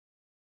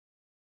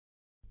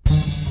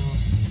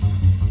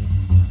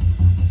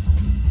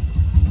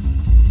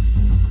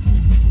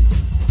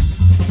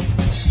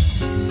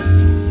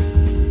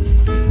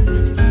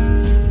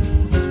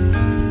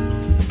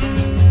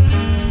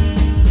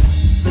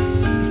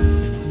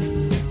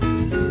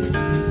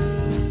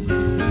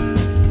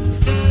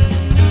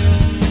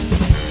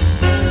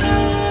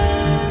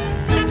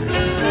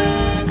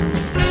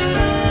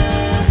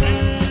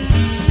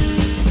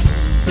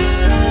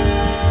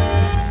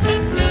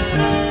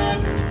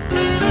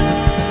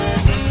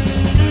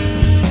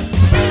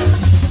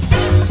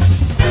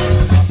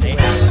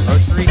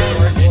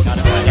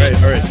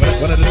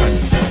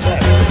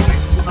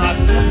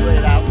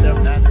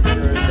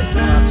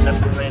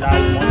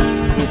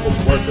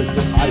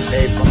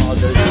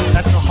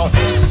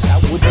puzzle.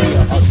 That would be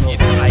a puzzle.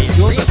 I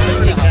agree.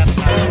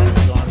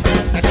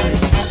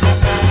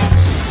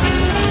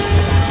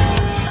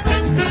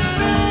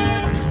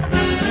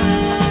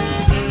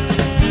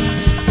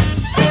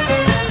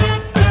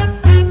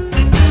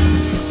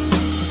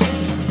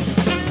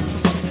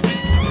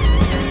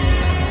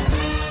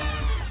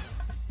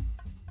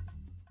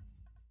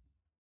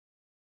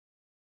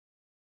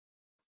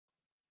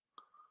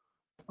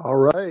 All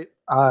right,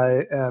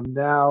 I am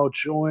now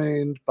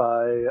joined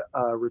by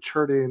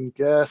returning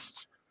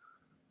guest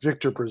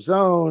Victor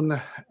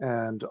Bruzzone,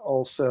 and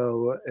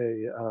also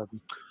a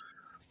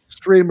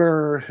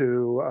streamer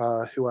who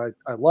I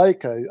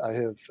like. I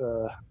have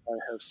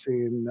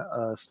seen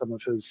some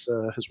of his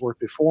work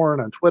before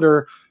and on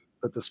Twitter,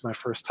 but this is my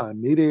first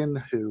time meeting.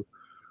 Who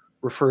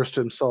refers to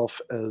himself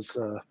as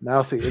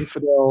Mouthy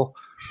Infidel.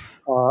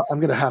 I'm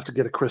going to have to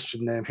get a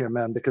Christian name here,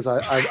 man, because I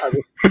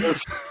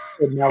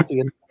Mouthy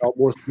Infidel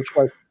more than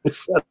twice.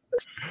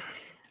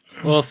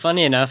 Well,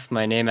 funny enough,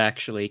 my name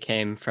actually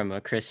came from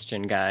a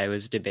Christian guy I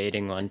was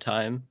debating one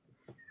time.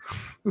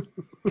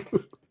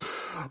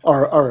 All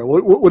right.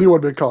 What do you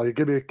want me to call you?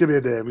 Give me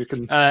a name. You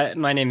can.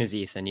 My name is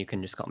Ethan. You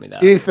can just call me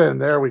that. Ethan.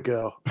 There we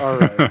go. All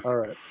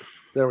right.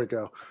 There we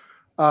go.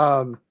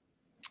 I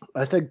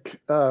think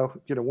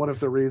one of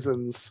the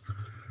reasons.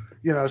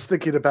 I was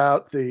thinking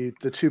about the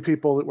two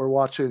people that we're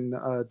watching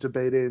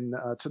debating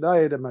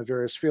tonight and my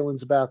various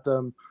feelings about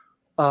them.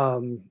 I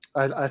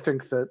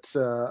think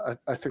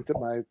that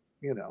my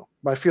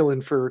my feeling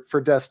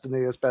for Destiny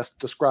is best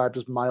described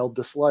as mild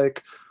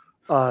dislike,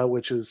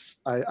 which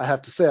is I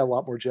have to say a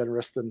lot more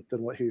generous than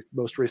what he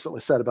most recently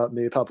said about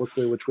me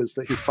publicly, which was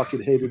that he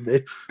fucking hated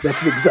me.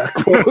 That's an exact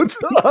quote.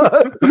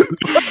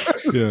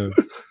 Yeah.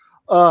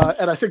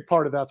 And I think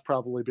part of that's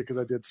probably because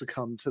I did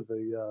succumb to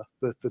the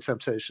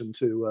temptation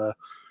to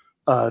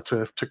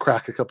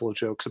crack a couple of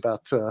jokes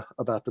about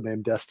the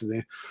name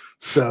Destiny.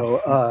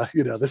 So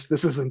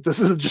this isn't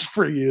just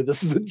for you.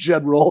 This is a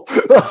general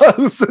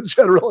this is a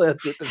general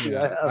antipathy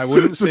I have. I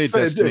wouldn't say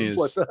Destiny is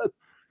like that.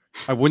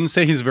 I wouldn't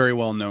say he's very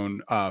well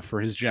known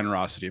for his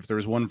generosity. If there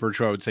was one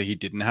virtue I would say he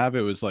didn't have,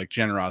 it was like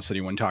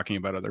generosity when talking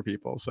about other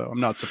people. So I'm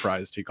not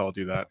surprised he called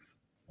you that.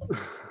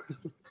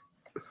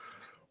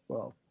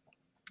 Well,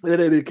 in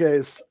any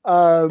case,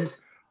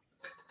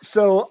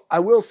 so I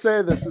will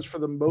say this is for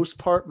the most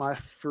part my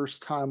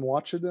first time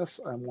watching this.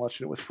 I'm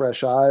watching it with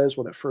fresh eyes.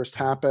 When it first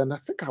happened, I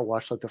think I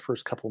watched like the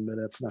first couple of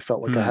minutes and I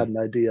felt like I had an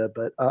idea,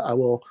 but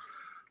I'll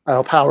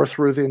power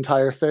through the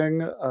entire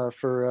thing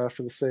for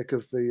the sake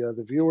of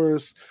the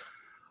viewers.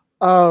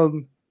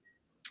 And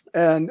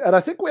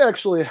I think we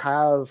actually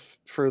have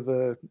for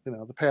the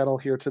the panel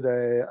here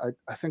today.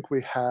 I think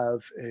we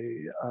have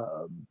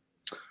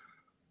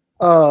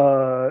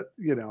I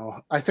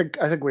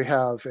think we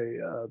have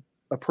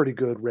a pretty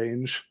good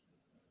range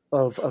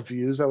of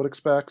views I would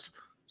expect.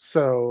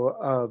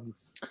 So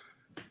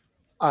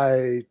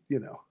I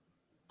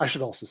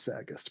should also say,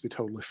 I guess, to be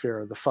totally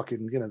fair, the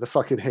fucking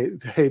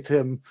hate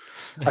him.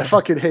 I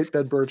fucking hate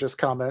Ben Burgis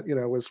comment,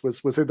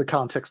 was in the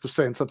context of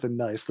saying something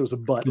nice. There was a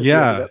but at the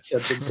end of that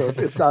sentence, so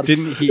it's not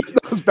it's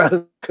not as bad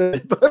as it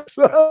could, but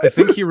I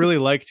think he really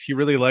liked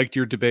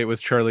your debate with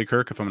Charlie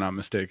Kirk, if I'm not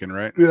mistaken,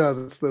 right? Yeah,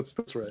 that's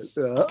right.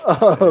 Yeah.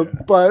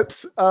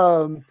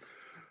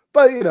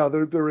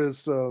 But there is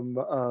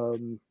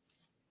some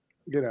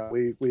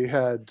we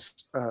had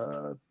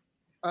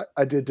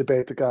I did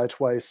debate the guy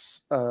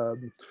twice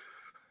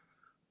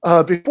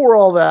before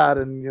all that,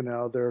 and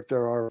there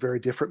are very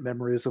different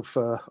memories of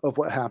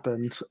what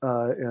happened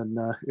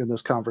in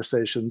those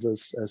conversations,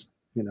 as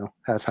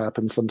has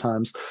happened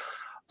sometimes.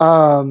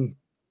 But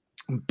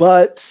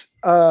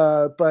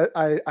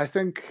I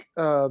think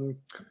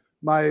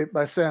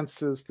my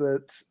sense is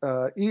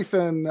that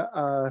Ethan,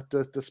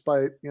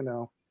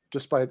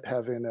 despite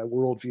having a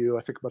worldview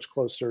I think much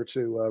closer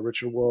to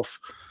Richard Wolff,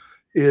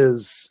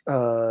 is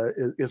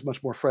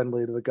much more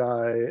friendly to the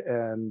guy,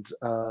 and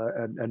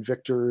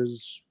Victor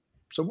is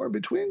somewhere in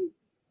between.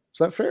 Is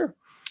that fair?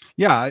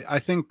 Yeah, I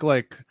think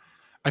I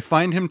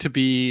find him to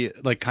be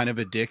kind of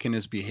a dick in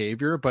his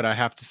behavior, but I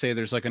have to say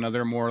there's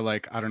another more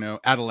I don't know,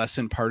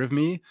 adolescent part of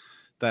me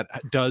that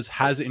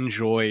has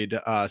enjoyed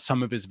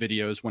some of his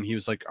videos when he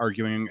was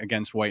arguing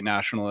against white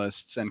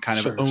nationalists and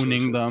kind of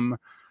owning them.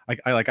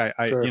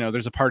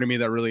 There's a part of me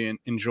that really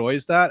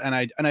enjoys that, and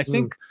I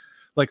think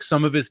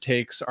some of his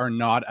takes are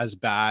not as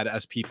bad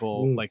as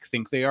people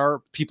think they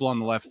are. People on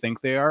the left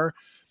think they are,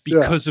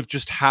 because of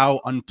just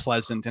how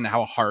unpleasant and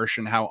how harsh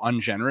and how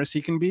ungenerous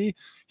he can be.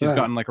 He's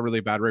gotten a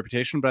really bad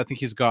reputation, but I think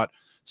he's got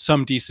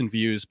some decent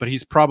views, but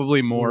he's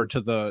probably more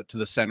to the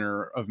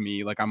center of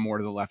me. I'm more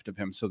to the left of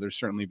him. So there's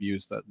certainly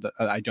views that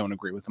I don't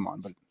agree with him on,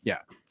 but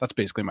yeah, that's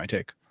basically my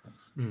take.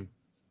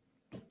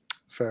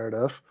 Fair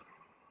enough.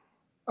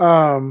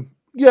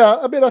 Yeah,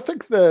 I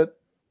think that,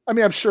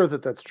 I'm sure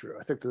that that's true.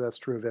 I think that that's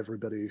true of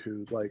everybody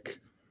who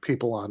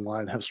people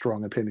online have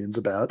strong opinions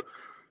about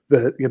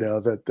that,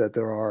 that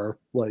there are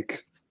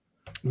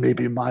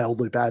maybe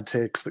mildly bad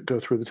takes that go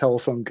through the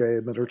telephone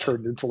game and are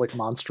turned into like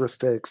monstrous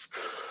takes.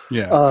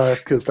 Yeah.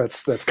 Because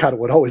that's kind of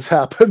what always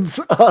happens.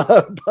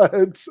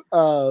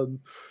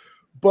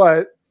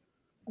 But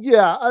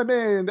yeah, I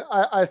mean,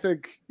 I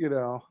think,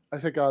 I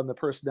think on the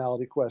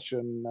personality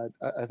question,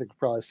 I think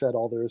probably said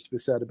all there is to be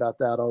said about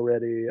that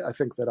already. I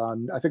think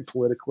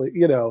politically,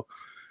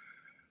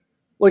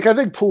 I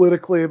think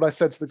politically, my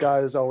sense of the guy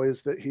is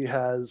always that he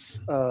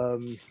has,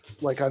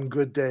 like on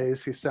good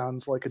days, he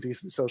sounds like a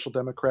decent social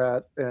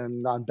democrat,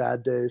 and on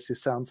bad days, he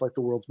sounds like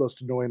the world's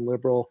most annoying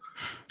liberal.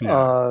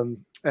 Yeah.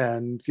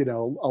 And, a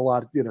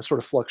lot, sort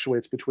of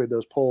fluctuates between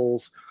those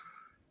poles.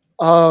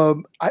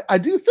 I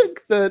do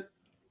think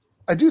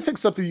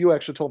something you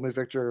actually told me,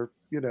 Victor,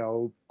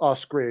 off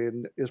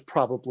screen is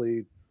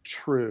probably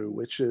true,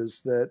 which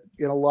is that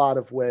in a lot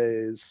of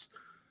ways,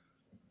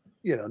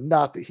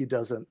 not that he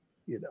doesn't,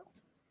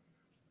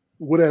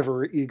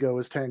 whatever ego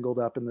is tangled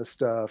up in this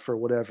stuff or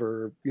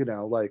whatever,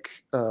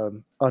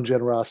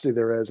 ungenerosity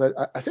there is.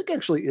 I think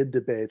actually in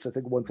debates, I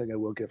think one thing I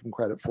will give him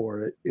credit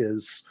for it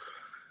is,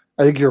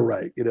 I think you're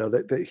right,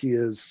 that he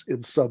is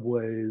in some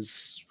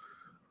ways,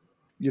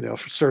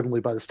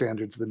 certainly by the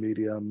standards of the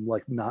medium,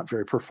 like not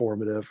very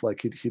performative.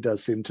 Like he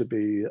does seem to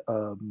be,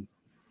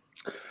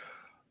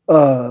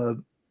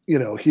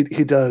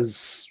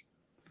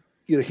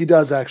 he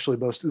does actually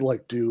mostly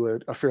like do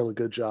a fairly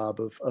good job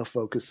of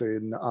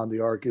focusing on the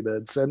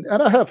arguments. And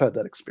I have had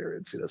that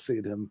experience,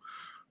 seeing him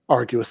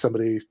argue with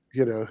somebody,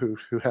 who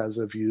has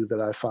a view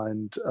that I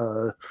find,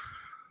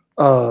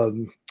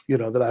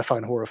 that I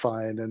find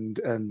horrifying,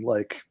 and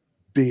like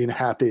being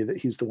happy that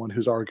he's the one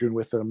who's arguing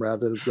with them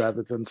rather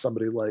than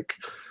somebody like,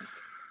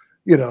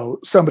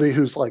 somebody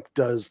who's like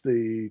does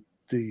the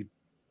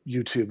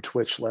YouTube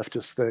Twitch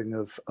leftist thing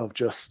of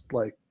just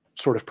like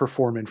sort of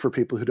performing for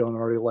people who don't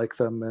already like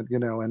them, and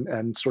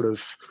and sort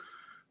of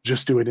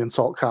just doing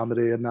insult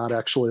comedy and not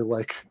actually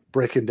like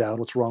breaking down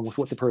what's wrong with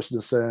what the person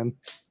is saying.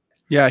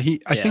 Yeah,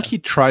 I think he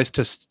tries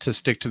to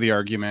stick to the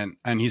argument,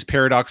 and he's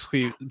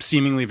paradoxically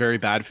seemingly very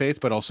bad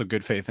faith, but also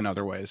good faith in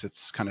other ways.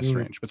 It's kind of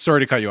strange. But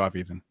sorry to cut you off,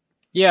 Ethan.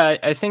 Yeah,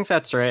 I think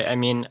that's right. I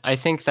mean, I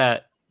think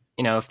that,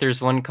 if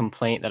there's one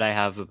complaint that I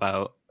have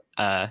about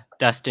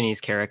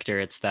Destiny's character,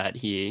 it's that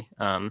he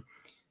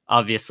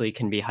obviously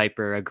can be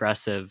hyper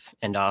aggressive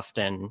and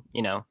often,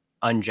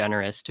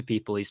 ungenerous to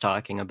people he's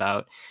talking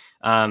about.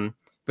 But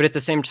at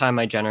the same time,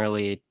 I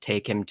generally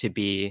take him to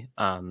be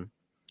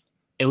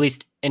at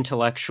least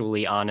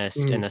intellectually honest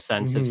in the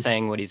sense of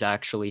saying what he's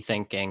actually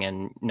thinking,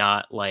 and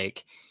not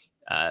like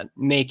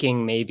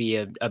making maybe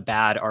a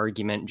bad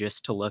argument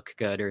just to look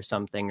good or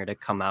something, or to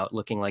come out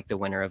looking like the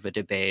winner of a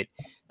debate.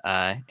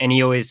 And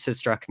he always has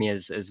struck me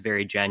as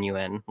very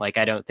genuine. Like,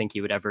 I don't think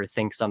he would ever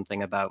think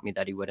something about me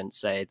that he wouldn't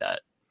say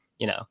that,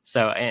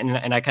 so,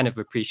 and I kind of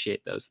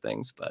appreciate those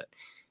things, but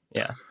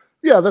yeah.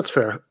 Yeah, that's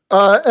fair.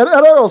 And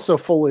I also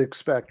fully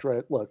expect,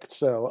 right? Look,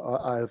 so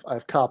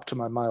I've copped to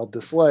my mild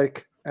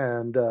dislike,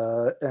 and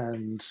I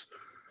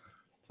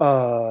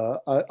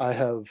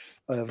have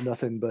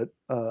nothing but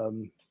I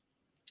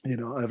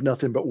have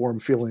nothing but warm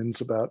feelings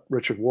about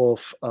Richard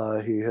Wolff.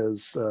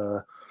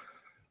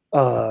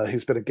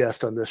 He's been a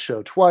guest on this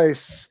show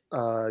twice.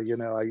 I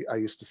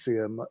used to see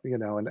him,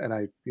 and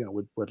I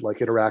would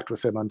like interact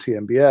with him on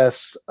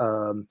TMBS.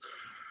 I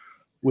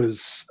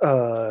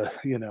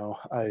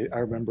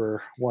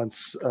remember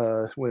once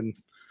when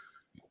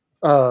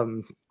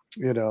the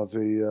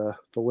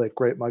late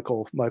great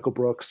Michael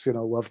Brooks,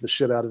 loved the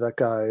shit out of that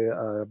guy.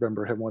 I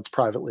remember him once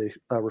privately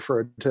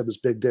referring to him as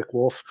Big Dick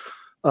Wolf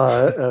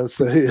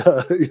as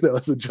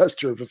a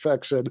gesture of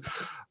affection.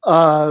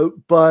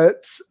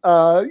 But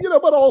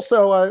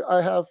also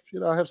I have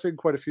seen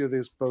quite a few of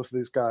both of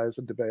these guys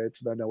in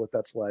debates, and I know what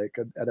that's like,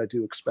 and I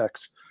do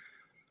expect.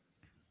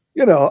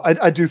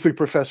 I do think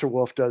Professor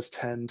Wolff does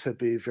tend to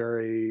be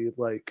very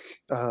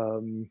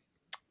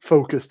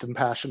focused and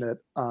passionate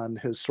on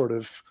his sort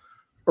of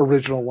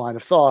original line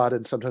of thought,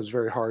 and sometimes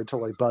very hard to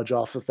like budge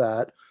off of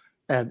that.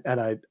 And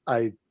I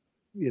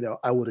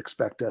would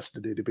expect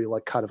Destiny to be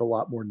like kind of a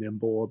lot more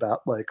nimble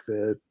about like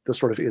the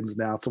sort of ins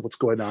and outs of what's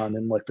going on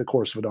in like the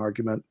course of an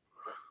argument.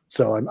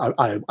 So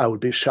I would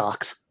be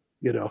shocked,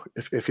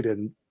 if he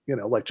didn't,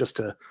 just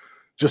to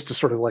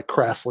sort of like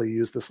crassly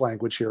use this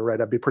language here,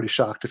 right? I'd be pretty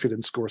shocked if he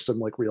didn't score some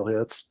like real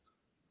hits.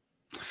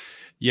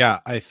 Yeah,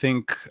 I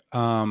think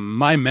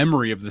my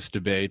memory of this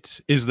debate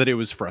is that it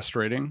was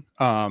frustrating.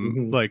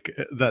 Like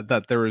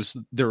that there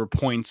were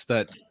points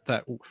that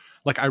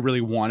like I really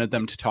wanted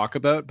them to talk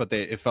about, but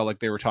it felt like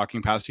they were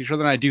talking past each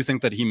other. And I do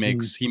think that he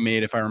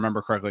made, if I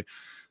remember correctly,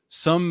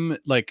 some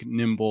like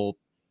nimble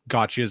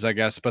gotchas, I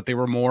guess, but they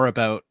were more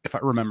about, if I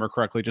remember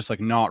correctly, just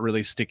like not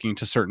really sticking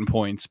to certain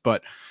points.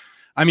 But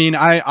I mean,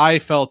 I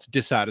felt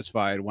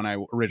dissatisfied when I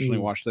originally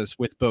watched this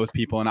with both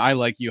people. And I,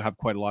 like you, have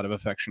quite a lot of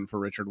affection for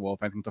Richard Wolff.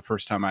 I think the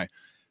first time I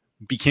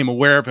became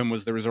aware of him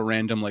was there was a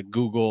random like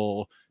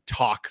Google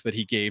talk that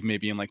he gave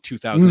maybe in like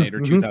 2008 or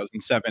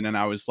 2007. And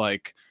I was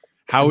like,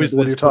 How is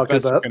What are this you talking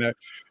professor about? gonna?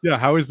 Yeah,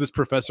 how is this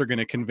professor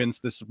gonna convince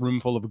this room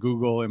full of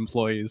Google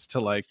employees to,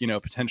 like, you know,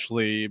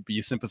 potentially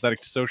be sympathetic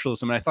to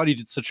socialism? And I thought he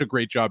did such a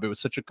great job. It was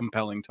such a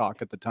compelling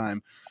talk at the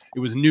time. It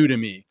was new to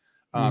me.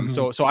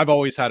 So I've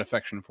always had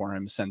affection for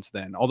him since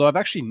then. Although I've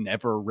actually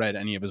never read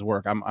any of his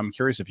work. I'm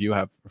curious if you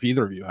have, if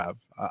either of you have.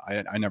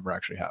 I never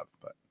actually have,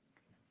 but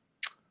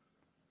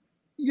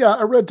Yeah,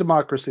 I read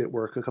Democracy at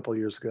Work a couple of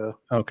years ago.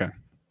 okay.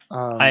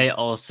 I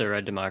also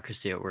read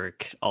Democracy at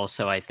Work.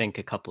 Also, I think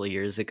a couple of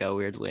years ago,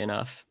 weirdly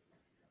enough.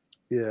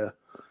 Yeah.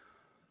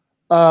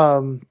 I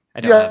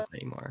don't have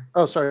any more.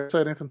 Oh, sorry.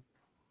 Say anything.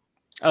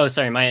 Oh,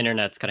 sorry. My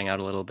internet's cutting out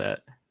a little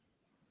bit.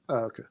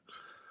 Oh, okay.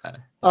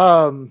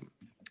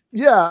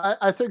 Yeah,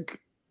 I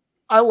think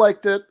I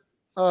liked it.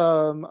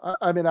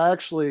 I mean, I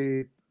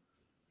actually,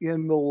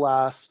 in the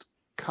last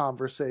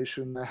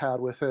conversation I had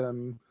with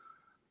him,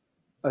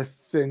 I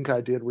think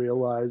I did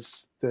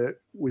realize that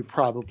we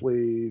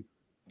probably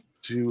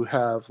do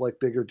have like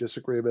bigger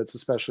disagreements,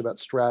 especially about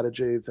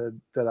strategy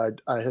that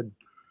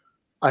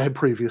I had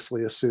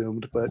previously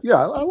assumed. But yeah,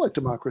 I like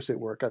Democracy at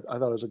Work. I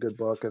thought it was a good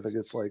book. I think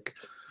it's like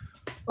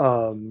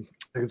I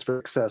think it's very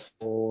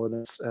accessible, and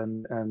it's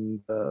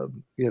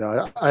you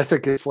know, I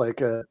think it's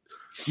like a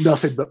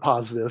nothing but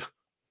positive,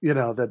 you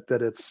know,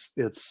 that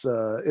it's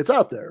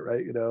out there,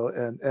 right? You know,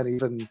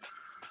 and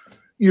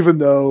even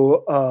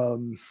though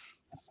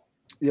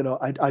you know,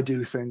 I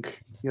do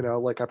think, you know,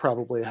 like I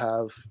probably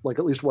have, like,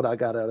 at least what I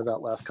got out of that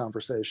last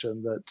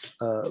conversation,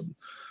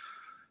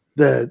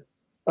 that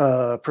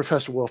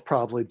Professor Wolff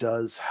probably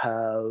does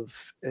have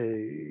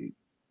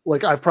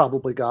like, I've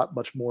probably got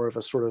much more of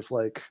a sort of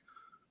like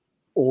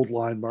old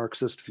line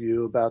Marxist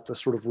view about the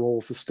sort of role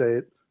of the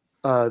state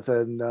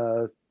than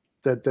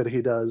that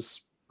he does,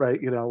 right?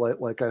 You know,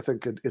 like I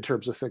think in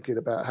terms of thinking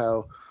about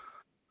how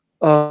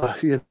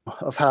you know,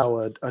 of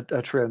how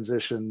a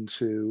transition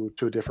to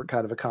a different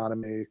kind of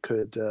economy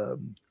could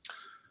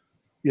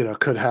you know,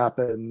 could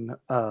happen.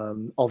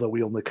 Although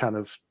we only kind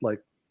of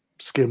like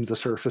skimmed the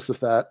surface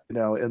of that, you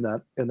know, in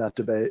that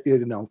debate.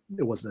 You know,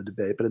 it wasn't a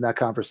debate, but in that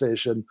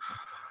conversation,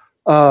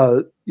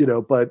 you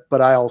know, but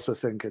I also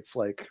think it's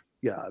like,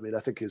 yeah, I mean, I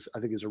think he's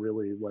a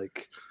really,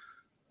 like,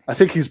 I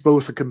think he's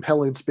both a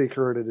compelling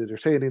speaker and an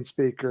entertaining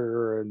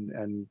speaker,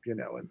 and you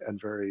know,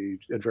 and very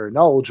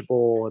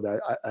knowledgeable.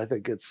 And I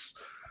think it's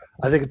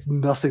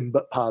nothing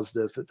but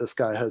positive that this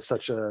guy has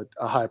such a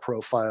high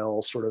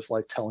profile, sort of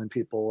like telling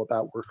people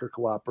about worker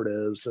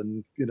cooperatives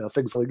and, you know,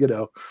 things like, you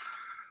know,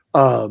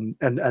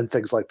 and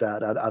things like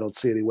that. I don't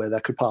see any way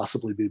that could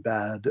possibly be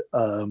bad.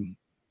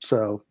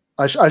 So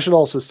I should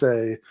also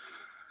say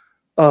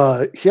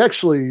he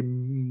actually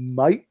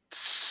might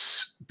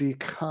be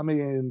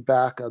coming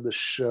back on the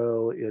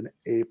show in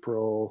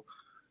April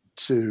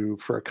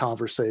for a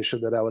conversation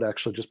that I would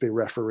actually just be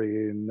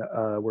refereeing.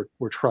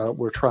 We're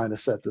trying to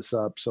set this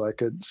up so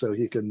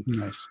he can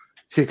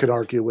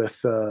argue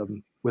with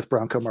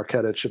Branko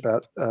Marketic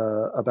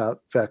about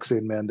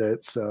vaccine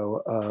mandates.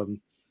 So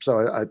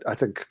I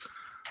think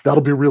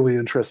that'll be really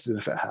interesting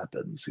if it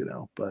happens, you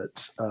know.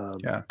 But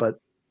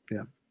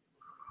yeah.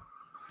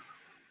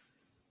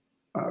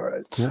 All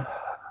right.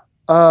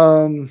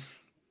 Cool.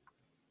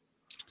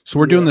 So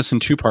we're doing this in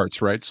two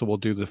parts, right? So we'll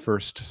do the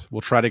first.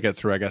 We'll try to get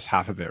through, I guess,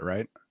 half of it,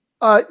 right?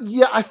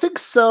 Yeah, I think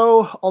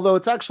so. Although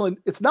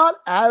it's not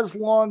as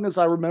long as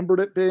I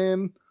remembered it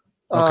being.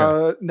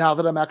 Okay. Now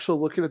that I'm actually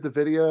looking at the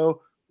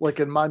video,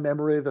 like, in my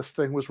memory, this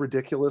thing was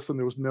ridiculous, and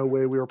there was no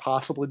way we were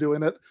possibly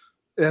doing it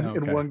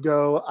in one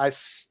go. I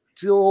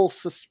still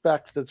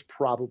suspect that's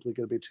probably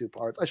going to be two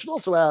parts. I should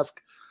also ask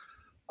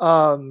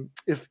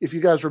if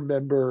you guys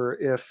remember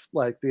if,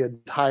 like, the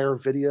entire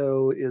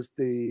video is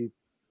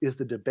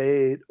the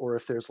debate, or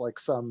if there's like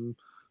some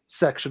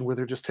section where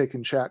they're just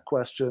taking chat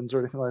questions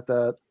or anything like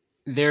that.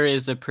 There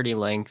is a pretty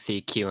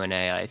lengthy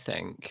Q&A, I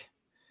think.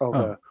 Okay.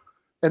 Oh.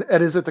 And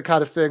is it the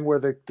kind of thing where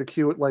the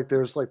Q, like,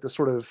 there's like the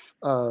sort of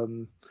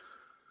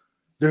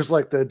there's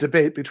like the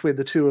debate between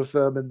the two of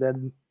them and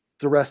then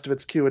the rest of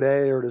it's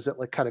Q&A, or does it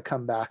like kind of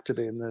come back to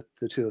being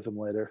the two of them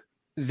later?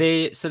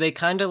 They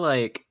kind of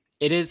like,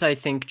 it is, I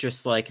think,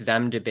 just like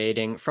them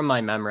debating. From my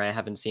memory, I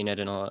haven't seen it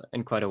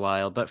in quite a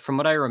while, but from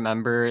what I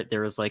remember,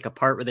 there was like a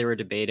part where they were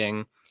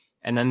debating,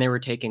 and then they were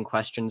taking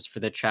questions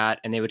for the chat,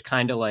 and they would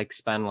kind of like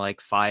spend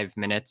like 5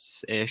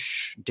 minutes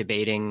ish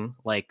debating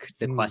like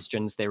the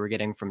questions they were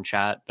getting from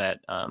chat. But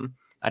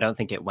I don't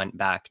think it went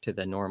back to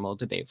the normal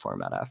debate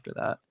format after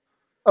that.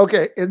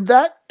 Okay, in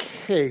that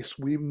case,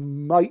 we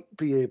might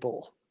be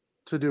able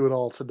to do it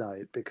all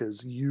tonight,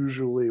 because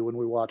usually when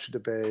we watch a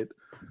debate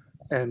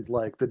and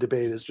like the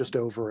debate is just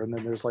over and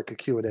then there's like a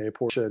Q&A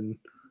portion,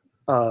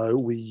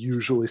 we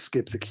usually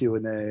skip the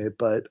Q&A.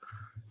 But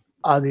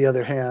on the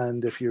other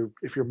hand, if your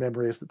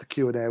memory is that the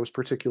Q&A was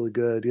particularly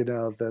good, you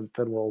know, then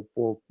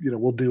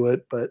we'll do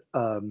it. But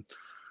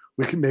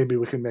we can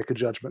make a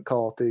judgment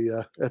call at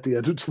the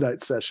end of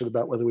tonight's session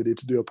about whether we need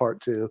to do a part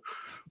two.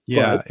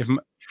 Yeah, but,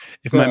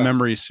 if my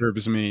memory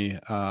serves me,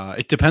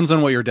 it depends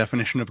on what your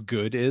definition of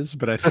good is,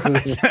 but I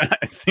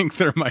think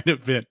there might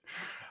have been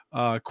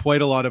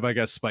quite a lot of, I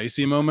guess,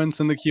 spicy moments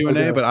in the Q&A,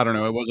 Okay. but I don't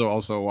know. It was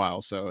also a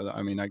while, so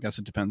I mean, I guess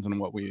it depends on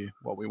what we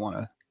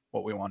want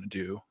to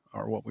do,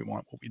 or what we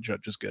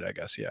judge as good, I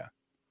guess. Yeah.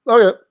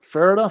 Okay,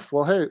 fair enough.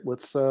 Well, hey,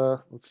 let's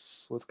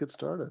get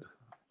started.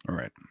 All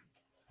right.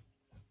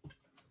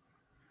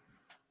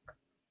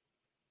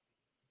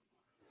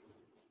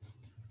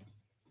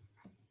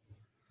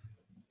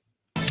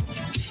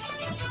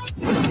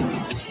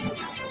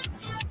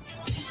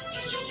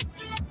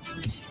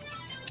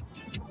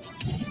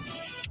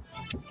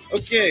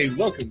 Okay,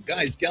 welcome,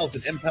 guys, gals,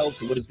 and M-Pals,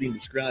 to what is being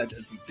described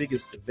as the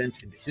biggest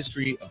event in the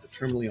history of the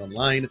Terminally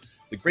Online.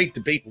 The great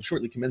debate will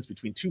shortly commence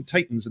between two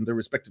titans in their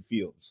respective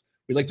fields.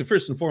 We'd like to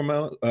first and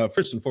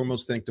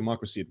foremost thank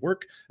Democracy at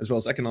Work, as well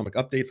as Economic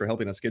Update, for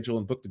helping us schedule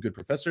and book the good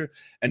professor,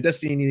 and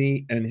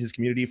Destiny and his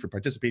community for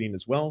participating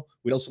as well.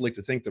 We'd also like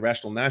to thank the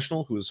Rational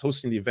National, who is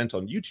hosting the event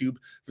on YouTube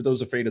for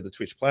those afraid of the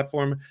Twitch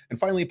platform. And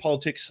finally,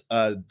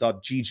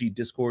 politics.gg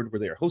Discord, where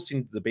they are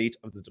hosting the debate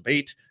of the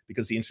debate,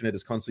 because the internet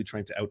is constantly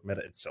trying to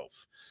out-meta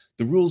itself.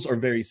 The rules are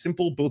very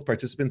simple. Both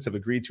participants have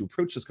agreed to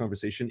approach this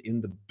conversation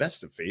in the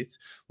best of faith.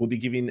 We'll be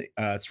giving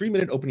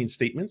 3-minute opening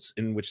statements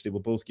in which they will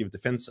both give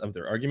defense of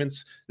their arguments.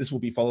 This will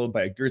be followed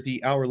by a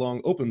girthy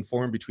hour-long open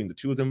forum between the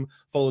two of them,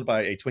 followed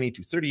by a 20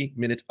 to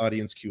 30-minute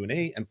audience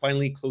Q&A, and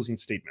finally, closing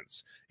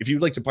statements. If you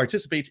would like to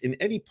participate in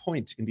any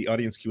point in the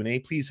audience Q&A,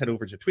 please head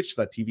over to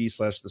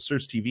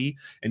twitch.tv/thesourcetv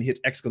and hit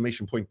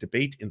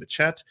 !debate in the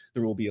chat.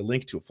 There will be a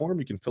link to a form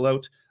you can fill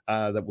out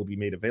that will be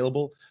made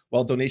available.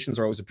 While donations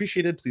are always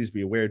appreciated, please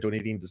be aware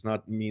donating does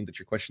not mean that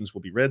your questions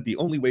will be read. The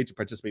only way to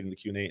participate in the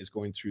Q&A is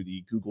going through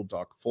the Google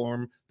Doc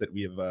form that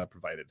we have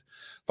provided.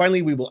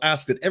 Finally, we will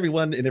ask that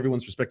everyone in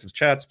everyone's respective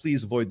chats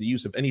please avoid the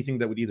use of anything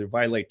that would either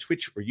violate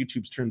Twitch or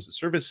YouTube's terms of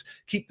service.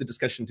 Keep the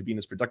discussion to being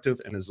as productive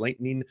and as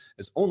lightning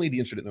as only the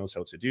internet knows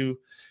how to do.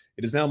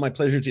 It is now my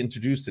pleasure to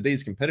introduce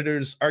today's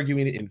competitors.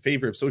 Arguing in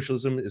favor of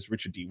socialism is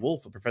Richard D.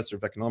 Wolff, a professor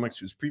of economics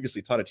who's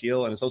previously taught at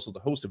Yale and is also the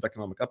host of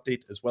Economic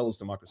Update as well as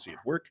Democracy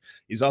at Work.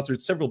 He's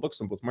authored several books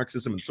on both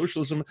Marxism and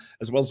socialism,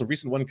 as well as a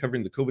recent one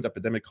covering the COVID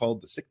epidemic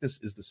called The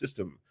Sickness is the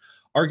System.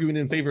 Arguing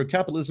in favor of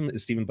capitalism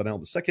is Stephen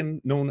Bunnell II,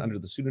 known under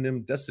the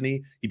pseudonym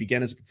Destiny. He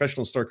began as a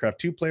professional StarCraft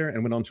 2 player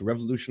and went on to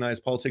revolutionize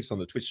politics on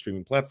the Twitch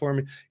streaming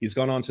platform. He's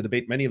gone on to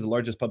debate many of the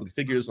largest public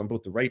figures on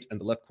both the right and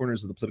the left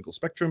corners of the political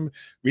spectrum.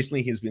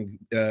 Recently, he's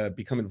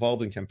become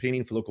involved in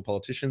campaigning for local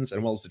politicians,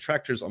 and while his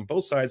detractors on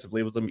both sides have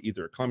labeled him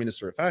either a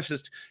communist or a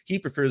fascist, he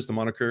prefers the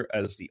moniker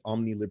as the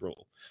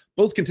omni-liberal.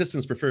 Both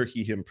contestants prefer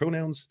he/him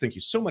pronouns. Thank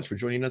you so much for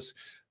joining us.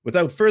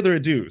 Without further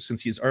ado,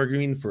 since he is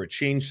arguing for a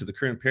change to the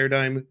current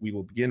paradigm, we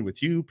will begin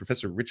with you,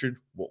 Professor Richard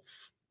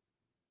Wolff.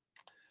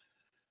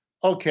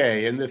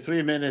 Okay, in the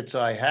 3 minutes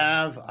I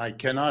have, I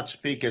cannot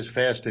speak as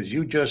fast as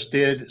you just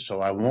did, so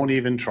I won't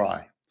even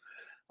try.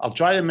 I'll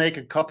try to make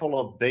a couple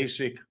of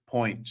basic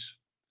points.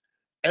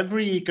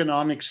 Every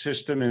economic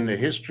system in the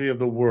history of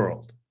the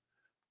world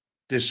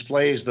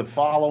displays the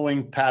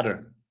following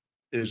pattern: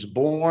 it is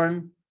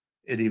born,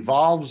 it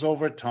evolves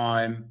over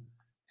time,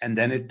 and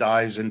then it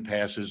dies and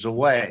passes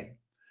away,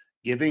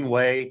 giving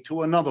way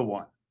to another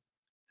one.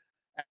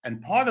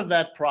 And part of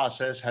that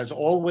process has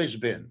always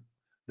been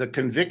the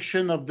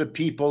conviction of the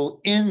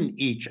people in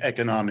each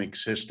economic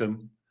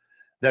system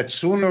that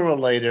sooner or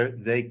later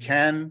they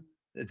can,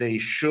 they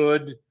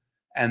should,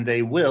 and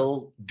they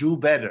will do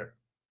better,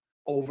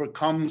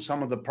 overcome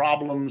some of the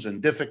problems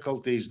and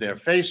difficulties they're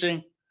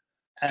facing,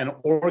 and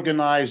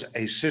organize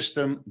a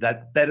system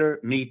that better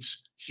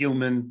meets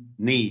human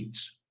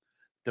needs.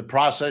 The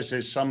process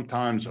is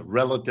sometimes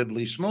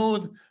relatively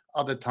smooth,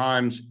 other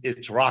times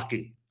it's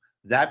rocky.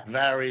 That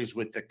varies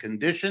with the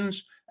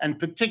conditions and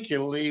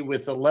particularly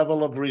with the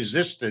level of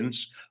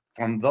resistance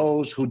from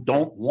those who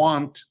don't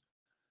want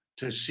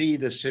to see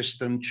the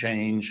system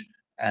change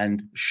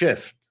and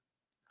shift.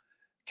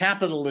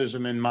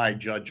 Capitalism, in my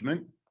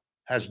judgment,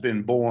 has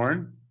been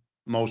born,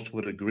 most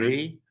would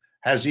agree,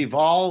 has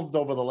evolved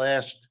over the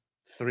last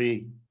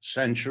 3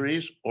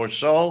 centuries or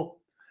so,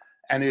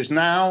 and is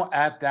now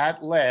at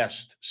that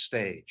last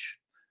stage.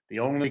 The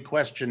only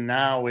question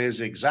now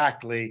is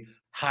exactly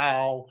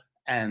how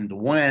and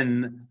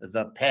when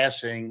the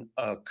passing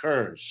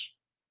occurs.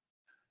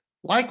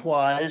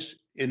 Likewise,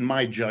 in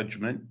my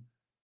judgment,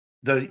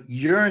 the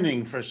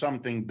yearning for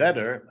something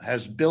better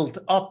has built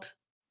up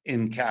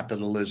in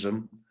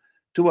capitalism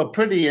to a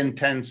pretty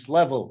intense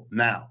level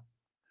now.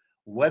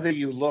 Whether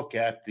you look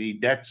at the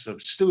debts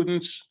of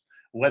students,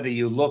 whether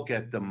you look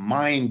at the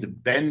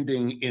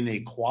mind-bending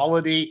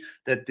inequality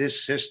that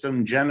this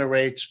system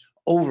generates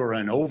over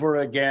and over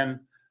again,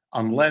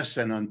 unless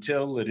and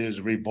until it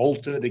is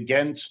revolted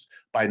against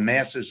by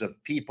masses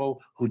of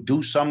people who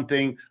do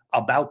something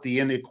about the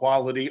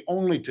inequality,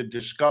 only to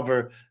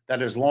discover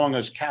that as long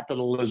as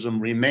capitalism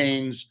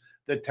remains,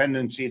 the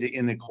tendency to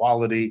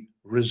inequality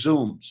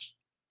resumes.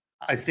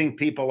 I think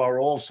people are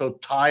also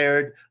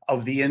tired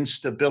of the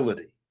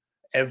instability.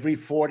 Every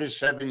 4 to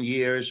 7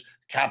 years,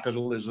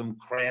 capitalism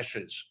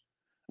crashes.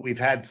 We've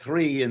had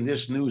 3 in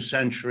this new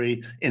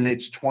century in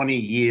its 20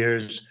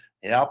 years.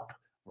 Yep,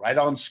 right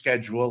on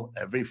schedule,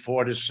 every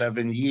 4 to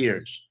 7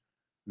 years.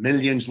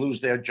 Millions lose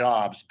their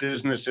jobs.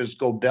 Businesses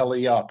go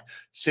belly up.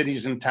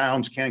 Cities and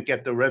towns can't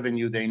get the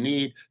revenue they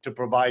need to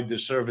provide the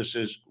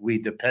services we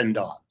depend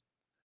on.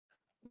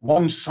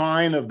 One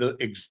sign of the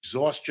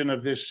exhaustion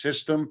of this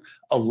system,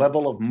 a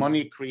level of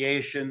money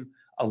creation,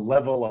 a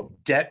level of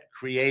debt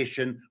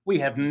creation we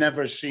have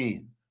never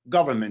seen.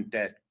 Government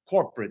debt,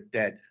 corporate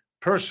debt,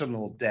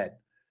 personal debt.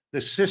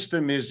 The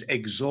system is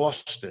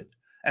exhausted,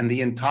 and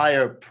the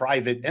entire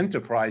private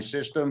enterprise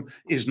system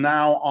is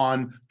now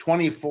on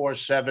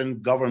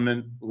 24/7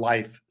 government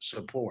life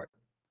support.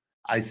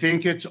 I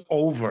think it's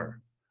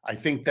over. I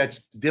think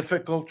that's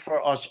difficult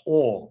for us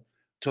all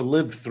to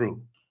live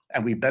through.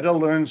 And we better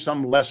learn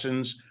some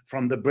lessons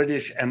from the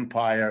British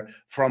Empire,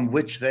 from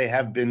which they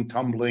have been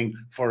tumbling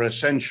for a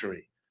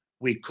century.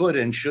 We could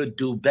and should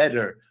do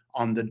better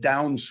on the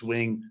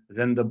downswing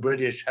than the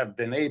British have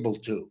been able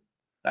to.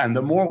 And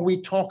the more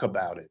we talk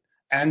about it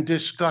and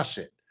discuss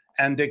it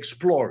and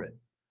explore it,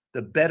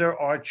 the better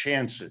our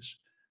chances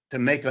to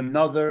make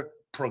another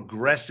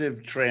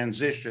progressive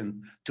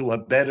transition to a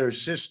better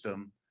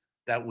system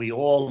that we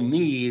all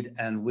need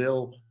and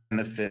will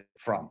benefit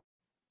from.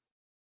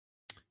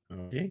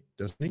 Okay,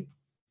 Destiny?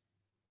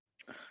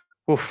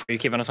 Oof, are you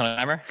keeping us on a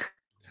timer?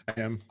 I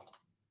am.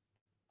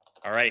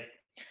 All right.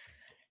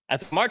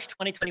 As of March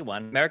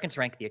 2021, Americans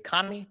rank the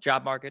economy,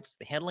 job markets,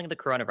 the handling of the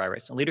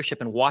coronavirus, and leadership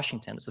in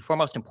Washington as the four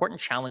most important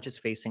challenges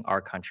facing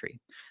our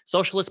country.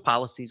 Socialist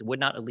policies would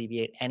not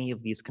alleviate any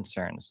of these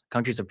concerns.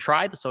 Countries have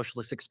tried the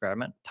socialist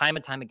experiment. Time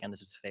and time again,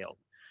 this has failed.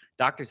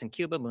 Doctors in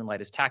Cuba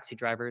moonlight as taxi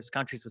drivers.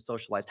 Countries with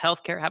socialized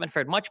healthcare haven't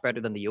fared much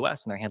better than the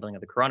US in their handling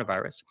of the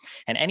coronavirus.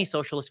 And any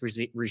socialist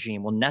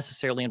regime will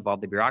necessarily involve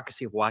the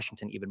bureaucracy of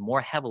Washington even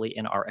more heavily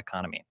in our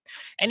economy.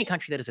 Any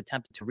country that has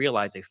attempted to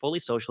realize a fully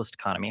socialist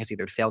economy has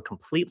either failed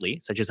completely,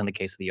 such as in the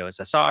case of the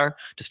USSR,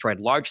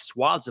 destroyed large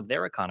swaths of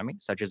their economy,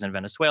 such as in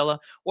Venezuela,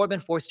 or been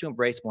forced to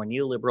embrace more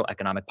neoliberal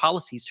economic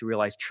policies to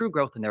realize true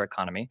growth in their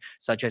economy,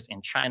 such as in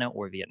China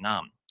or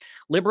Vietnam.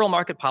 Liberal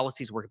market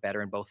policies work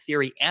better in both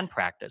theory and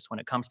practice when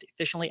it comes to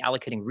efficiently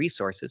allocating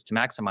resources to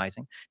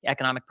maximizing the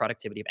economic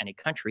productivity of any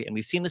country, and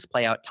we've seen this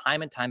play out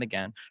time and time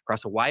again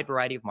across a wide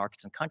variety of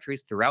markets and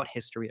countries throughout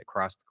history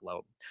across the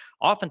globe.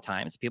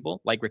 Oftentimes,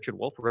 people like Richard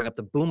Wolff will bring up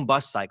the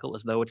boom-bust cycle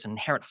as though it's an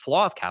inherent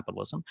flaw of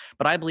capitalism,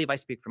 but I believe I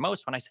speak for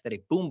most when I say that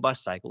a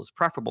boom-bust cycle is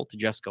preferable to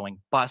just going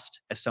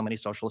bust, as so many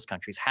socialist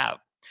countries have.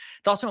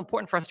 It's also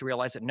important for us to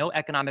realize that no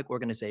economic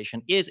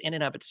organization is in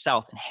and of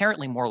itself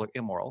inherently moral or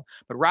immoral,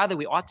 but rather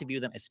we ought to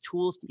view them as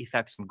tools to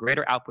effect some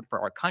greater output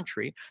for our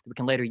country that we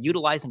can later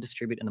utilize and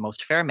distribute in the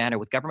most fair manner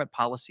with government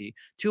policy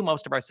to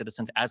most of our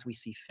citizens as we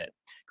see fit,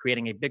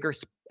 creating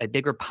a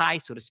bigger pie,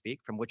 so to speak,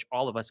 from which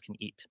all of us can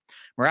eat.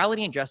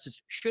 Morality and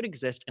justice should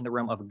exist in the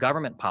realm of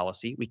government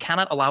policy. We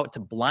cannot allow it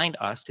to blind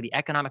us to the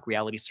economic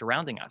realities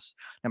surrounding us.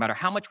 No matter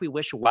how much we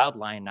wish a wild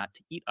lion not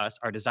to eat us,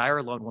 our desire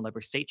alone will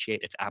never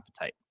satiate its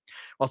appetite.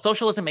 While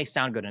socialism may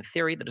sound good in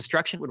theory, the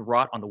destruction it would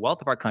wrought on the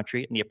wealth of our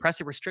country and the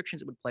oppressive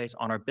restrictions it would place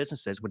on our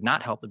businesses would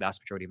not help the vast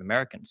majority of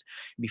Americans.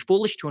 It would be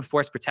foolish to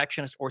enforce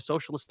protectionist or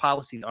socialist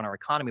policies on our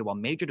economy while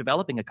major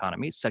developing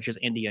economies, such as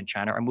India and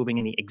China, are moving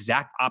in the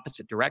exact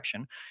opposite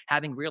direction,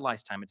 having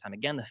realized time and time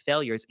again the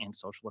failures in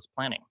socialist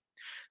planning.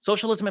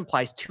 Socialism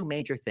implies two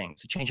major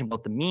things: a change in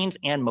both the means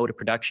and mode of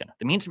production.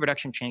 The means of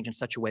production change in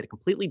such a way to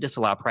completely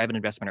disallow private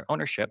investment or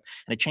ownership,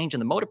 and a change in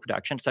the mode of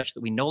production such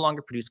that we no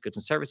longer produce goods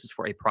and services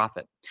for a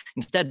profit.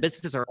 Instead,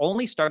 businesses are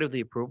only started with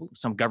the approval of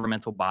some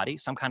governmental body,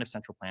 some kind of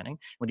central planning,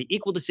 with the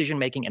equal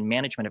decision-making and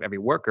management of every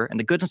worker, and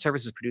the goods and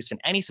services produced in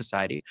any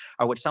society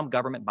are what some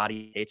government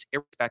body dictates,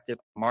 irrespective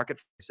of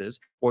market forces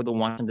or the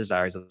wants and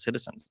desires of the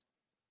citizens.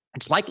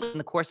 It's likely in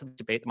the course of the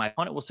debate that my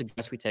opponent will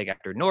suggest we take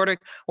after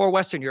Nordic or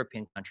Western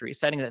European countries,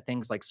 citing that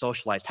things like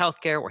socialized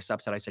healthcare or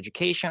subsidized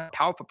education are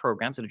powerful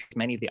programs that address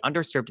many of the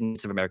underserved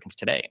needs of Americans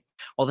today.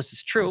 While this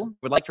is true, I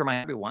would like to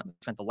remind everyone who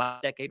spent the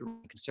last decade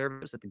remaining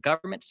conservatives that the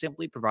government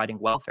simply providing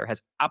welfare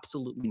has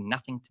absolutely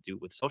nothing to do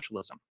with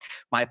socialism.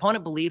 My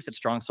opponent believes that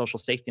strong social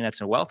safety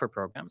nets and welfare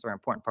programs are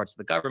important parts of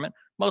the government.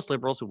 Most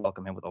liberals who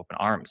welcome him with open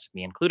arms,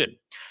 me included.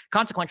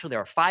 Consequently, there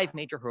are 5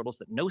 major hurdles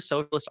that no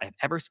socialist I have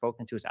ever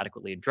spoken to has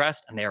adequately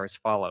addressed, and they are as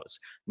follows.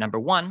 Number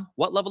 1,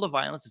 what level of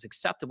violence is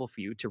acceptable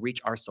for you to reach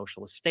our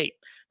socialist state?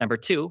 Number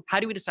 2, how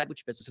do we decide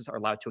which businesses are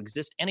allowed to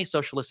exist in a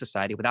socialist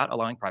society without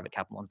allowing private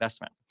capital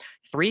investment?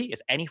 3,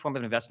 is any form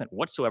of investment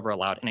whatsoever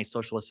allowed in a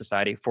socialist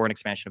society for an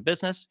expansion of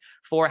business?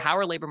 4, how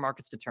are labor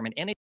markets determined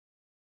in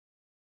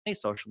a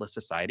socialist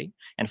society?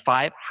 And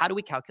 5, how do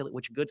we calculate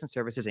which goods and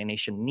services a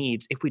nation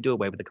needs if we do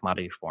away with the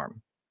commodity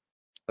form?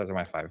 Those are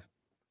my 5.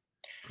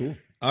 Cool.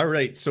 All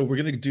right. So we're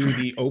going to do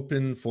the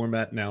open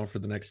format now for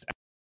the next.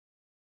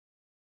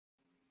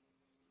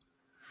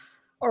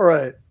 All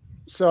right.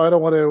 So I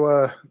don't want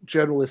to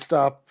generally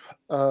stop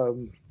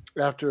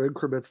after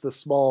increments this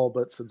small,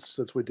 but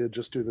since we did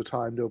just do the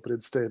timed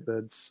opening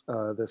statements,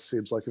 this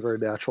seems like a very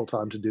natural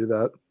time to do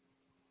that.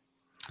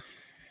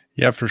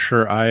 Yeah, for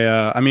sure.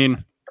 I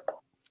mean,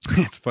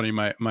 it's funny.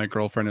 My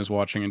girlfriend is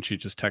watching, and she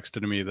just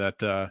texted me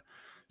that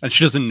And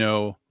she doesn't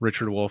know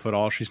Richard Wolff at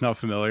all. She's not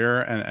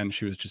familiar. And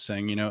she was just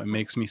saying, you know, it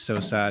makes me so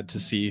sad to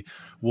see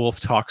Wolff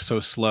talk so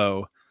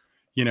slow.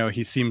 You know,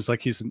 he seems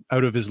like he's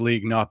out of his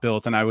league, not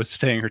built. And I was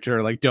saying to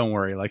her, like, don't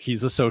worry, like,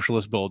 he's a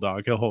socialist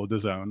bulldog. He'll hold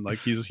his own. Like,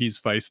 he's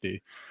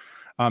feisty.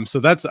 So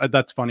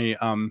that's funny.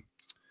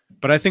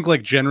 But I think,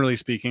 like, generally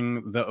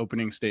speaking, the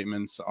opening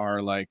statements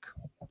are like,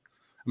 I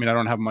mean, I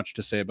don't have much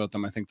to say about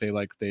them. I think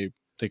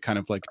they kind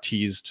of like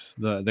teased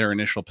their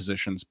initial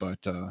positions, but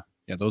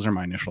yeah, those are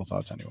my initial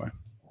thoughts anyway.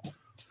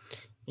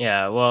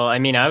 Yeah, well, I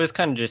mean, I was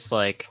kind of just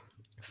like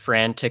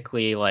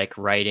frantically like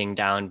writing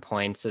down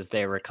points as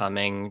they were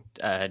coming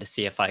to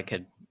see if I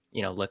could,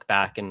 you know, look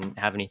back and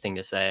have anything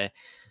to say.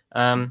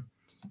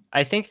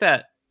 I think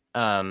that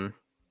I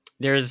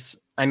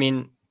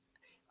mean,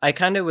 I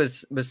kind of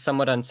was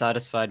somewhat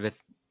unsatisfied with,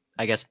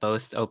 I guess,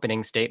 both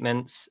opening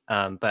statements,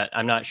 but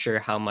I'm not sure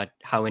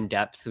how in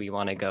depth we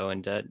want to go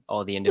into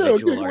all the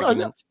individual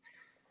arguments.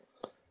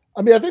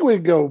 I mean, I think we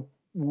can go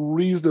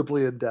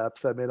reasonably in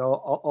depth. I mean,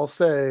 I'll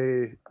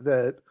say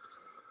that.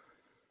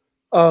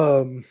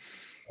 I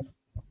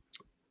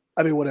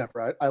mean,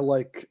 whatever. I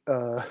like.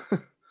 I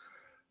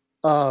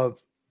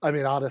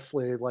mean,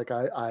 honestly, like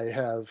I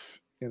have,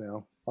 you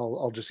know,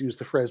 I'll just use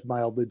the phrase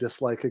mildly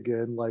dislike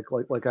again. Like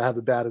I have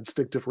a bad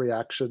instinctive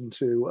reaction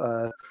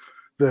to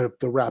the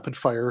rapid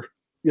fire,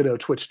 you know,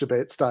 Twitch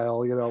debate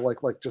style. You know, like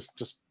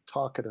just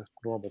talk at a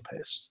normal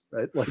pace,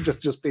 right? Like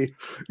just be,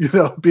 you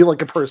know, be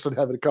like a person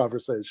having a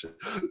conversation.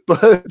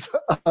 But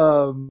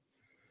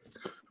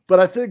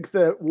I think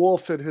that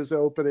Wolff in his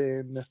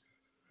opening,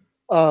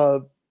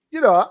 you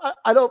know,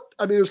 I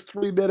mean, it was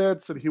 3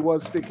 minutes and he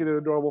was speaking at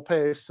a normal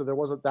pace, so there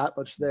wasn't that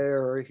much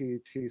there. He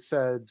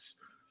said,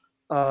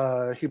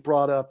 he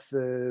brought up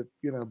the,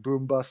 you know,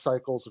 boom bust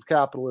cycles of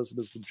capitalism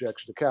as an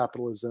objection to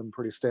capitalism,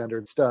 pretty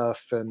standard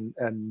stuff.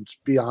 And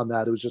beyond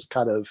that, it was just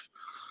kind of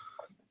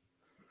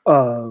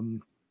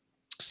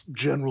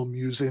general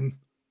musing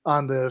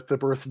on the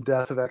birth and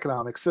death of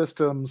economic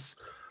systems.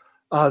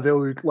 They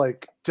were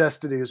like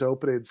Destiny's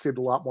opening seemed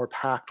a lot more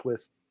packed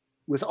with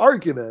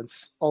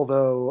arguments,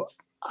 although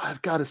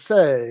I've got to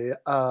say,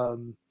 I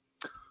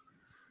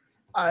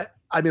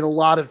mean, a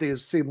lot of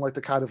these seem like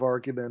the kind of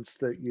arguments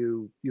that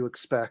you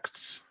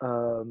expect.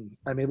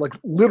 I mean, like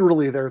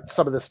literally,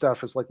 some of this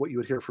stuff is like what you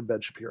would hear from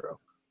Ben Shapiro,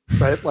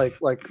 right?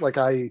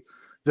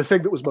 The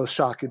thing that was most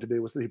shocking to me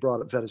was that he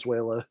brought up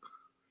Venezuela,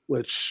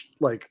 which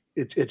like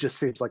it just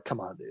seems like, come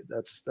on, dude,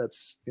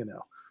 that's you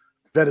know,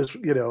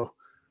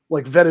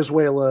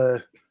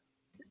 Venezuela,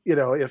 you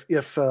know,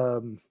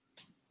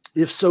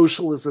 if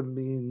socialism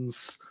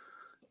means,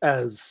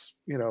 as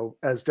you know,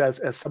 as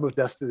some of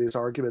Destiny's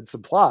arguments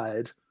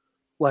implied,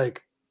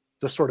 like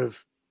the sort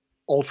of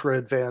ultra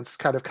advanced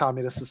kind of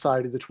communist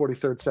society of the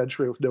 23rd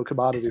century with no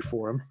commodity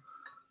form,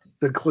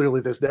 then clearly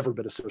there's never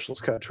been a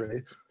socialist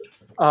country.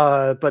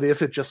 But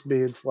if it just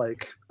means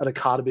like an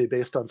economy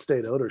based on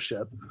state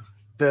ownership,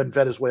 then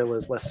Venezuela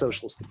is less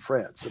socialist than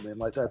France. I mean,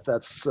 like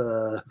that's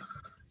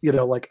you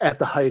know, like at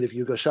the height of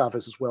Hugo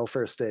Chavez's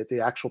welfare state,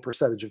 the actual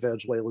percentage of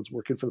Venezuelans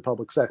working for the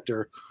public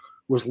sector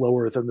was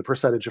lower than the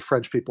percentage of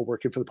French people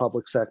working for the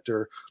public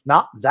sector,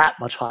 not that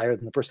much higher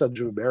than the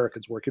percentage of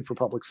Americans working for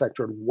public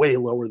sector, and way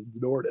lower than the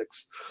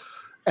Nordics.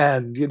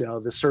 And, you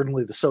know,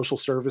 certainly the social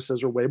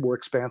services are way more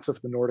expansive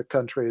in the Nordic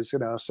countries, you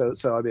know, so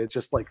I mean, it's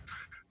just like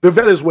the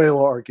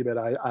Venezuela argument,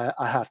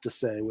 I have to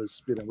say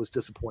was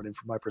disappointing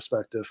from my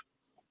perspective.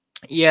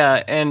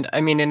 Yeah. And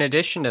I mean, in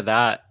addition to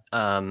that,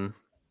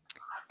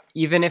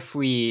 even if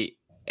we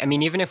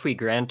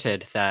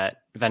granted that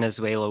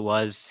Venezuela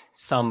was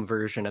some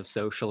version of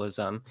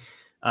socialism,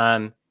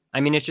 I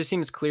mean, it just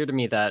seems clear to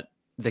me that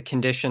the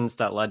conditions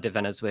that led to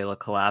Venezuela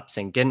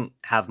collapsing didn't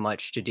have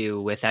much to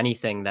do with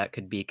anything that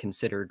could be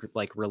considered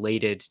like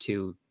related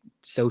to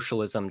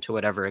socialism to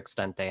whatever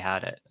extent they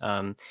had it.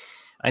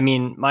 I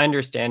mean, my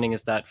understanding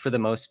is that for the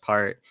most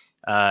part,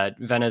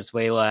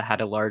 Venezuela had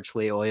a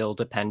largely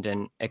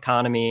oil-dependent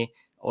economy.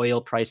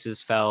 Oil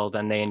prices fell,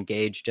 then they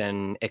engaged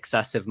in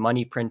excessive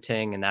money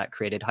printing, and that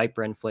created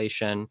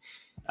hyperinflation.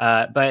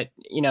 But,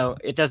 you know,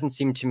 it doesn't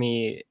seem to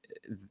me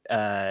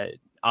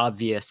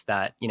obvious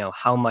that, you know,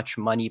 how much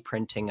money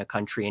printing a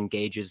country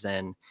engages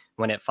in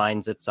when it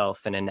finds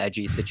itself in an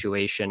edgy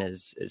situation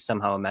is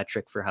somehow a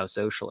metric for how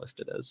socialist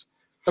it is.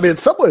 I mean, in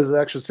some ways, it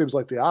actually seems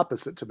like the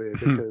opposite to me,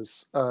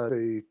 because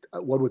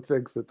one would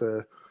think that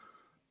the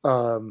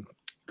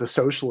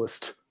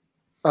socialist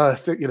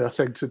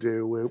thing to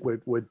do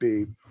would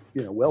be,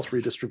 you know, wealth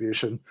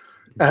redistribution,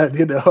 and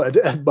you know,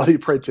 and money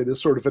printing is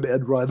sort of an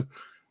end run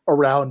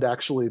around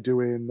actually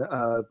doing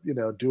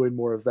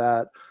more of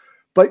that.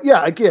 But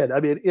yeah, again, I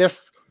mean,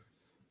 if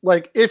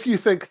you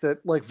think that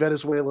like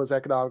Venezuela's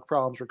economic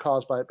problems were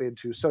caused by it being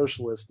too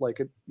socialist, like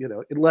it, you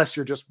know, unless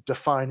you're just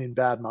defining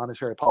bad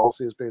monetary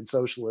policy as being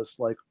socialist,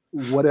 like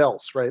what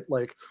else, right?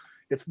 Like,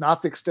 it's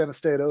not the extent of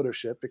state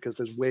ownership, because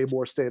there's way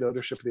more state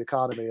ownership of the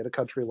economy in a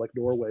country like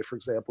Norway, for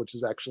example, which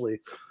is actually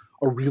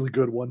a really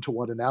good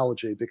one-to-one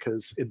analogy,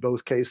 because in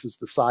both cases,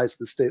 the size of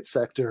the state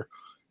sector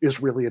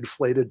is really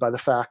inflated by the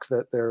fact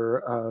that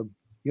they're,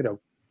 you know,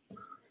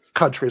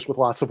 countries with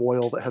lots of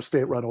oil that have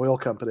state-run oil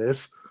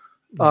companies.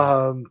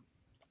 So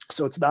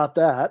it's not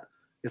that.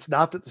 It's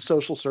not that the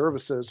social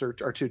services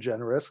are too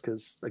generous,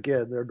 because,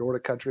 again, there are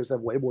Nordic countries that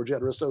have way more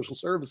generous social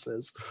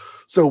services.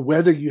 So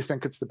whether you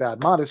think it's the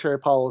bad monetary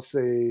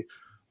policy,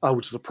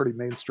 which is a pretty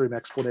mainstream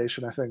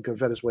explanation, I think, of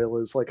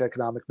Venezuela's like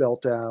economic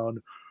meltdown,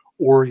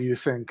 or you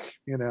think,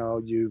 you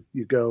know, you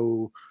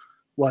go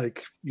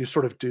like you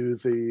sort of do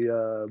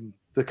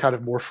the kind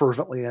of more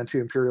fervently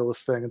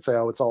anti-imperialist thing and say,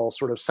 oh, it's all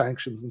sort of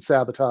sanctions and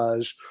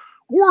sabotage,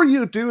 or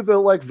you do the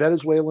like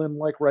Venezuelan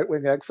like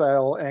right-wing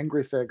exile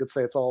angry thing and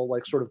say it's all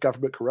like sort of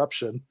government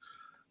corruption.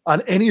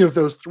 On any of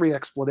those three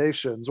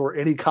explanations, or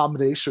any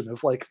combination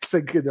of like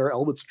sinking their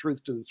elements of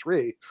truth to the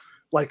three,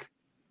 like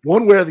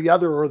one way or the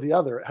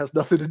other, it has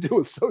nothing to do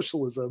with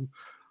socialism.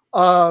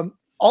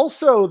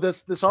 Also,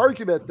 this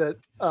argument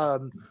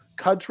that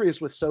countries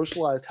with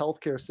socialized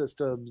healthcare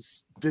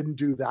systems didn't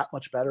do that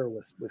much better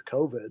with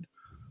COVID.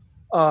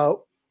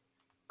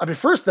 I mean,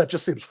 first, that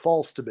just seems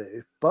false to me.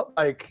 But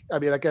like, I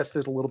mean, I guess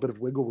there's a little bit of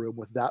wiggle room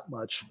with that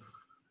much.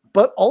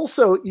 But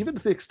also, even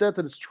to the extent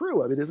that it's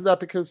true, I mean, isn't that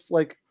because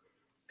like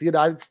the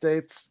United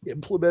States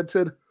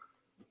implemented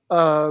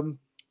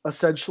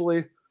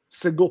essentially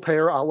single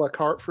payer a la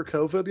carte for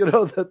COVID? You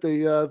know,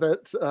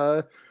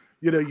 that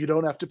you know, you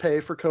don't have to pay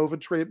for COVID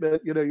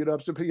treatment. You know, you don't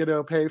have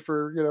to pay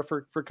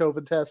for for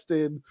COVID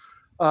testing.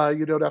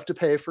 You don't have to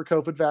pay for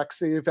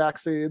COVID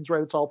vaccines,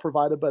 right? It's all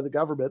provided by the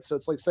government. So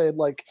it's like saying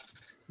like,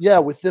 yeah,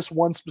 with this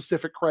one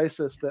specific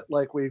crisis that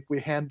like we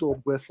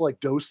handled with like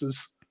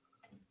doses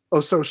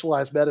of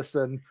socialized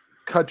medicine,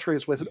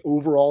 countries with an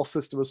overall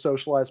system of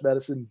socialized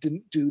medicine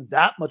didn't do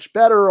that much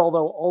better.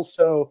 Although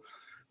also,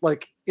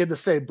 like in the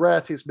same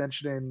breath, he's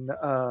mentioning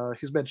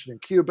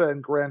Cuba,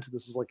 and granted,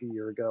 this is like a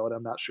year ago, and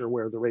I'm not sure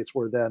where the rates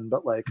were then,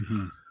 but like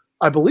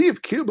I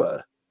believe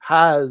Cuba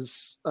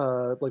has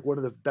like one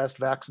of the best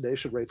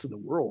vaccination rates in the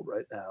world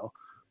right now,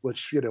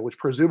 which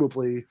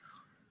presumably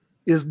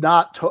is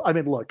not. I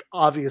mean, look,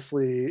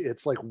 obviously,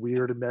 it's like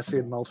weird and messy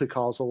and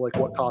multi-causal, like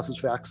what causes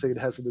vaccine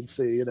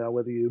hesitancy. You know,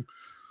 whether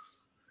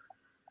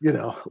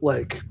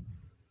like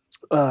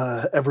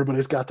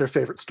everybody's got their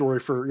favorite story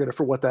for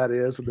for what that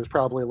is, and there's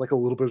probably like a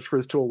little bit of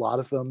truth to a lot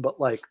of them.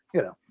 But like,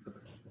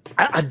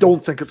 I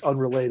don't think it's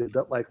unrelated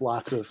that like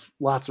lots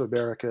of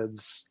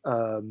Americans,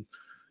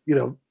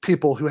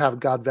 people who haven't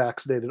gotten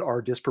vaccinated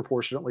are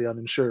disproportionately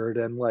uninsured,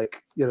 and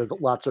like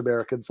lots of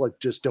Americans like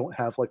just don't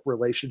have like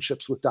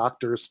relationships with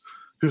doctors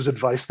whose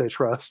advice they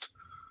trust,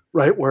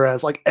 right?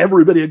 Whereas like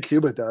everybody in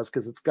Cuba does,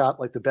 because it's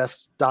got like the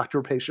best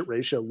doctor-patient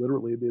ratio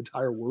literally in the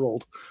entire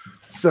world.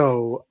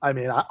 So I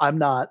mean, I'm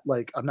not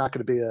going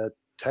to be a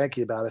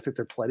tanky about it. I think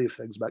there are plenty of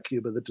things about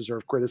Cuba that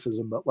deserve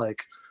criticism, but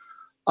like,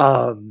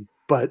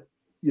 but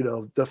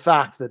the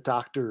fact that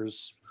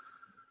doctors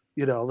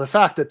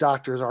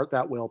aren't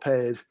that well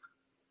paid,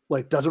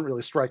 like, doesn't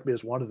really strike me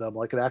as one of them.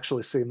 Like, it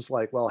actually seems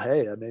like, well,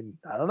 hey, I mean,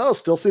 I don't know,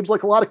 still seems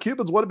like a lot of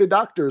Cubans want to be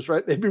doctors,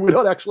 right? Maybe we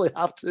don't actually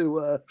have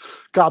to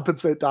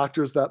compensate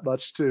doctors that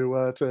much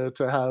to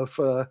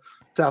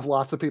have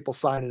lots of people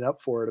signing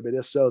up for it. I mean,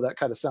 if so, that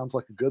kind of sounds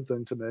like a good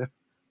thing to me.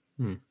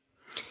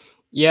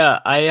 Yeah,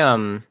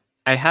 I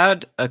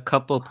had a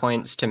couple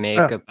points to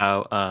make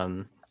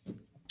about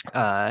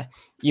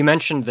you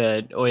mentioned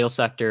the oil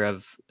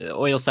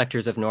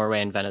sectors of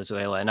Norway and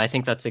Venezuela, and I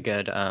think that's a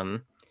good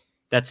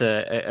that's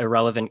a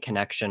relevant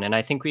connection, and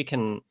I think we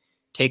can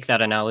take that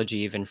analogy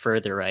even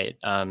further, right?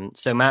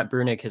 So Matt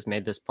Brunig has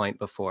made this point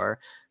before,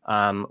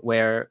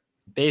 where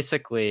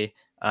basically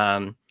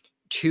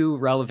two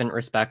relevant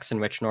respects in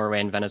which Norway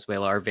and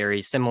Venezuela are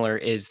very similar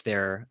is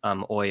their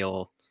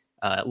oil.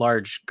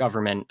 Large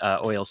government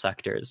oil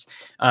sectors.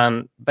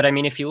 But I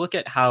mean, if you look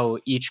at how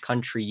each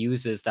country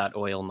uses that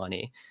oil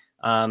money,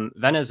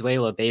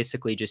 Venezuela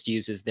basically just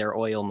uses their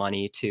oil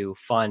money to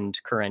fund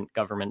current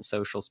government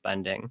social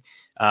spending,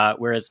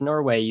 whereas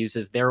Norway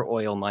uses their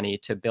oil money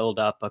to build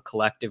up a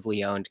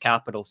collectively owned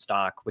capital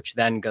stock, which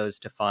then goes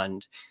to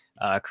fund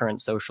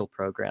current social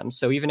programs.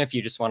 So even if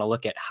you just want to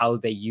look at how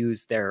they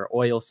use their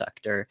oil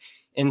sector,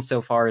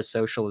 insofar as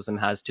socialism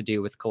has to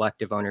do with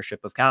collective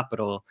ownership of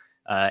capital,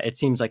 it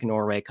seems like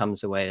Norway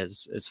comes away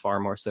as far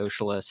more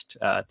socialist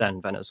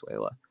than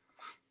Venezuela.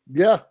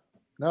 Yeah,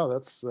 no,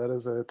 that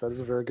is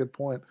a very good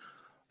point.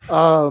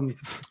 I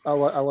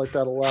like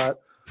that a lot.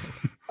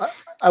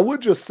 I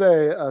would just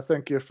say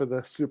thank you for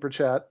the super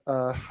chat,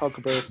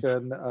 Huckleberry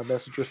Sin,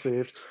 message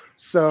received.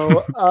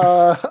 So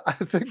I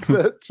think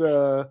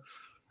that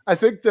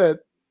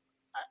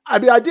I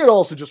mean, I did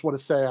also just want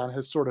to say on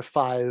his sort of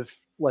 5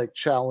 like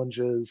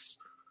challenges.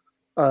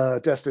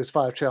 Destiny's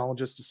 5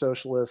 challenges to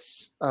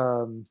socialists.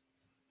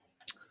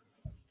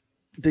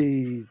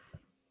 The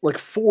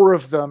 4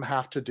 of them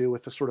have to do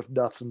with the sort of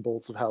nuts and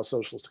bolts of how a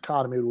socialist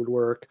economy would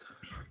work,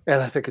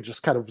 and I think it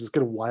just kind of is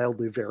going to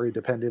wildly vary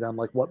depending on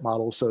like what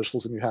model of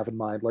socialism you have in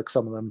mind. Like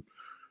some of them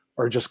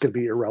are just going to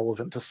be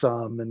irrelevant to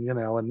some, and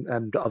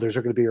and others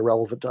are going to be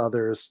irrelevant to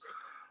others.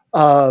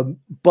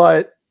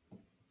 But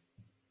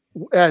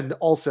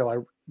also I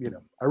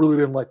really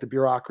didn't like the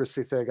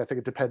bureaucracy thing. I think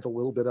it depends a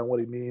little bit on what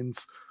he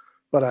means.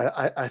 but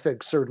I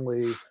think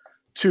certainly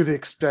to the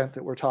extent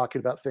that we're talking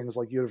about things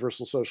like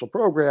universal social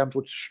programs,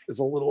 which is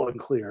a little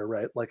unclear,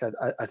 right? Like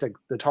I think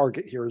the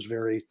target here is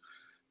very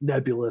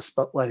nebulous,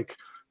 but like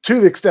to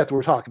the extent that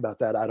we're talking about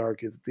that, I'd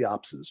argue that the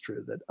opposite is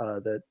true,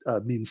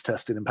 that means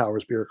testing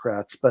empowers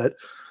bureaucrats. But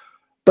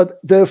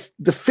the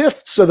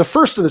fifth, so the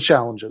first of the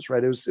challenges,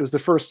 right? It was the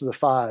first of the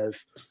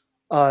five.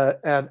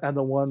 And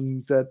the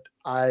one that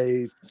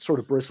I sort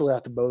of bristle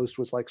at the most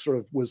was like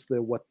was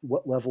the what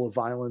level of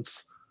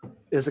violence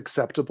is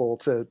acceptable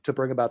to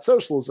bring about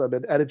socialism,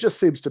 and it just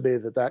seems to me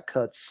that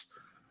cuts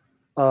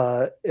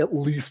at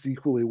least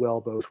equally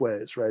well both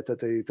ways, right?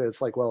 That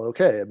it's like, well,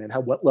 okay, I mean,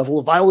 what level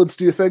of violence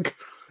do you think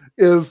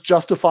is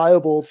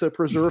justifiable to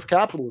preserve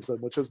capitalism,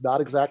 which is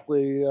not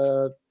exactly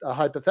a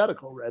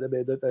hypothetical, right? I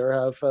mean, that there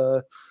have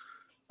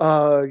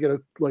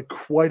like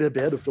quite a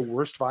bit of the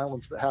worst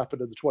violence that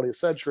happened in the 20th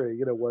century,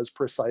 was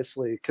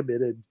precisely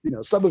committed.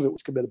 Some of it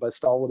was committed by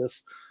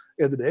Stalinists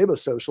in the name of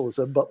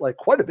socialism, but like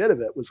quite a bit of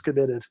it was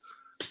committed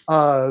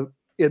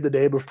in the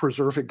name of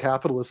preserving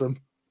capitalism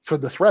from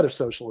the threat of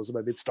socialism.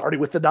 I mean, starting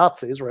with the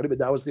Nazis, right? I mean,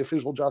 that was the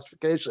official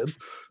justification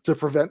to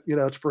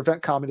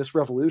prevent communist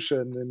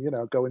revolution,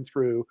 and going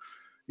through,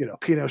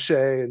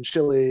 Pinochet and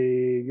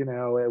Chile,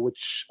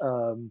 which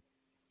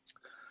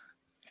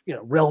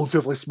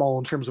relatively small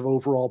in terms of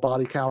overall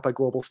body count by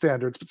global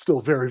standards, but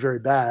still very, very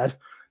bad.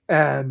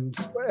 And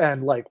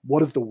like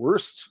one of the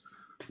worst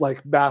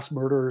like mass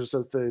murders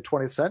of the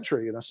 20th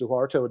century,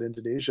 Suharto in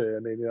Indonesia. I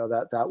mean,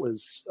 that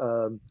was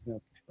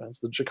that's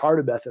the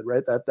Jakarta method,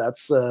 right?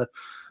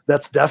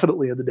 That's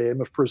definitely in the name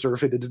of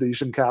preserving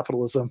Indonesian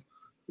capitalism,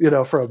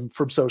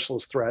 from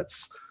socialist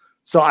threats.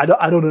 So I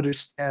don't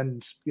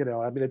understand,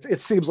 I mean,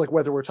 it seems like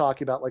whether we're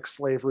talking about like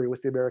slavery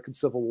with the American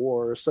Civil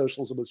War or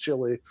socialism with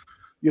Chile,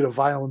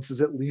 violence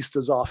is at least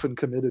as often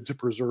committed to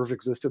preserve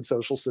existing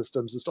social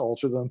systems as to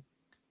alter them.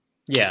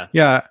 Yeah.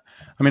 Yeah.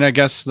 I mean, I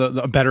guess the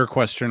better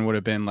question would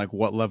have been like,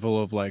 what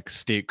level of like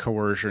state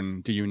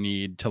coercion do you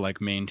need to like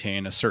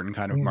maintain a certain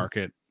kind of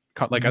market?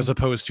 Like, as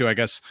opposed to, I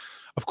guess,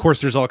 of course,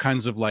 there's all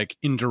kinds of like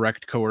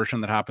indirect coercion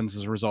that happens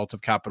as a result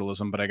of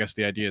capitalism. But I guess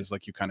the idea is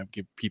like you kind of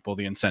give people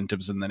the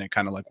incentives and then it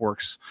kind of like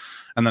works.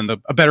 And then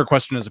a better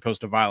question as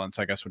opposed to violence,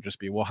 I guess, would just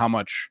be, well, how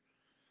much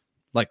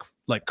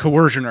like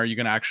coercion are you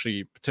going to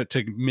actually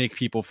to make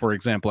people, for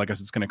example, I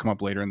guess it's going to come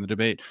up later in the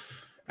debate.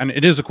 And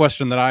it is a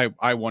question that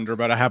I wonder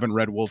about. I haven't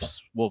read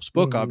Wolff's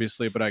book,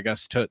 obviously, but I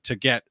guess to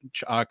get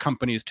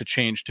companies to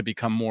change to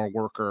become more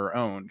worker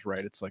owned,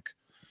 right? It's like,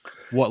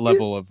 what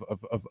level of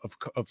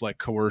like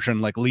coercion,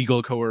 like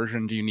legal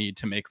coercion, do you need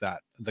to make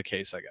that the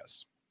case, I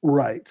guess?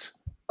 Right.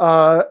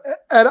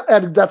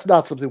 And that's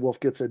not something Wolff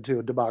gets into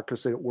in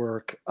Democracy at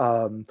Work.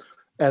 And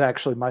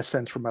actually, my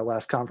sense from my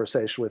last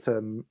conversation with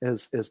him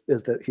is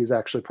that he's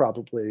actually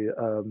probably,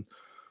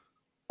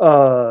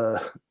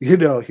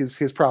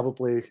 he's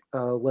probably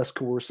less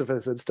coercive in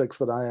his instincts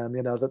than I am.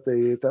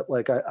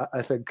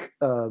 I think,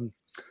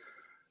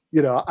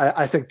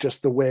 I think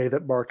just the way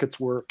that markets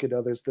work,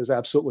 there's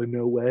absolutely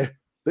no way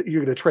that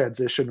you're going to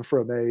transition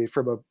from a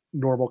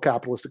normal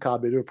capitalist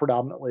economy to a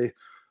predominantly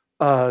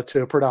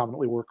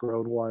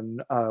worker-owned one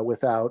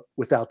without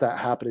that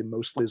happening,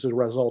 mostly as a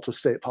result of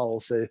state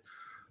policy.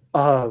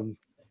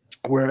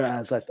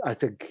 Whereas I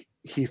think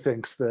he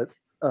thinks that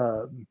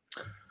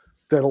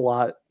that a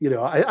lot,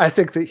 I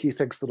think that he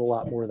thinks that a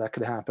lot more of that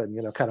could happen,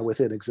 kind of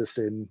within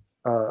existing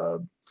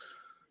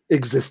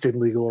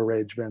legal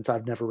arrangements.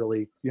 I've never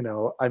really,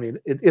 I mean,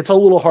 it's a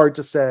little hard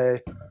to say,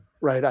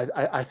 right?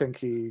 I think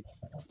he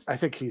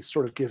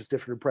sort of gives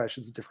different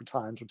impressions at different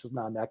times, which is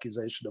not an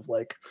accusation of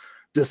like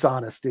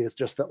dishonesty. It's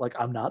just that like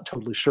I'm not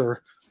totally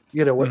sure,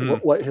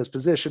 what his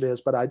position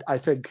is. But I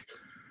think,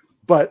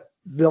 but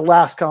the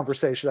last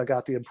conversation, I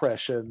got the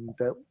impression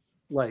that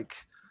like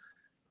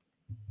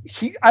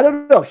I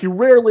don't know, he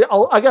rarely.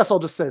 I guess I'll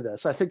just say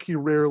this: I think he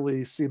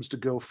rarely seems to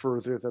go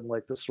further than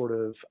like the sort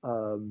of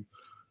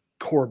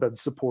Corbyn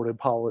supported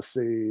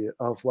policy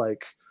of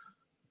like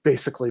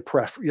basically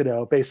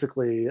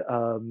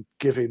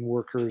giving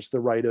workers the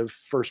right of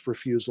first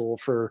refusal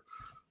for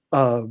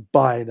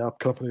buying up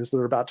companies that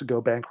are about to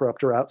go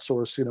bankrupt or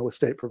outsource, with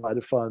state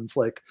provided funds.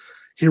 Like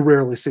he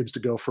rarely seems to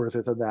go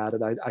further than that.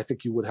 And I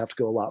think you would have to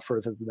go a lot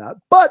further than that.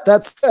 But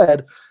that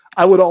said,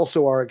 I would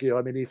also argue,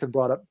 I mean, Ethan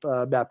brought up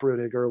Matt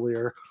Bruning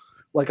earlier.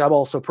 Like I'm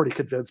also pretty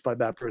convinced by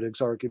Matt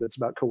Bruning's arguments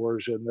about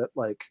coercion that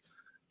like,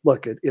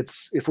 look,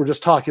 it's if we're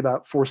just talking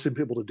about forcing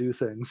people to do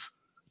things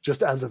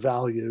just as a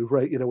value,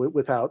 right?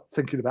 Without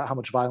thinking about how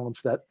much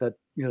violence that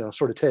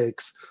sort of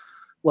takes,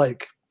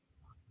 like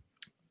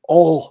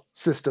all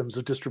systems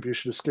of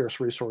distribution of scarce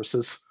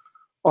resources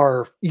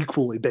are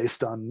equally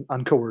based on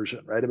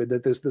coercion, right? I mean,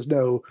 there's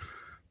no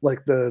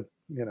like the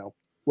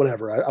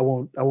whatever. I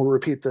won't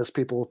repeat this.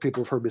 People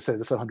have heard me say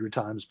this 100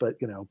 times, but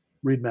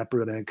read Matt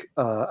Bruning.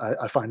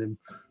 I find him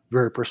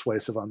very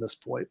persuasive on this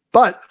point,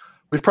 but.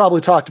 We've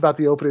probably talked about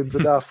the openings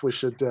enough. We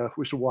should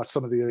watch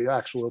some of the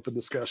actual open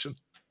discussion.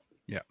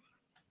 Yeah.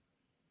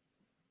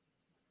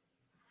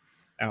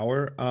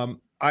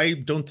 I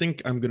don't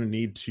think I'm going to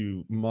need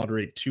to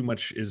moderate too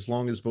much. As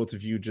long as both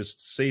of you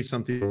just say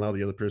something and allow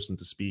the other person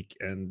to speak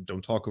and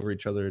don't talk over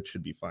each other, it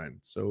should be fine.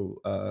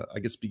 So I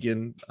guess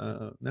begin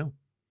now.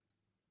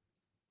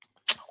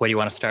 Where do you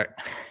want to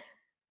start?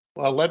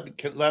 Well,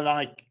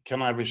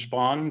 can I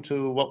respond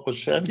to what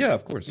was said? Yeah,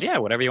 of course. Yeah,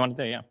 whatever you want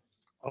to do. Yeah.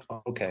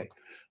 Okay.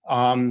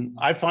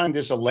 I find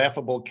this a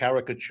laughable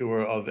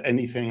caricature of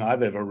anything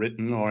I've ever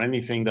written or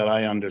anything that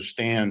I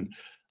understand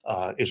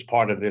is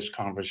part of this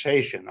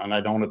conversation. And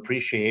I don't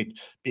appreciate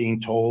being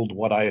told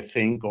what I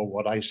think or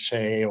what I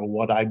say or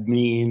what I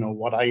mean or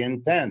what I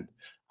intend.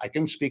 I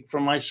can speak for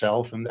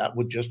myself, and that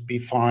would just be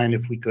fine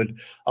if we could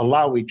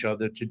allow each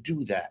other to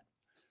do that.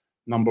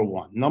 Number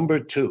one. Number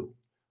two,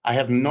 I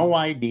have no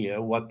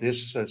idea what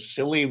this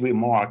silly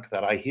remark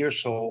that I hear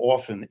so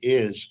often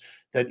is,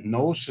 that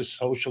no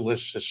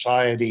socialist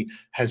society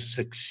has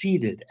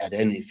succeeded at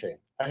anything.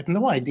 I have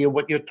no idea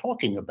what you're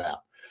talking about.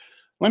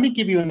 Let me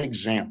give you an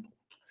example.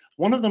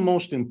 One of the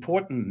most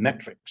important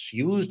metrics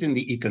used in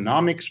the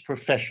economics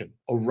profession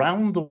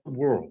around the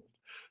world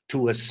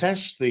to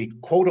assess the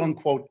quote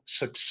unquote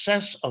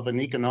success of an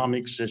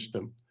economic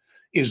system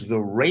is the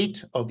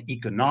rate of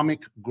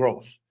economic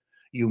growth.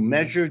 You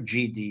measure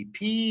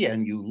GDP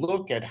and you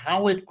look at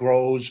how it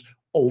grows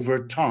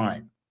over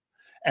time.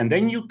 And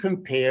then you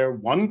compare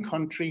one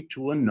country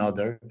to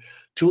another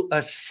to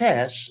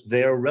assess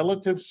their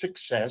relative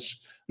success,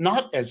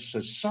 not as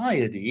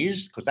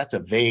societies, because that's a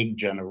vague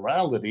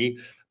generality,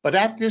 but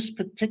at this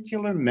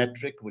particular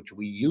metric, which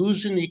we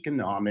use in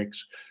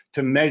economics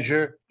to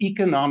measure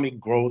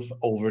economic growth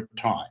over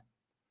time.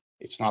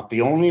 It's not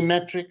the only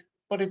metric,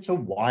 but it's a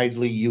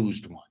widely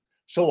used one.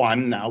 So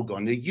I'm now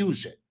going to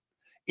use it.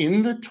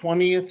 In the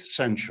 20th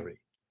century,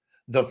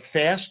 the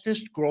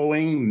fastest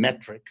growing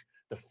metric,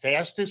 the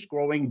fastest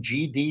growing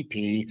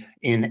GDP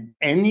in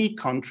any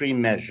country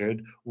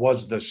measured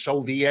was the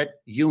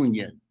Soviet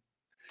Union.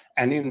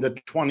 And in the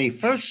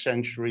 21st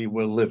century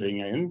we're living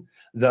in,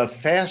 the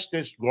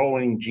fastest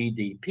growing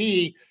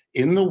GDP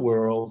in the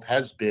world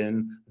has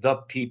been the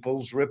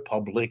People's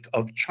Republic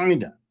of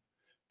China.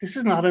 This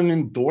is not an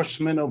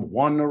endorsement of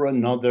one or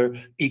another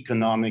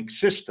economic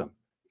system.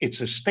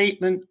 It's a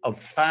statement of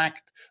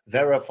fact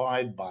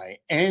verified by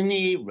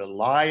any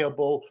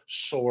reliable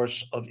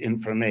source of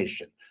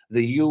information.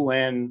 The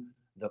UN,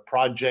 the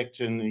project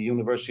in the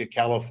University of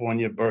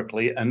California,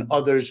 Berkeley, and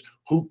others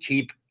who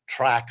keep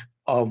track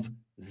of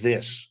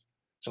this.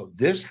 So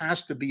this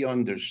has to be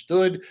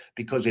understood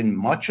because in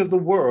much of the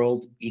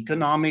world,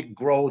 economic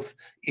growth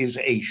is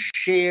a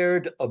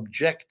shared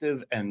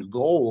objective and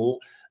goal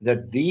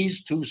that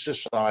these two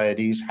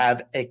societies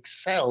have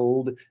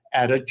excelled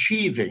at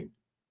achieving.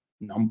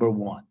 Number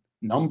one.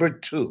 Number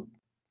two,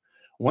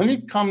 when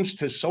it comes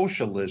to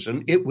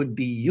socialism, it would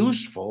be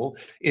useful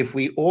if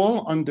we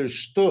all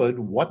understood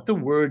what the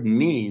word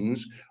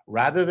means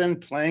rather than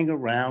playing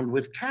around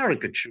with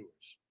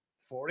caricatures.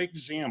 For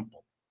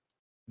example,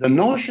 the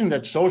notion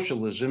that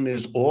socialism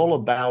is all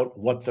about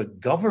what the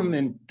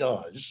government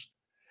does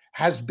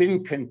has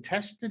been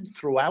contested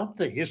throughout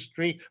the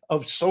history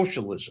of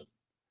socialism.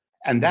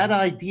 And that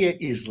idea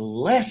is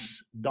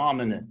less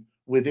dominant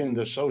within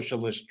the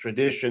socialist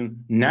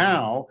tradition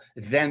now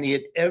than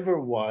it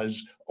ever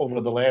was over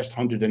the last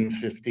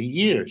 150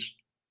 years.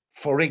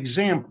 For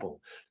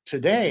example,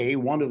 today,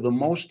 one of the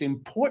most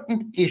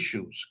important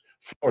issues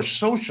for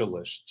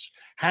socialists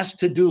has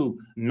to do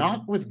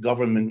not with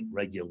government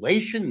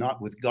regulation, not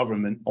with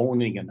government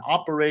owning and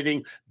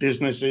operating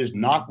businesses,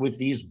 not with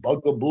these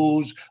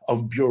bugaboos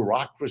of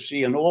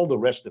bureaucracy and all the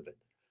rest of it,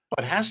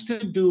 but has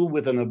to do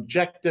with an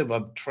objective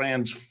of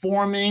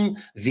transforming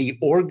the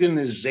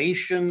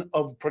organization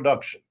of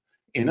production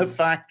in a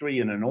factory,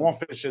 in an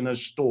office, in a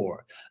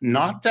store,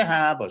 not to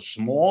have a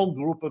small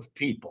group of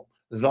people,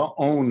 the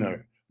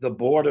owner, the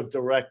board of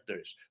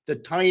directors, the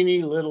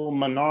tiny little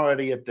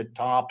minority at the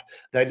top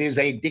that is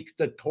a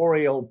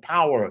dictatorial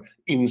power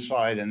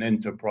inside an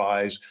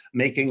enterprise,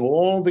 making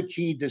all the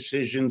key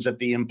decisions that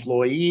the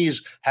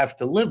employees have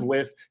to live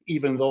with,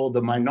 even though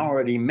the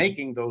minority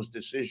making those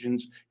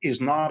decisions is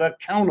not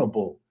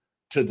accountable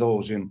to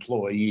those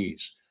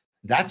employees.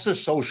 That's a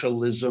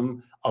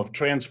socialism of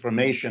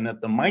transformation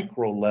at the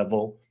micro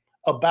level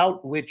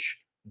about which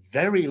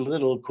very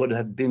little could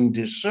have been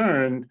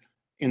discerned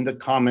in the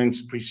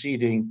comments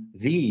preceding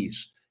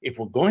these. If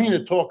we're going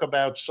to talk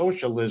about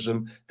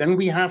socialism, then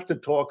we have to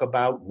talk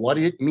about what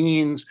it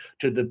means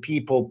to the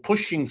people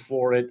pushing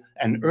for it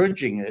and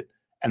urging it.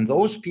 And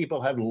those people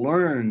have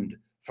learned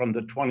from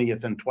the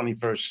 20th and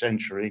 21st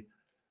century,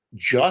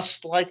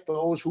 just like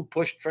those who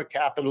pushed for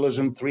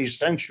capitalism 3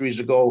 centuries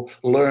ago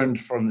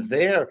learned from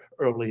their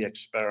early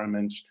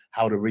experiments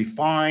how to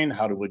refine,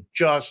 how to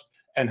adjust,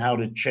 and how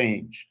to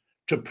change.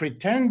 To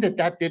pretend that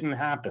that didn't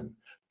happen,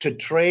 to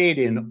trade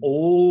in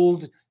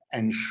old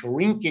and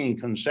shrinking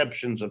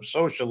conceptions of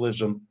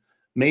socialism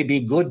may be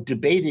good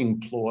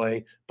debating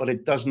ploy, but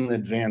it doesn't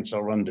advance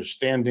our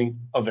understanding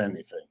of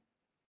anything.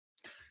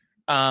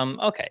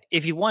 Okay,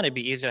 if you want, it'd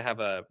be easier to have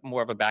a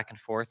more of a back and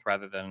forth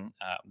rather than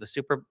the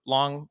super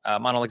long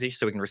monologues each,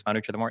 so we can respond to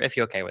each other more. If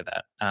you're okay with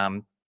that,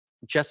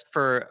 just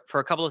for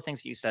a couple of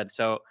things that you said.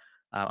 So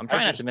I'm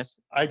trying not to miss.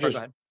 I Go just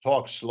ahead.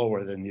 talk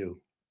slower than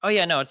you. Oh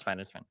yeah, no, it's fine.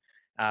 It's fine.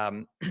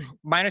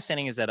 My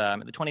understanding is that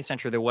in the 20th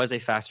century, there was a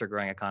faster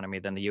growing economy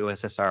than the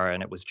USSR,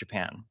 and it was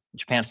Japan.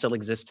 Japan still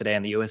exists today,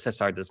 and the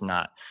USSR does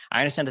not.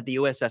 I understand that the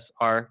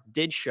USSR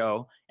did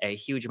show a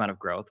huge amount of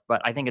growth,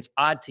 but I think it's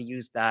odd to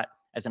use that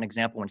as an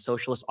example when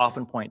socialists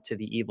often point to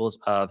the evils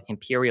of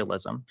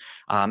imperialism.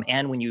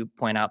 And when you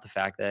point out the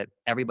fact that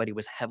everybody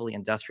was heavily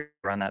industrial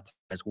around that time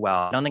as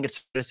well. I don't think it's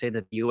fair to say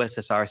that the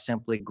USSR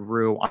simply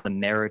grew on the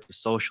merits of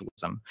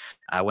socialism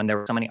when there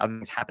were so many other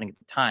things happening at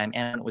the time,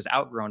 and it was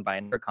outgrown by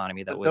another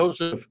economy that was.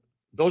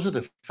 Those are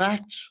the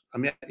facts. I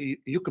mean,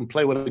 you can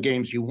play whatever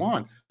games you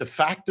want. The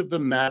fact of the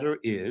matter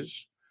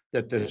is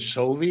that the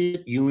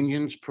Soviet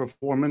Union's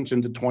performance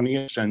in the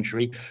 20th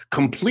century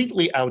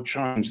completely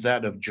outshines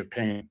that of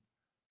Japan.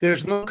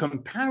 There's no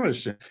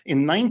comparison.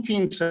 In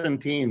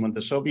 1917, when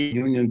the Soviet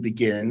Union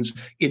begins,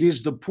 it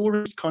is the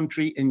poorest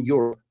country in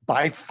Europe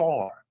by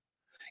far.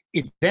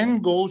 It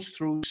then goes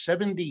through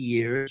 70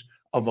 years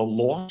of a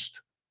lost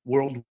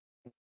World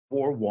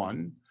War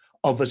I,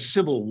 of a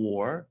civil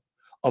war,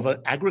 of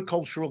an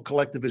agricultural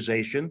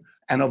collectivization,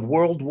 and of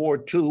World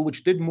War II,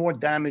 which did more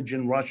damage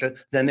in Russia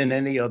than in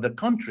any other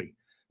country.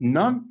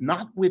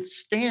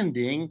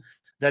 Notwithstanding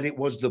that it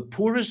was the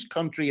poorest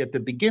country at the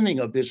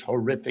beginning of this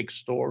horrific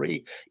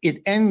story,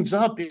 it ends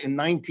up in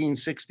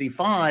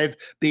 1965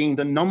 being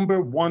the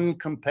 #1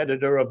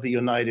 competitor of the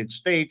United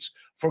States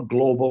for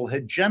global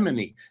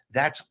hegemony.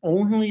 That's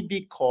only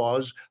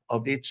because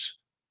of its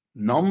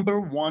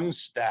 #1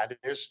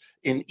 status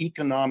in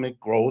economic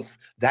growth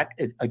that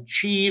it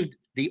achieved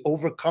the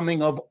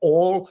overcoming of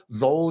all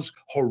those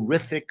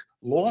horrific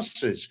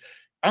losses.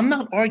 I'm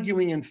not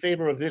arguing in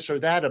favor of this or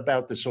that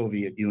about the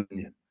Soviet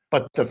Union,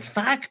 but the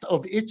fact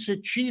of its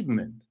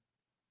achievement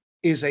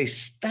is a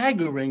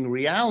staggering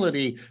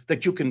reality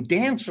that you can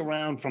dance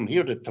around from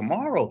here to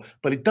tomorrow,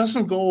 but it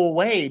doesn't go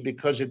away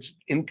because it's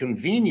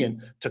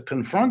inconvenient to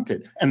confront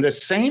it. And the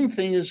same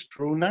thing is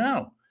true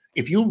now.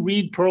 If you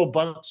read Pearl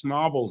Buck's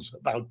novels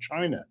about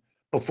China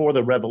before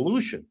the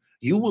revolution,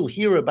 you will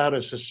hear about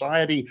a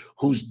society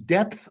whose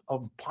depth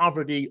of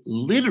poverty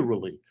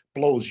literally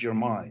blows your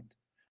mind.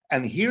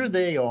 And here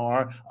they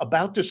are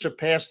about to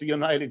surpass the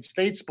United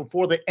States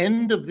before the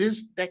end of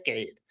this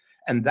decade.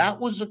 And that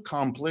was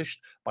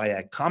accomplished by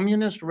a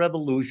communist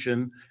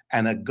revolution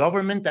and a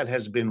government that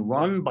has been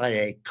run by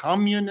a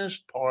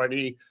communist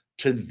party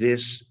to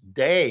this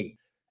day.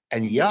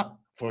 And yeah,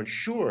 for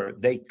sure,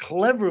 they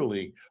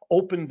cleverly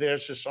opened their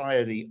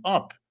society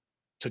up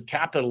to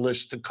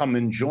capitalists to come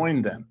and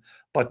join them.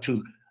 But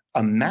to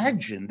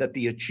imagine that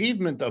the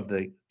achievement of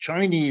the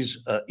Chinese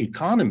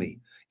economy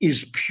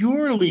is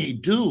purely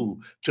due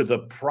to the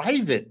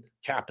private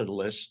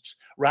capitalists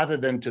rather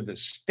than to the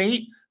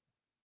state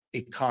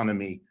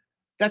economy,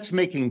 that's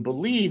making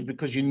believe,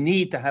 because you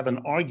need to have an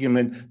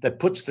argument that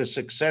puts the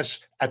success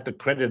at the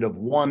credit of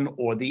one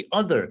or the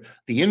other.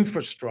 The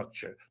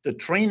infrastructure, the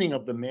training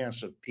of the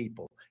mass of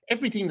people,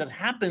 everything that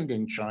happened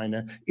in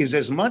China is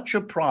as much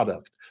a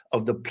product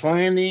of the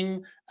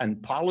planning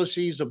and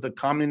policies of the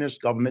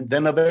communist government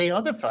than of any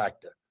other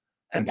factor.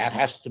 And that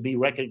has to be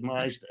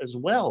recognized as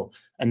well.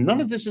 And none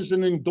of this is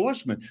an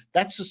endorsement.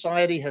 That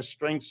society has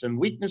strengths and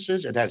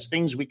weaknesses. It has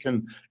things we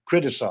can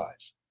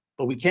criticize,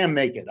 but we can't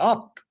make it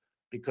up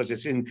because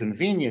it's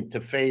inconvenient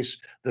to face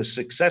the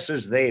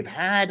successes they've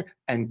had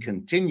and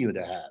continue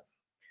to have.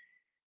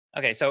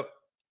 Okay, so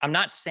I'm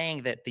not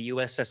saying that the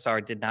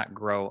USSR did not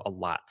grow a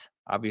lot.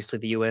 Obviously,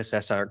 the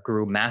USSR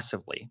grew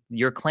massively.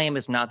 Your claim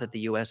is not that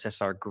the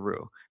USSR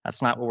grew.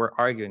 That's not what we're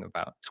arguing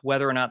about. It's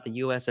whether or not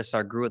the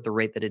USSR grew at the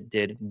rate that it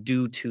did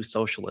due to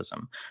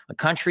socialism. A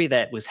country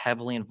that was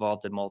heavily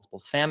involved in multiple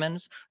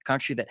famines, a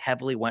country that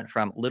heavily went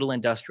from little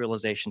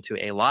industrialization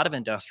to a lot of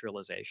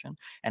industrialization,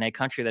 and a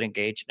country that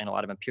engaged in a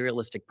lot of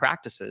imperialistic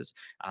practices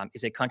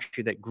is a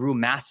country that grew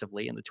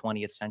massively in the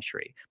 20th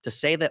century. To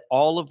say that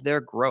all of their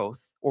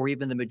growth, or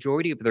even the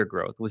majority of their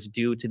growth, was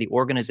due to the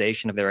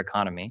organization of their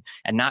economy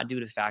and not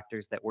due to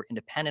factors that were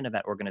independent of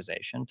that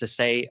organization, to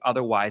say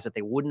otherwise that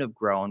they wouldn't have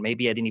grown,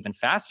 maybe at an even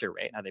faster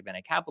rate had they been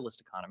a capitalist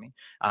economy,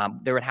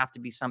 there would have to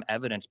be some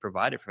evidence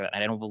provided for that.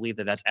 And I don't believe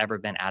that that's ever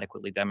been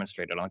adequately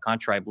demonstrated. On the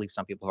contrary, I believe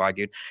some people have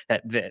argued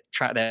that that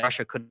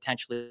Russia could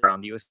potentially grow,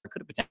 the US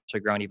could have potentially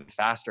grown even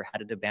faster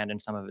had it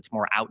abandoned some of its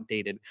more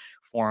outdated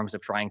forms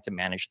of trying to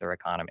manage their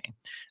economy.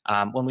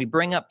 When we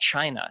bring up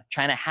China,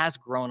 China has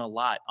grown a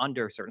lot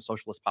under certain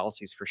socialist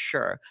policies for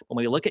sure. When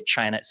we look at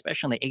China,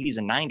 especially in the 80s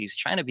and 90s,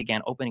 China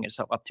began opening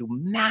itself up to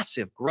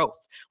massive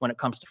growth when it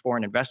comes to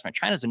foreign investment.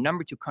 China is the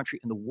 #2 country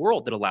in the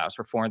world that allows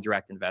for foreign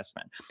direct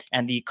investment.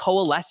 And the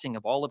coalescing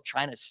of all of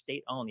China's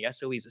state-owned, the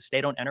SOEs, the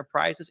state-owned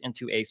enterprises,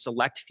 into a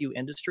select few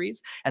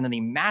industries, and then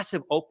the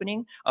massive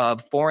opening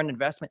of foreign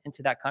investment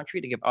into that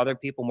country to give other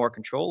people more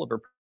control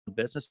over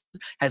business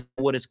has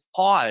what has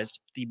caused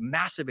the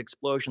massive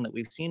explosion that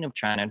we've seen of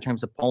China in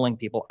terms of pulling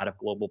people out of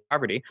global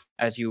poverty,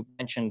 as you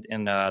mentioned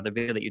in the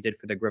video that you did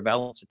for the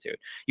Gravel Institute.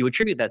 You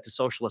attribute that to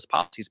socialist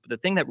policies, but the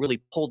thing that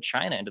really pulled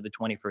China into the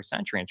 21st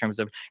century in terms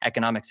of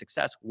economic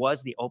success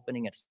was the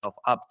opening itself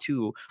up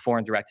to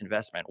foreign direct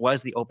investment,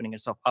 was the opening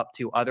itself up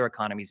to other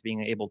economies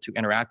being able to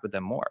interact with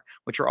them more,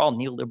 which are all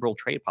neoliberal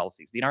trade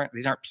policies.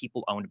 These aren't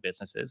people-owned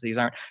businesses. These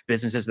aren't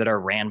businesses that are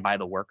ran by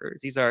the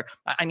workers. These are,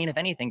 I mean, if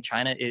anything,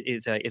 China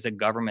is a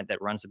government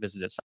that runs the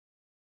business itself.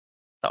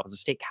 It's a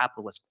state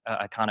capitalist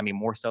economy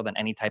more so than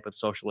any type of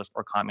socialist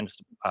or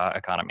communist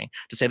economy.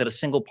 To say that a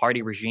single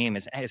party regime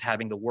is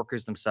having the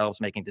workers themselves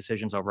making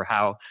decisions over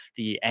how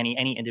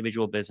any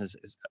individual business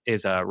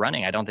is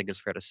running, I don't think is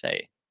fair to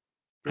say.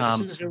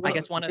 I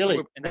guess one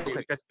really,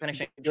 just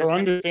finishing. Your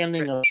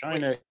understanding of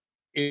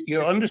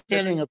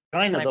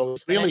China, though,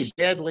 is really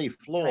badly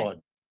flawed.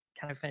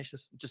 Can I finish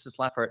this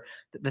last part?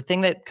 The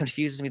thing that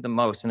confuses me the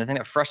most, and the thing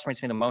that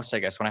frustrates me the most, I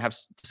guess, when I have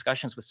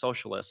discussions with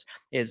socialists,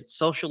 is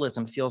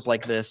socialism feels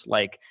like this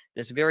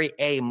very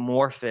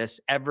amorphous,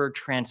 ever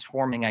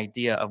transforming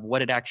idea of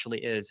what it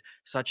actually is,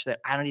 such that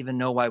I don't even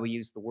know why we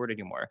use the word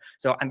anymore.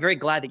 So I'm very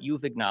glad that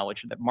you've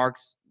acknowledged that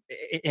Marx,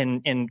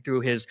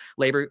 through his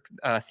labor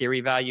theory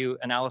value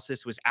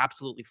analysis, was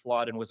absolutely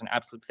flawed and was an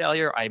absolute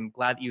failure. I'm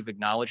glad that you've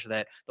acknowledged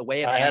that the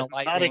way of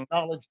analyzing. I have not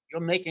acknowledged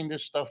you're making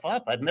this stuff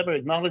up. I've never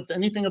acknowledged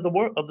anything of the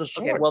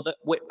sort. Okay, well,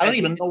 I don't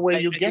even know where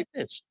you get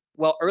this.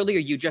 Well, earlier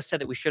you just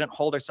said that we shouldn't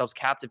hold ourselves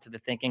captive to the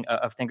thinking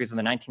of thinkers in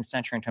the 19th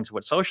century in terms of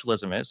what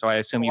socialism is. So I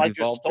assume you've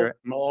evolved.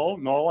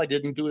 No, I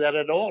didn't do that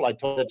at all. I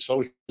told that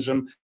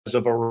socialism has a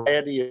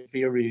variety of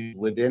theories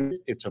within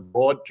it. It's a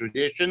broad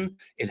tradition.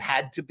 It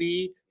had to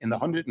be. In the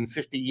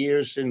 150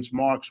 years since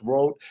Marx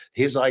wrote,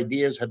 his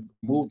ideas have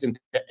moved into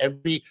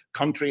every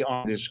country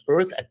on this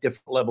earth at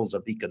different levels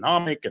of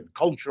economic and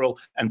cultural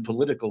and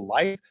political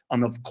life.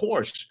 And of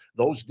course,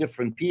 those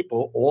different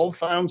people all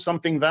found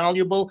something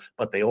valuable,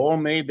 but they all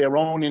made their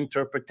own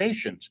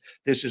interpretations.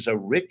 This is a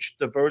rich,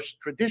 diverse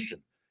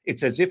tradition.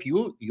 It's as if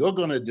you're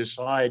going to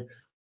decide,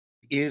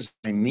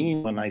 I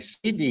mean, when I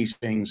see these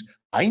things,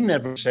 I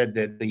never said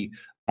that the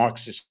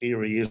Marxist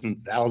theory isn't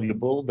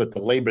valuable, that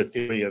the labor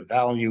theory of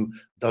value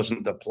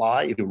doesn't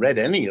apply. If you read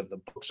any of the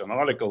books and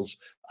articles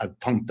I've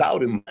pumped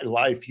out in my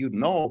life, you'd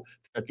know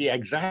that the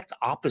exact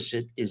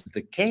opposite is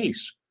the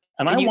case.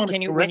 And I want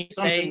to correct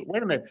something.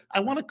 Wait a minute.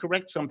 I want to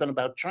correct something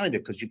about China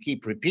because you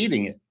keep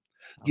repeating it.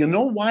 You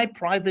know why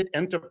private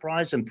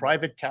enterprise and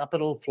private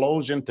capital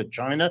flows into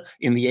China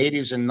in the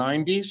 80s and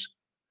 90s?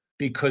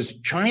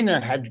 Because China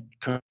had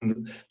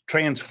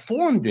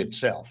transformed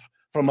itself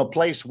from a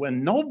place where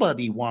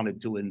nobody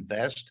wanted to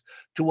invest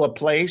to a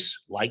place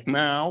like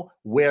now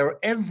where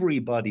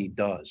everybody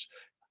does.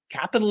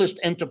 Capitalist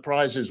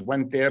enterprises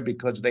went there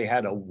because they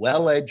had a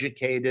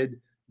well-educated,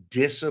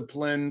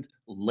 disciplined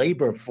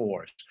labor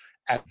force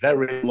at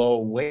very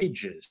low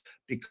wages,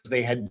 because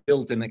they had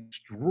built an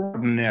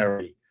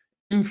extraordinary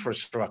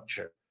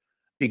infrastructure,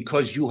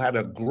 because you had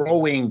a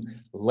growing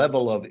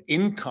level of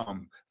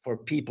income for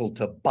people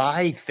to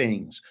buy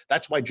things.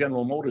 That's why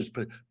General Motors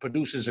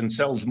produces and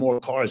sells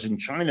more cars in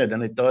China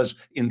than it does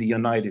in the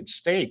United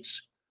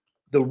States.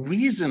 The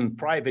reason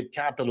private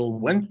capital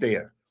went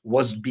there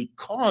was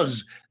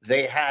because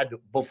they had,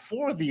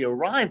 before the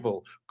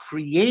arrival,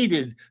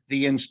 created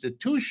the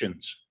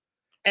institutions.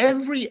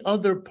 Every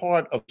other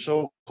part of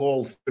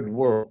so-called third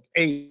world,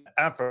 Asia,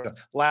 Africa,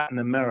 Latin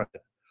America,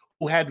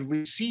 who had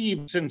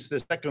received since the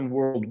Second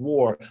World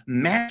War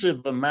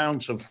massive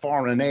amounts of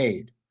foreign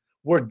aid,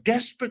 were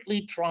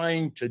desperately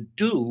trying to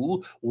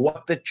do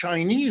what the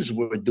Chinese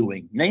were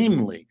doing,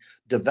 namely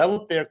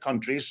develop their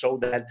countries so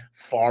that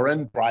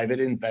foreign private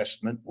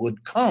investment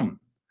would come.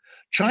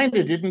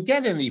 China didn't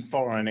get any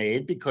foreign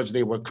aid because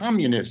they were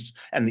communists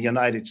and the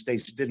United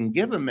States didn't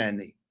give them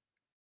any.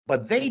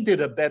 But they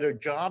did a better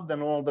job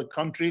than all the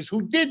countries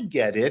who did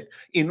get it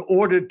in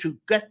order to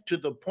get to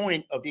the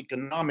point of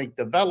economic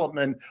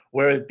development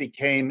where it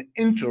became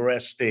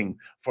interesting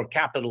for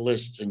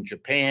capitalists in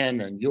Japan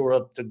and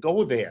Europe to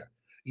go there.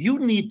 You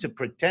need to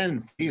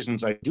pretend, for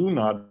reasons I do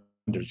not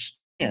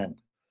understand,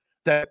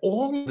 that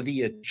all of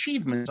the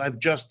achievements I've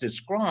just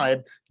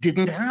described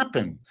didn't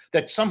happen,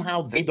 that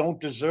somehow they don't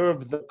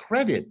deserve the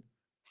credit.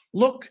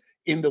 Look,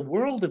 in the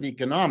world of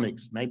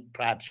economics, maybe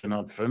perhaps you're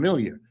not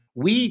familiar,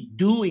 we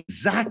do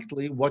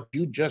exactly what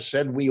you just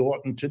said we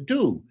oughtn't to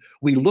do.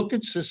 We look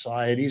at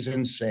societies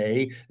and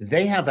say,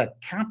 they have a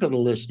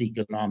capitalist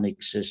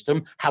economic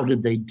system. How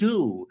did they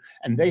do?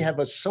 And they have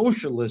a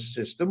socialist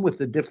system with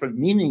the different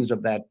meanings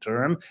of that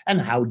term. And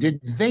how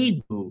did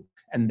they do?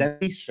 And then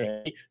we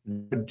say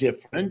they're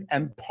different,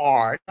 and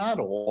part, not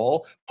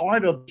all,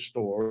 part of the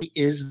story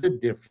is the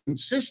different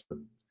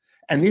system.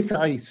 And if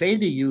I say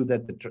to you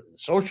that the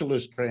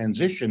socialist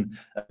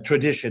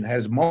tradition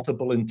has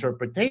multiple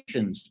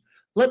interpretations,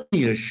 let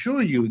me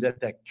assure you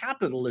that the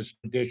capitalist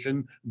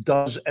tradition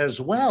does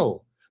as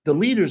well. The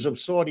leaders of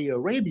Saudi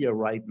Arabia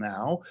right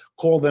now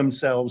call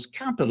themselves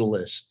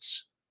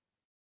capitalists.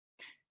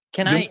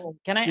 Can I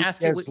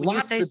ask you, when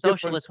you say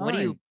socialist,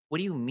 what what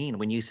do you mean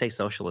when you say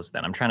socialist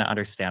then? I'm trying to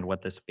understand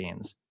what this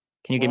means.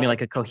 Can you give me Well,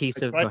 like a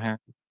cohesive,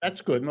 coherent?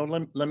 That's good. No,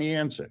 let me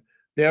answer.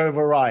 There are a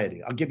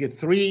variety. I'll give you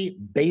three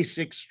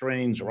basic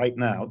strains right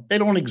now. They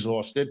don't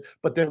exhaust it,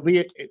 but they'll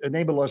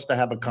enable us to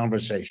have a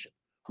conversation.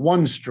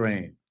 One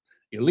strain,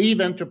 you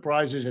leave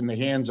enterprises in the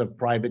hands of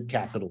private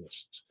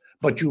capitalists,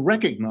 but you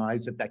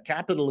recognize that that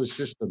capitalist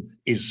system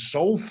is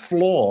so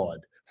flawed,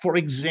 for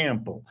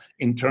example,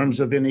 in terms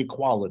of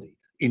inequality,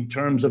 in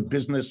terms of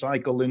business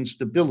cycle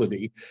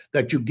instability,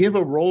 that you give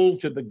a role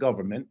to the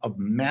government of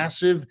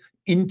massive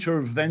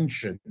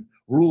intervention,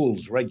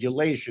 rules,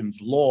 regulations,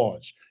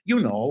 laws. You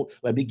know,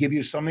 let me give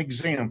you some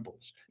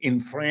examples.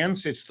 In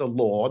France, it's the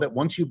law that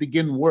once you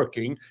begin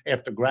working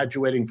after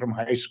graduating from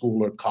high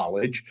school or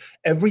college,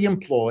 every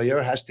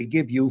employer has to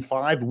give you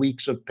 5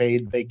 weeks of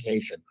paid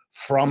vacation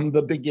from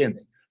the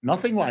beginning.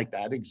 Nothing like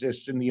that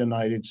exists in the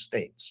United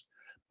States.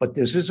 But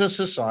this is a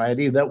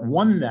society that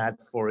won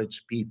that for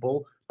its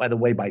people, by the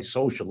way, by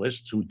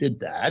socialists who did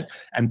that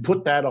and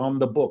put that on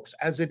the books,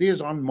 as it is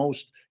on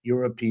most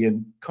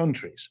European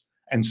countries.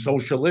 And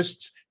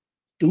socialists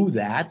do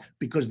that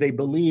because they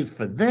believe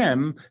for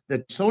them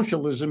that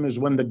socialism is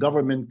when the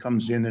government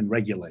comes in and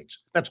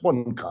regulates. That's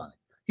one kind.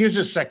 Here's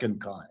a second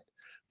kind.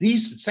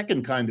 These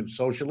second kind of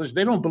socialists,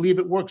 they don't believe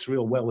it works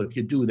real well if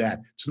you do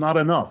that. It's not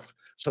enough.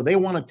 So they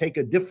want to take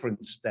a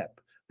different step.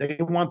 They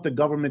want the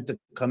government to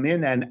come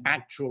in and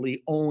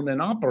actually own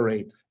and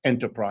operate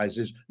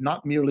enterprises,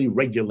 not merely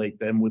regulate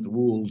them with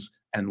rules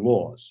and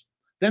laws.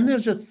 Then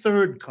there's a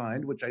third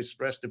kind, which I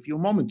stressed a few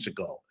moments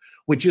ago,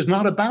 which is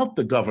not about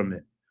the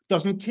government.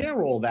 Doesn't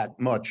care all that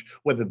much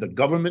whether the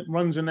government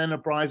runs an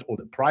enterprise or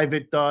the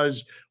private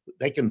does.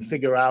 They can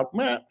figure out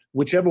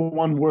whichever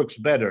one works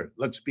better.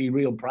 Let's be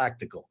real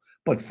practical.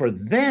 But for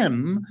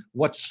them,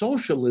 what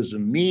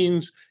socialism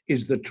means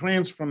is the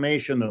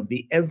transformation of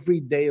the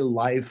everyday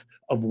life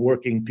of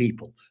working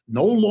people.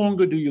 No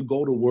longer do you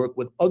go to work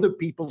with other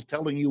people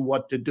telling you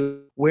what to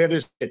do, where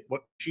to sit,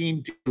 what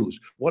machine to use,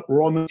 what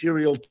raw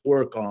material to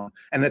work on.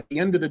 And at the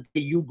end of the day,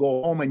 you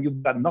go home and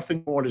you've got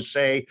nothing more to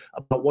say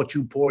about what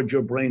you poured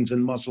your brains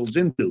and muscles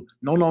into.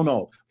 No, no,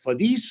 no. For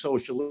these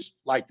socialists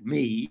like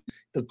me,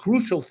 the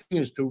crucial thing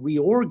is to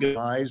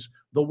reorganize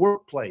the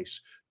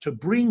workplace, to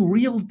bring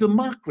real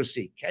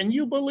democracy, can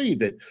you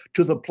believe it,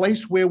 to the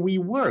place where we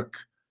work.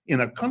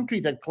 In a country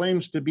that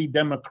claims to be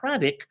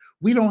democratic,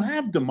 we don't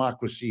have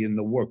democracy in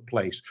the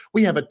workplace.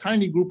 We have a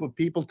tiny group of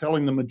people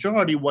telling the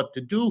majority what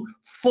to do,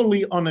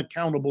 fully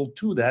unaccountable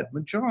to that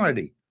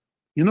majority.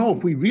 You know,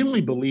 if we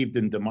really believed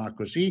in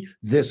democracy,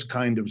 this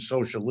kind of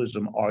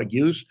socialism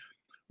argues,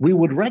 we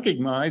would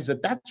recognize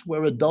that that's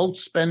where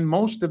adults spend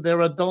most of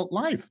their adult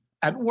life,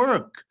 at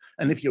work.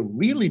 And if you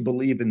really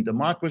believe in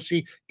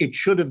democracy, it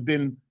should have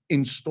been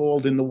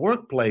installed in the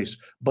workplace.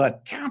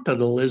 But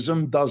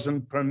capitalism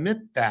doesn't permit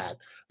that.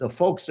 The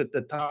folks at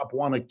the top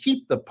want to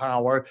keep the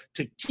power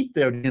to keep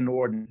their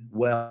inordinate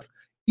wealth,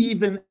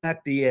 even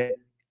at the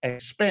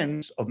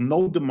expense of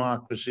no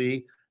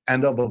democracy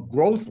and of a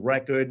growth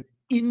record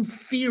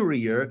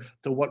inferior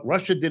to what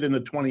Russia did in the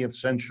 20th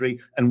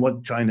century and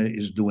what China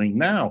is doing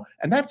now.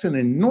 And that's an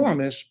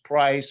enormous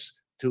price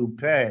to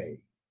pay.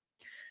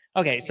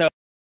 Okay, so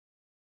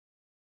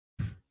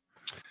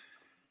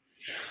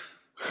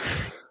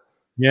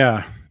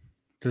Yeah,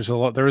 there was a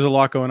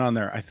lot going on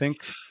there. I think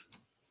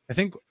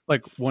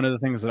like one of the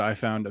things that I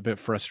found a bit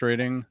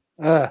frustrating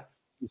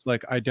is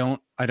like I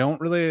don't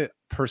really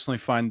personally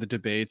find the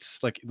debates,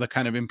 like the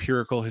kind of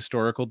empirical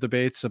historical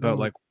debates about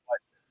like what,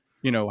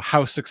 you know,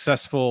 how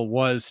successful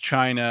was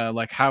China,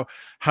 like how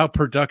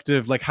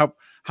productive, like how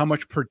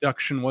much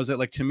production was it?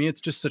 Like to me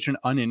it's just such an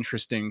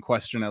uninteresting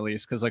question, at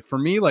least because like for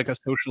me, like a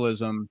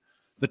socialism,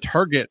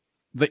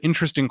 the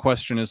interesting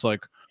question is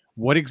like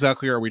what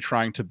exactly are we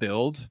trying to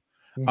build?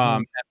 And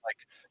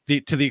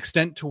like to the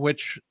extent to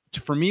which,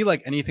 for me,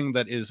 like anything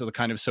that is the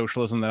kind of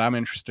socialism that I'm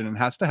interested in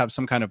has to have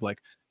some kind of like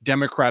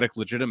democratic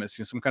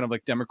legitimacy, some kind of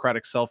like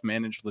democratic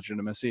self-managed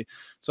legitimacy.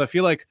 So I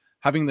feel like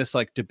having this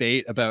like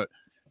debate about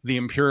the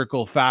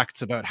empirical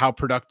facts about how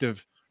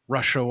productive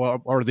Russia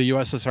or the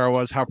USSR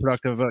was, how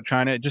productive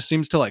China, it just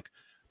seems to like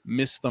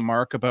miss the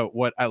mark about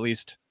what at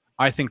least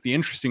I think the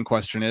interesting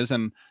question is.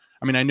 And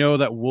I mean, I know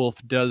that Wolff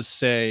does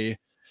say,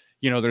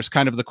 you know, there's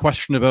kind of the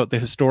question about the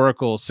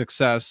historical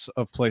success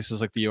of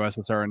places like the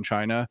USSR and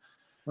China.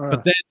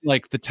 But then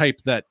like the type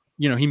that,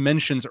 you know, he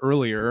mentions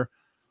earlier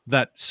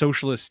that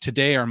socialists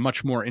today are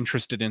much more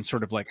interested in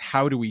sort of like,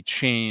 how do we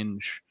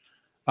change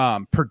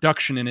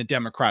production in a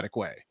democratic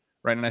way?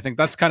 Right. And I think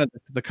that's kind of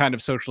the kind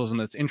of socialism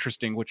that's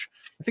interesting, which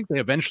I think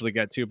they eventually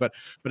get to. But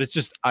it's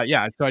just,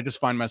 yeah. So I just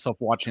find myself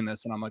watching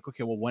this and I'm like,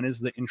 okay, well, when is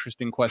the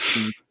interesting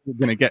question when are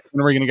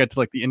we going to get to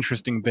like the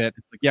interesting bit?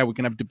 It's like, yeah, we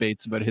can have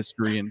debates about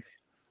history and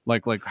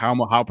like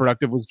how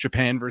productive was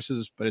Japan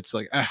versus, but it's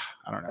like, I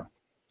don't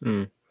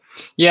know.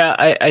 Yeah,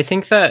 I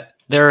think that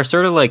there are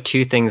sort of like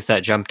two things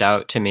that jumped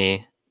out to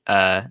me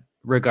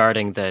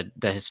regarding the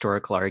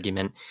historical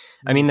argument.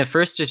 I mean, the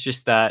first is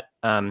just that,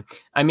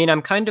 I mean,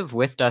 I'm kind of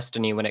with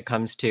Destiny when it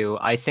comes to,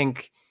 I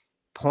think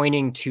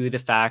pointing to the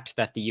fact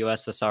that the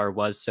USSR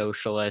was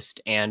socialist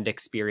and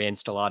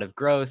experienced a lot of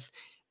growth.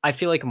 I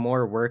feel like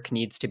more work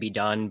needs to be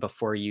done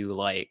before you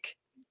like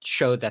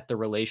show that the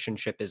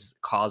relationship is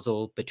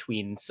causal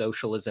between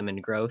socialism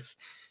and growth.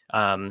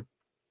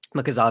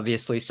 Because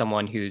obviously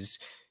someone who's,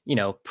 you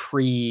know,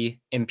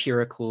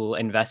 pre-empirical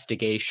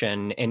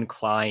investigation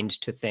inclined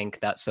to think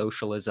that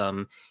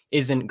socialism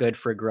isn't good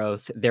for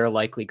growth, they're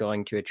likely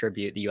going to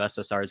attribute the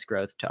USSR's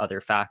growth to other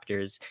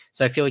factors.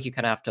 So I feel like you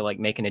kind of have to like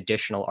make an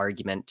additional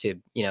argument to,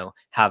 you know,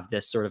 have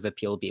this sort of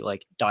appeal be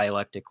like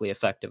dialectically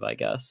effective, I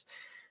guess.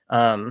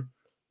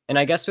 And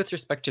I guess with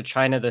respect to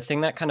China, the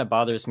thing that kind of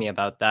bothers me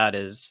about that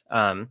is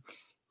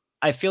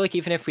I feel like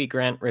even if we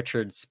grant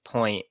Richard's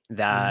point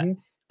that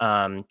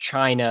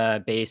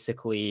China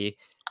basically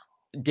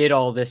did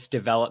all this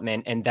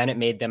development and then it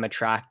made them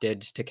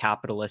attracted to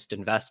capitalist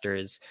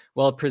investors,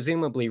 well,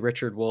 presumably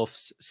Richard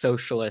Wolff's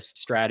socialist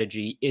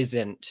strategy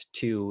isn't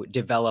to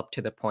develop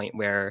to the point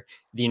where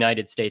the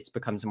United States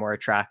becomes more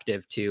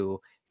attractive to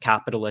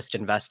capitalist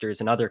investors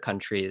in other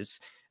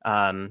countries.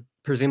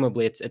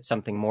 Presumably it's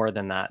something more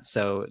than that.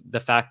 So the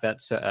fact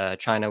that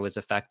China was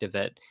effective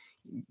at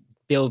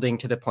building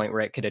to the point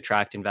where it could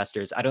attract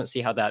investors, I don't see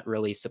how that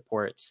really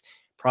supports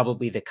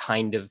probably the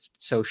kind of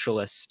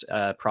socialist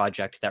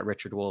project that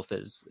Richard Wolff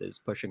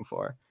is pushing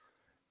for.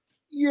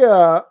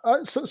 Yeah,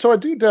 so I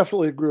do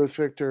definitely agree with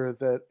Victor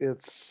that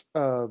it's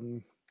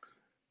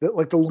that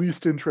like the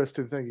least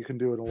interesting thing you can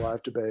do in a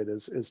live debate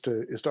is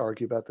to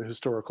argue about the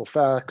historical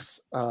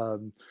facts.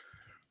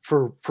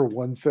 For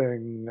one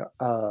thing,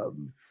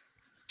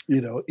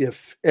 you know,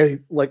 if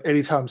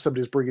anytime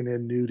somebody's bringing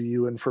in new to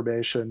you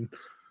information,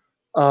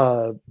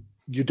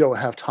 you don't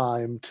have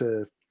time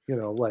to, you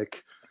know,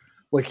 like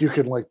you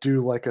can like do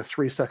like a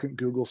 3-second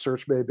Google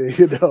search maybe,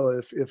 you know,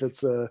 if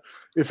it's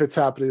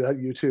happening on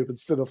YouTube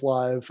instead of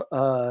live.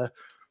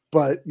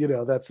 But you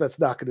know, that's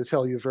not going to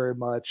tell you very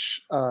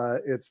much.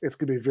 It's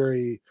going to be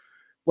very,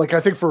 like, I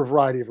think for a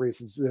variety of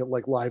reasons,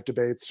 like live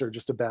debates are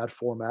just a bad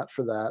format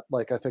for that.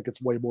 Like, I think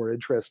it's way more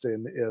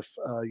interesting if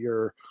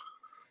you're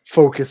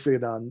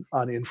focusing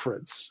on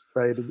inference,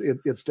 right,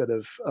 instead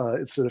of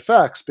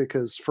facts,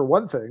 because for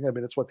one thing, I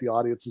mean, it's what the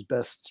audience is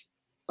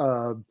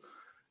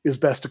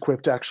best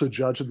equipped to actually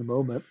judge in the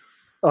moment.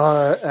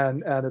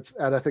 And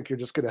I think you're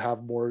just going to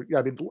have more.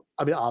 I mean,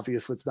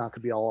 obviously, it's not going to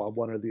be all on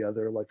one or the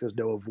other. Like, there's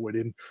no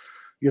avoiding,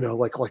 you know,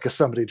 like if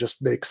somebody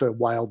just makes a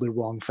wildly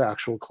wrong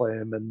factual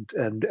claim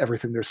and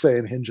everything they're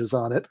saying hinges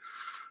on it,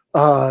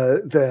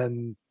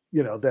 then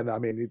I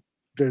mean,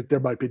 there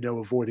might be no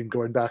avoiding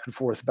going back and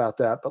forth about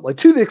that. But like,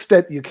 to the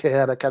extent that you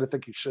can, I kind of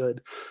think you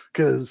should,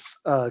 because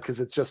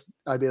it's just,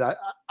 I mean,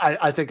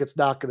 I think you're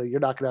not going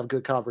to have a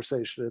good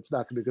conversation. It's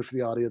not going to be good for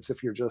the audience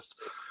if you're just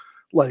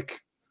like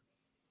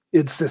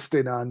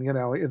insisting on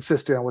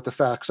what the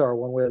facts are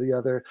one way or the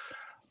other.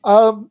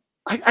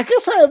 I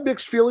guess I have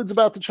mixed feelings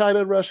about the China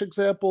and Russia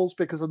examples,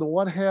 because on the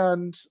one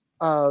hand,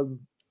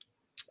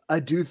 I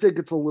do think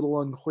it's a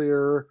little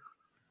unclear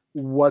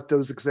what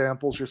those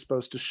examples you're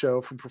supposed to show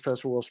from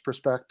Professor Wolff's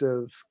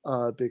perspective,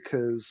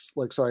 because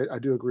like, so I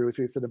do agree with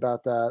Ethan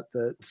about that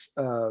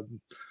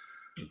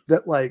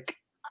like,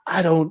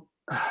 I don't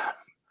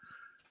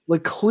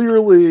like,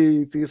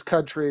 clearly these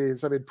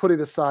countries, I mean,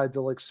 putting aside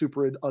the like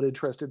super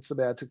uninteresting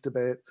semantic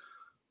debate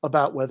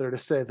about whether to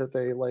say that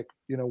they like,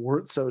 you know,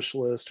 weren't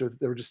socialist or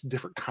they were just a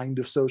different kind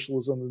of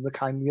socialism than the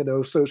kind, you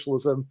know,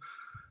 socialism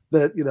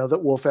that, you know,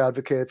 that Wolff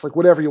advocates, like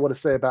whatever you want to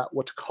say about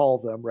what to call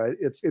them, right?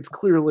 It's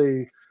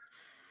clearly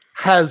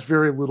has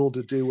very little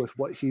to do with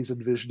what he's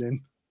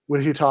envisioning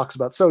when he talks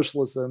about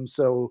socialism.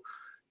 So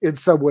in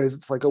some ways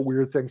it's like a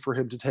weird thing for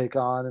him to take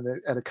on. And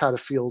it kind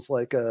of feels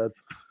like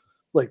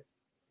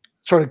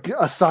sort of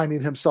assigning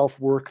himself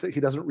work that he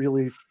doesn't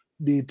really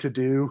need to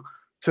do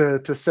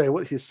to say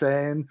what he's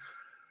saying.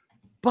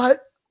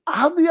 But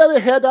on the other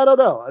hand, I don't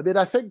know. I mean,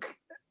 I think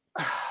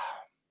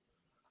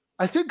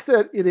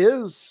that it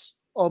is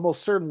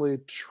almost certainly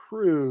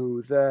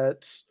true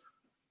that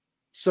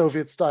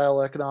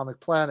Soviet-style economic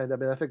planning, I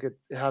mean, I think it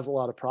has a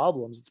lot of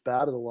problems. It's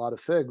bad at a lot of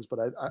things, but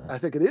I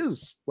think it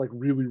is like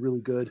really,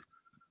 really good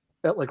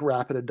at like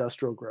rapid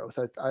industrial growth.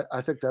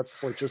 I think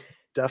that's like just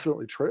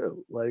definitely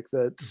true. Like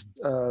that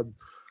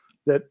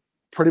that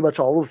pretty much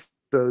all of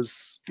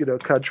those, you know,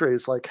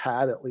 countries like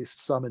had at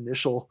least some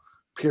initial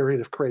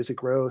period of crazy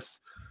growth.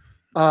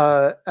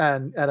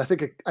 And I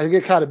think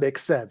it kind of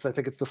makes sense. I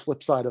think it's the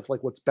flip side of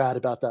like what's bad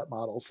about that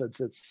model, since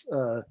it's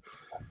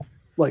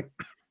like,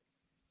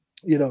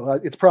 you know,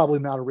 it's probably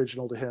not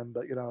original to him,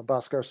 but, you know,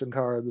 Bhaskar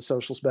Sankara, the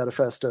Socialist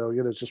Manifesto,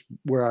 you know, it's just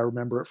where I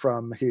remember it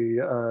from. He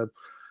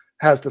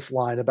has this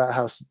line about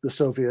how the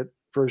Soviet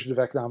version of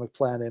economic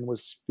planning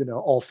was, you know,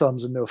 all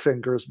thumbs and no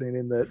fingers,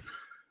 meaning that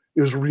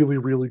it was really,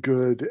 really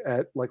good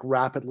at like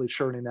rapidly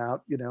churning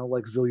out, you know,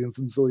 like zillions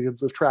and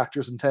zillions of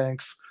tractors and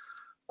tanks,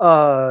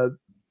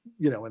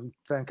 you know, and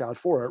thank God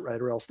for it,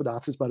 right? Or else the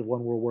Nazis might have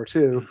won World War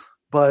II.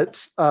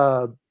 But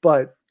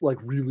like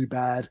really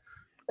bad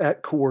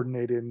at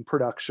coordinating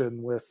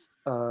production with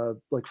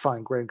like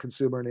fine grained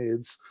consumer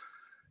needs,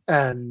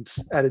 and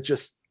it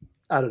just,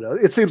 I don't know.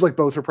 It seems like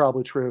both are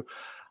probably true.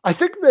 I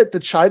think that the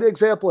China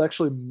example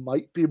actually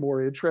might be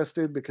more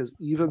interesting because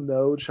even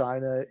though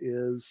China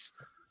is,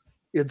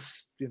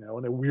 it's, you know,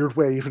 in a weird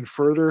way, even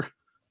further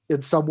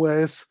in some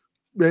ways,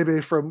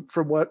 maybe from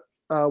what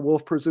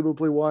Wolff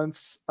presumably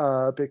wants,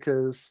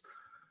 because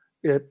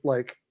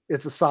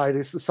it's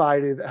a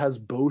society that has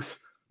both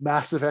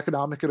massive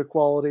economic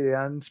inequality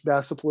and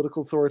massive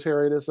political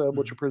authoritarianism,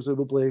 which are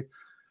presumably,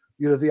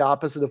 you know, the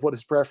opposite of what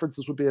his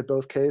preferences would be in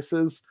both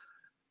cases.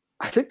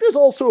 I think there's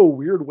also a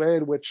weird way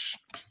in which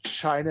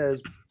China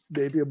is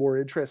maybe a more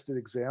interesting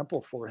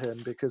example for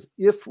him, because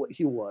if what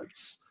he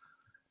wants,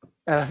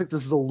 and I think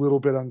this is a little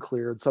bit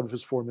unclear in some of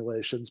his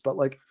formulations, but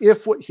like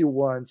if what he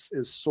wants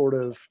is sort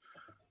of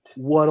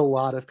what a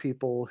lot of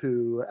people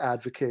who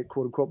advocate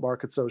quote unquote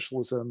market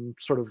socialism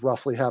sort of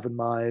roughly have in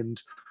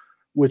mind,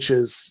 which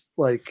is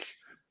like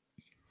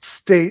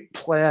state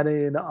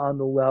planning on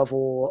the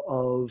level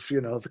of,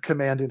 you know, the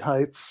commanding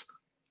heights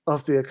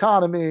of the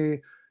economy,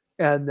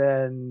 and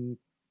then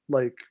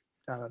like,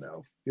 I don't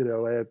know, you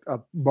know, a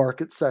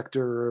market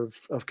sector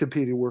of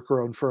competing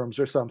worker-owned firms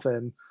or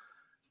something,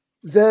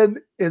 then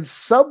in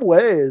some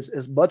ways,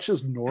 as much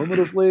as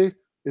normatively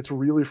it's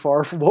really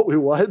far from what we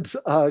want,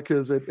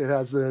 because it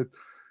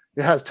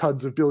has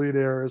tons of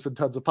billionaires and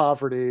tons of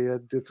poverty,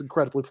 and it's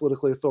incredibly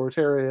politically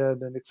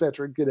authoritarian and et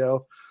cetera, you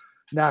know,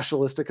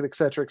 nationalistic and et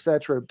cetera, et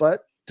cetera.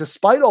 But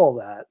despite all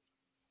that,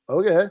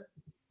 okay,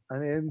 I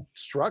mean,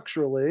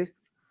 structurally,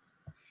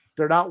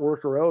 they're not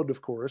worker owned,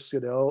 of course, you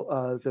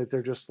know,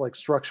 they're just like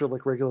structured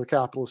like regular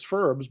capitalist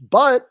firms.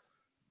 But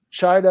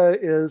China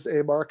is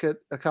a market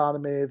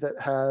economy that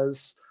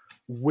has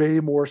way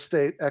more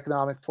state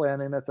economic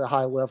planning at the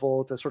high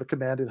level, at the sort of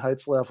commanding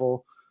heights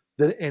level,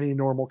 than any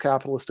normal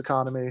capitalist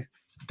economy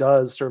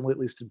does, certainly at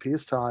least in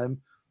peacetime.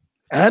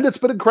 And it's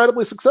been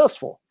incredibly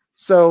successful.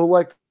 So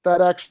like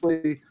that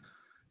actually,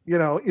 you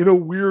know, in a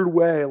weird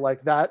way,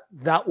 like that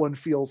one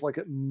feels like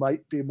it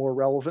might be more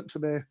relevant to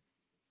me.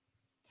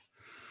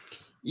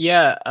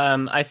 Yeah,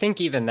 I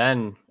think even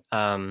then,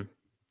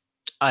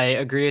 I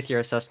agree with your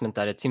assessment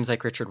that it seems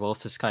like Richard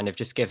Wolff is kind of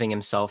just giving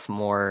himself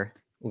more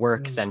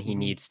work than he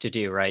needs to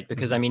do, right?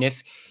 Because I mean,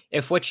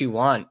 if what you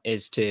want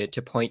is to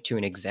point to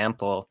an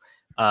example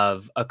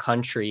of a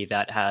country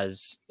that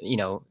has, you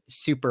know,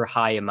 super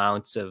high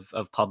amounts of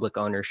public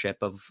ownership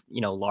of,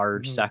 you know,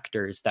 large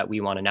sectors that we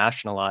want to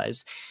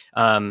nationalize,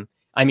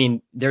 I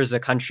mean, there's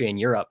a country in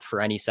Europe for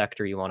any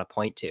sector you want to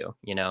point to,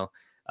 you know.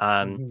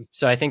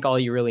 So I think all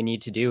you really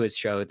need to do is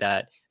show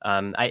that,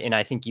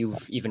 I think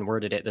you've even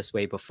worded it this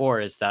way before,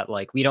 is that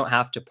like, we don't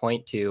have to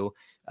point to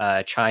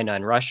China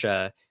and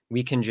Russia.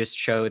 We can just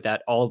show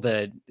that all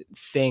the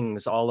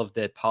things, all of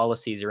the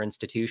policies or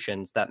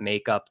institutions that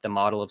make up the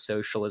model of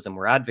socialism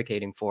we're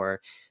advocating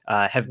for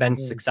have been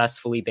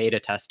successfully beta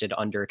tested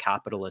under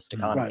capitalist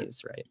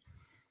economies, right?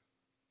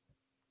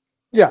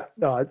 Yeah,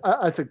 no,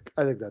 I think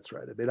that's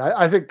right. I mean,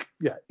 I think,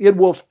 yeah, in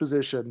Wolff's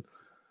position,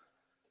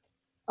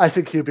 I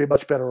think he'd be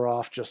much better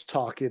off just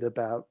talking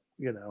about,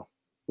 you know,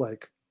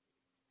 like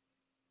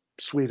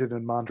Sweden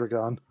and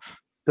Mondragon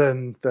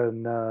than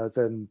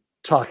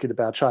talking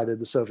about China and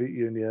the Soviet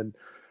Union.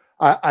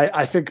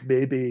 I think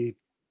maybe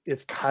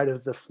it's kind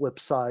of the flip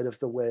side of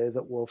the way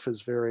that Wolff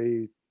is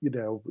very, you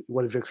know,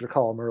 what did Victor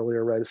call him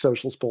earlier, right? A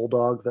socialist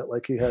bulldog, that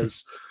like he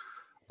has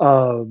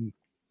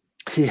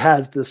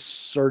this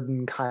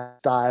certain kind of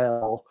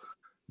style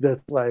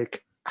that's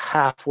like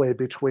halfway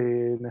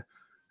between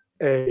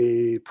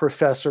a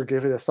professor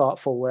giving a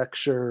thoughtful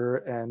lecture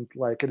and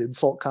like an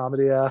insult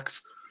comedy act.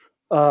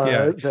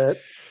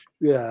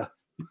 Yeah,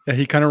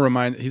 he kind of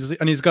reminds,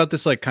 he's got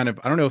this like kind of,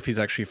 I don't know if he's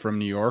actually from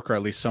New York or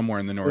at least somewhere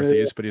in the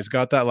Northeast, but he's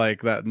got that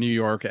like that New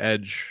York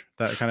edge,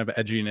 that kind of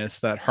edginess,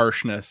 that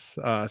harshness.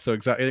 So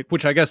exactly,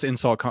 which I guess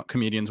insult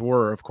comedians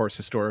were, of course,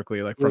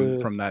 historically, like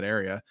from that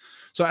area.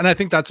 So, and I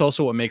think that's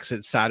also what makes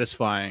it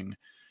satisfying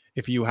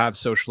if you have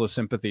socialist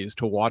sympathies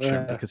to watch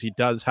him, because he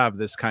does have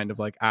this kind of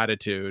like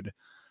attitude,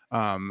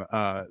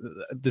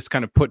 this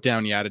kind of put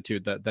downy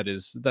attitude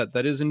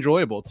that is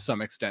enjoyable to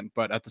some extent,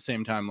 but at the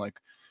same time, like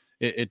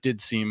it did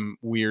seem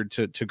weird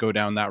to go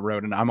down that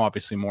road. And I'm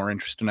obviously more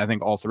interested, and I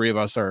think all three of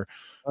us are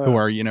who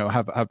are, you know,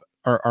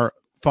 are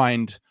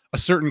find a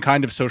certain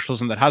kind of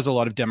socialism that has a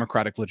lot of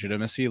democratic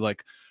legitimacy,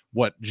 like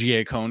what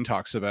G.A. Cohn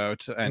talks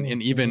about,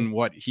 and even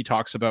what he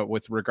talks about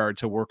with regard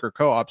to worker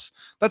co-ops.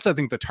 That's, I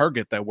think, the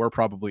target that we're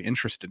probably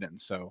interested in.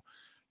 So,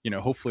 you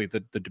know, hopefully the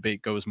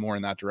debate goes more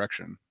in that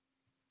direction.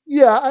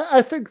 Yeah,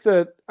 I think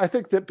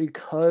that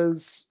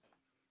because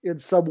in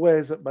some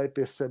ways it might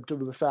be a symptom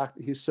of the fact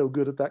that he's so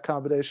good at that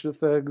combination of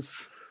things.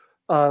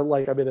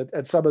 Like, I mean,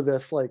 at some of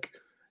this, like,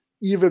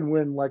 even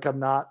when like I'm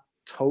not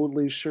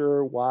totally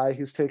sure why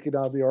he's taking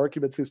on the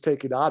arguments he's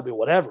taking on, I mean,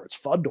 whatever, it's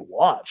fun to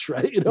watch,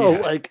 right? You know,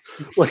 like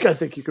I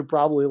think you could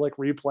probably like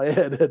replay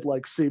it and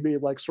like see me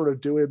like sort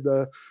of doing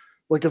the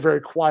like a very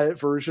quiet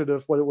version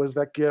of what it was,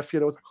 that GIF, you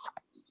know,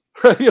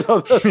 you know,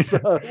 that's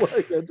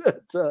like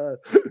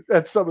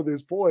at some of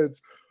these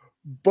points.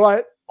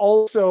 But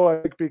also,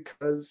 I think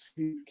because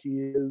he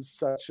is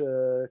such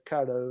a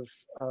kind of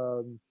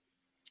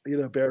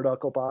bare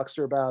knuckle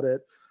boxer about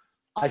it.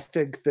 I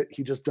think that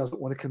he just doesn't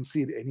want to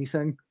concede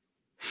anything.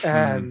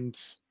 And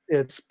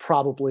it's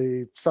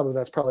probably, some of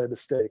that's probably a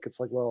mistake. It's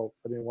like, well,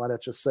 I mean, why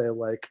not just say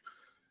like,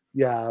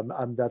 yeah,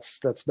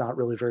 that's not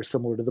really very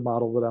similar to the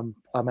model that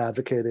I'm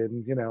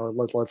advocating.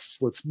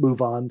 Let's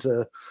move on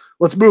to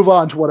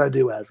what I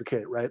do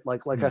advocate, right?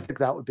 Like I think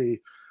that would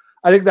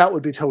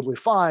be totally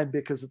fine,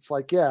 because it's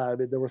like, yeah, I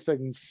mean, there were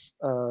things,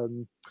 there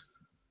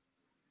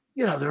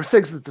were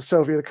things that the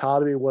Soviet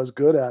economy was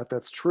good at.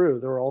 That's true.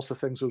 There were also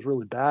things it was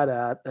really bad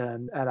at,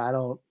 and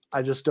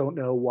I just don't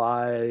know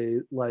why.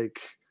 Like,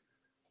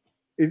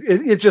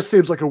 it just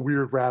seems like a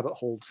weird rabbit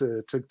hole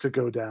to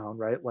go down,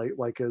 right?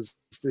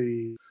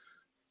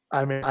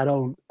 I mean, I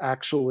don't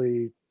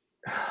actually.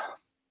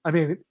 I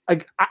mean, I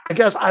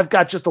guess I've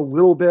got just a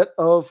little bit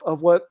of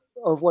what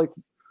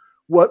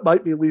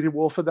might be leading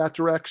Wolff in that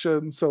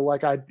direction. So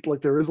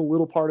there is a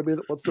little part of me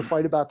that wants to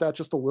fight about that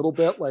just a little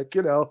bit.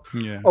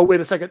 Oh,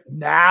 wait a second.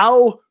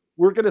 Now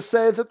we're going to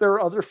say that there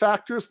are other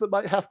factors that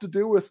might have to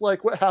do with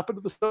like what happened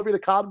to the Soviet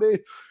economy.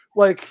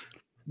 Like,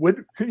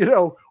 when,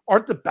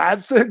 aren't the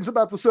bad things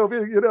about the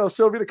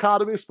Soviet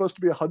economy supposed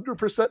to be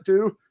 100%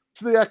 due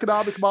to the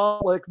economic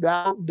model? Like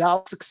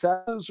now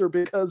successes are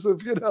because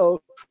of,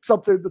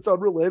 something that's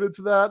unrelated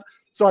to that.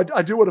 So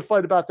I do want to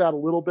fight about that a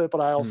little bit, but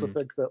I also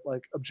think that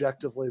like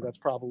objectively, that's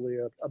probably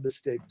a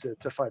mistake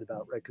to fight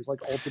about, right? Because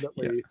like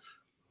ultimately,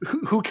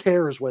 who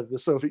cares whether the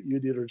Soviet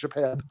Union or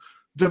Japan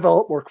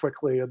developed more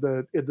quickly in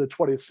the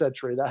 20th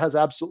century? That has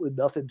absolutely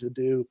nothing to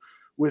do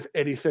with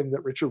anything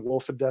that Richard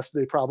Wolff and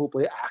Destiny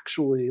probably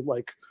actually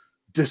like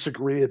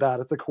disagree about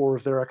at the core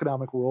of their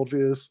economic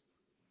worldviews.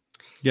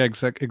 Yeah,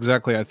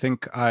 exactly. I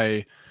think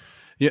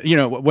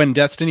when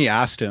Destiny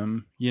asked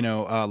him,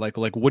 like,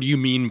 what do you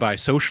mean by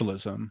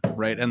socialism,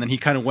 right? And then he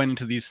kind of went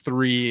into these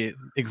three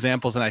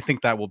examples, and I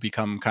think that will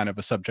become kind of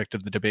a subject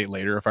of the debate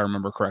later, if I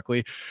remember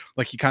correctly.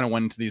 Like, he kind of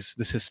went into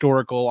this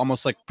historical,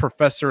 almost like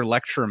professor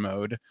lecture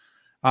mode,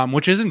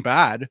 which isn't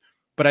bad.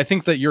 But I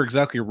think that you're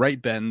exactly right,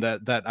 Ben,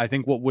 that I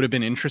think what would have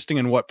been interesting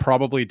and what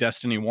probably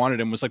Destiny wanted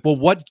him was like, well,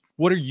 what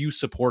are you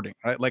supporting,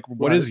 right? Like,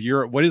 what is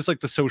like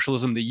the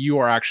socialism that you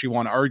are actually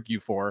want to argue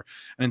for?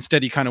 And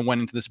instead he kind of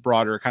went into this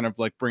broader kind of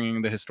like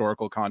bringing the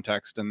historical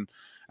context and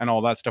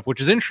all that stuff,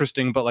 which is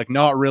interesting, but like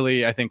not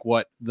really, I think,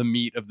 what the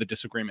meat of the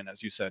disagreement,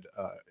 as you said,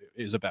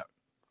 is about.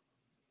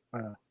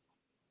 I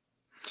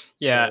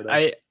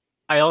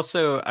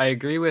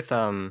agree with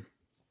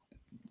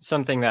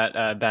something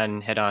that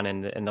Ben hit on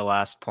in the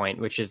last point,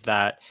 which is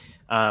that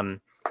I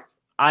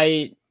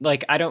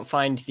don't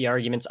find the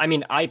arguments. I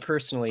mean, I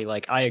personally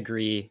I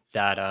agree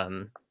that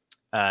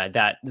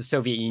that the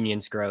Soviet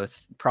Union's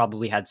growth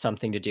probably had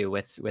something to do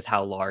with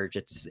how large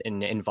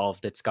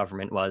involved its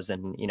government was,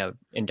 and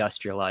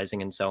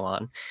industrializing and so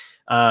on.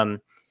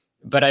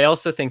 But I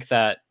also think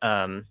that,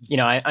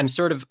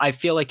 I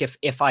feel like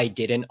if I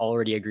didn't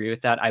already agree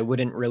with that, I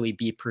wouldn't really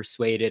be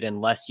persuaded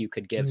unless you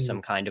could give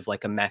some kind of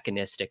like a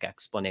mechanistic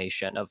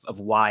explanation of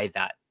why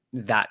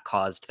that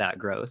caused that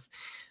growth.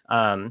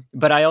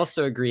 But I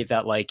also agree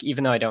that like,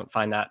 even though I don't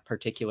find that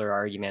particular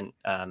argument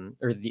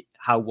or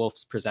how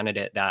Wolff's presented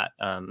it that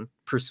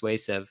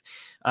persuasive,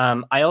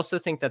 I also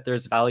think that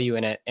there's value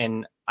in it.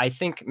 And I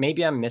think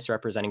maybe I'm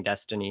misrepresenting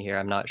Destiny here,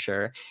 I'm not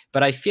sure,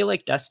 but I feel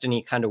like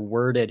Destiny kind of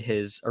worded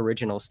his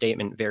original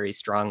statement very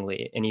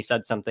strongly. And he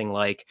said something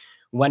like,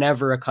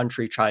 whenever a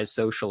country tries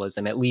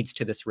socialism, it leads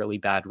to this really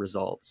bad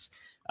results.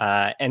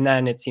 And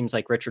then it seems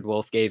like Richard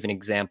Wolff gave an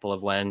example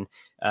of when,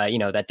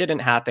 that didn't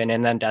happen.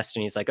 And then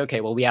Destiny's like,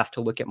 okay, well, we have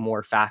to look at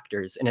more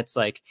factors. And it's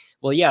like,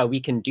 well, yeah, we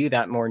can do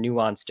that more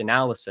nuanced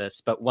analysis.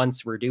 But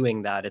once we're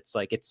doing that, it's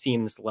like, it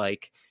seems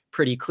like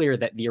pretty clear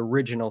that the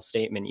original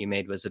statement you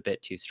made was a bit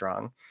too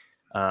strong.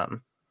 I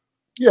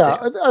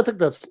think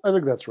that's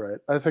right.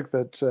 I think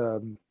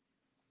that,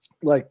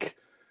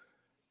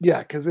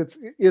 because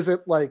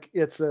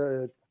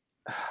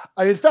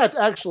in fact,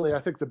 actually, I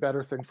think the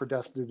better thing for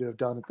Destiny to have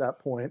done at that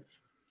point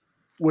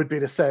would be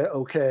to say,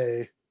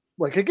 okay,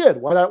 like,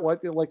 again, why not?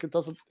 Like, it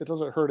doesn't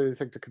hurt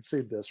anything to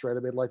concede this, right? I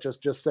mean, like,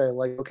 just say,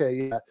 like, okay,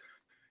 yeah,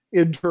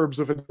 in terms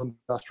of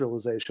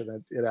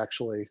industrialization, it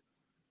actually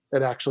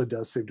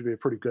does seem to be a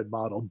pretty good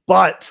model,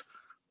 but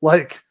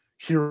like,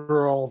 here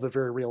are all the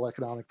very real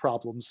economic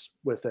problems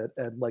with it,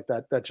 and like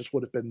that just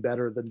would have been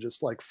better than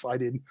just like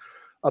fighting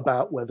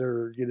about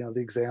whether the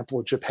example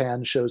of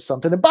Japan shows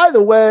something. And by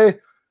the way,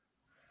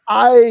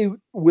 I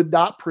would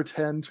not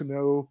pretend to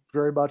know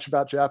very much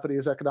about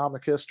Japanese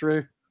economic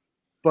history,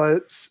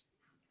 but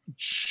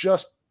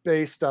just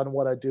based on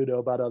what I do know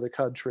about other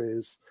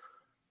countries,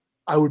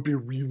 I would be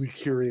really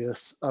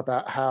curious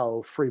about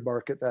how free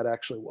market that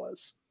actually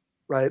was,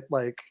 right?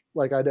 Like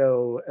I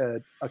know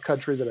a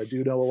country that I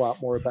do know a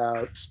lot more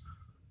about,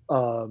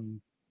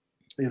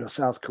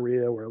 South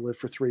Korea, where I lived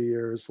for 3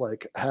 years,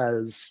 like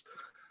has,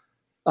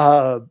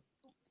 it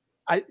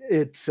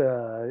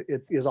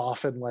is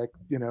often like,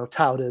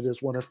 touted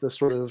as one of the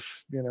sort of,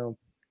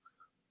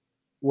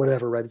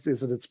 whatever, right?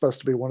 Isn't it supposed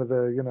to be one of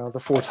the, the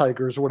four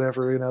tigers or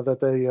whatever, that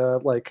they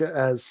like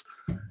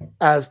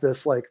as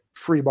this like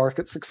free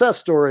market success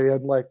story,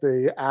 and like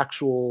the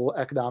actual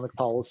economic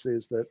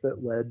policies that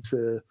led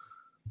to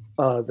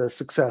the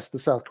success of the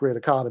South Korean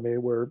economy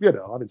were,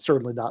 I mean,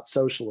 certainly not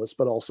socialist,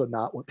 but also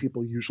not what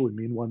people usually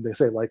mean when they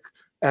say like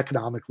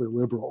economically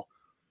liberal,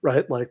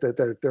 right? Like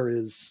that there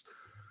is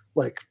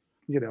like,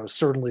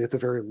 certainly at the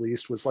very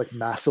least was like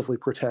massively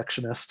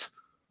protectionist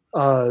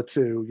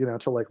to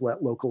like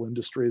let local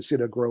industries,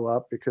 grow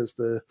up, because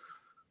the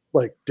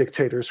like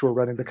dictators who were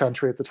running the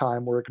country at the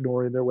time were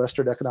ignoring their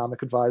Western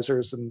economic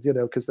advisors, and,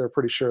 because they're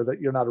pretty sure that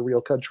you're not a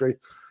real country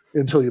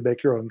until you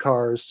make your own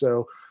cars.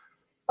 So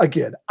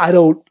again, I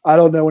don't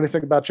know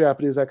anything about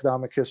Japanese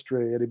economic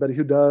history. Anybody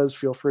who does,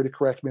 feel free to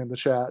correct me in the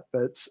chat.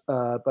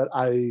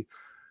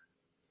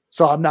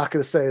 So I'm not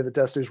going to say that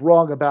Destiny's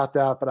wrong about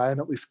that, but I am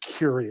at least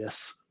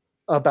curious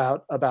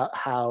about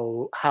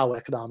how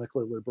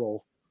economically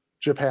liberal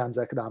Japan's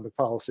economic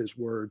policies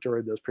were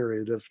during those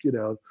period of,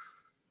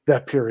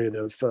 that period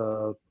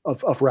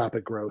of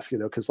rapid growth,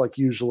 because like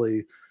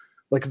usually,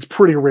 like it's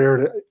pretty rare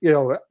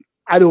to,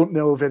 I don't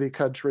know of any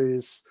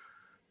countries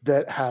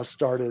that have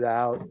started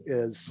out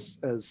as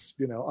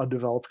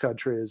undeveloped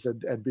countries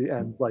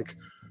and like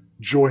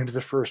joined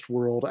the first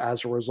world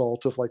as a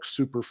result of like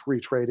super free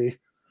trading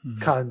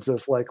kinds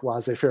of like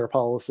laissez-faire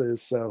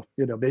policies. So,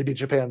 maybe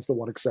Japan's the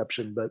one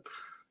exception, but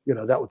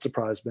that would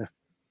surprise me.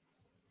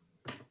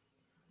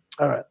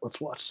 All right, let's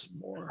watch some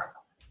more.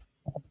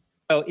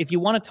 So if you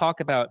want to talk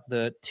about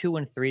the 2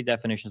 and 3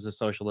 definitions of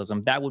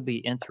socialism, that would be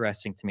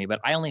interesting to me, but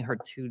I only heard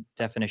 2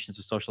 definitions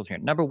of socialism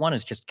here. Number 1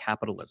 is just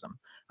capitalism.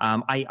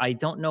 I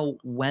don't know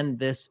when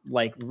this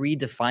like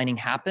redefining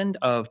happened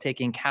of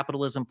taking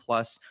capitalism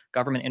plus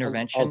government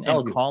intervention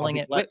and calling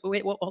it.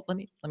 Wait, well, let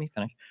me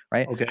finish.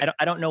 Right. Okay.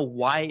 I don't know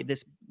why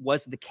this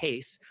was the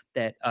case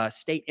that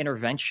state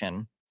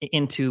intervention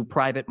into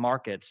private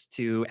markets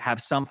to have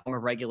some form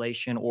of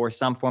regulation or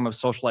some form of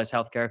socialized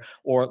healthcare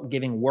or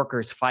giving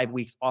workers 5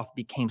 weeks off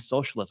became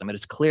socialism. It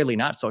is clearly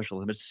not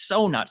socialism. It's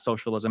so not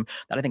socialism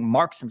that I think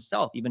Marx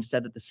himself even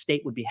said that the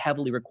state would be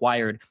heavily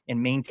required in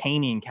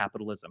maintaining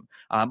capitalism,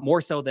 more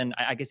so than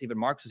I guess even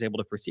Marx was able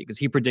to foresee, because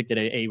he predicted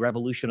a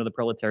revolution of the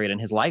proletariat in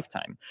his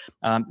lifetime.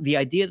 The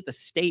idea that the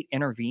state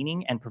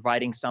intervening and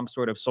providing some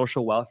sort of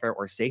social welfare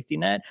or safety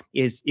net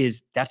is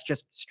that's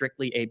just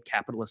strictly a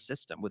capitalist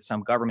system with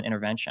some government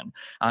intervention.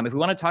 If we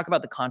want to talk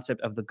about the concept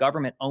of the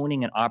government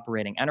owning and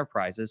operating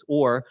enterprises,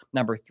 or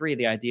number 3,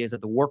 the idea is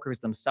that the workers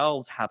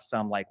themselves have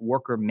some like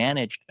worker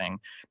managed thing,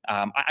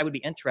 I would be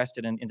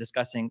interested in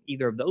discussing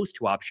either of those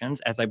 2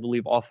 options, as I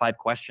believe all 5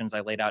 questions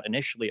I laid out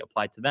initially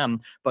applied to them.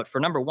 But for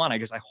number 1, I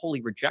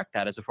wholly reject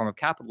that as a form of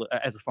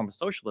as a form of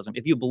socialism.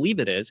 If you believe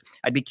it is,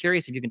 I'd be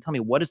curious if you can tell me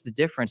what is the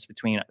difference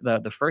between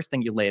the first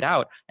thing you laid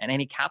out and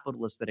any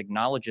capitalist that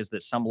acknowledges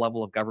that some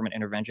level of government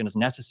intervention is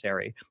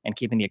necessary in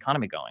keeping the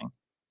economy going.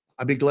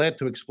 I'd be glad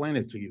to explain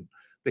it to you.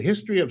 The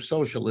history of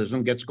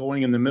socialism gets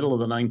going in the middle of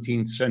the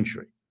 19th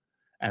century.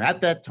 And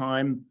at that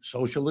time,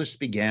 socialists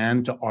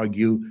began to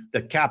argue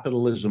that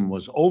capitalism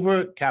was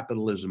over,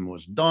 capitalism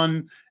was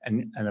done,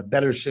 and a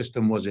better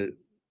system was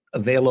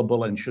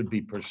available and should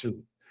be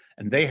pursued.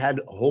 And they had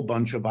a whole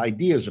bunch of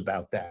ideas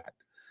about that.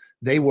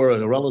 They were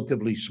a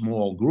relatively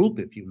small group.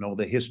 If you know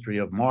the history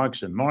of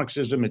Marx and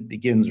Marxism, it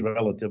begins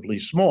relatively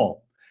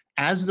small.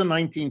 As the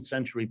 19th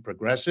century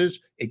progresses,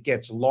 it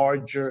gets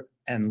larger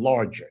and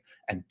larger.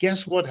 And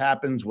guess what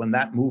happens when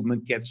that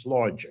movement gets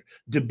larger?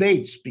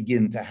 Debates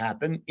begin to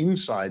happen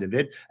inside of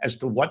it as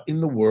to what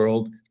in the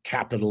world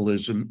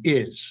capitalism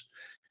is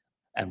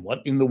and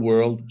what in the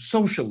world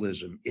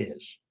socialism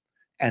is.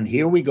 And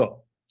here we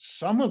go.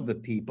 Some of the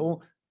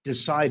people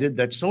decided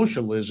that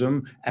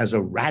socialism as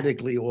a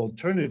radically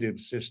alternative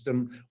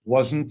system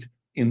wasn't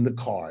in the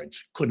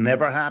cards, could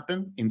never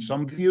happen in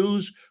some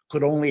views,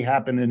 could only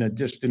happen in a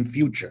distant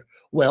future.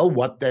 Well,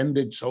 what then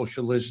did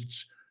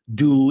socialists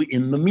do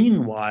in the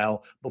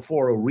meanwhile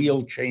before a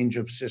real change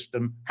of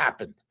system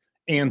happened?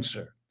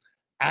 Answer: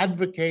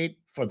 advocate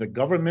for the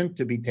government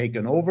to be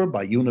taken over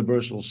by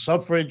universal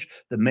suffrage.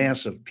 The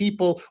mass of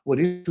people would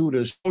institute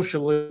a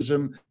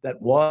socialism that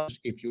was,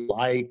 if you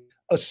like,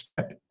 a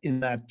step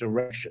in that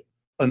direction.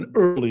 An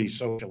early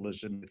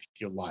socialism, if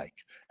you like.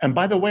 And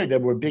by the way, there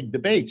were big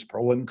debates,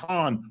 pro and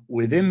con,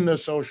 within the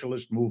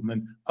socialist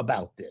movement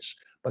about this.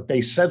 But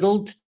they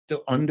settled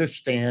to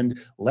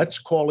understand, let's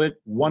call it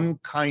one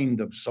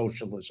kind of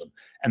socialism.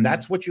 And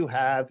that's what you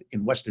have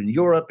in Western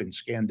Europe, in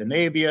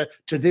Scandinavia,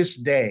 to this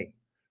day.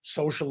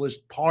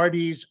 Socialist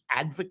parties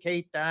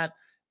advocate that,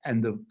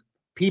 and the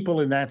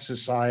people in that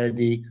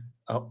society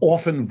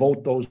often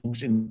vote those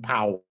in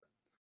power.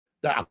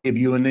 I'll give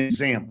you an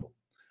example.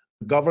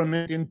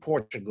 Government in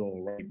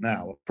Portugal right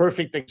now, a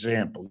perfect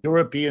example,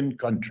 European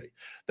country.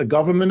 The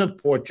government of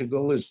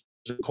Portugal is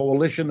a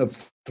coalition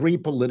of 3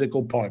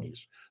 political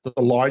parties. The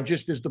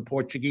largest is the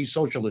Portuguese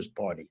Socialist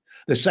Party.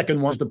 The second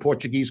one is the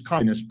Portuguese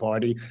Communist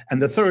Party.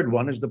 And the third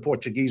one is the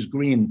Portuguese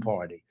Green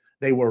Party.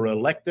 They were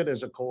elected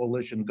as a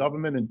coalition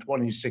government in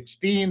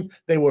 2016.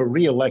 They were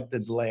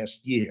re-elected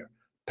last year.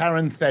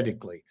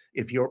 Parenthetically,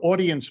 if your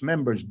audience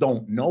members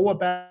don't know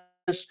about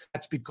this,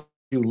 that's because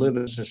you live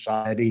in a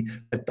society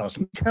that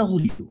doesn't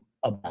tell you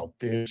about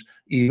this,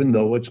 even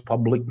though it's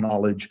public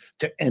knowledge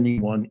to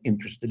anyone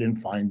interested in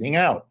finding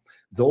out.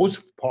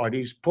 Those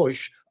parties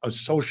push a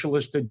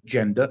socialist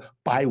agenda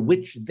by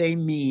which they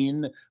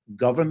mean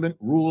government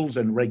rules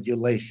and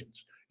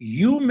regulations.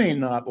 You may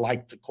not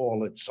like to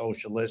call it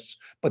socialists,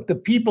 but the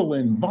people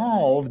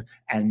involved,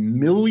 and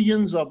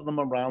millions of them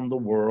around the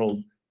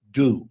world,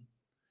 do.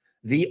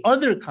 The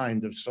other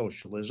kind of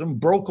socialism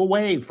broke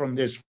away from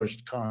this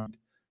first kind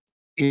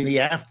in the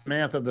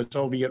aftermath of the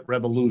Soviet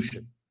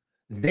Revolution.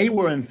 They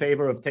were in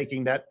favor of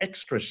taking that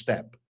extra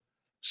step.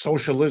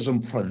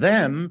 Socialism for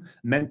them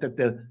meant that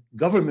the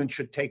government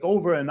should take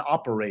over and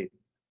operate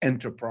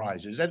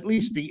enterprises, at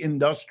least the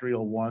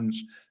industrial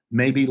ones,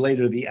 maybe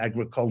later the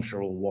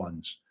agricultural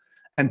ones.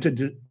 And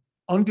to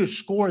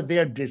underscore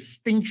their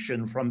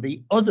distinction from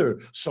the other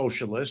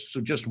socialists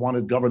who just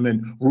wanted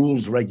government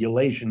rules,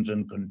 regulations,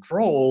 and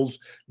controls,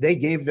 they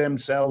gave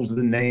themselves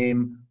the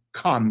name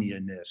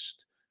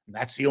communist. And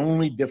that's the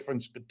only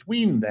difference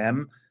between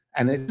them.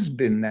 And it has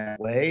been that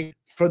way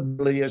for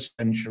nearly a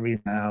century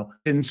now,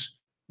 since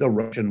the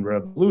Russian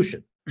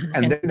Revolution.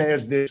 And then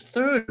there's this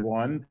third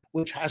one,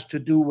 which has to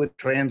do with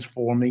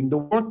transforming the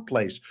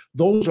workplace.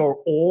 Those are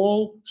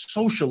all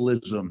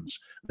socialisms.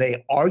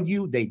 They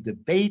argue, they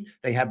debate,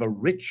 they have a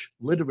rich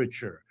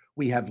literature.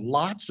 We have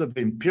lots of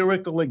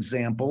empirical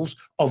examples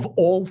of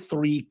all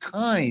three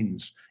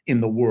kinds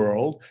in the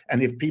world.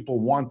 And if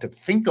people want to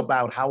think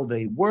about how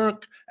they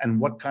work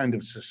and what kind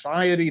of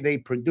society they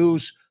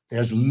produce,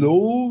 there's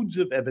loads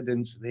of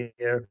evidence there.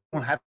 You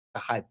don't have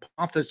to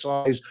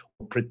hypothesize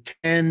or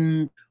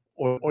pretend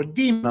or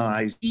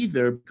demonize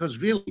either, because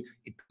really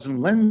it doesn't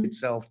lend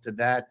itself to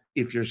that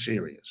if you're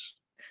serious.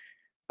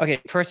 Okay,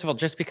 first of all,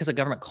 just because a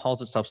government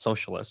calls itself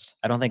socialist,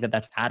 I don't think that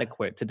that's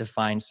adequate to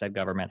define said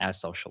government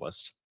as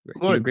socialist.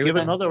 Do you agree Give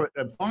with that? another,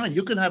 fine,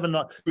 you can have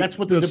another. That's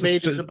what the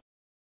debate is about.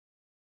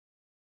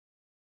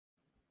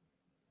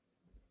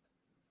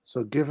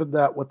 So given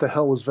that, what the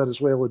hell was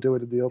Venezuela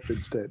doing in the opening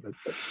statement?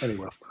 But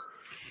anyway,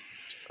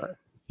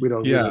 we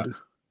don't. Yeah. Really,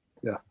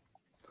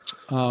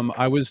 yeah.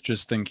 I was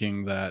just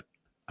thinking that,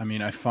 I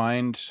mean, I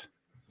find,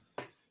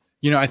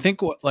 I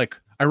think what, like,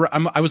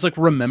 I was like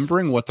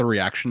remembering what the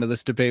reaction to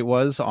this debate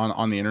was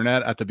on the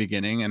internet at the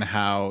beginning, and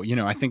how,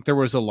 I think there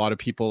was a lot of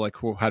people like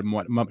who had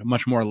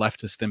much more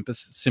leftist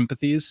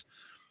sympathies,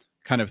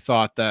 kind of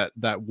thought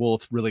that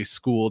Wolff really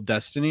schooled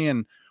Destiny.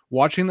 And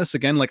watching this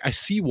again, like, I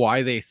see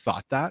why they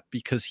thought that,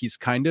 because he's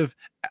kind of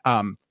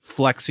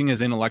flexing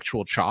his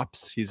intellectual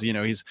chops. He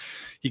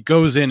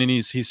goes in and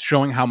he's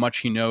showing how much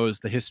he knows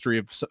the history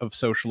of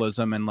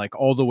socialism, and like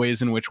all the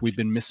ways in which we've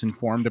been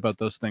misinformed about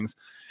those things,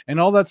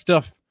 and all that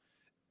stuff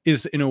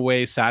is in a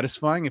way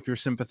satisfying if you're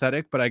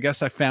sympathetic. But I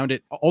guess I found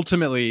it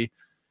ultimately,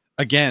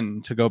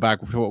 again, to go back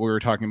to what we were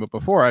talking about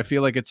before, I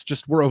feel like it's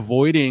just, we're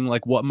avoiding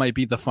like what might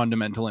be the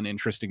fundamental and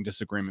interesting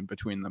disagreement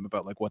between them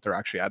about like what they're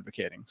actually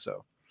advocating.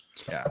 So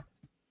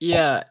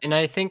yeah. And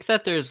I think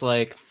that there's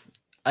like,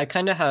 I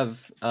kind of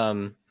have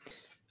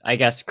I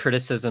guess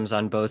criticisms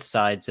on both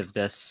sides of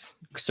this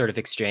sort of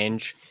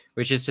exchange,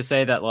 which is to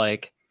say that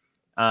like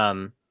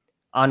on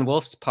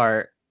Wolff's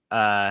part,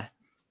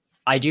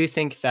 I do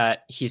think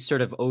that he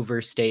sort of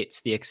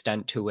overstates the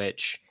extent to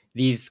which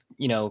these,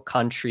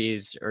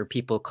 countries or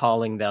people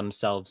calling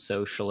themselves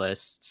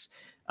socialists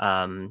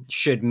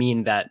should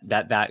mean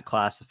that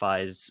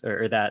classifies,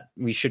 or that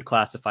we should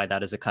classify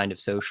that as a kind of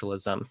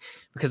socialism.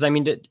 Because I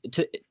mean,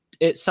 to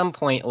at some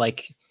point,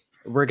 like,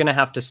 we're going to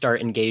have to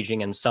start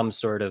engaging in some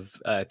sort of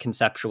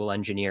conceptual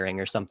engineering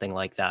or something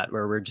like that,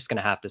 where we're just going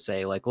to have to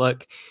say, like,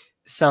 look,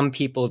 some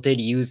people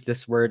did use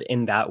this word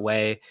in that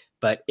way,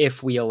 but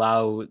if we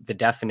allow the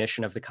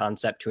definition of the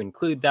concept to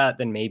include that,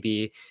 then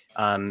maybe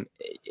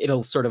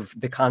it'll sort of,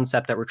 the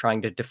concept that we're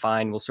trying to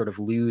define will sort of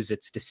lose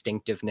its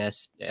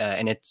distinctiveness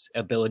and its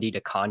ability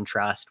to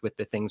contrast with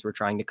the things we're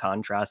trying to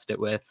contrast it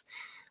with.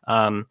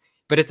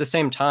 But at the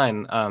same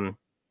time,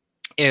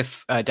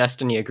 if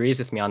Destiny agrees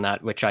with me on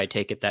that, which I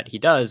take it that he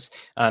does,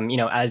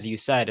 as you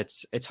said,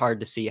 it's hard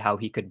to see how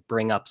he could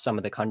bring up some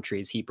of the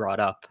countries he brought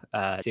up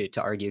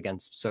to argue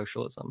against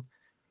socialism.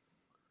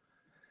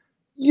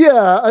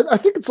 Yeah, I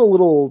think it's a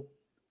little.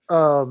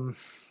 I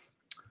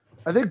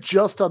think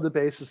just on the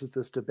basis of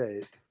this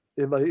debate,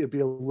 it'd be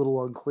a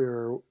little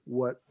unclear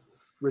what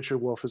Richard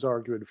Wolff is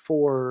arguing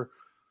for.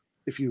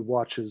 If you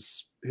watch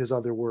his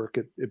other work,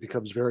 it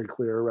becomes very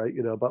clear, right?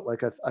 But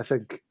like I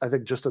think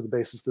just on the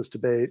basis of this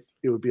debate,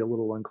 it would be a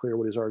little unclear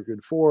what he's arguing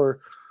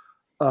for,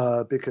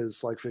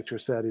 because, like Victor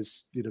said,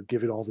 he's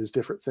giving all these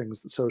different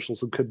things that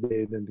socialism could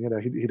mean, and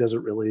he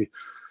doesn't really,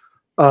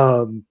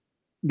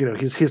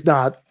 he's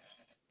not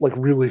like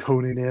really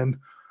honing in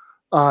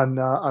on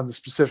the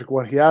specific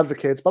one he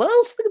advocates. But I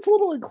also think it's a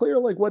little unclear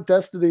like what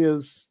Destiny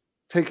is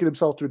taking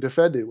himself to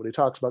defending when he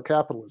talks about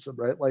capitalism,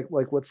 right? Like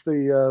what's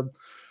the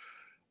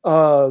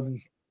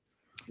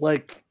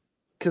like,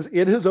 because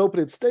in his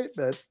opening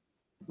statement,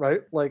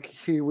 right, like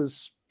he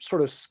was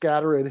sort of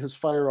scattering his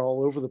fire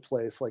all over the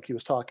place. Like he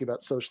was talking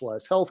about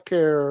socialized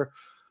healthcare.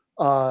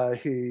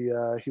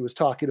 He was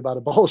talking about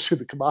abolishing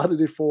the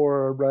commodity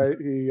form, right?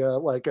 He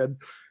and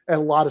a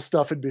lot of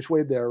stuff in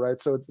between there, right?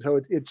 So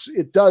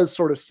it does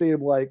sort of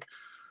seem like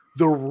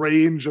the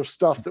range of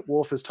stuff that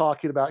Wolff is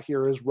talking about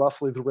here is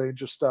roughly the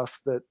range of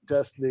stuff that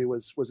Destiny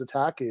was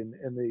attacking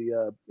in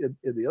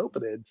the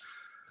opening.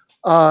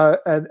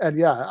 And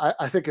yeah,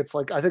 I think it's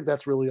like, I think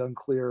that's really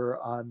unclear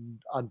on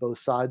both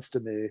sides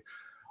to me.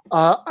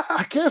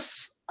 I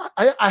guess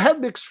I have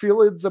mixed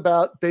feelings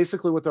about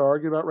basically what they're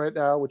arguing about right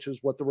now, which is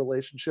what the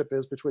relationship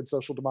is between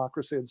social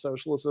democracy and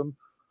socialism.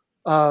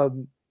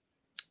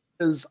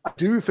 Is I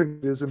do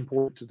think it is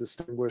important to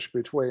distinguish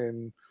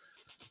between,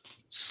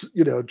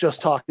 you know,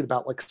 just talking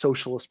about like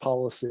socialist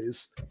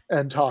policies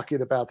and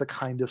talking about the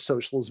kind of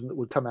socialism that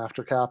would come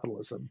after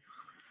capitalism.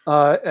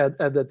 And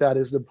that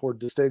is an important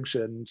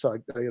distinction. So,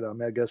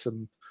 I guess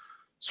I'm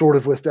sort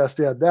of with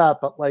Dusty on that,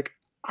 but like,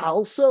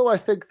 also, I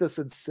think this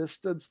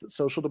insistence that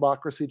social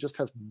democracy just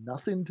has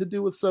nothing to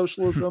do with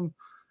socialism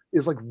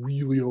is like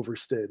really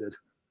overstated.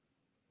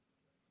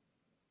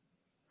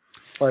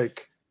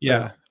 Like,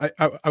 yeah,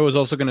 I was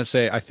also going to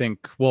say, I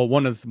think, well,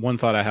 one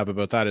thought I have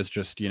about that is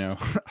just, you know,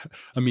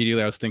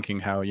 immediately I was thinking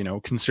how, you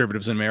know,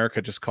 conservatives in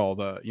America just call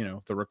the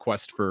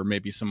request for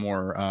maybe some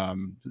more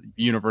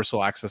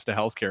universal access to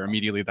healthcare.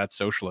 Immediately that's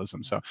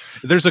socialism. So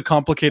there's a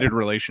complicated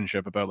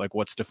relationship about like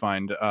what's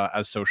defined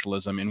as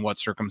socialism in what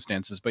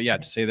circumstances. But yeah,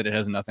 to say that it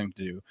has nothing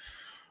to do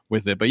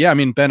with it. But yeah, I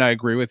mean, Ben, I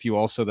agree with you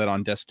also that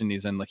on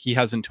Destiny's end, like he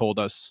hasn't told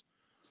us,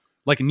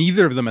 like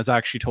neither of them has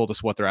actually told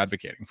us what they're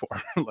advocating for.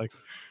 Like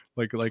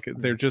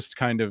they're just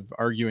kind of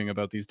arguing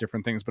about these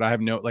different things, but I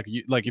have no, like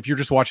if you're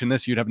just watching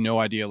this, you'd have no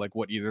idea like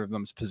what either of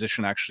them's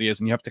position actually is,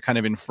 and you have to kind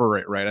of infer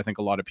it, right? I think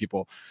a lot of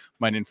people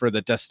might infer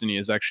that Destiny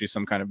is actually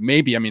some kind of,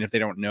 maybe, I mean, if they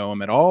don't know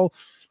him at all,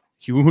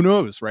 who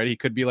knows, right? He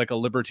could be like a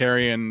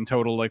libertarian,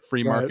 total like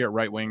free market,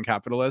 right-wing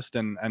capitalist,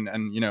 and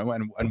you know,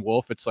 and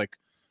Wolff, it's like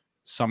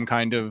some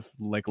kind of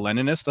like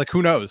Leninist, like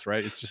who knows,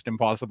 right? It's just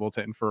impossible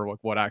to infer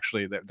what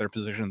actually their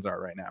positions are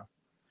right now.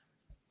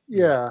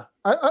 Yeah,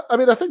 I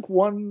mean, I think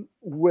one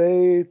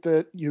way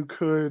that you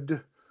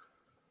could,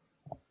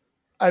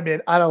 I mean,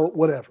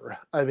 whatever.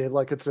 I mean,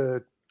 like it's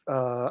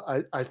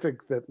I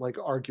think that like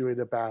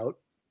arguing about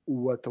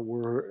what the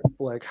word,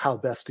 like how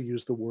best to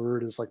use the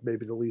word is like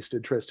maybe the least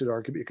interested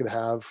argument you could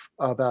have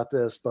about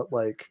this. But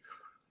like,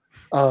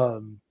 I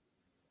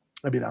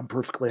mean, I'm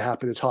perfectly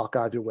happy to talk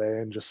either way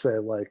and just say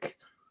like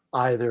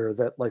either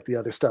that like the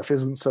other stuff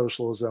isn't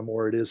socialism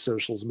or it is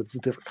socialism. It's a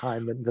different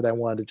kind than I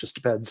want. It just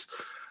depends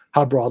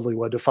how broadly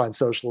one defines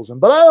socialism.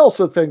 But I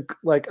also think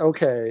like,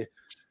 okay,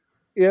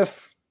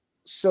 if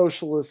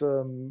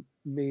socialism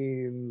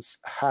means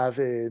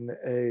having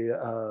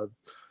a,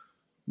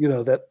 you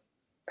know, that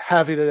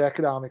having an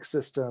economic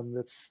system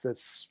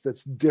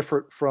that's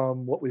different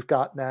from what we've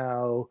got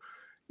now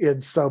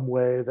in some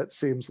way that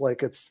seems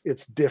like it's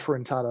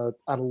different on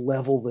a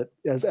level that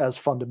as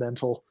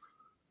fundamental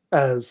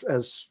as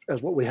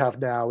what we have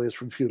now is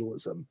from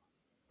feudalism,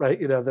 right?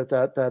 You know,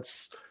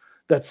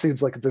 that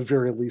seems like at the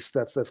very least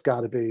that's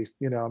got to be,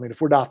 you know, I mean, if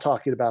we're not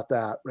talking about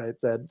that, right,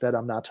 then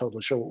I'm not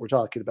totally sure what we're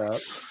talking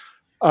about.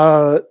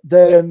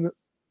 Then,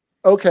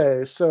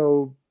 okay,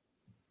 so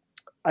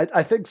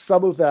I think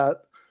some of that,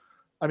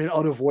 I mean,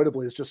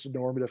 unavoidably is just a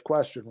normative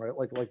question, right?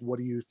 Like what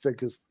do you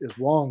think is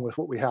wrong with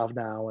what we have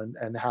now,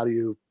 and how do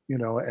you, you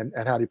know, and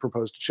how do you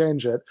propose to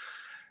change it?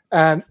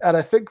 And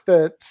I think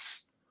it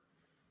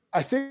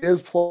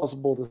is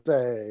plausible to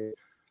say,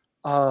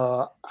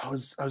 I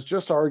was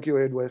just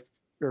arguing with,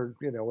 or,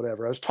 you know,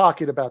 whatever. I was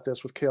talking about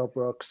this with Cale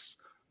Brooks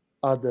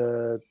on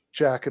the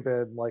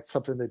Jacobin, like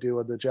something they do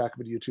on the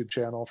Jacobin YouTube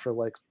channel for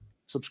like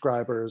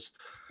subscribers,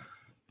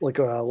 like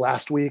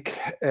last week,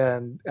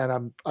 and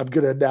I'm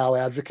gonna now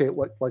advocate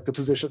what like the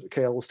position that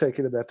Cale was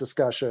taking in that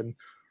discussion.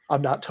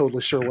 I'm not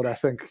totally sure what I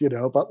think, you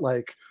know, but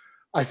like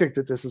I think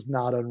that this is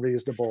not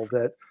unreasonable.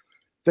 That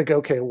think,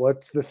 okay,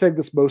 what's the thing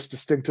that's most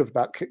distinctive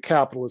about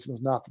capitalism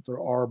is not that there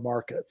are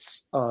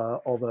markets,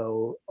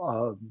 although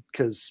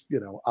because, you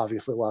know,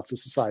 obviously lots of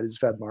societies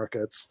have had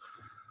markets,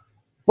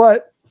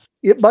 but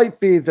it might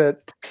be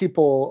that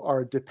people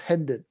are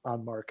dependent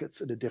on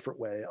markets in a different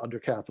way under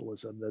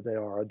capitalism than they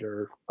are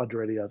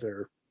under any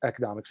other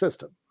economic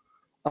system.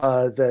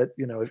 That,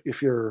 you know,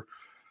 if you're,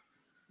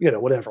 you know,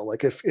 whatever,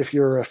 like if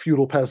you're a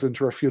feudal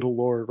peasant or a feudal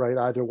lord, right,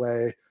 either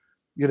way,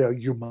 you know,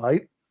 you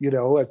might, you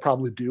know, I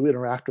probably do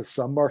interact with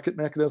some market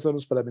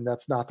mechanisms, but I mean,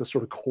 that's not the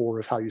sort of core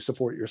of how you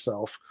support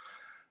yourself.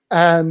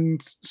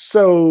 And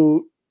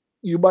so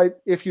you might,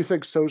 if you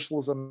think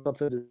socialism has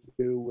something to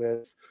do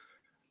with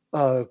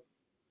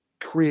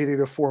creating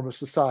a form of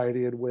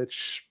society in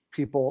which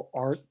people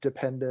aren't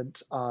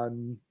dependent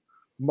on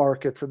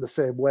markets in the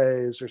same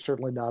ways, or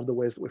certainly not in the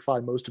ways that we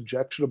find most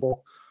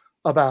objectionable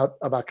about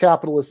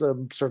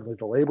capitalism, certainly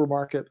the labor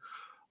market,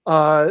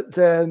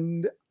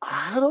 then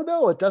I don't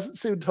know. It doesn't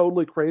seem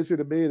totally crazy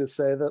to me to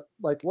say that,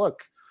 like,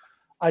 look,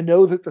 I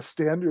know that the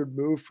standard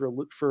move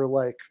for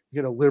like,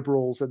 you know,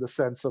 liberals in the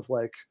sense of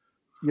like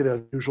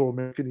the usual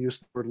American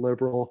use of the word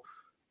liberal.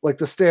 Like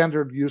the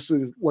standard use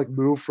of like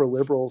move for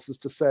liberals is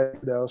to say,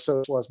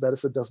 socialized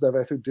medicine doesn't have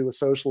anything to do with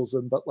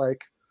socialism, but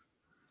like,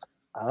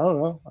 I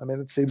don't know. I mean,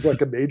 it seems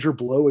like a major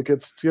blow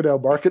against,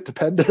 market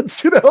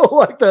dependence,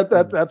 like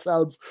that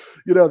sounds,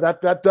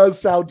 that does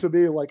sound to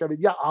me like, I mean,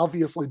 yeah,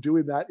 obviously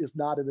doing that is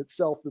not in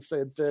itself the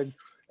same thing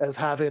as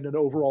having an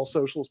overall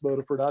socialist mode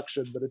of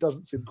production, but it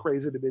doesn't seem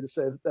crazy to me to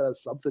say that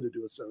has something to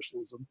do with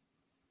socialism.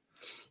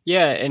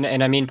 Yeah,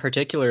 and I mean,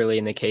 particularly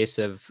in the case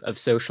of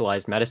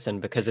socialized medicine,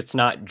 because it's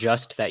not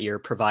just that you're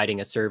providing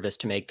a service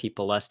to make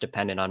people less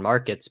dependent on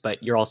markets,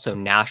 but you're also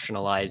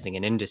nationalizing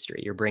an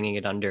industry. You're bringing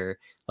it under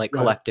like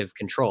collective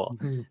control.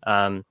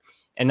 Mm-hmm.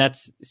 And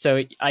that's,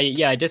 so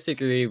I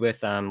disagree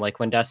with like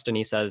when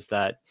Destiny says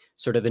that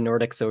sort of the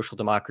Nordic social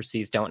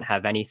democracies don't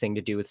have anything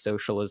to do with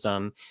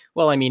socialism.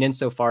 Well, I mean,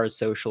 insofar as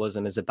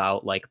socialism is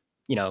about like,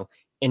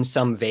 in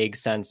some vague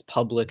sense,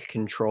 public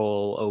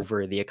control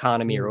over the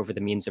economy or over the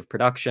means of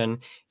production. It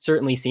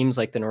certainly seems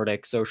like the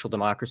Nordic social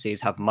democracies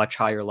have much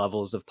higher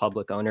levels of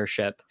public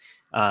ownership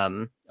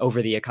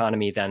over the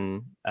economy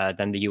than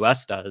the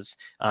U.S. does.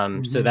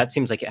 So that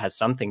seems like it has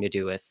something to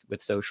do with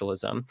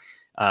socialism.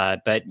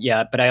 But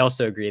I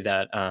also agree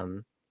that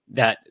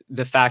that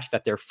the fact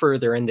that they're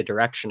further in the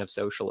direction of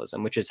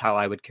socialism, which is how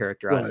I would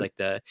characterize like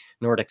the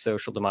Nordic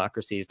social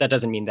democracies, that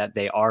doesn't mean that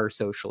they are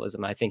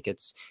socialism. I think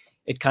it's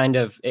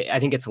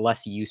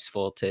less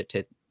useful to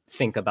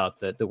think about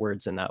the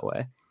words in that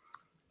way.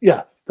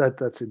 Yeah,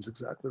 that seems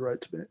exactly right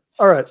to me.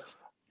 All right.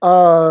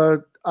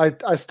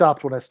 I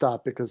stopped when I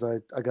stopped because I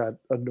got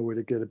annoyed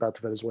again about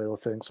the Venezuela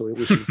thing. So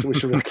we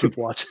should really keep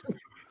watching.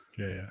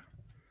 Yeah.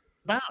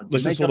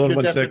 Let's just hold on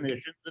 1 sec.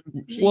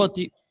 Well,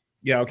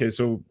 okay.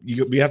 So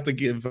we have to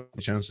give a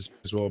chance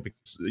as well,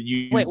 because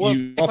you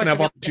often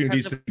have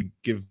opportunities to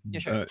give.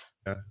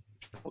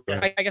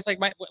 I guess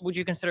would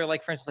you consider,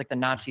 like, for instance, like the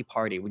Nazi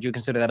Party? Would you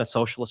consider that a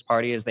socialist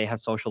party, as they have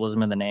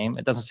socialism in the name?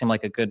 It doesn't seem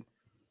like a good.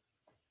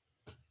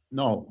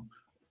 No,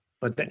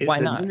 but why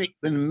not?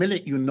 The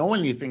minute you know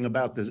anything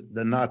about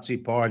the Nazi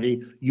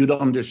Party, you'd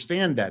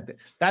understand that.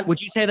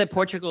 Would you say that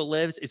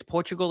is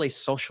Portugal a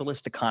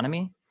socialist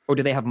economy, or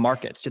do they have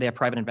markets? Do they have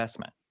private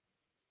investment?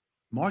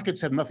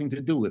 Markets have nothing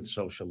to do with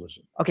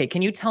socialism. Okay,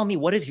 can you tell me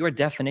what is your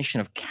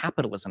definition of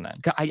capitalism then?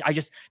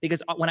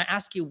 Because when I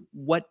ask you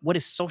what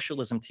is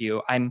socialism to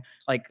you, I'm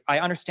like, I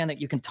understand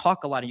that you can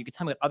talk a lot and you can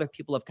tell me what other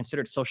people have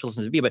considered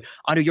socialism to be, but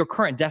under your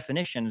current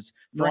definitions,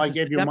 I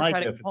gave you my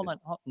definition. Hold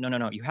on.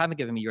 No, you haven't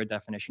given me your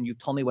definition. You've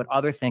told me what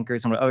other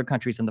thinkers and what other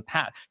countries in the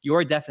past.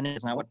 Your definition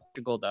is not what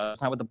Portugal does.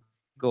 It's not what the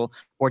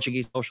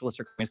Portuguese socialist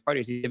or communist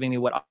parties. He's giving me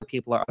what other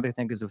people or other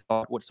thinkers have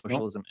thought what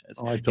socialism is.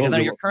 Because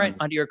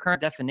under your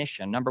current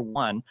definition, number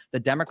one, the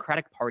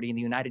Democratic Party in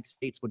the United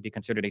States would be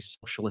considered a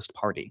socialist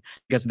party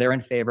because they're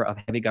in favor of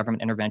heavy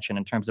government intervention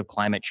in terms of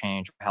climate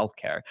change or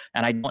healthcare.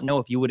 And I don't know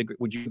if you would agree.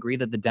 Would you agree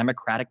that the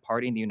Democratic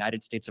Party in the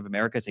United States of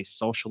America is a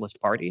socialist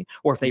party,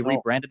 or if they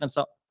rebranded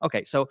themselves?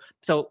 Okay, so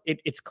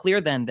it's clear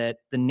then that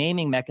the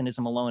naming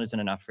mechanism alone isn't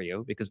enough for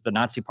you, because the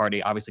Nazi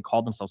Party obviously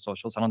called themselves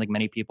socialists. I don't think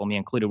many people, me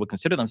included, would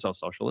consider themselves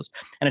socialist.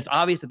 And it's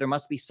obvious that there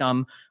must be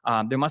some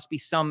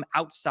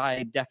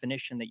outside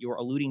definition that you're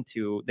alluding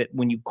to, that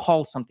when you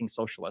call something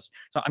socialist.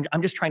 So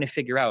I'm just trying to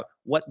figure out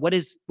what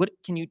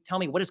can you tell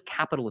me, what is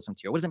capitalism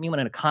to you? What does it mean when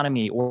an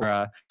economy or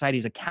a society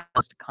is a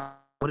capitalist economy?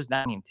 What does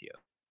that mean to you?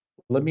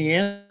 Let me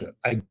answer.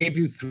 I gave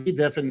you 3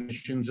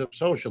 definitions of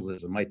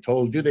socialism. I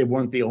told you they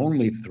weren't the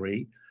only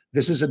 3.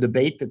 This is a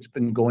debate that's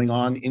been going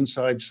on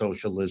inside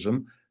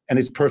socialism, and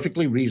it's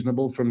perfectly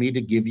reasonable for me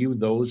to give you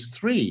those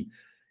 3.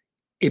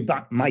 It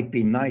might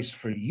be nice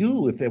for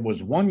you if there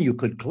was one you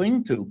could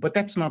cling to, but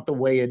that's not the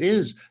way it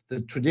is.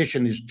 The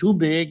tradition is too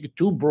big,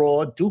 too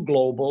broad, too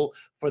global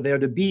for there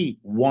to be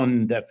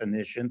one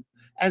definition,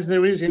 as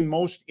there is in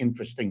most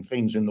interesting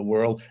things in the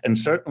world, and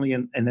certainly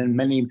in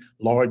many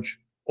large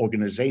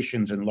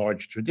organizations and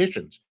large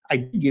traditions. I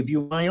give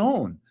you my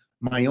own.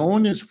 My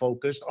own is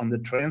focused on the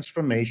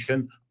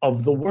transformation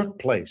of the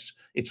workplace.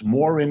 It's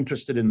more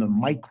interested in the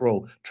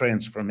micro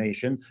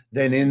transformation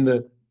than in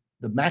the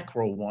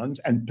macro ones,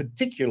 and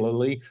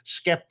particularly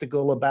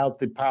skeptical about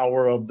the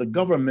power of the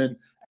government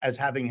as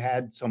having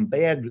had some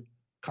bad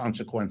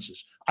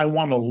consequences. I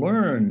want to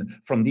learn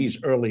from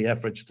these early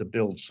efforts to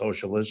build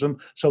socialism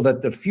so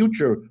that the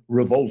future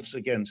revolts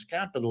against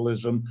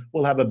capitalism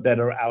will have a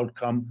better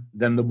outcome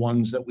than the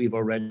ones that we've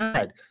already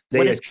had.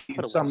 They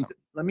achieved some.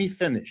 Let me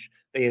finish.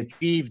 They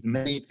achieved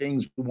many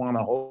things we want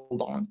to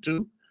hold on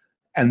to,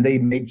 and they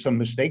made some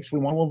mistakes we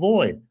want to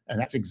avoid. And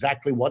that's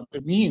exactly what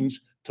it means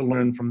to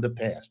learn from the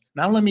past.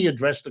 Now let me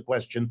address the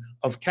question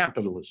of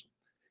capitalism.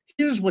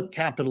 Here's what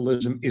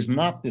capitalism is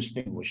not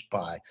distinguished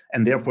by,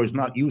 and therefore is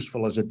not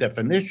useful as a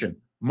definition: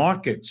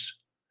 markets.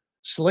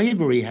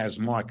 Slavery has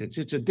markets.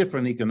 It's a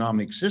different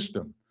economic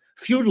system.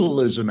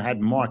 Feudalism had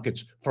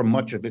markets for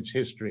much of its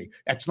history.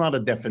 That's not a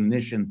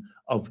definition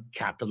of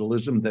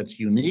capitalism that's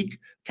unique.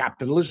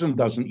 Capitalism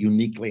doesn't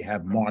uniquely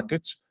have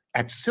markets.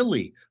 at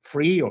silly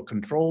free or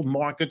controlled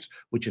markets,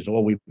 which is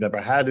all we've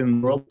ever had in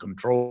the world,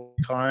 controlled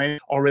kind,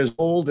 are as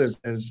old as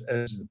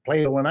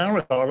Plato and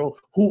Aristotle,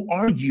 who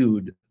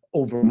argued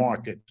over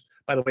markets.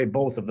 By the way,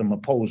 both of them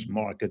opposed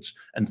markets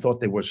and thought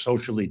they were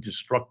socially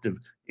destructive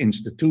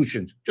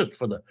institutions, just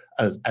for the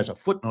as a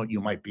footnote you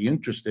might be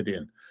interested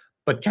in.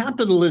 But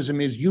capitalism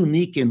is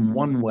unique in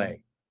one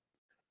way.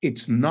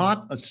 It's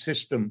not a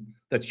system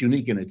that's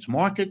unique in its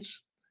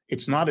markets.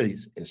 It's not a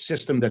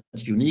system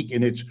that's unique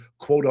in its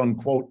quote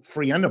unquote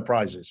free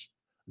enterprises.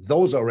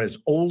 Those are as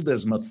old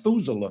as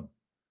Methuselah.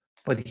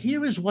 But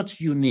here is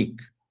what's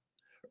unique.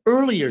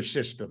 Earlier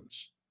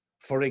systems,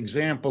 for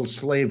example,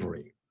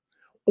 slavery,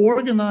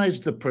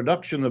 organized the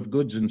production of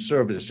goods and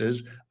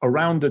services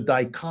around a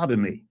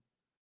dichotomy,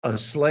 a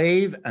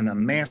slave and a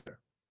master.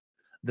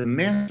 The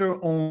master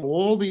owned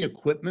all the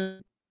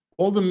equipment,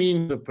 all the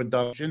means of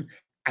production,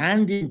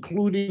 and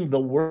including the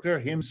worker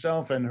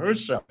himself and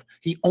herself.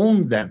 He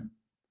owned them.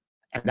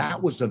 And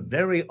that was a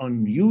very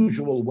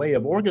unusual way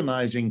of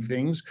organizing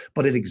things,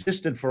 but it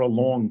existed for a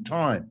long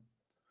time.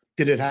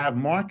 Did it have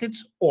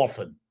markets?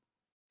 Often.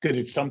 Did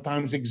it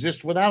sometimes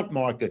exist without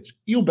markets?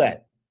 You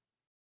bet.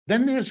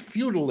 Then there's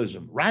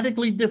feudalism,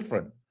 radically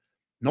different.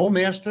 No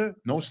master,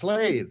 no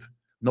slave.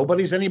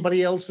 Nobody's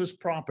anybody else's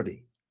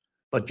property.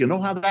 But you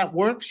know how that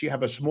works? You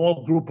have a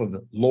small group of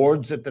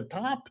lords at the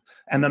top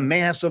and a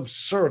mass of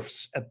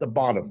serfs at the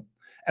bottom.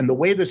 And the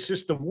way the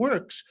system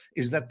works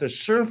is that the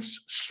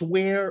serfs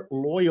swear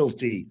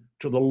loyalty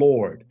to the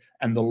lord,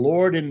 and the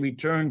lord in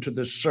return to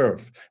the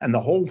serf. And the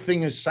whole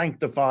thing is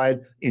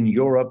sanctified in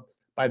Europe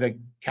by the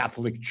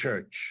Catholic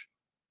Church.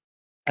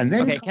 And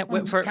then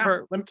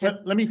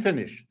let me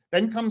finish.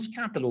 Then comes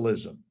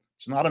capitalism.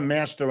 It's not a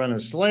master and a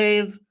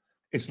slave.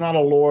 It's not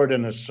a lord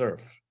and a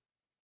serf.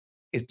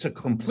 It's a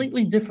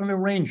completely different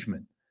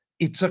arrangement.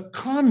 It's a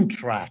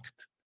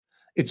contract.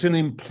 It's an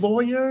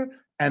employer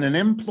and an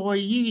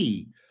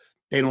employee.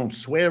 They don't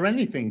swear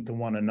anything to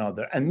one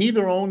another, and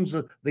neither owns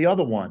the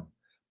other one.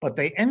 But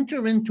they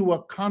enter into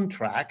a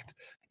contract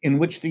in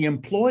which the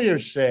employer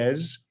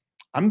says,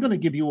 I'm going to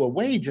give you a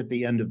wage at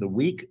the end of the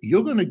week.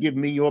 You're going to give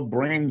me your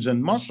brains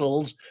and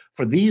muscles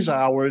for these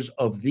hours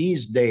of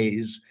these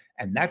days.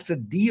 And that's a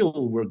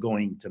deal we're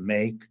going to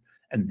make.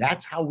 And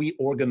that's how we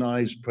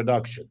organize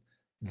production.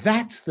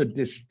 That's the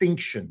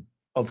distinction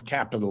of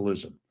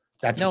capitalism.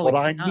 That's what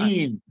I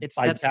mean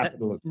by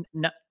capitalism.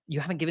 You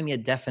haven't given me a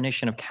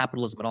definition of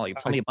capitalism at all. You've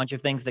told me a bunch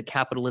of things that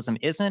capitalism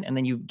isn't, and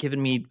then you've given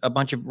me a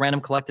bunch of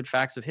random collected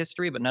facts of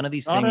history, but none of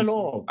these things. Not at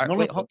all.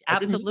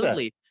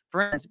 Absolutely.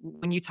 For instance,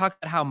 when you talk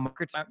about how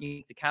markets aren't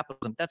unique to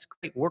capitalism, that's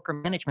great. Worker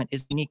management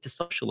is unique to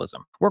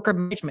socialism. Worker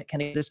management can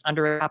exist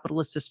under a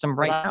capitalist system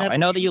right now. I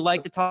know that you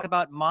like to talk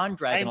about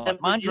Mondragon.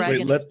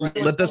 Wait,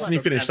 let Destiny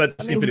finish. Let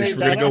Destiny finish.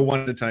 We're going to go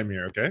one at a time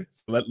here, okay?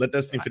 So let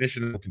Destiny finish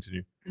and then we'll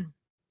continue.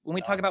 When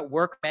we talk about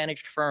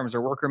worker-managed firms or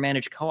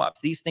worker-managed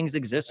co-ops, these things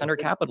exist under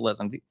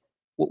capitalism.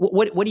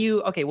 What do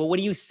you? Okay, well, what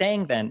are you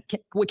saying then?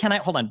 Can I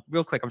hold on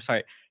real quick? I'm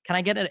sorry. Can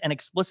I get an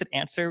explicit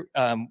answer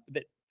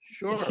that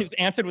is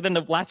answered within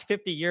the last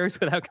 50 years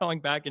without going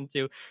back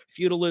into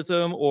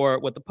feudalism or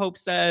what the Pope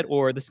said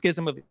or the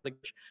schism of the?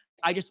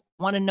 I just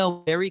want to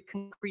know very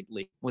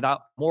concretely,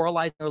 without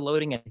moralizing or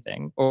loading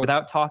anything, or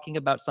without talking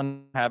about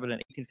something that happened in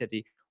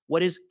 1850.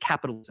 What is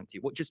capitalism to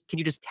you? Can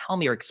you just tell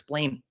me or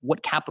explain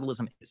what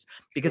capitalism is?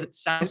 Because it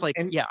sounds like,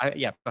 go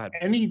ahead.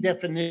 Any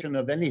definition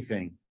of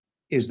anything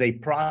is a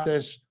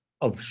process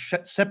of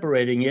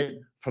separating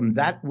it from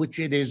that which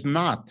it is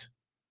not.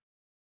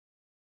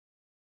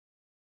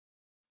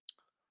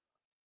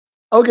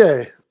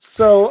 Okay,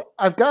 so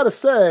I've got to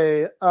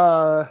say,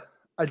 I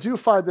do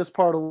find this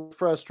part a little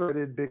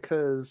frustrating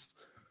because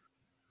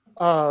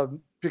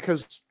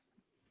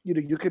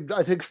you could,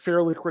 I think,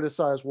 fairly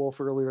criticize Wolff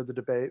earlier in the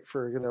debate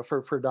for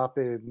not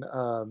being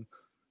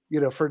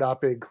for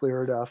not being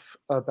clear enough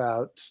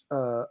about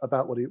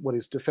what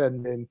he's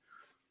defending.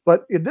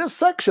 But in this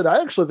section,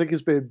 I actually think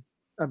he's been.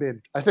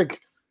 I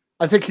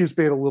think he's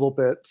being a little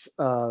bit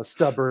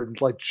stubborn,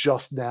 like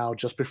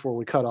just before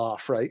we cut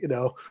off, right?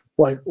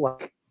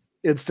 Like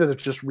instead of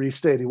just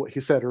restating what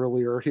he said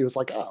earlier, he was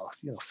like, "Oh,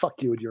 fuck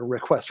you and your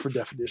request for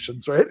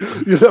definitions," right?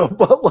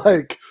 But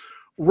like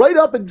right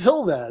up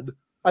until then,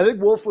 I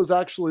think Wolff was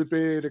actually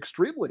being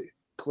extremely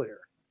clear,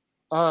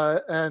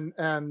 and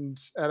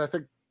I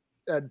think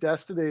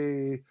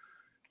Destiny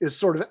is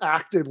sort of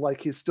acting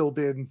like he's still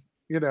being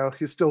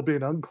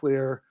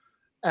unclear,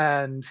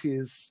 and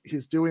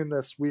he's doing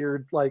this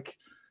weird like,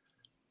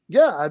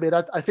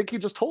 I think he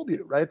just told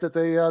you, right, that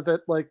they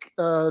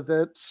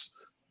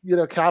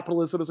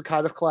capitalism is a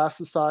kind of class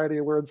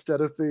society where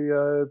instead of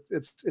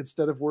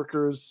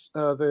workers,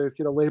 the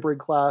laboring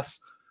class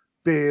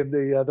being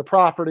the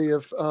property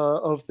of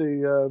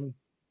the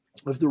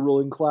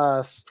ruling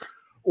class,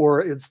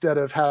 or instead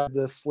of having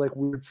this like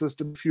weird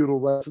system of feudal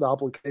rights and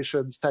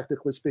obligations,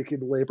 technically speaking,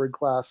 the laboring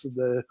class and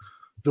the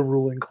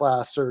ruling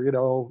class are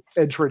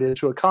entering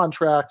into a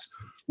contract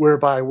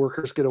whereby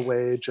workers get a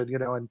wage,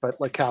 and but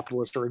like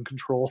capitalists are in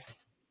control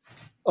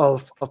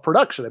of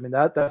production. I mean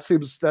that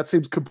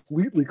seems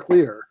completely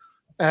clear,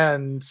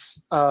 And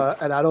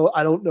I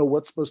don't know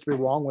what's supposed to be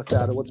wrong with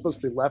that, or what's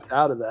supposed to be left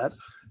out of that.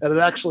 And it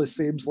actually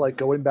seems like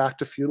going back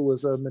to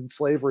feudalism and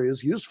slavery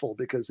is useful,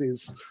 because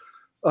he's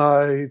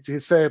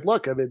saying,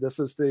 look, I mean, this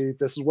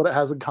is what it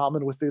has in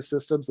common with these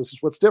systems. This is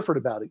what's different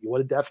about it. You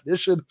want a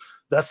definition?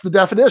 That's the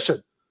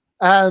definition.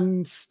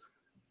 And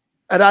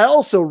I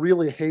also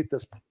really hate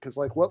this, because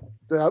like what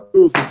the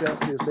move that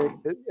Destiny is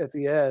making at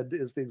the end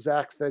is the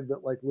exact thing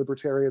that like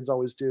libertarians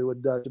always do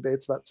in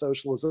debates about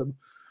socialism,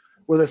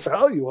 where they say,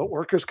 oh, you want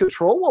workers'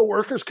 control? Well,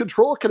 workers'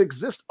 control can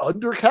exist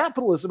under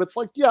capitalism. It's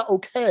like, yeah,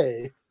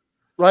 okay,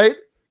 right?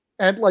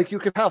 And like you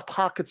can have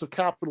pockets of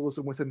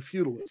capitalism within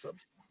feudalism,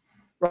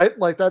 right?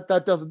 Like that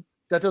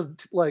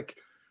doesn't like,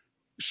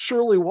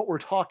 surely what we're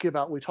talking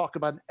about, we talk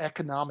about an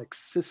economic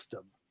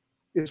system,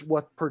 is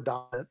what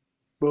predominant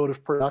mode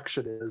of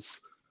production is,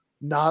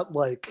 not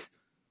like,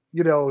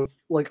 you know,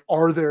 like,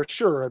 are there,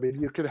 sure, I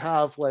mean, you could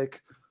have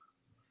like,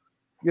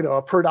 you know,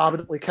 a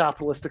predominantly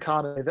capitalist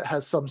economy that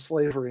has some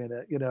slavery in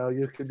it. You know,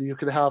 you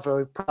could have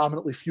a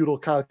predominantly feudal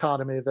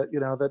economy that, you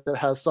know, that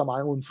has some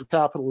islands of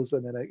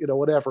capitalism in it, you know,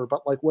 whatever.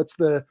 But like, what's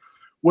the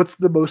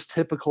most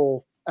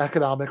typical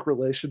economic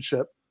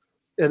relationship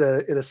in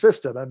a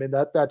system? I mean,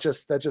 that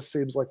just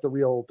seems like the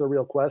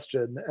real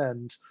question.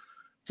 And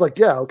it's like,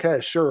 yeah,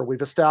 okay, sure,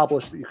 we've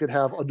established that you could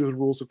have, under the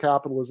rules of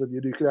capitalism, you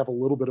could have a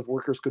little bit of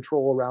workers'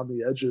 control around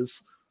the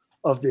edges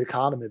of the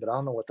economy, but I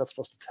don't know what that's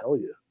supposed to tell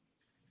you.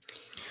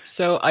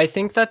 So I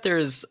think that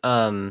there's,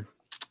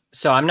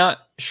 so I'm not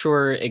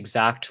sure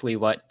exactly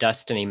what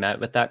Destiny meant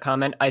with that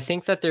comment. I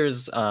think that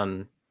there's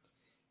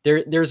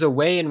a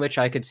way in which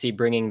I could see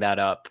bringing that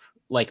up,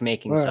 like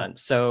making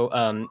sense.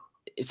 So,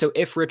 so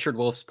if Richard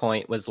Wolff's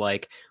point was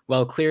like,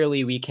 well,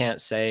 clearly we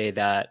can't say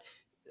that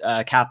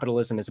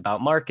capitalism is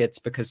about markets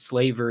because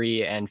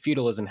slavery and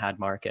feudalism had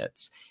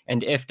markets.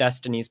 And if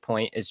Destiny's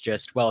point is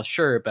just, well,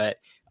 sure, but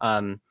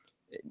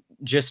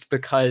just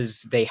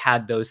because they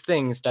had those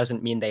things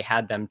doesn't mean they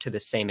had them to the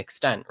same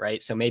extent,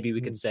 right? So maybe we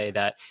could say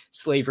that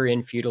slavery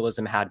and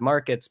feudalism had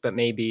markets, but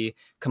maybe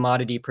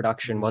commodity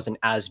production wasn't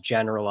as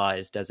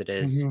generalized as it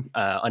is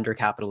under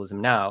capitalism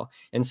now.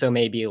 And so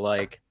maybe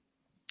like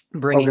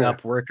bringing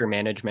up worker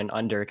management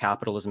under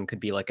capitalism could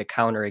be like a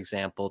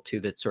counterexample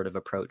to the sort of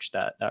approach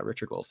that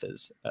Richard Wolff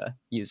is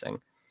using.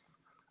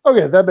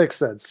 Okay, that makes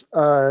sense.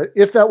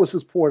 If that was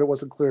his point, it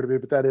wasn't clear to me,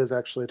 but that is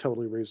actually a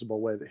totally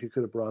reasonable way that he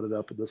could have brought it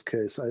up in this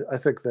case. I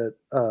think that,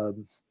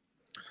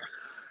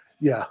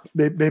 yeah,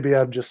 maybe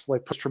I'm just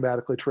like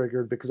post-traumatically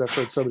triggered because I've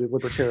heard so many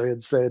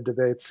libertarians say in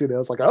debates, you know,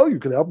 it's like, oh, you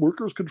can have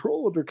workers'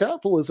 control under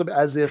capitalism,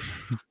 as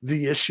if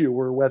the issue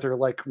were whether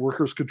like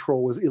workers'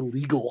 control was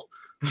illegal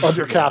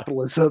under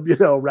capitalism, you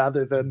know,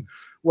 rather than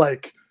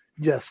like,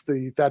 yes,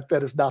 that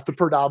is not the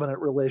predominant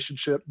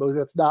relationship.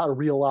 That's not a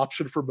real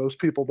option for most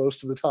people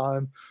most of the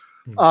time.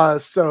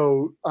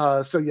 So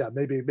yeah,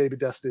 maybe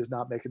Destiny is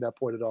not making that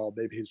point at all.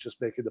 Maybe he's just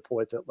making the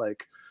point that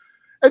like,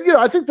 and you know,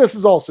 I think this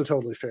is also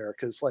totally fair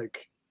because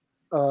like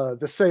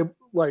the same,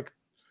 like,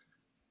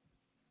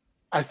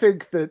 I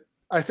think that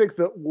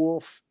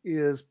Wolff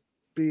is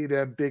being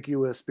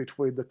ambiguous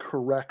between the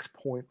correct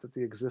point that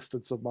the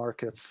existence of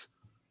markets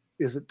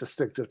isn't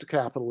distinctive to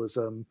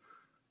capitalism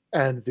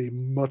and the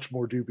much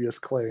more dubious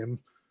claim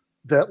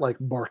that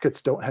like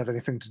markets don't have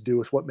anything to do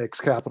with what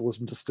makes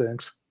capitalism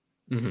distinct.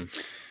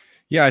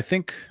 Yeah, I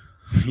think,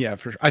 yeah,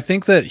 for sure. I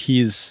think that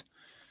he's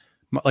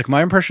like,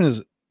 my impression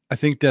is, I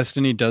think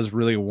Destiny does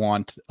really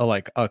want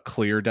a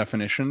clear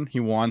definition. He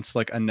wants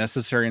like a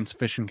necessary and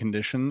sufficient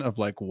condition of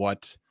like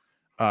what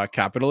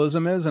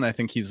capitalism is. And I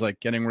think he's like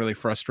getting really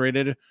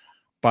frustrated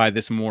by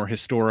this more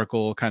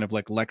historical kind of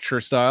like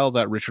lecture style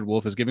that Richard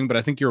Wolff is giving. But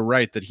I think you're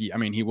right that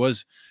he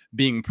was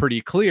being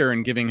pretty clear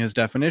in giving his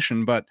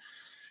definition. But,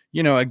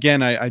 you know,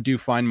 again, I do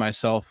find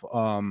myself,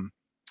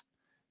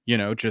 you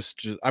know,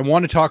 just I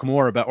want to talk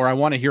more about, or I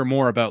want to hear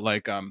more about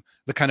like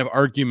the kind of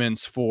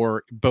arguments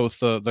for both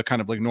the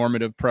kind of like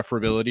normative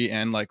preferability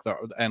and like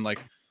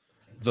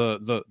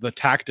the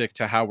tactic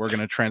to how we're going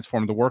to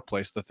transform the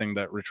workplace, the thing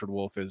that Richard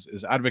Wolff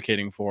is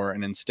advocating for.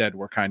 And instead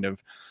we're kind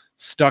of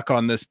stuck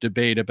on this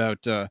debate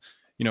about,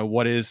 you know,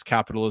 what is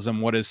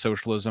capitalism, what is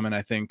socialism. And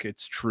I think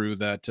it's true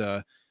that,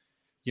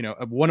 you know,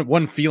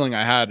 one feeling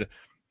I had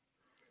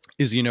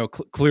is, you know,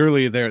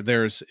 clearly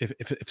there's,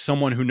 if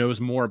someone who knows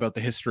more about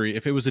the history,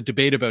 if it was a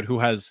debate about who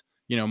has,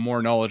 you know,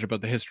 more knowledge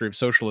about the history of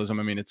socialism,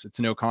 I mean, it's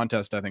no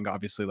contest. I think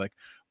obviously like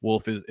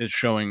Wolff is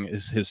showing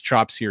his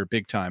chops here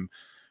big time.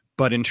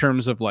 But in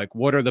terms of like,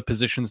 what are the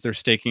positions they're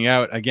staking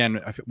out?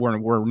 Again,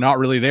 we're not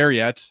really there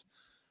yet.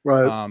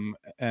 Right.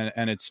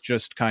 And it's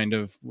just kind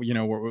of, you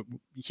know,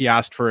 he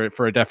asked for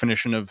a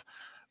definition of,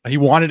 he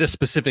wanted a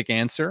specific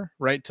answer,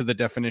 right, to the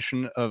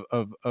definition of,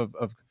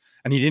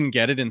 and he didn't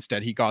get it.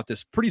 Instead, he got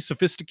this pretty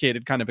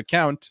sophisticated kind of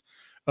account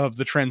of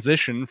the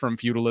transition from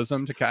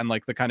feudalism to kind of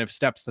like the kind of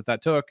steps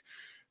that took.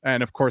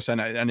 And of course,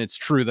 and it's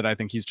true that I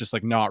think he's just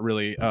like not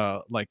really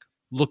like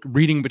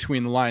reading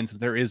between the lines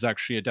that there is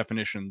actually a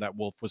definition that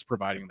Wolff was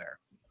providing there.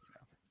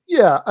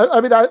 Yeah,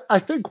 I mean, I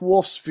think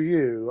Wolff's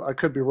view, I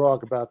could be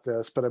wrong about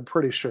this, but I'm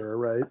pretty sure,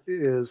 right,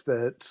 is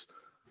that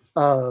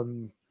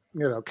you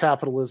know,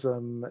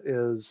 capitalism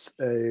is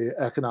a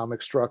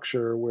economic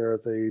structure where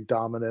the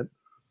dominant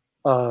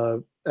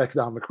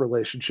economic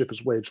relationship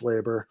is wage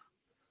labor,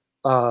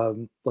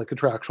 like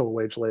contractual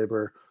wage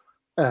labor,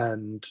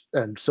 and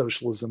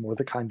socialism, or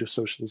the kind of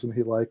socialism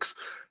he likes,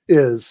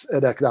 is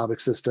an economic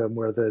system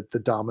where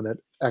the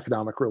dominant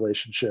economic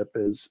relationship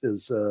is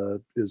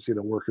you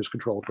know, workers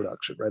controlled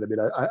production, right? I mean,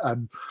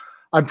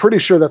 I'm pretty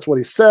sure that's what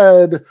he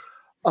said.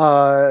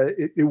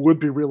 It would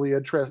be really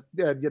interesting,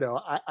 and you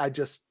know,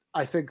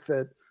 I think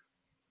that,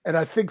 and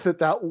I think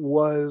that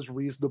was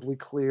reasonably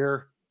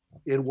clear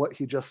in what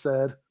he just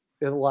said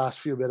in the last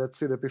few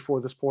minutes, you know,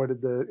 before this point in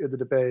the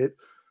debate.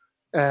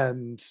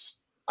 And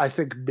I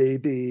think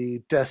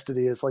maybe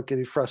Destiny is like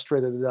getting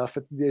frustrated enough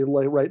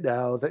right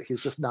now that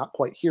he's just not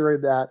quite hearing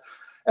that.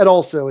 And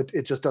also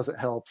it just doesn't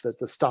help that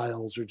the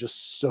styles are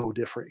just so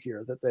different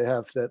here, that they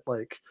have that,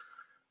 like,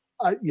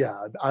 I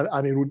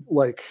mean,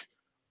 like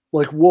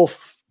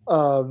Wolff,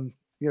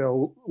 you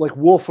know, like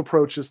Wolff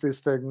approaches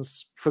these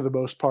things for the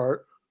most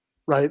part,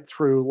 right,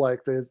 through like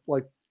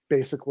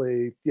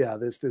basically, yeah,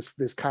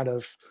 this kind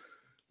of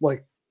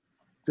like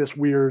this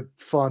weird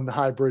fun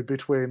hybrid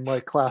between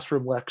like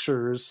classroom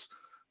lectures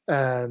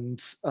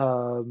and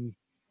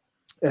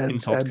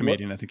insult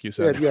comedian, I think you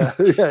said. Yeah,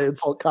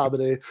 insult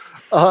comedy,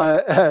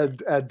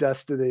 and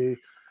Destiny,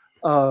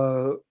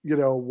 you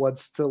know,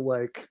 wants to,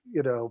 like,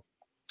 you know,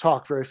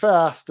 talk very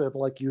fast and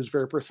like use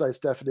very precise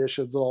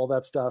definitions and all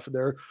that stuff. And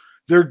there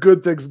are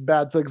good things and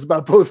bad things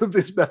about both of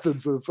these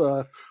methods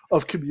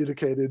of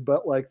communicating,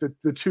 but like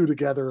the two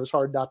together is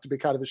hard not to be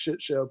kind of a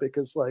shit show,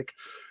 because, like,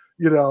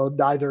 you know,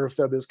 neither of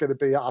them is going to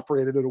be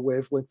operated at a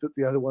wavelength that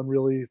the other one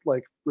really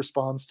like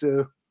responds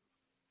to.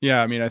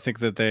 Yeah, I mean, I think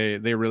that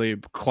they really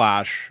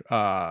clash.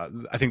 I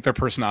think their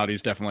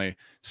personalities definitely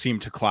seem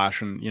to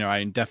clash, and you know,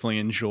 I definitely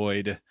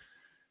enjoyed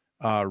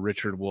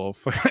Richard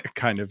Wolff.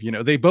 Kind of, you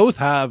know, they both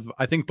have,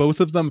 I think both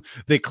of them,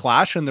 they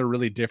clash and they're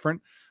really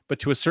different, but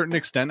to a certain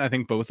extent, I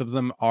think both of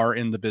them are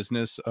in the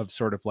business of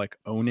sort of like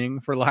owning,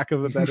 for lack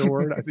of a better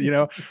word. You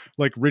know,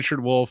 like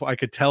Richard Wolff, I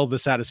could tell the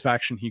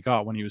satisfaction he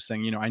got when he was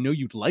saying, you know, I know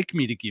you'd like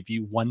me to give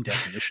you one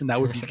definition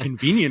that would be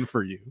convenient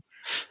for you,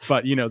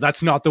 but you know,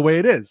 that's not the way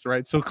it is,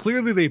 right? So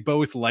clearly they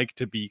both like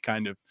to be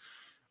kind of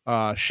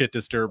shit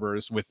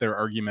disturbers with their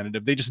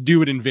argumentative. They just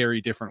do it in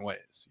very different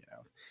ways, you know?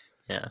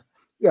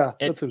 Yeah,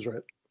 that seems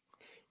right.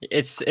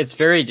 It's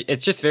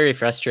just very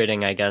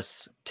frustrating, I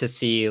guess, to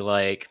see,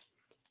 like,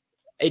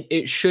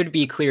 it should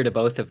be clear to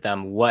both of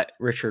them what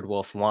Richard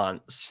Wolff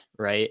wants,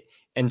 right?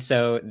 And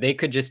so they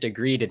could just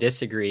agree to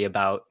disagree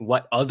about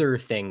what other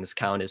things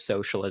count as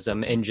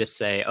socialism and just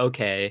say,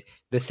 okay,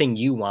 the thing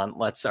you want,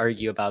 let's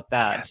argue about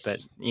that. Yes. But,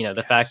 you know,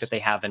 the fact that they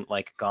haven't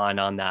like gone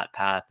on that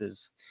path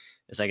is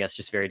I guess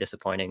just very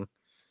disappointing.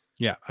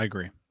 Yeah, I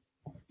agree.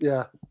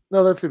 Yeah,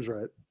 no, that seems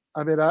right.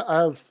 I mean,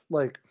 I have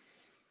like,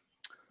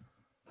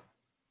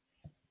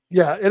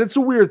 yeah, and it's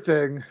a weird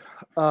thing,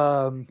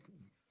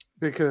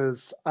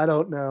 because I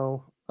don't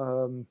know,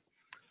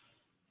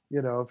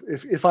 you know,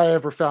 if I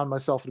ever found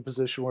myself in a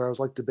position where I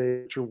was like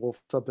debating Richard Wolff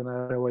something,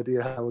 I have no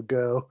idea how it would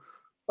go.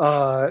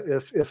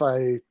 If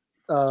I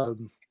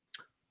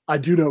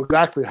do know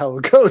exactly how it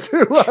would go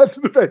to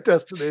debate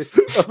Destiny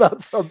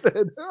about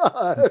something,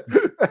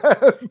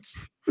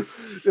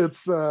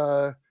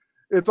 and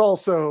it's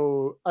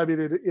also, I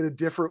mean, in a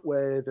different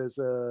way, there's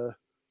a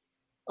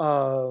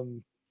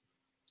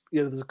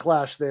you know, there's a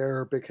clash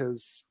there,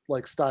 because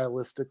like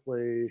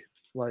stylistically,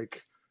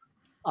 like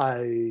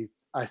I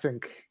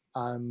think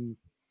I'm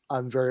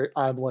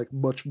like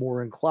much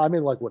more inclined. I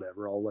mean, like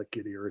whatever, I'll like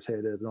get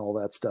irritated and all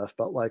that stuff,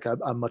 but like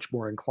I'm much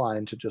more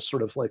inclined to just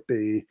sort of like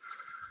be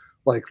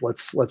like,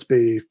 let's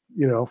be,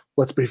 you know,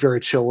 let's be very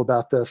chill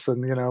about this,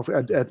 and you know,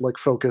 and like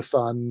focus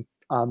on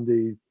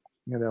the,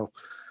 you know,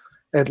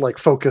 and like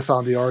focus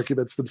on the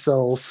arguments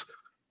themselves,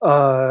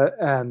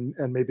 and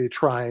maybe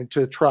trying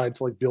to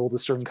like build a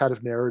certain kind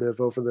of narrative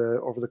over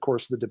the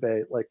course of the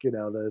debate. Like, you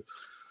know,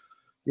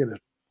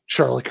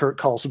 Charlie Kirk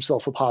calls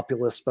himself a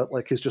populist, but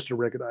like he's just a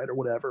Reaganite or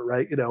whatever,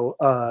 right? You know,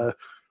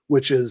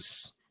 which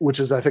is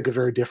I think a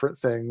very different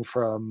thing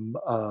from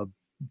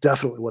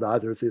definitely what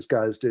either of these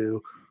guys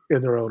do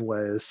in their own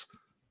ways,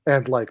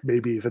 and like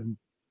maybe even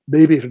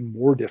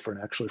more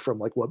different actually from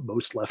like what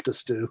most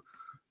leftists do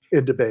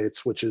in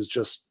debates, which is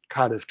just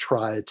kind of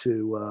try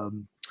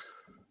to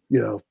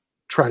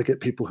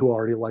get people who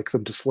already like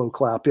them to slow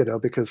clap, you know,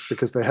 because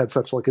they had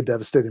such like a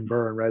devastating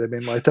burn, right? I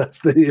mean, like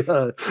that's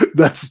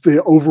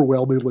the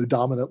overwhelmingly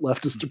dominant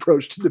leftist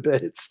approach to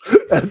debates.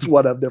 That's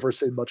what I've never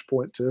seen much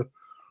point to.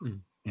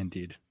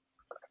 Indeed.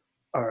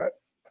 All right,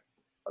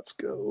 let's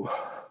go.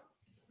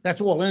 That's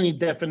all any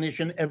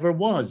definition ever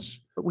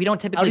was. But we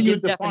don't typically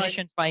give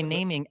definitions by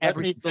naming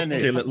every.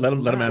 Okay, let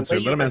him answer.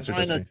 Let him answer.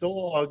 A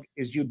dog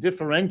is you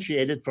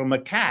differentiate it from a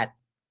cat.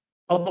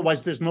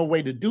 Otherwise, there's no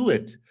way to do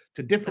it.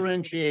 To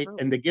differentiate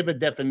and to give a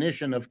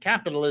definition of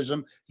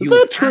capitalism, is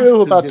that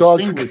true about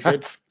dogs and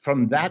cats? It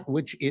from that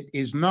which it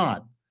is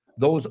not.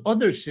 Those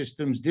other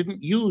systems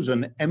didn't use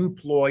an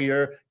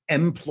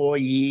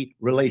employer-employee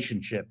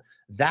relationship.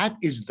 That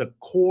is the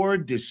core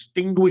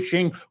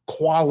distinguishing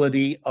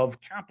quality of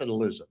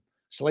capitalism.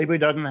 Slavery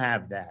doesn't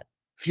have that.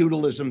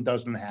 Feudalism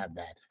doesn't have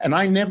that. And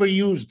I never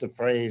used the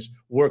phrase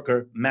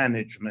worker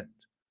management.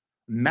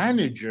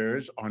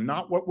 Managers are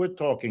not what we're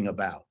talking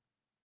about.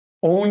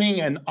 Owning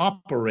and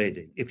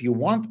operating. If you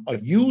want to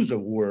use a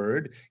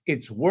word,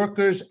 it's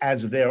workers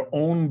as their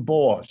own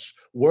boss,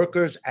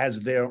 workers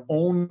as their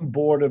own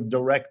board of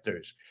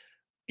directors.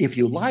 If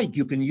you like,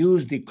 you can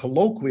use the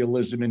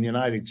colloquialism in the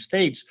United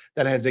States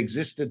that has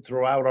existed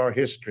throughout our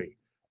history.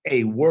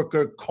 A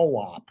worker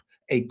co-op,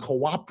 a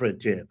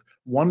cooperative,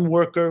 one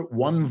worker,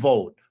 one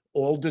vote,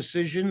 all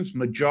decisions,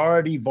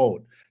 majority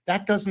vote.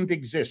 That doesn't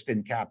exist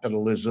in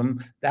capitalism.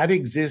 That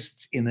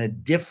exists in a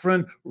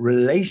different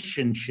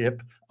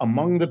relationship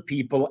among the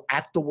people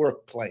at the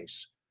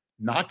workplace.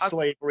 Not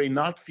slavery,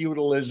 not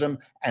feudalism,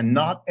 and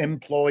not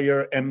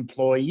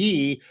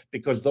employer-employee,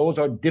 because those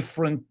are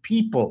different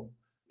people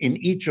in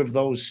each of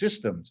those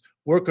systems.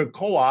 Worker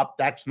co-op,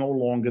 that's no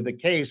longer the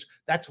case.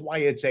 That's why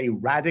it's a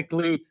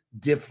radically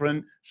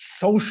different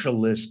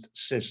socialist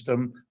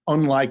system,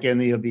 unlike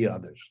any of the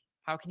others.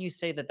 How can you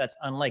say that that's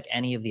unlike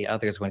any of the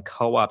others when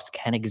co-ops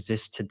can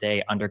exist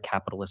today under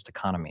capitalist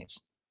economies?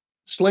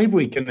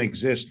 Slavery can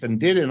exist and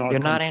did in our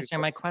You're country. not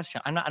answering my question.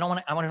 I don't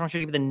want to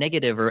give you the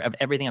negative of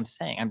everything I'm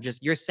saying.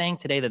 You're saying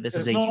today that this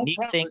is a unique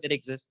thing that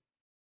exists.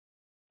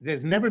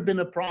 There's never been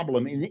a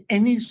problem in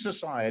any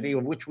society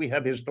of which we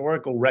have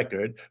historical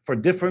record for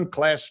different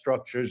class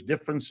structures,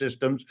 different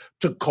systems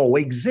to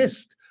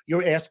coexist.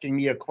 You're asking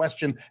me a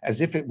question as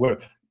if it were,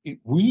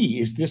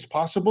 is this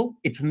possible?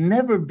 It's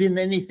never been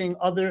anything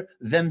other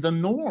than the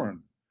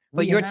norm.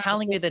 But you're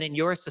telling me that in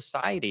your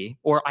society,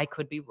 or I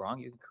could be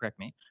wrong, you can correct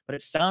me, but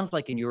it sounds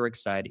like in your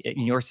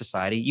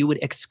society, you would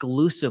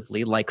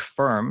exclusively like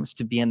firms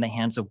to be in the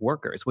hands of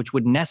workers, which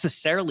would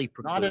necessarily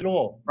preclude. Not at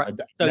all. Right.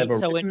 I've never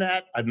written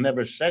that. I've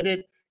never said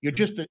it. You're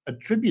just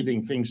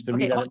attributing things to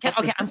me.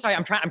 Okay, I'm sorry.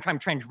 I'm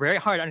trying very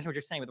hard to understand what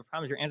you're saying, but the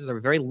problem is your answers are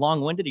very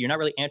long-winded. You're not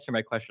really answering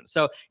my question.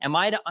 So am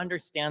I to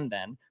understand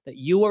then that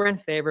you are in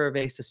favor of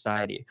a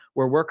society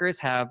where workers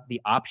have the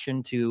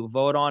option to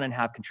vote on and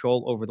have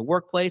control over the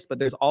workplace, but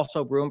there's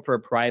also room for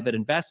private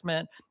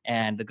investment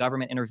and the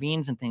government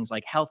intervenes in things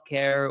like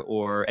healthcare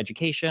or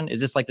education? Is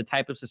this like the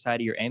type of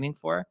society you're aiming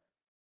for?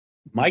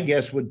 My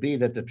guess would be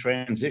that the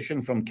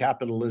transition from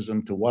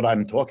capitalism to what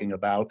I'm talking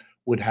about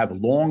would have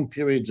long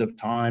periods of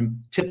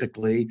time,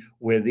 typically,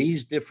 where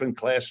these different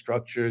class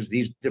structures,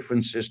 these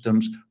different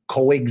systems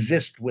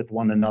coexist with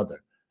one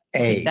another.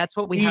 That's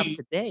what we have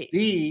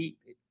today.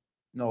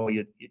 No,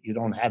 you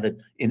don't have it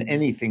in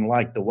anything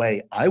like the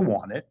way I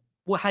want it.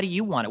 Well, how do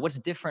you want it? What's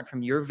different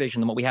from your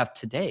vision than what we have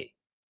today?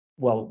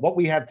 Well, what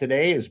we have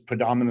today is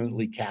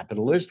predominantly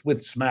capitalist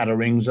with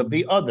smatterings of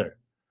the other.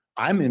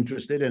 I'm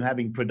interested in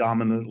having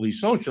predominantly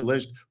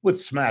socialist with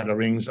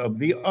smatterings of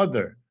the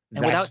other.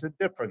 That's the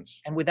difference.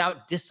 And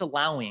without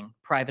disallowing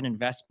private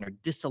investment or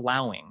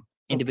disallowing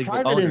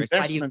individual owners,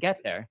 how do you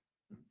get there?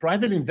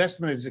 Private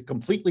investment is a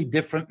completely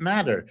different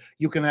matter.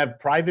 You can have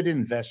private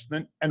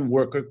investment and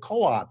worker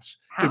co-ops.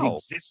 How? It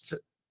exists.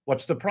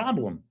 What's the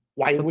problem?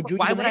 Why would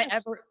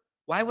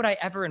I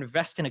ever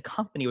invest in a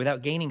company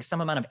without gaining some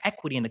amount of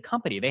equity in the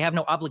company? They have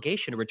no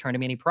obligation to return to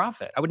me any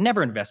profit. I would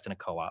never invest in a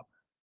co-op.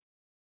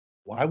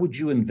 Why would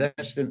you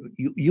invest in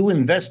you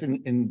invest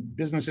in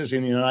businesses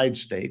in the United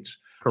States?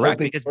 Correct,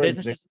 because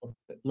businesses.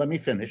 Let me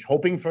finish.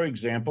 Hoping, for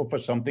example, for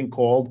something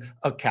called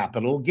a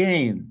capital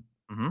gain.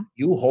 Mm-hmm.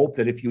 You hope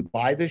that if you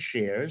buy the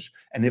shares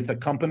and if the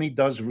company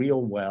does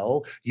real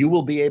well, you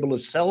will be able to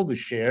sell the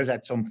shares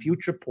at some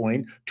future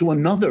point to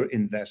another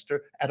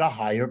investor at a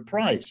higher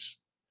price.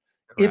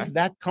 Correct. If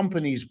that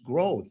company's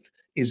growth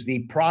is the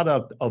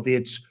product of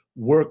its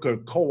worker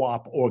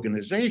co-op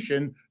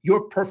organization,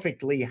 you're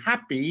perfectly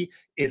happy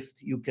if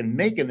you can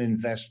make an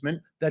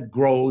investment that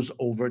grows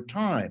over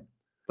time.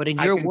 But in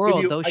your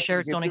world, those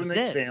shares don't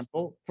exist.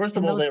 First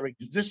of all, there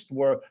exist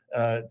where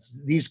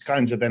these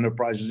kinds of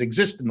enterprises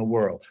exist in the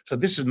world. So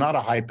this is not a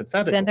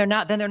hypothetical. Then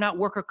they're not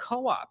worker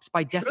co-ops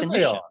by definition. Sure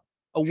they are.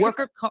 A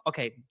worker,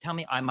 okay, tell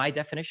me, my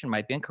definition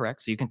might be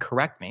incorrect, so you can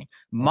correct me.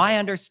 My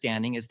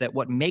understanding is that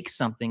what makes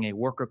something a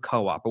worker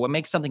co-op or what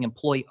makes something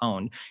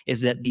employee-owned is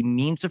that the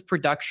means of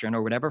production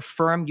or whatever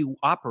firm you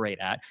operate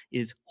at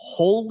is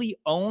wholly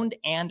owned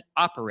and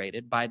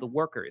operated by the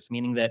workers,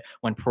 meaning that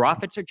when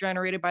profits are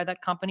generated by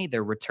that company,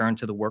 they're returned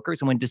to the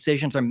workers. And when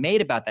decisions are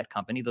made about that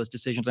company, those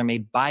decisions are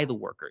made by the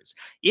workers.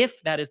 If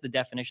that is the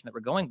definition that we're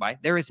going by,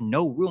 there is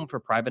no room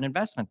for private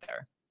investment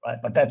there. Right,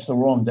 but that's the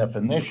wrong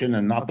definition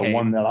and not the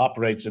one that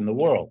operates in the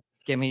world.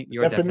 Give me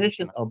your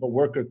definition of a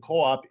worker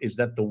co-op is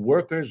that the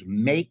workers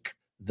make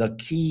the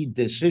key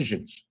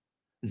decisions.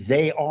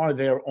 They are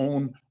their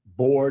own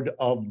board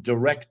of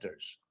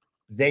directors.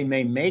 They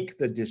may make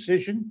the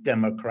decision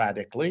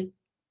democratically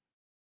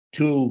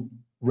to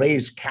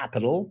raise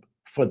capital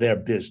for their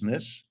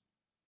business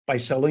by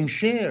selling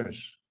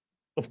shares.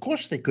 Of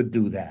course they could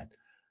do that.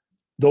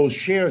 Those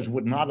shares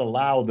would not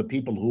allow the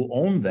people who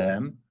own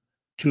them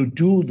to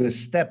do the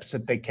steps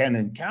that they can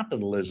in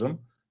capitalism,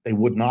 They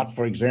would not,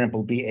 for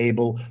example, be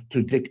able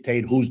to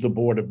dictate who's the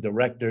board of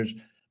directors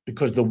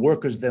because the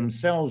workers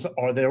themselves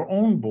are their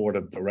own board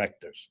of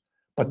directors.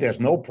 But there's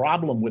no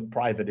problem with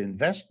private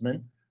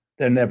investment.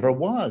 There never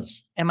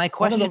was. And my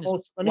question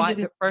is, let me why? give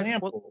you an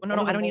example. No,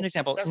 I don't need an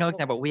example. No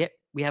example. We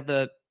have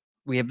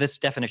this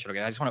definition.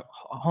 Okay, I just want to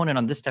hone in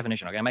on this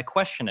definition. Okay, my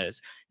question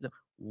is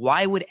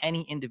why would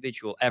any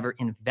individual ever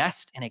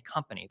invest in a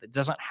company that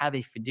doesn't have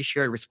a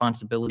fiduciary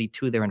responsibility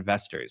to their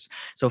investors?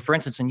 So, for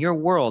instance, in your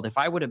world, if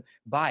I were to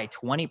buy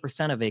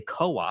 20% of a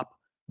co-op,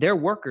 their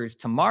workers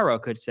tomorrow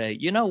could say,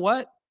 you know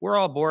what? We're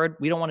all bored.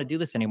 We don't want to do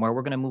this anymore.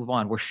 We're going to move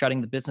on. We're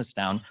shutting the business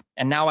down.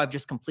 And now I've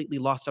just completely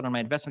lost out on my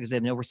investment because they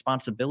have no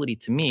responsibility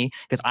to me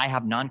because I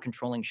have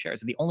non-controlling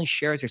shares. If the only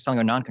shares you're selling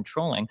are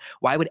non-controlling,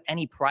 why would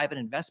any private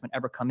investment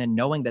ever come in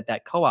knowing that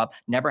that co-op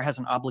never has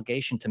an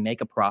obligation to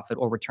make a profit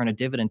or return a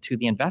dividend to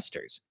the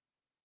investors?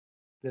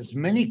 There's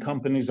many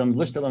companies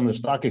listed on the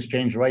stock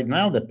exchange right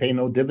now that pay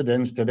no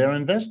dividends to their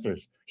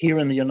investors here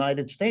in the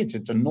United States.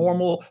 It's a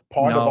normal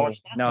part of our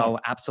stock market. No,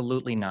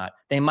 absolutely not.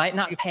 They might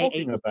not pay. What are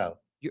you talking about?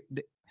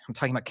 I'm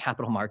talking about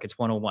capital markets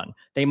 101.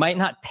 They might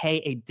not pay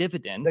a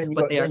dividend,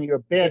 but you're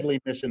badly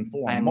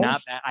misinformed. I am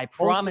not. I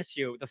promise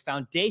you, the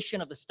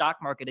foundation of the stock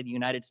market in the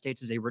United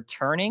States is a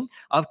returning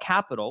of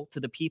capital to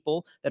the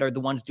people that are the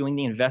ones doing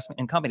the investment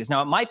in companies.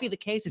 Now, it might be the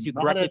case, as you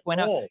correctly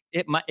point out.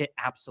 It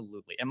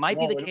absolutely. It might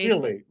be the case.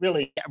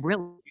 Really. Yeah,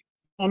 really.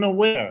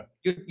 Unaware.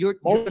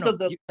 Most of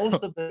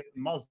the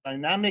most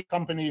dynamic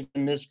companies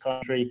in this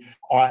country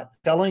are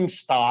selling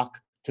stock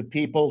to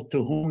people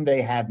to whom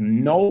they have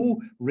no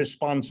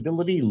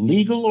responsibility,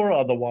 legal or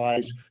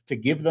otherwise, to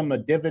give them a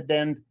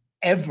dividend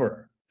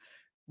ever.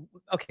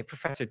 Okay,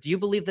 Professor, do you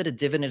believe that a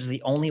dividend is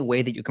the only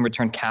way that you can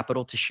return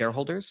capital to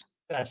shareholders?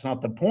 That's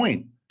not the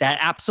point. That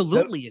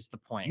absolutely is the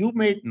point. You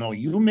made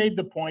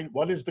the point.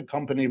 What is the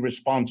company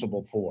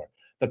responsible for?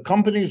 The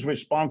company is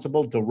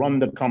responsible to run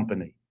the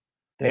company.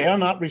 They are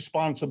not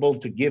responsible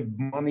to give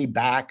money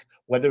back,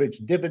 whether it's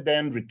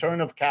dividend,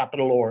 return of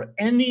capital, or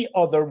any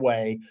other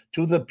way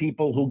to the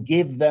people who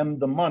give them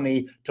the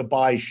money to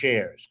buy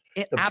shares.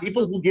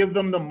 People who give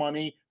them the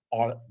money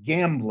are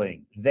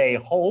gambling. They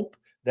hope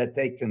that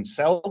they can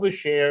sell the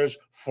shares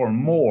for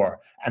more,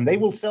 and they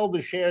will sell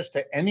the shares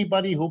to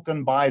anybody who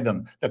can buy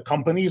them. The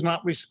company is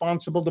not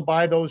responsible to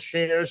buy those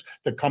shares.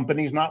 The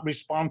company is not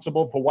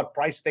responsible for what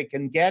price they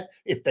can get.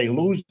 If they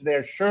lose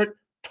their shirt,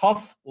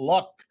 tough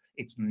luck.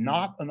 It's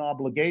not an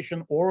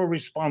obligation or a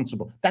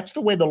responsible. That's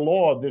the way the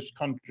law of this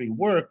country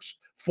works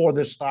for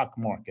the stock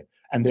market.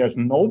 And there's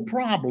no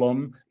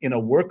problem in a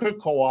worker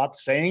co-op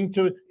saying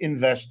to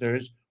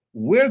investors,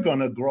 we're going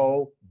to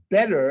grow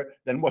better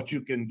than what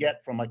you can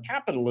get from a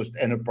capitalist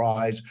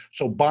enterprise.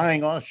 So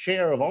buying a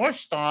share of our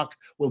stock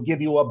will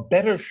give you a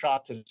better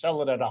shot to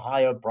sell it at a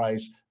higher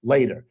price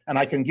later. And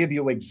I can give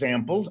you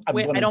examples. I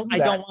don't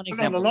want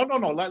examples.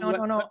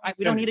 No.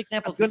 We don't need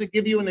examples. I'm going to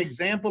give you an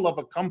example of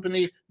a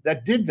company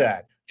that did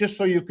that, just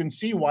so you can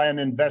see why an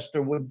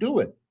investor would do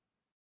it.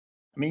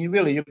 I mean,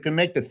 you can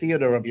make the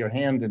theater of your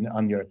hand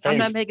on your face. I'm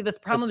not making the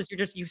problem is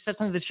you said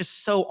something that's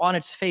just so on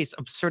its face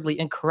absurdly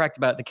incorrect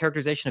about the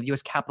characterization of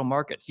U.S. capital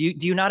markets. Do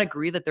you not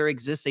agree that there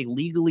exists a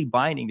legally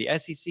binding, the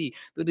SEC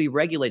legally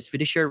regulates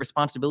fiduciary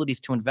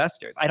responsibilities to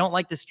investors? I don't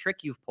like this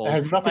trick you've pulled. It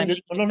has nothing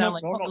to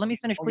Let me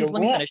finish, please.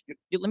 Let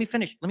me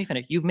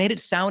finish. You've made it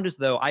sound as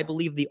though I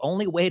believe the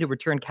only way to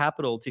return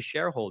capital to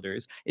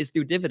shareholders is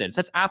through dividends.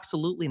 That's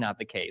absolutely not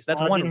the case.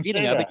 That's one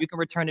reading of it. You can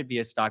return it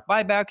via stock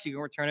buybacks. You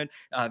can return it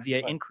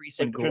via increase.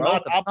 You're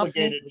not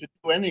obligated to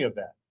do any of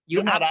that.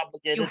 You're not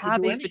obligated to do any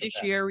of that. You have a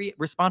fiduciary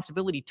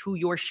responsibility to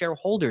your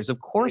shareholders. Of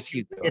course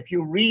you do. If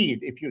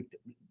you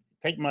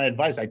take my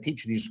advice, I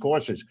teach these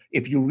courses.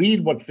 If you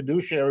read what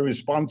fiduciary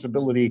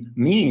responsibility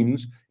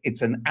means,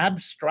 it's an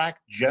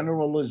abstract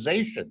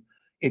generalization.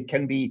 It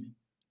can be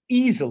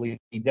easily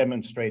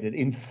demonstrated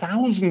in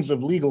thousands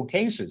of legal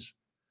cases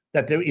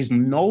that there is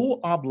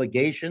no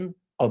obligation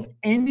of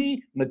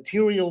any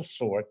material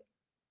sort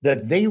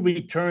that they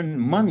return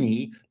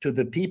money to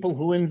the people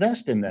who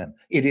invest in them.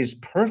 It is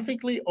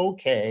perfectly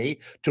okay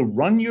to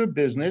run your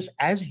business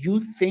as you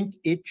think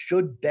it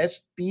should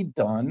best be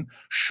done,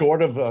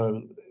 short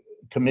of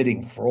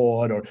committing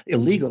fraud or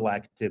illegal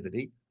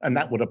activity, and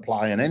that would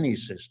apply in any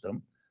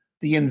system.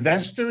 The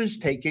investor is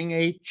taking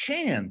a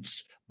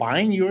chance,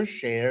 buying your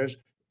shares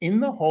in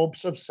the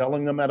hopes of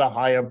selling them at a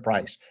higher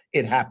price.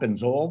 It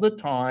happens all the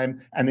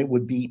time, and it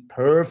would be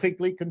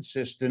perfectly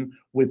consistent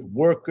with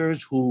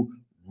workers who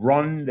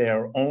run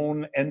their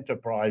own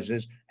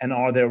enterprises and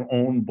are their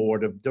own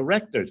board of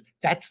directors.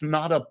 That's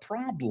not a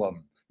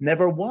problem.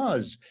 Never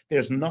was.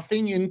 There's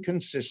nothing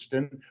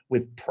inconsistent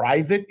with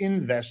private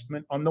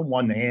investment on the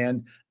one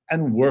hand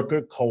and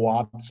worker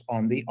co-ops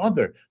on the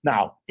other.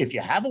 Now, if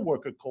you have a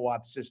worker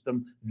co-op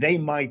system, they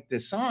might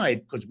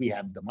decide, because we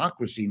have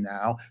democracy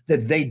now,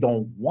 that they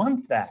don't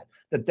want that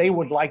they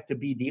would like to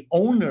be the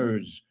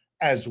owners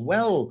as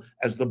well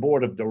as the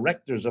board of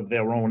directors of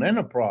their own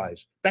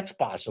enterprise. That's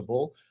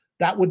possible.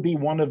 That would be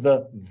one of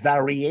the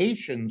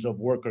variations of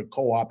worker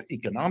co-op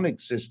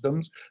economic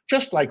systems,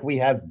 just like we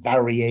have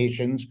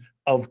variations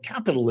of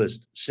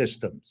capitalist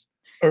systems.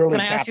 Early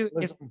Can I ask you,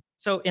 capitalism.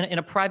 so in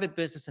a private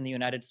business in the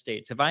United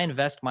States, if I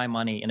invest my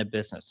money in a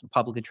business, a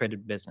publicly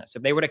traded business,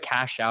 if they were to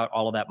cash out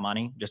all of that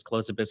money, just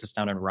close the business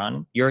down and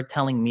run, you're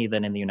telling me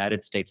that in the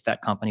United States,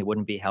 that company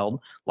wouldn't be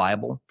held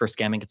liable for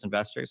scamming its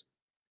investors?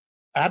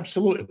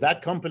 Absolutely. If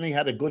that company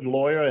had a good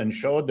lawyer and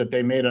showed that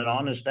they made an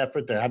honest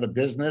effort to have a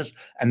business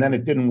and then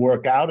it didn't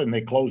work out and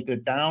they closed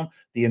it down,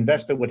 the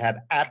investor would have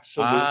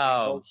absolutely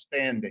no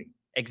standing.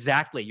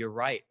 Exactly. You're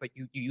right. But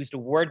you used a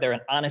word there, an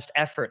honest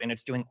effort, and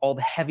it's doing all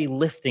the heavy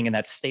lifting in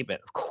that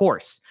statement. Of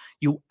course,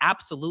 you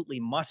absolutely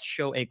must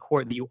show a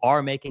court that you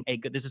are making a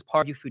good, this is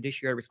part of your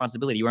fiduciary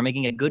responsibility. You are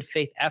making a good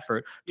faith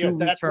effort to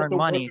return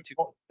money to.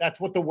 That's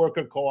what the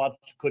worker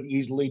co-ops could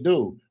easily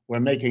do. We're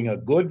making a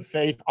good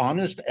faith,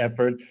 honest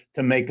effort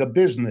to make a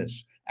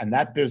business. And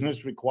that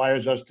business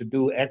requires us to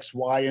do X,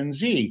 Y, and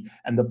Z.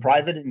 And the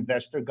private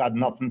investor got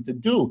nothing to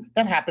do.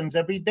 That happens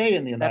every day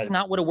in the United States. That's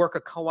not what a worker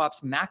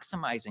co-op's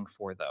maximizing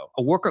for, though.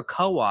 A worker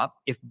co-op,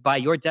 if by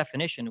your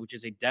definition, which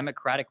is a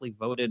democratically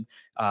voted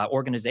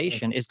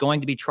organization, is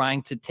going to be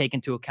trying to take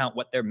into account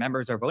what their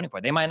members are voting for.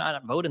 They might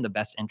not vote in the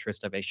best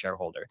interest of a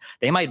shareholder.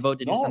 They might vote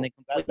to do something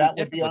completely that would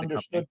different be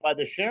understood by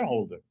the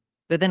shareholder.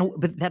 But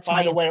that's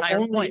by the way,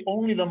 point.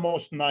 only the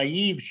most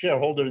naive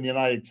shareholder in the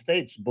United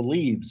States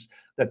believes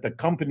that the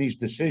company's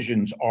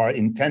decisions are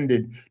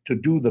intended to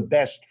do the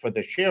best for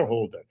the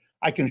shareholder.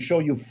 I can show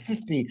you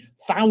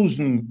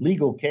 50,000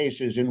 legal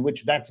cases in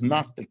which that's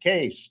not the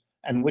case,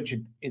 and which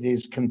it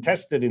is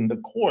contested in the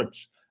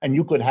courts. And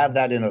you could have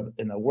that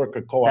in a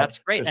worker co-op. That's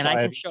great, and I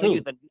can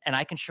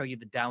show you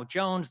the Dow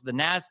Jones, the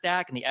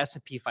Nasdaq, and the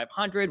S&P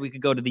 500. We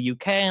could go to the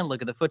UK and look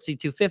at the FTSE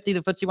 250,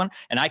 the FTSE 1,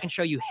 and I can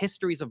show you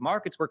histories of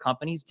markets where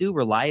companies do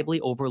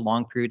reliably over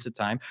long periods of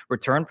time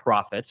return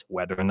profits,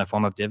 whether in the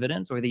form of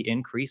dividends or the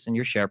increase in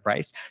your share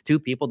price, to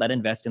people that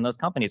invest in those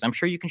companies. I'm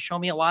sure you can show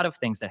me a lot of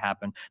things that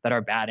happen that are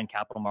bad in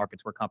capital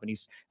markets where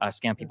companies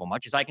scam people,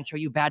 much as I can show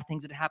you bad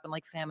things that happen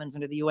like famines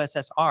under the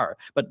USSR.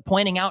 But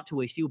pointing out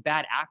to a few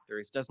bad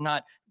actors does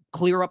not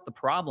clear up the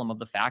problem of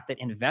the fact that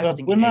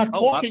investing we're in not a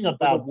co-op, talking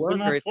about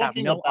workers have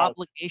no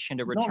obligation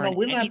to return. No,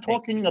 we're not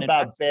talking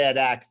about bad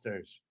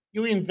actors.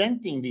 You're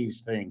inventing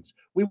these things.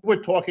 We were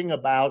talking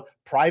about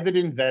private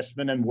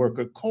investment and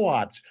worker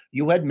co-ops.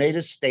 You had made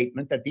a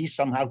statement that these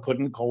somehow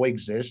couldn't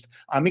coexist.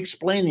 I'm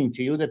explaining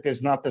to you that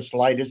there's not the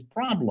slightest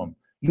problem.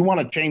 You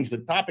want to change the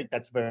topic,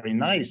 that's very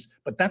nice,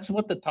 but that's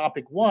what the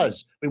topic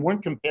was. We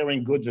weren't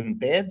comparing goods and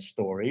bad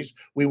stories.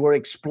 We were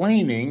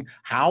explaining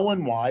how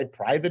and why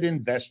private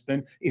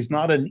investment is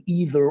not an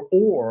either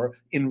or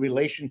in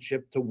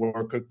relationship to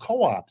worker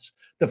co-ops.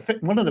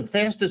 One of the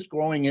fastest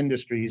growing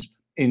industries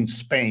in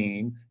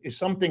Spain is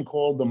something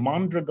called the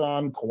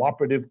Mondragon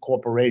Cooperative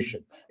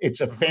Corporation.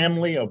 It's a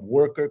family of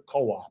worker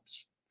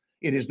co-ops.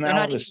 It is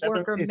now the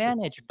seventh. Worker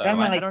managed, though.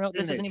 I don't know.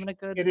 This isn't even a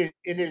good.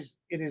 It is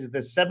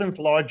the seventh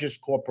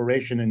largest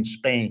corporation in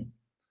Spain.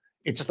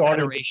 It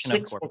started with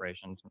six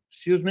corporations.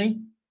 Excuse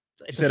me.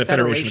 It's a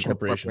federation of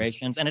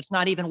corporations, and it's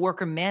not even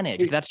worker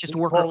managed. That's just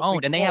worker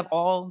owned, and they have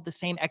all the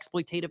same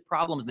exploitative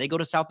problems. They go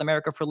to South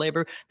America for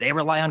labor. They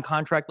rely on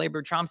contract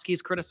labor. Chomsky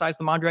has criticized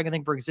the Mondragon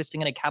thing for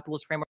existing in a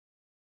capitalist framework.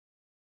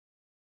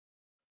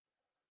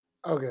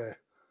 Okay.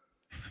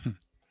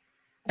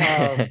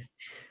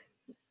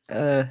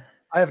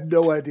 I have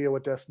no idea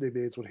what Destiny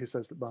means when he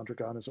says that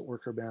Mondragon isn't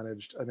worker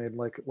managed. I mean,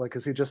 like,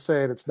 is he just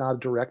saying it's not a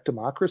direct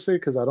democracy?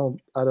 Because I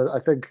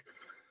think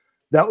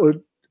that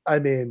would, I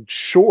mean,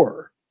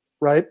 sure,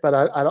 right? But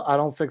I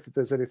don't think that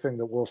there's anything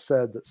that Wolff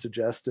said that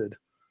suggested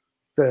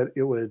that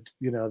it would,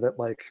 that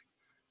like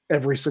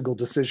every single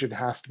decision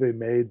has to be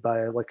made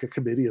by like a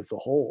committee of the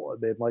whole. I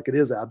mean, like it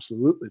is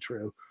absolutely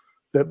true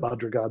that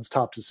Mondragon's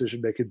top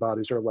decision-making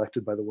bodies are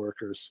elected by the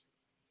workers.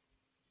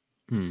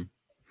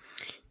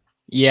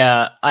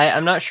 Yeah,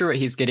 I'm not sure what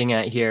he's getting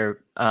at here.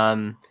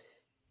 And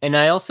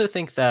I also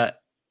think that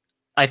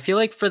I feel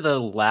like for the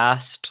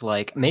last,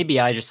 like, maybe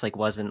I just like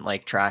wasn't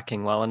like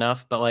tracking well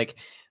enough, but like,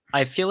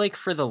 I feel like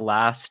for the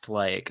last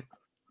like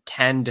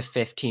 10 to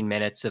 15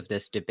 minutes of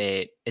this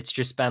debate, it's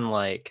just been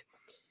like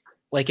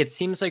it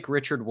seems like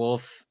Richard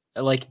Wolff,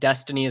 like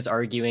Destiny is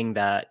arguing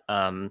that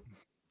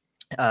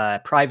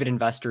private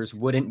investors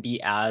wouldn't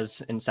be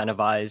as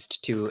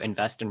incentivized to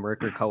invest in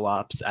worker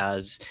co-ops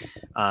as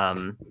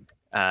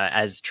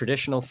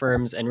traditional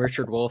firms, and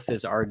Richard Wolff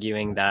is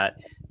arguing that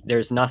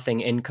there's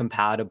nothing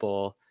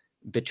incompatible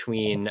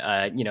between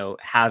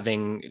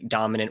having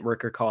dominant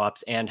worker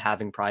co-ops and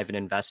having private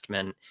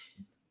investment.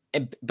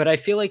 But I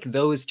feel like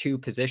those two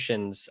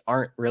positions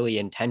aren't really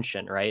in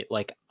tension, right?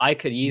 Like I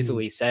could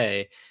easily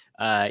say,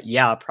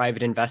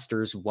 private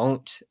investors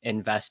won't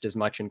invest as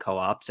much in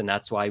co-ops, and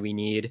that's why we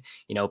need,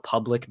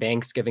 public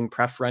banks giving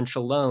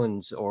preferential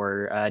loans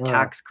or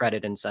tax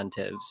credit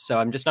incentives. So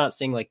I'm just not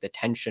seeing like the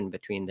tension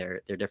between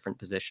their different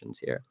positions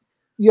here.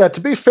 Yeah,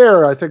 to be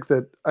fair, I think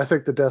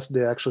the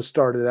Destiny actually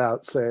started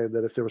out saying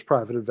that if there was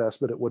private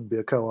investment, it wouldn't be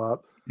a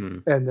co-op.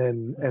 And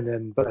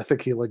then, but I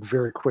think he like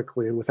very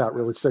quickly and without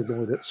really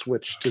signaling it,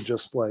 switched to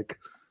just like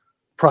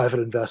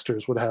private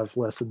investors would have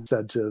less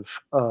incentive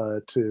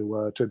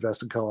to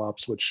invest in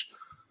co-ops, which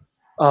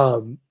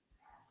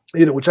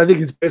which I think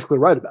he's basically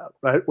right about,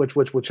 right?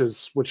 Which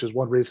is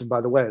one reason,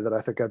 by the way, that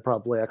I think I'd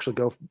probably actually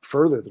go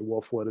further than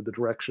Wolff would in the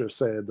direction of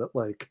saying that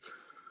like,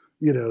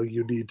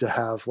 you need to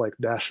have like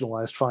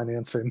nationalized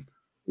financing,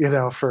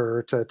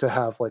 to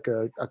have like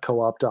a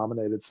co-op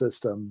dominated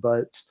system.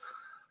 But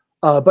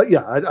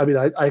yeah, I mean,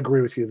 I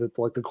agree with you that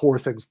like the core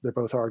things they're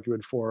both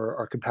arguing for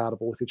are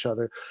compatible with each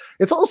other.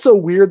 It's also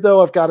weird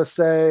though, I've got to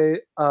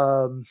say,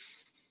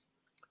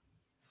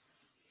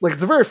 like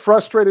it's a very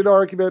frustrating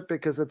argument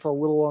because it's a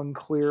little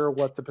unclear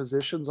what the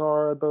positions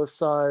are on both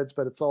sides,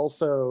 but it's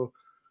also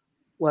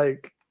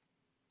like,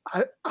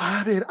 I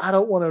mean, I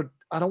don't want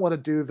to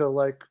do the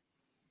like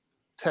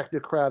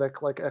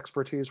technocratic like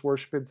expertise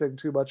worshiping thing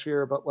too much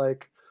here, but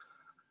like,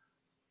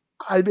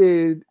 I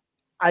mean,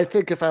 I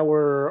think if I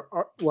were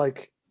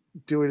like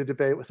doing a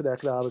debate with an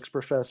economics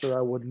professor,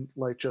 I wouldn't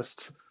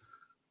just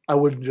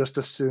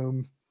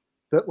assume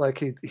that like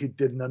he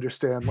didn't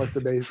understand like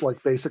the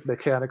basic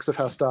mechanics of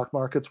how stock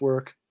markets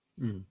work.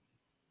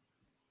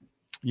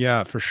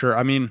 Yeah, for sure.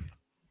 I mean,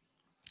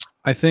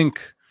 I think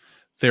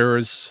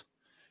there's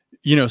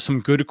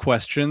some good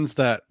questions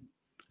that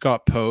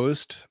got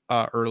posed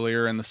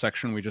earlier in the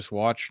section we just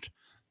watched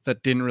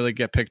that didn't really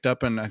get picked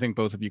up, and I think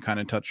both of you kind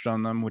of touched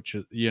on them, which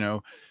is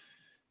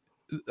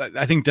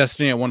I think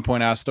Destiny at one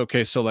point asked,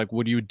 okay, so like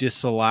would you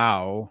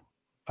disallow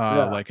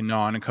like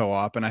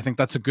non-co-op? And I think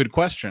that's a good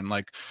question.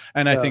 Like,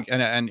 and I think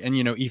and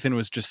Ethan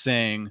was just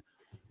saying,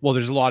 well,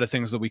 there's a lot of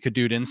things that we could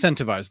do to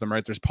incentivize them,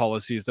 right? There's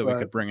policies that we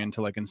could bring in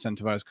to like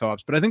incentivize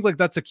co-ops. But I think like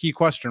that's a key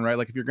question, right?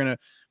 Like if you're gonna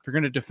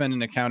defend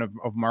an account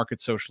of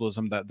market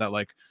socialism that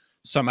like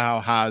somehow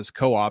has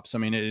co-ops, I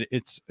mean,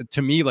 it's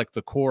to me like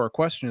the core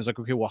question is like,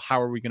 okay, well,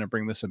 how are we going to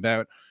bring this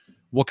about?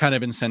 What kind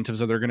of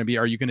incentives are there going to be?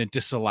 Are you going to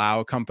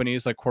disallow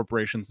companies like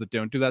corporations that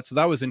don't do that? So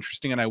that was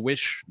interesting, and I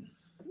wish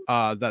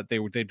that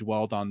they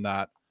dwelled on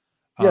that.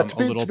 Yeah,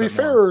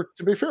 to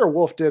be fair,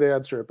 Wolff did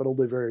answer it, but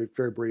only very,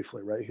 very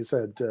briefly, right? He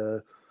said,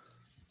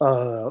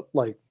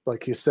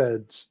 like he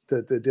said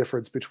that the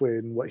difference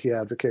between what he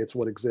advocates,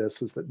 what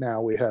exists, is that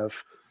now we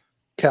have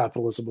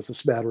capitalism with a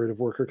smattering of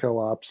worker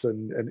co-ops,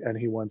 and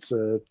he wants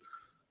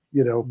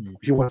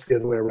he wants the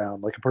other way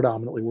around, like a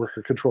predominantly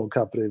worker controlled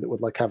company that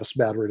would like have a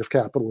smattering of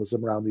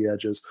capitalism around the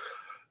edges.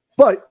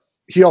 But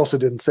he also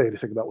didn't say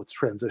anything about what the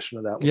transition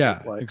of that would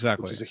look like,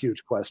 exactly, which is a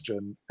huge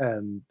question.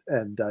 And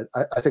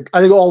I think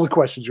all the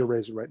questions you're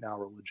raising right now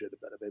are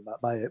legitimate. I mean,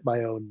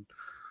 my own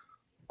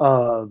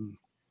I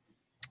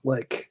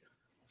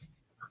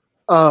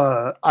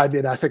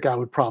mean, I think I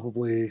would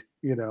probably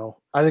be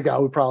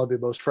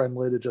most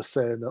friendly to just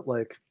saying that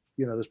like,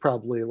 there's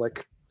probably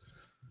like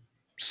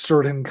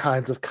certain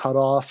kinds of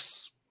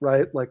cutoffs,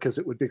 right? Like, because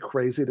it would be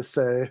crazy to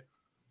say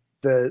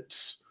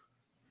that,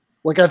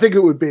 like, I think it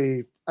would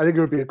be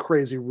a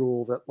crazy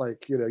rule that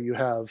like, you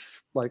have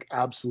like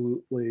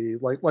absolutely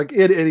like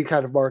in any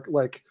kind of market,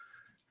 like,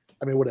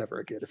 I mean, whatever,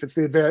 again, if it's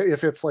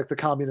like the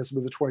communism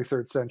of the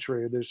 23rd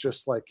century, there's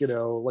just like,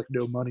 like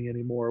no money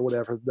anymore or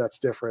whatever, that's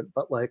different.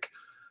 But like,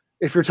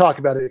 if you're talking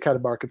about any kind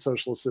of market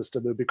socialist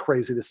system, it'd be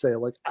crazy to say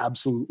like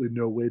absolutely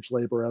no wage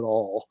labor at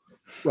all,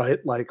 right?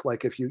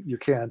 Like if you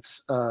can't,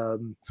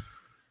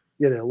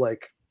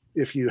 like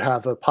if you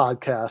have a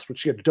podcast,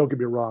 which don't get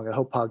me wrong, I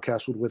hope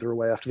podcasts would wither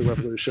away after the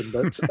revolution,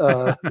 but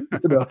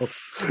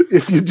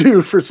if you do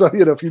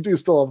if you do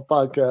still have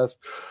a podcast,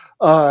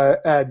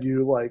 and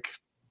you like,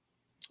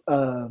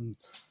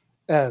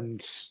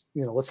 and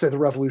let's say the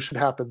revolution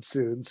happens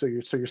soon, so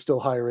you're still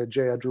hiring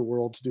J. Andrew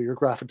World to do your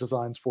graphic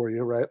designs for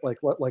you, right?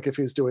 Like if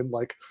he's doing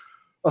like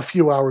a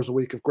few hours a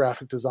week of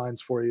graphic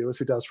designs for you, as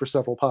he does for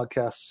several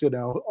podcasts,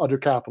 under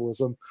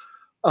capitalism,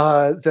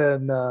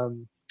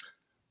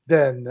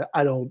 then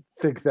I don't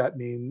think that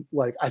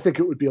I think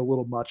it would be a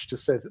little much to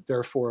say that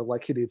therefore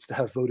like he needs to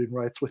have voting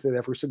rights within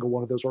every single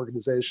one of those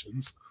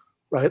organizations,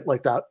 right?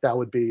 Like that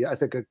would be, I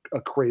think, a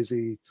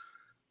crazy,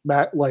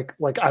 I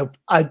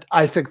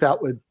think that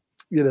would,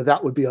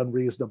 that would be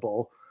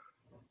unreasonable.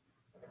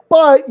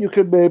 But you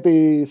could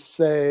maybe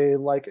say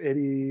like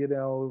any,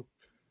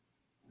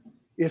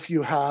 if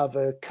you have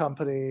a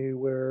company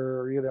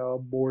where,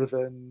 more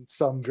than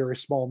some very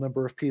small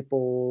number of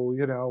people,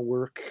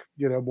 work,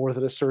 more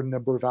than a certain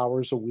number of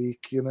hours a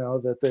week,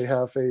 that they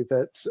have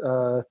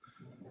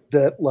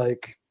that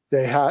like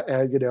they have,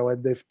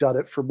 and they've done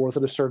it for more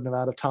than a certain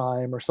amount of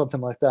time or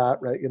something like that,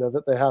 right?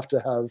 That they have to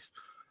have,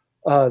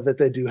 that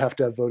they do have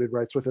to have voting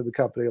rights within the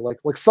company. Like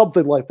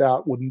something like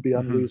that wouldn't be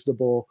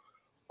unreasonable.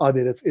 I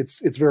mean,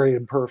 it's very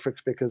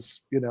imperfect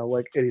because,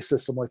 like any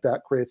system like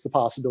that creates the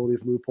possibility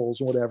of loopholes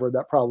and whatever.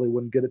 That probably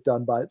wouldn't get it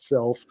done by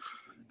itself.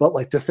 But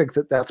like to think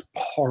that that's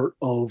part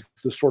of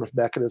the sort of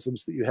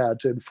mechanisms that you had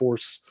to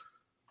enforce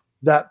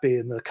that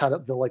being the kind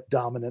of the like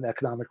dominant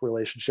economic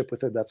relationship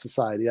within that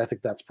society, I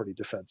think that's pretty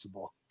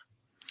defensible.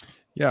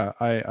 Yeah,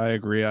 I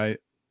agree.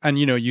 And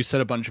you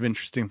said a bunch of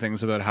interesting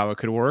things about how it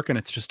could work, and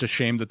it's just a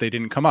shame that they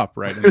didn't come up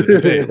right in the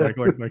debate.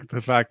 like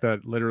the fact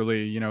that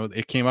literally,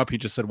 it came up. He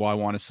just said, "Well, I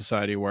want a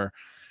society where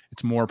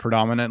it's more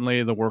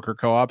predominantly the worker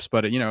co-ops."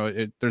 But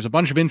there's a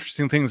bunch of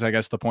interesting things. I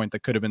guess the point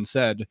that could have been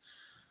said,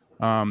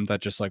 that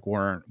just like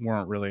weren't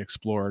really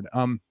explored.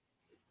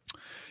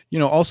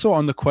 Also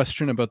on the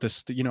question about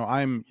this,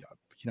 I'm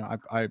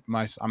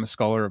a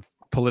scholar of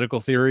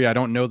political theory. I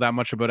don't know that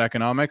much about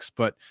economics,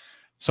 but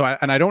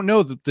I don't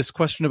know this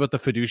question about the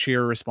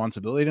fiduciary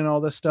responsibility and all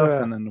this stuff.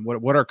 Yeah. And then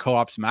what are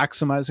co-ops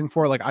maximizing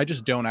for? Like, I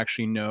just don't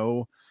actually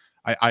know.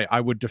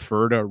 I would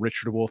defer to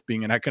Richard Wolff,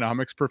 being an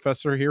economics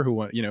professor here, who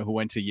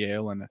went to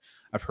Yale, and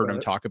I've heard him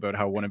talk about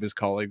how one of his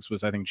colleagues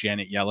was, I think,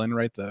 Janet Yellen,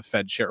 right? The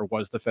Fed chair, or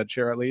was the Fed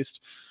chair at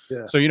least.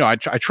 Yeah. So I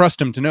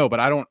trust him to know, but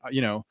I don't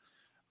know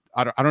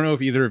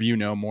if either of you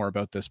know more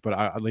about this, but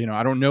I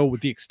don't know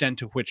the extent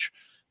to which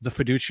the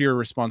fiduciary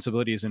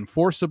responsibility is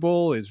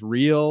enforceable, is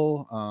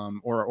real,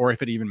 or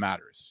if it even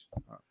matters.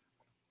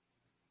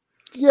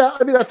 Yeah,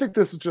 I mean, I think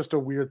this is just a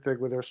weird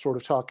thing where they're sort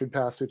of talking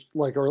past each,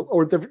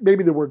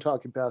 maybe they weren't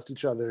talking past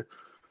each other,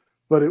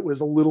 but it was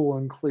a little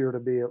unclear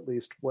to me, at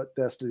least, what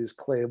Destiny's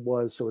claim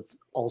was. So it's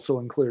also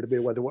unclear to me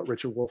whether what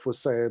Richard Wolff was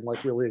saying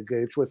really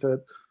engaged with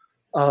it,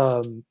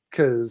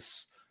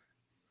 because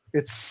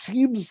it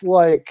seems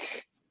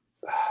like.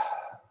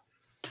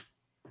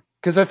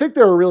 Because I think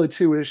there are really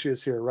two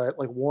issues here, right?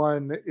 Like,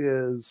 one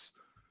is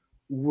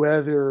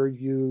whether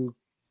you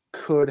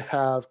could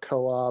have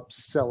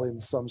co-ops selling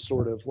some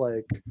sort of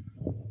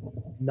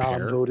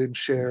non-voting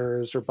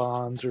shares or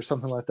bonds or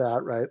something like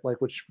that, right?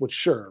 Like, which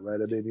sure, right?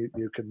 I mean,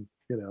 you can,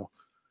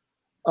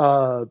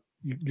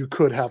 you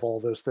could have all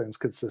those things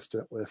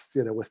consistent with,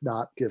 with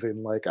not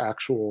giving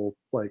actual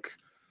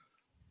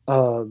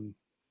voting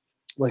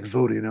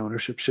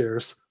ownership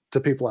shares to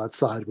people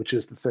outside, which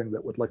is the thing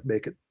that would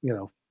make it,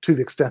 to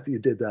the extent that you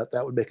did that,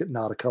 that would make it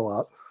not a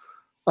co-op.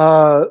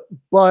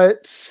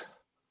 But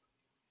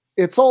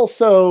it's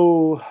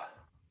also,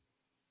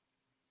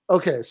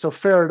 okay, so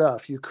fair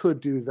enough, you could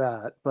do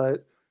that.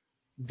 But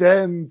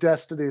then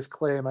Destiny's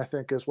claim, I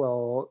think, is,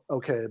 well,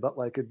 okay, but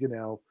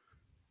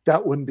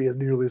that wouldn't be as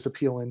nearly as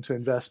appealing to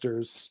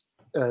investors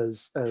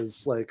as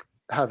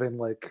having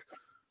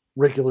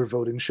regular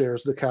voting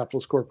shares of the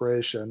capitalist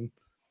corporation.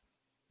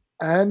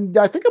 And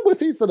I think I'm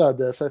with Ethan on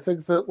this. I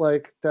think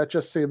that that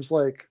just seems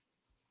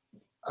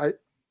I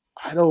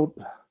don't,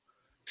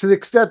 to the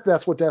extent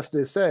that's what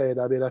Destiny is saying.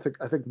 I mean, I think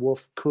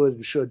Wolff could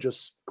and should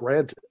just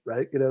grant it,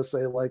 right?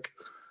 Say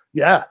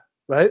yeah,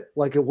 right?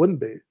 It wouldn't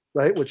be,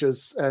 right? Which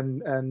is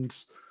and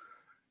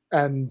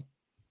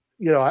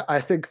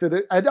I think that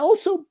it, and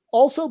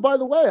also by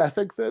the way, I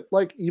think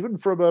that even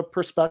from a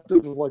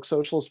perspective of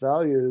socialist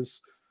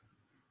values,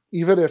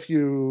 even if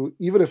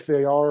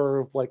they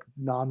are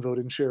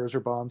non-voting shares or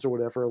bonds or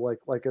whatever,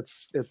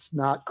 it's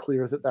not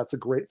clear that that's a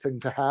great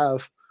thing to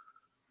have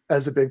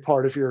as a big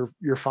part of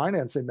your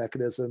financing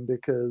mechanism,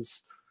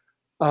 because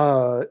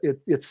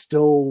it's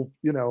still,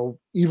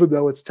 even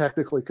though it's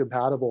technically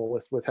compatible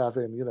with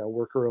having,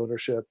 worker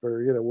ownership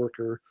or,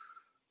 worker,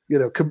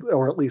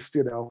 or at least,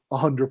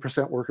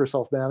 100% worker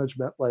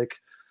self-management,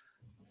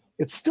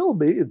 it still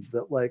means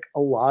that a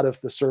lot of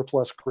the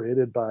surplus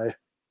created by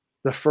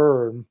the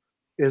firm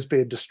is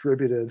being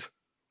distributed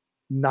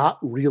not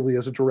really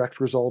as a direct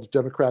result of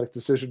democratic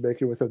decision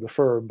making within the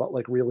firm, but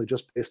really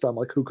just based on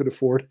who could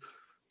afford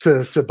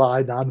to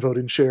buy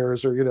non-voting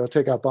shares or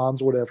take out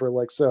bonds or whatever.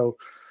 So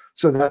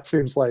that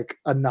seems like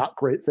a not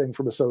great thing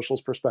from a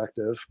socialist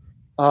perspective.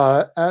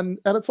 And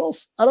it's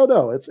also, I don't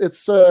know,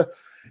 it's a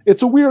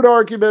weird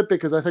argument,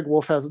 because I think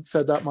Wolff hasn't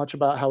said that much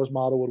about how his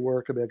model would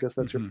work. I mean, I guess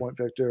that's your point,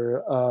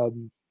 Victor.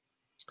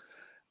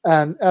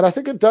 And I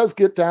think it does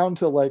get down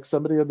to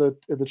somebody in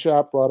the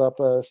chat brought up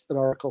an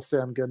article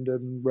Sam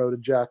Gindin wrote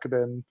in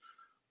Jacobin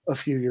a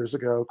few years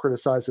ago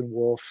criticizing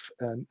Wolff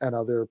and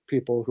other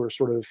people who are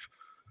sort of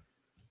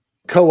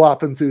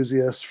co-op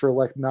enthusiasts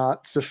for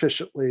not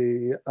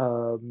sufficiently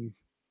kind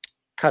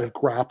of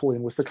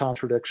grappling with the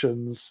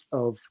contradictions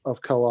of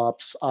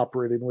co-ops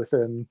operating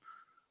within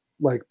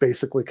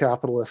basically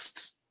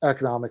capitalist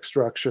economic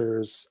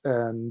structures.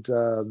 And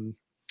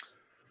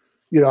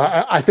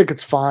I think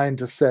it's fine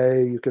to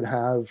say you can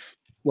have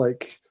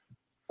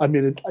I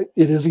mean,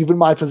 it is even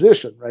my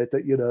position, right?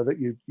 That,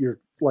 that you're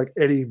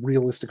any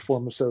realistic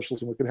form of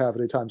socialism we could have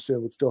anytime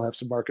soon would still have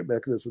some market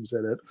mechanisms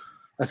in it.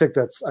 I think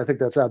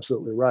that's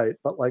absolutely right.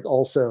 But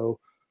also,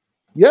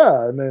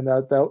 yeah, I mean,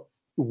 that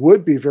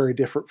would be very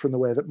different from the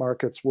way that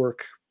markets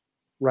work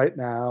right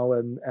now.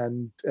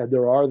 And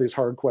there are these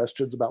hard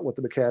questions about what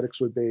the mechanics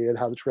would be and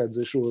how the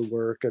transition would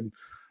work. And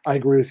I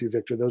agree with you,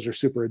 Victor. Those are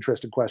super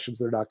interesting questions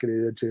they're not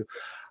getting into.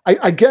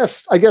 I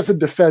guess in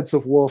defense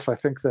of Wolff, I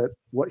think that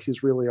what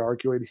he's really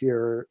arguing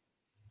here,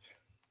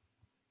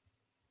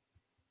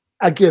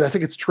 again, I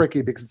think it's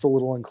tricky because it's a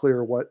little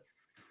unclear what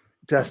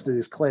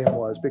Destiny's claim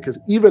was, because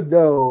even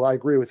though I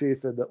agree with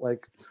Ethan that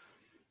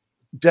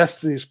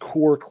Destiny's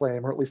core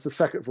claim, or at least the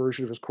second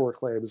version of his core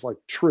claim, is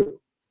true,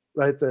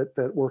 right?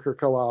 That worker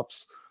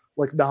co-ops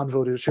like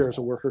non-voting shares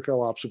of worker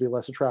co-ops would be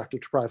less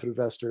attractive to private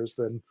investors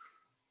than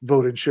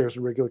voting shares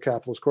in regular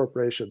capitalist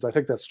corporations. I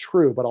think that's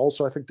true, but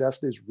also I think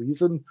Destiny's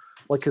reason,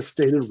 like his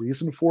stated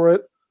reason for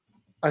it,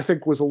 I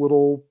think was a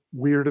little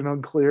weird and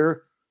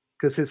unclear,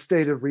 because his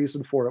stated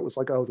reason for it was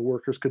like, oh, the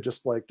workers could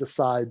just like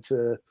decide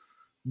to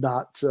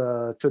not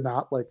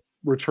like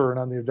return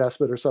on the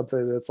investment or something.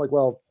 And it's like,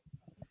 well,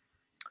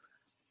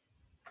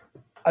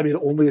 I mean,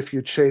 only if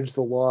you change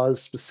the laws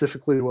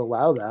specifically to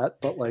allow that.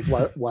 But like,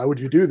 why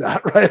would you do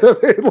that, right?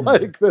 I mean,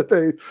 like that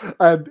they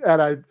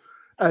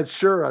and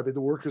sure, I mean,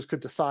 the workers could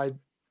decide.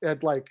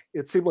 And like,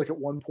 it seemed like at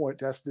one point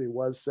Destiny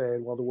was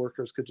saying, well, the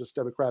workers could just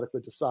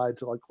democratically decide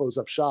to like close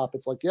up shop.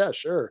 It's like, yeah,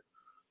 sure,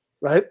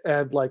 right?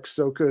 And like,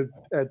 so could,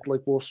 and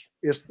like Wolff's,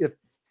 if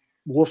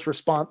Wolff's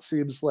response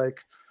seems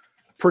like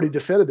pretty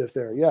definitive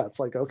there. Yeah,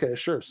 it's like, okay,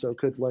 sure. So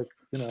could like,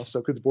 you know,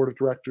 so could the board of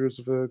directors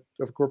of a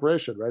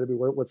corporation, right? I mean,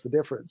 what's the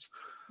difference?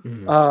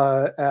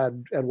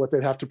 Mhm. And what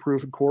they'd have to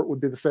prove in court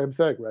would be the same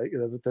thing, right? You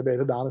know, that they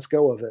made an honest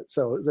go of it.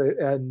 So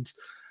and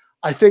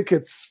I think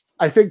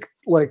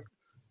like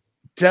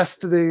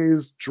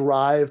Destiny's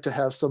drive to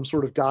have some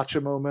sort of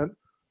gotcha moment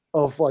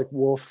of like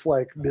Wolff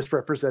like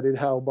misrepresenting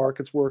how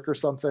markets work or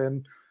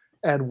something,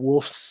 and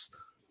Wolff's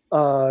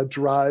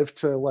drive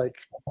to like,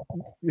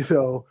 you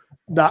know,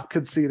 not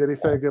concede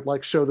anything and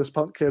like show this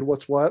punk kid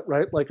what's what,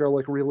 right? Like, are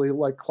like really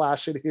like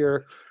clashing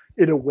here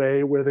in a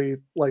way where they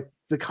like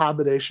the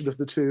combination of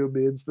the two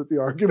means that the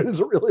argument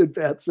isn't really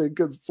advancing,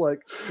 because it's like,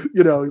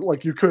 you know,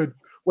 like you could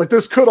like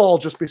this could all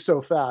just be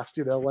so fast,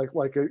 you know, like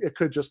it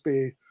could just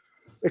be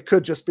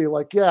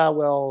like, yeah,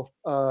 well,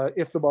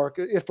 if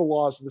the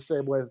laws are the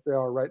same way that they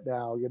are right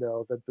now, you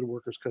know, that the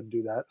workers couldn't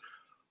do that.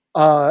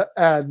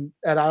 And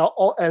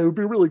it would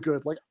be really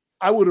good. Like,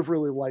 I would have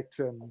really liked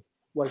him,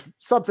 like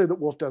something that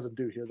Wolff doesn't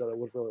do here that I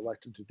would have really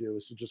liked him to do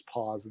is to just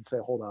pause and say,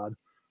 hold on,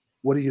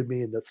 what do you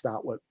mean that's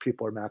not what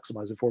people are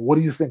maximizing for? What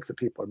do you think that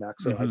people are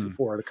maximizing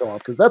for in a co-op?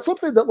 Because that's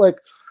something that like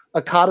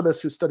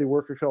economists who study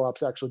worker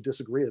co-ops actually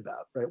disagree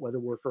about, right? Whether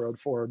worker-owned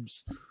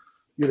firms,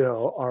 you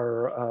know,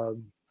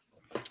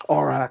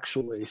 are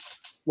actually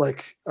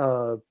like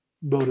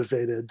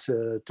motivated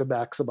to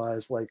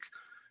maximize like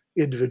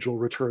individual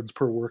returns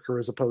per worker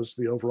as opposed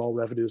to the overall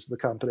revenues of the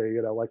company.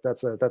 You know, like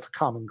that's a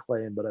common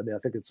claim, but I mean, I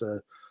think it's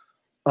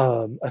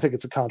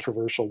a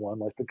controversial one.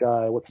 Like the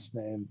guy, what's his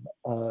name,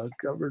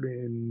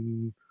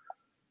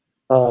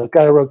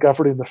 guy who wrote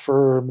Governing the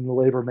Firm and the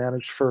Labor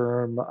Managed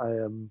Firm. I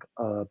am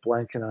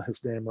blanking on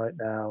his name right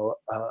now,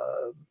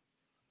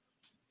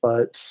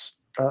 but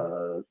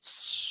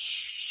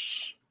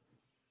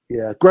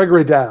yeah,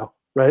 Gregory Dow,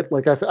 right?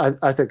 Like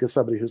I think as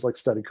somebody who's like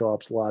studied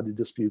co-ops a lot, he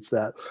disputes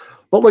that.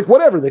 But like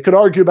whatever, they could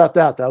argue about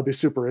that. That would be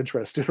super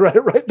interesting,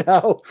 right? Right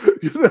now,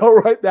 you know,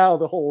 right now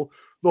the whole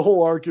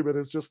argument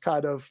is just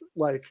kind of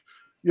like,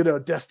 you know,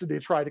 Destiny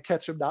trying to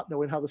catch him not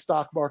knowing how the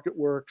stock market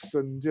works,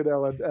 and you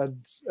know,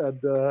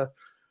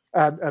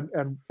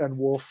 and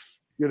Wolff,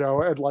 you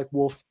know, and like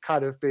Wolff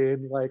kind of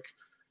being like,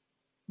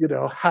 you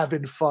know,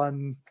 having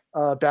fun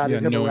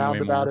batting him around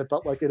about it,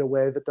 but like in a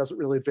way that doesn't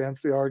really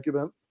advance the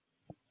argument.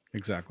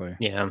 Exactly.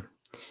 Yeah.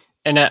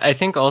 And I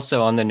think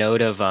also on the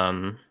note of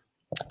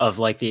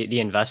like the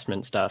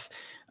investment stuff,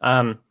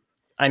 I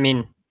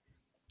mean,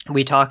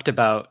 we talked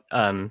about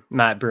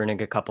Matt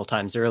Bruenig a couple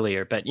times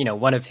earlier, but you know,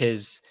 one of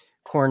his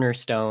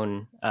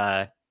cornerstone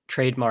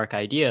trademark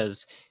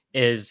ideas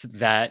is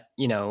that,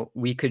 you know,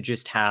 we could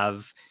just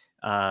have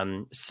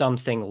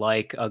something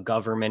like a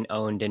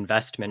government-owned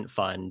investment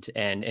fund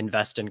and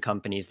invest in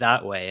companies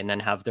that way, and then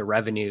have the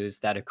revenues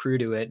that accrue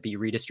to it be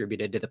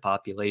redistributed to the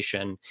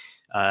population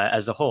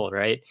as a whole,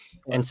 right?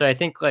 And so I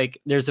think like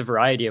there's a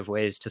variety of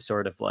ways to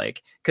sort of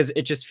like, because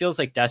it just feels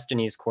like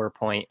Destiny's core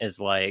point is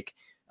like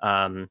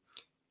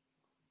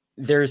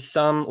there's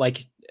some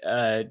like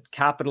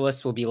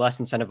capitalists will be less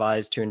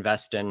incentivized to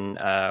invest in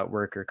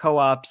worker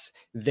co-ops.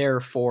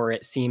 Therefore,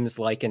 it seems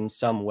like in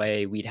some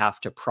way we'd have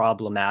to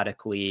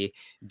problematically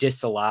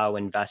disallow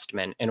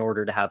investment in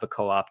order to have a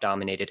co-op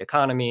dominated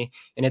economy.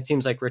 And it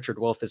seems like Richard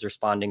Wolff is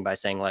responding by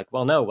saying like,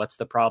 well, no, what's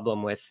the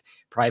problem with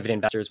private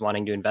investors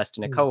wanting to invest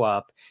in a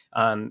co-op?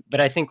 But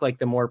I think like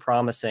the more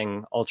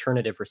promising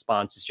alternative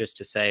response is just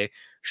to say,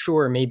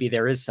 sure, maybe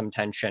there is some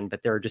tension,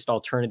 but there are just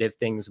alternative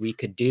things we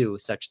could do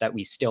such that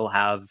we still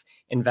have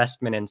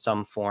investment in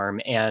some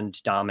form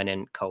and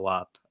dominant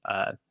co-op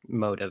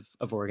mode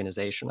of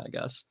organization, I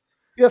guess.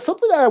 Yeah,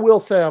 something that I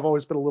will say I've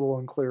always been a little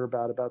unclear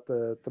about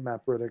the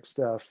Matt Bruenig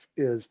stuff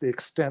is the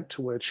extent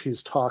to which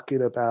he's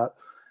talking about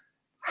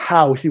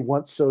how he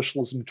wants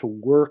socialism to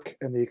work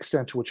and the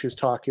extent to which he's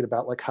talking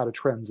about like how to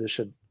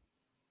transition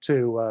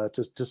to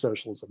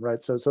socialism,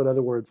 right? So in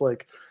other words,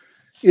 like,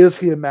 is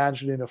he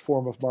imagining a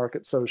form of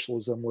market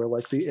socialism where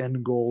like the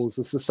end goal is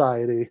a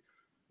society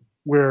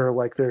where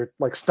like their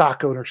like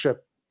stock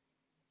ownership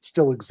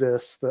still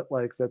exists,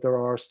 that there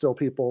are still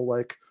people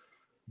like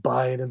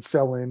buying and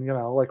selling, you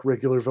know, like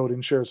regular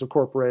voting shares of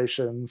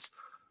corporations,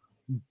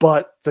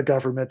 but the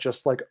government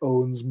just like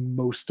owns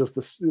most of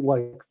the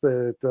like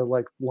the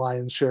like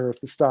lion's share of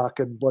the stock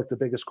and like the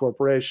biggest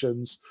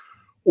corporations?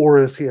 or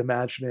is he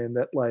imagining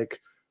that like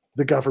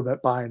the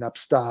government buying up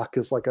stock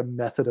is like a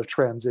method of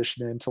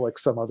transitioning to like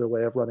some other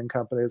way of running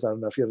companies? I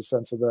don't know if you have a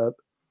sense of that.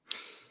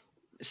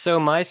 So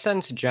my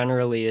sense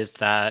generally is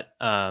that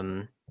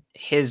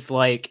his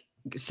like,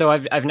 so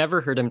I've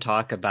never heard him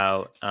talk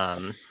about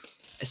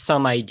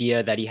some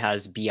idea that he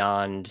has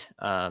beyond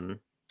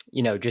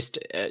just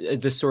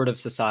the sort of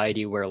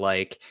society where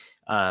like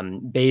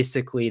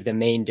basically the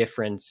main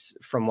difference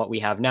from what we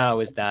have now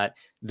is that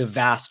the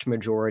vast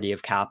majority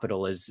of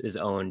capital is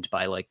owned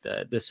by like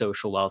the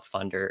social wealth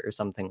fund or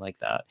something like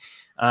that.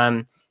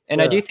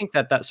 And I do think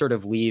that sort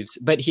of leaves,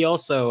 but he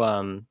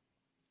also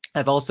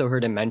I've also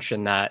heard him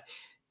mention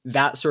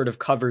that sort of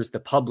covers the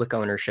public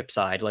ownership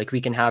side. Like we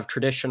can have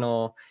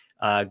traditional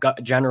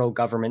general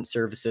government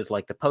services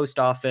like the post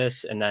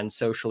office, and then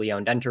socially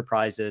owned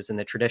enterprises in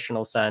the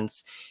traditional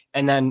sense.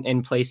 And then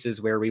in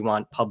places where we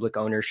want public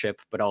ownership,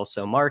 but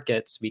also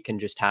markets, we can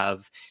just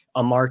have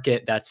a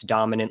market that's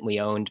dominantly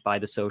owned by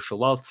the social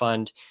wealth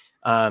fund.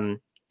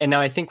 And now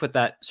I think what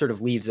that sort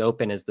of leaves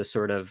open is the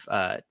sort of,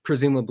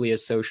 presumably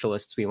as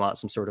socialists, we want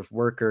some sort of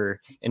worker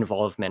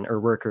involvement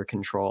or worker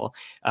control.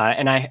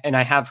 And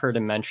I have heard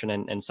him mention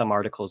in some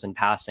articles in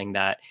passing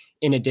that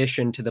in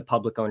addition to the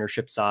public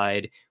ownership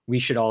side, we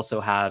should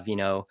also have,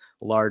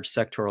 large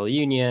sectoral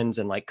unions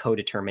and like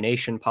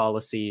co-determination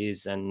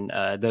policies and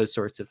those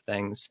sorts of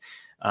things.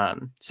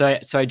 So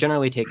I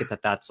generally take it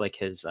that that's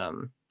like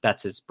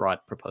that's his broad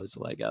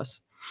proposal, I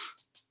guess.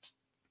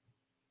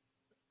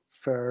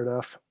 Fair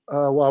enough.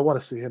 Well, I want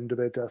to see him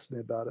debate Destiny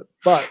about it,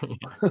 but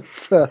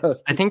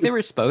I think they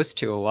were supposed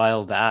to a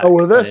while back. Oh,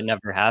 were they? But it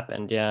never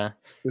happened. Yeah,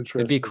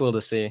 it'd be cool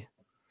to see.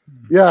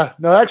 Yeah,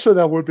 no, actually,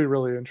 that would be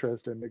really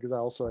interesting because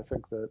I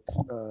think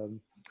that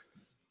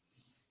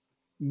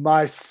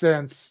my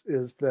sense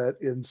is that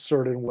in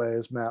certain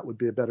ways, Matt would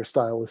be a better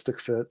stylistic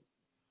fit.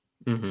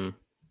 Mm-hmm.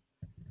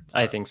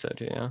 I think so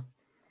too. Yeah.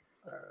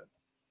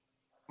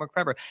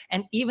 Forever.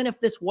 And even if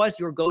this was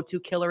your go-to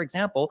killer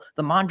example,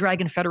 the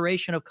Mondragon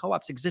Federation of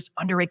Co-ops exists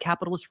under a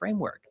capitalist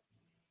framework.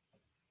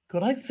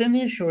 Could I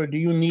finish, or do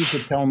you need to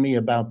tell me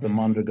about the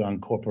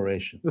Mondragon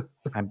Corporation?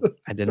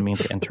 I didn't mean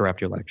to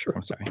interrupt your lecture.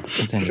 I'm sorry.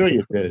 Continue. Sure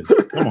you did.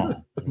 Come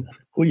on.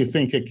 Who you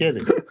think you're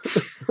kidding?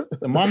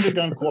 The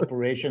Mondragon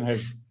Corporation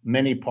has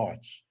many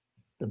parts.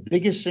 The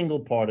biggest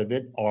single part of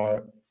it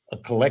are a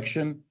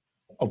collection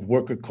of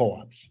worker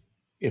co-ops.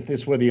 If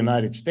this were the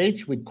United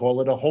States, we'd call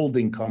it a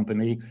holding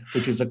company,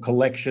 which is a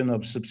collection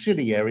of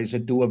subsidiaries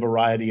that do a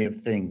variety of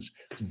things.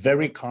 It's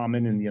very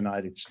common in the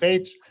United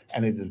States,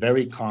 and it's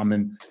very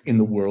common in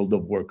the world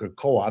of worker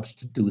co-ops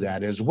to do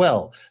that as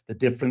well. The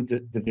different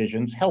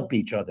divisions help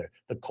each other.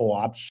 The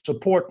co-ops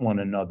support one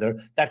another.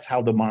 That's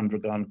how the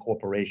Mondragon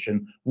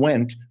Corporation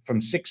went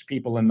from 6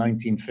 people in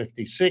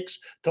 1956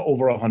 to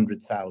over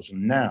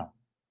 100,000 now.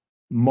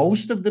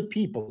 Most of the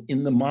people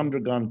in the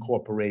Mondragon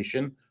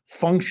Corporation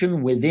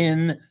function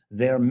within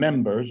their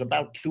members,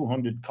 about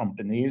 200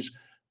 companies,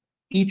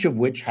 each of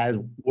which has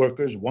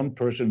workers, one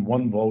person,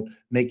 one vote,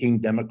 making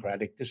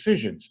democratic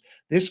decisions.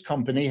 This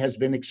company has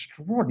been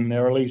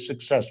extraordinarily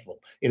successful.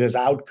 It has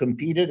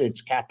outcompeted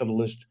its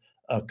capitalist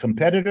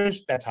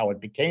competitors. That's how it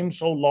became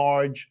so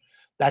large.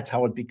 That's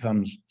how it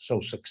becomes so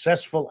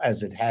successful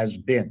as it has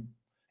been.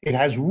 It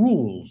has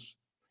rules.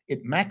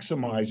 It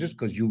maximizes,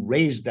 because you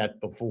raised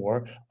that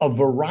before, a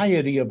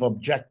variety of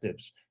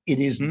objectives. It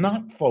is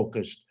not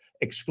focused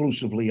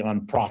exclusively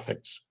on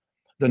profits.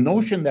 The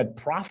notion that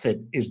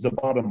profit is the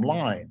bottom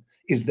line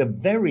is the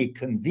very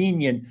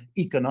convenient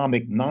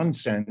economic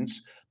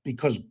nonsense,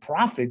 because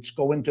profits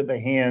go into the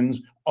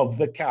hands of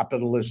the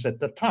capitalists at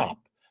the top.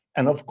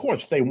 And of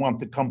course, they want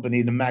the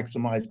company to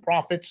maximize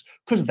profits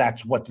because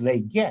that's what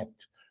they get.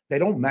 They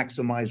don't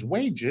maximize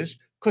wages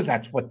because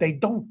that's what they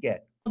don't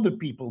get. Other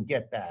people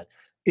get that.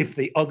 If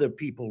the other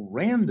people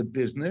ran the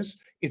business,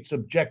 its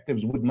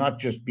objectives would not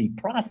just be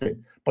profit,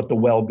 but the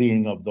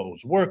well-being of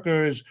those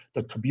workers,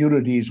 the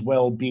community's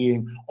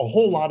well-being, a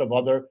whole lot of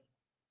other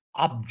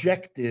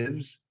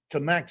objectives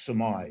to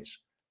maximize.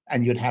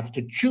 And you'd have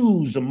to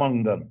choose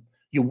among them.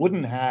 You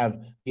wouldn't have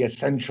the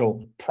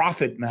essential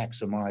profit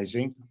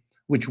maximizing,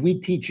 which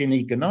we teach in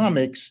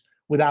economics,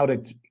 without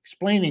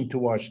explaining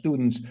to our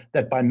students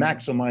that by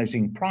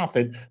maximizing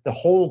profit, the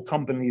whole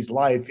company's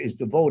life is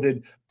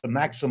devoted to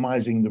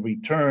maximizing the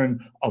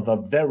return of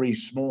a very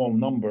small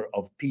number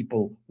of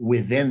people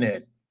within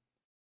it.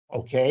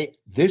 Okay,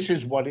 this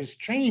is what has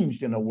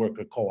changed in a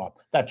worker co-op.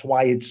 That's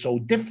why it's so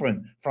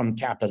different from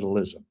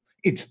capitalism.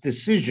 Its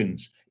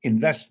decisions,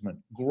 investment,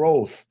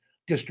 growth,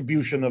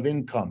 distribution of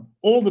income,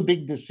 all the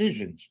big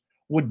decisions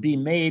would be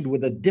made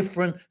with a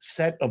different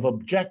set of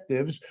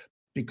objectives,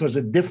 because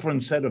a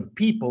different set of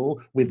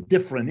people with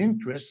different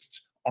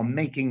interests are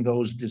making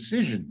those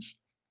decisions.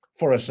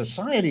 For a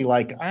society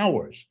like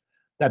ours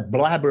that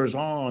blabbers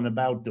on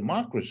about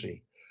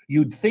democracy,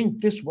 you'd think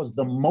this was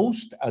the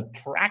most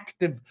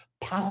attractive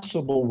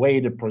possible way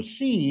to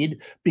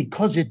proceed,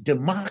 because it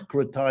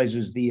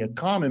democratizes the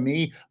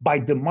economy by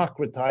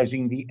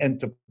democratizing the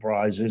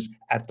enterprises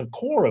at the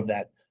core of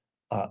that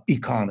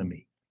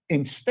economy.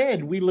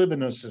 Instead, we live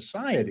in a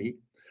society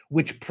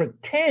which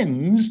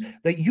pretends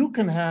that you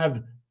can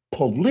have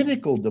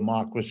political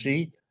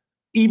democracy,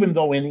 even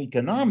though in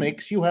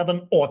economics you have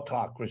an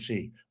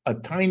autocracy, a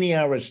tiny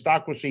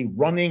aristocracy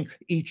running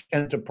each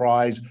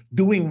enterprise,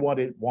 doing what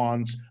it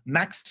wants,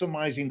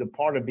 maximizing the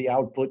part of the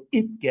output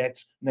it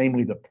gets,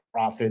 namely the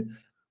profit.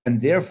 And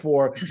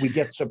therefore, we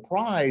get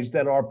surprised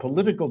that our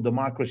political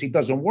democracy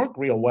doesn't work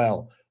real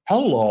well.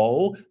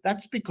 Hello,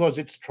 that's because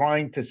it's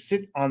trying to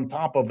sit on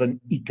top of an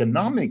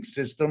economic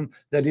system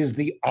that is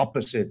the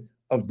opposite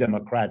of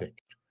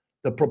democratic.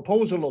 The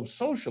proposal of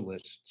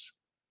socialists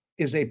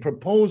is a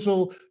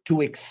proposal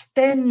to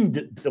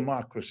extend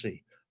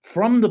democracy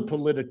from the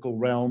political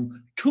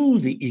realm to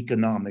the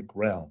economic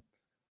realm.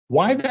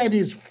 Why that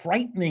is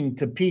frightening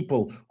to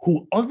people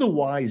who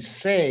otherwise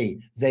say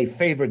they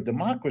favor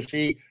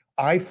democracy,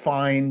 I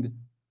find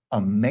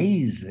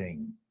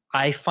amazing.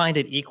 I find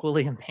it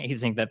equally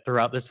amazing that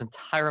throughout this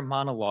entire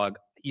monologue,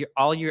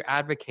 all you're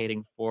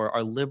advocating for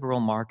are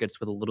liberal markets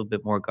with a little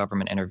bit more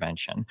government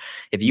intervention.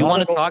 If you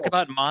want to talk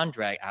about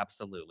Mondragon,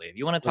 absolutely. If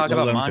you want to talk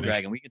about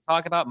Mondragon, we can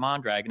talk about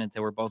Mondragon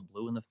until we're both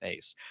blue in the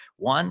face.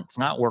 One, it's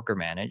not worker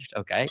managed,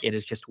 okay? It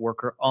is just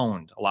worker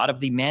owned. A lot of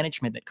the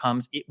management that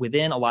comes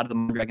within a lot of the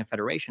Mondragon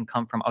Federation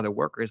come from other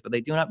workers, but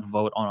they do not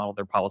vote on all of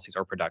their policies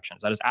or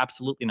productions. That is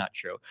absolutely not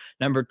true.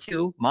 Number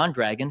two,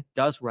 Mondragon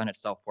does run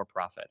itself for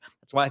profit.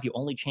 That's why if you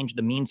only change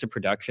the means of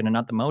production and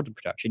not the mode of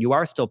production, you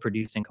are still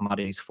producing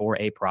commodities for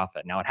a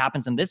profit. Now, it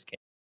happens in this case.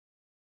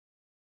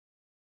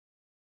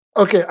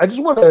 Okay, I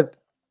just want to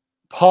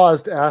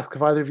pause to ask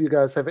if either of you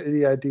guys have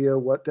any idea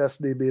what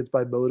destiny means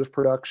by mode of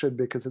production,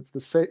 because it's the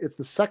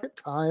second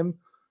time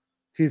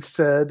he's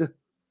said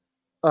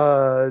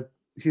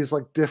he's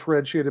like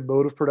differentiated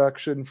mode of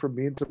production from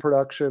means of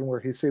production, where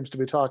he seems to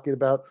be talking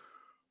about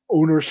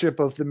ownership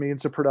of the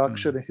means of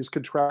production, and he's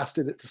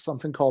contrasted it to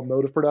something called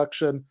mode of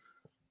production.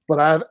 But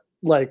I've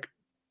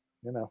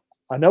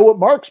I know what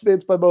Marx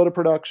means by mode of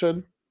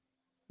production,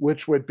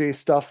 which would be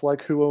stuff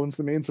like who owns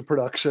the means of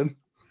production.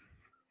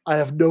 I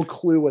have no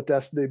clue what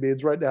destiny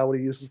means right now when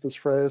he uses this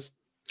phrase.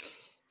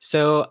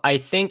 So I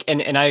think,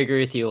 and I agree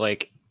with you,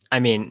 like, I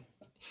mean,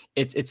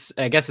 it's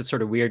I guess it's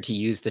sort of weird to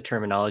use the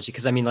terminology,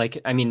 because I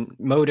mean,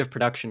 mode of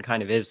production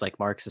kind of is like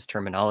Marxist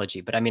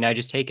terminology, but I mean, I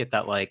just take it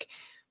that like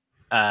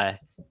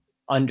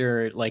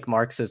under like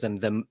Marxism,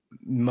 the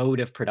mode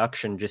of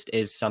production just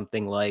is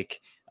something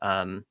like,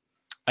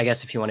 I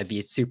guess if you want to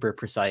be super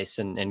precise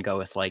and go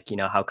with like,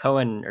 how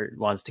Cohen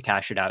wants to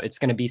cash it out, it's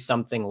going to be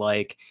something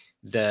like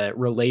the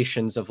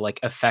relations of like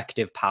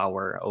effective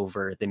power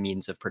over the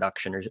means of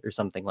production or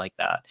something like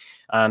that.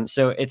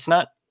 So it's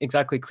not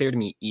exactly clear to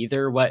me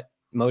either what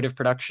mode of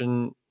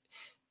production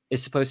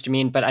is supposed to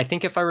mean, but I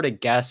think if I were to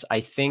guess,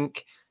 I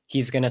think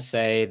he's going to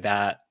say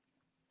that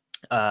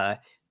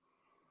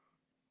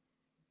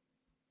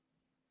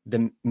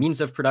the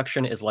means of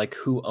production is like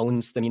who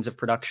owns the means of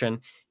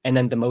production. And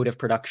then the mode of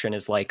production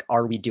is like,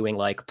 are we doing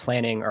like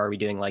planning, or are we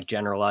doing like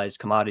generalized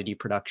commodity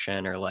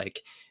production, or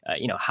like,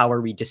 how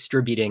are we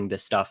distributing the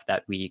stuff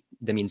that the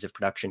means of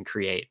production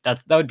create?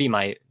 That would be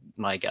my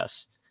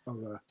guess.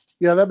 Okay.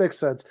 Yeah, that makes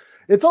sense.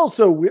 It's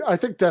also, I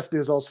think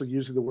Destiny is also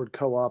using the word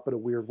co-op in a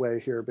weird way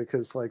here,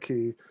 because like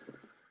he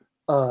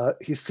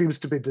seems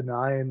to be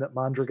denying that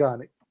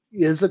Mondragon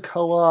is a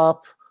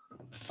co-op,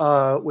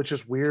 which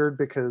is weird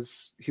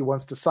because he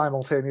wants to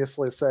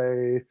simultaneously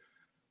say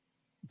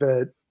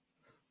that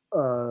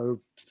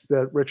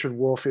that Richard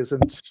Wolff is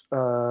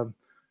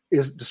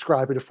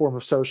describing a form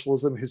of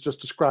socialism. He's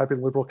just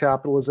describing liberal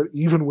capitalism,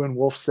 even when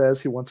Wolff says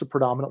he wants a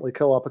predominantly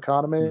co-op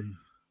economy,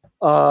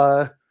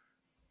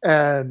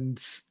 and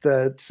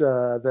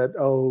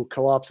that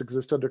co-ops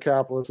exist under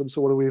capitalism. So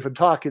what are we even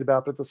talking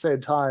about? But at the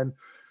same time,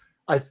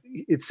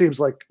 it seems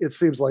like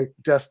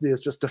Destiny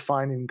is just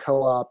defining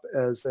co-op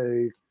as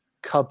a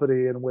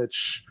company in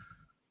which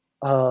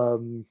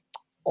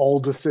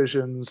all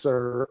decisions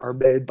are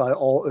made by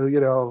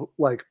all,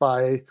 like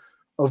by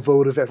a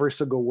vote of every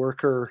single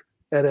worker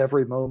at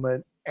every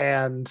moment,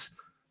 and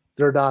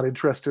they're not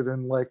interested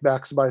in like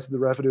maximizing the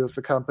revenue of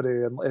the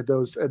company, and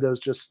those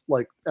just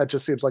like, that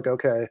just seems like,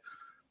 okay,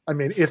 I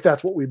mean, if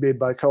that's what we mean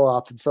by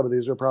co-op, then some of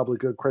these are probably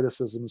good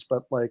criticisms,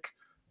 but like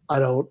I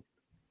don't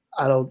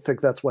think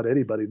that's what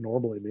anybody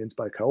normally means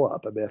by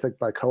co-op. I mean, I think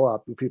by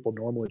co-op people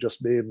normally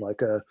just mean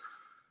like a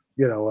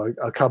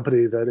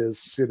company that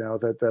is,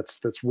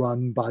 that's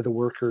run by the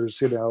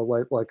workers,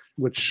 like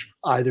which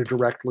either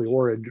directly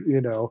or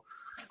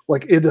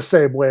like in the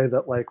same way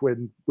that like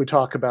when we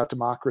talk about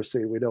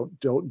democracy, we don't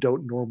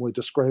normally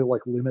describe,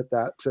 like limit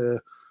that to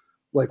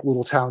like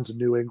little towns in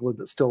New England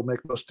that still make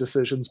most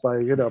decisions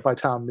by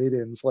town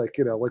meetings, like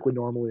we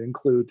normally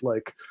include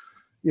like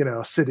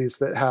cities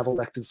that have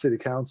elected city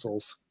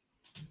councils.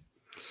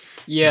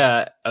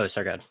 Yeah. Oh,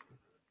 sorry, go ahead.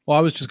 Well,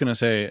 I was just gonna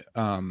say,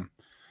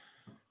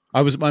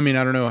 I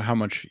don't know how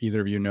much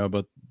either of you know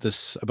about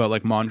this, about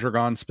like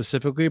Mondragon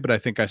specifically, but I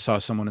think I saw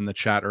someone in the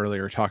chat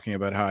earlier talking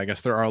about how I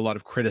guess there are a lot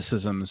of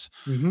criticisms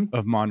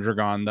of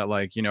Mondragon that,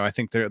 like, I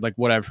think they're like,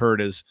 what I've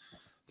heard is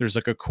there's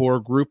like a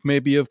core group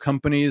maybe of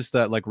companies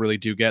that like really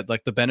do get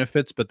like the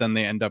benefits, but then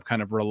they end up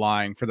kind of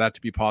relying for that to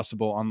be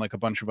possible on like a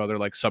bunch of other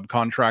like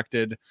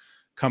subcontracted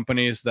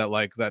companies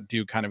that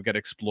do kind of get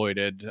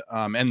exploited.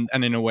 And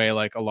in a way,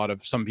 like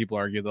some people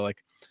argue that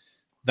like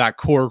that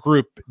core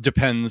group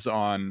depends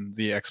on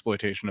the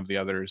exploitation of the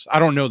others. I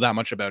don't know that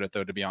much about it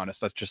though, to be honest.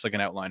 That's just like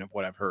an outline of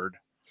what I've heard.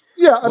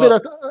 Yeah, I mean,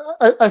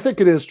 I think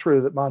it is true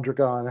that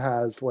Mondragon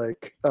has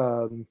like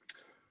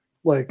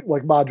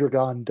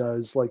Mondragon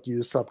does like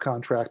use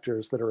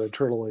subcontractors that are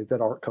internally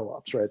that aren't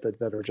co-ops, right?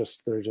 They're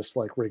just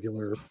like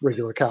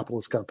regular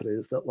capitalist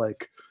companies that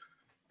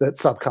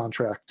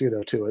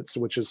subcontract, to it. So,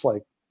 which is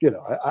like,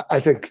 I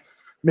think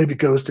maybe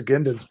goes to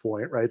Ginden's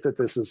point, right? That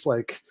this is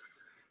like,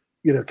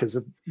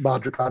 because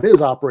Mondragon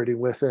is operating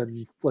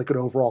within like an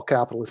overall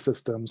capitalist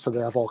system, so they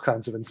have all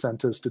kinds of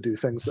incentives to do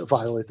things that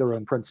violate their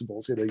own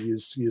principles.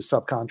 Use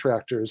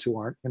subcontractors who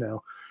aren't,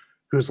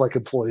 whose like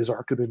employees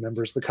aren't going to be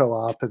members of the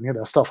co-op,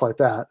 and stuff like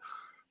that.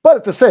 But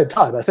at the same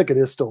time, I think it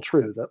is still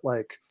true that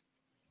like,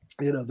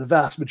 the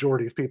vast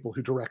majority of people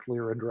who directly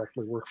or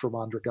indirectly work for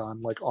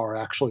Mondragon like are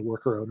actually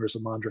worker owners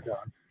of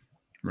Mondragon.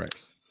 Right.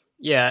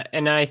 Yeah,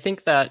 and I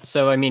think that,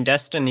 so I mean,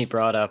 Destiny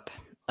brought up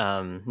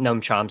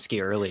Noam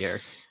Chomsky earlier,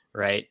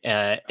 right?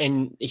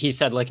 And he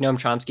said like Noam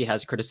Chomsky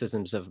has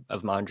criticisms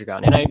of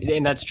Mondragon,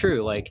 and that's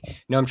true. Like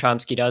Noam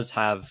Chomsky does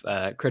have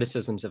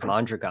criticisms of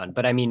Mondragon,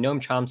 but I mean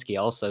Noam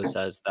Chomsky also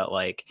says that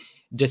like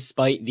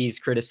despite these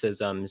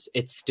criticisms,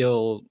 it's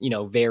still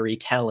very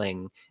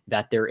telling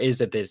that there is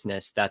a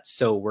business that's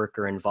so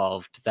worker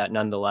involved that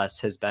nonetheless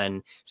has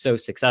been so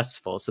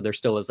successful. So there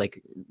still is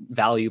like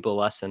valuable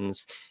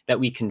lessons that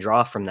we can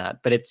draw from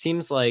that. But it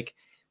feels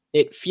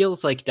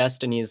like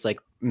Destiny is like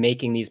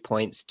making these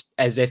points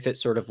as if it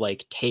sort of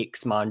like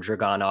takes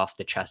Mondragon off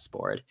the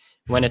chessboard,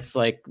 when it's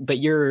like, but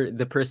you're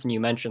the person you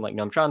mentioned, like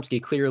Noam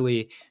Chomsky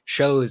clearly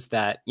shows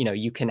that,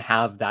 you can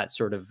have that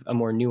sort of a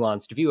more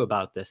nuanced view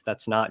about this.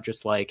 That's not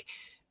just like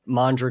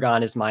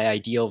Mondragon is my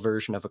ideal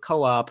version of a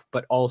co-op,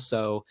 but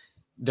also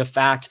the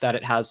fact that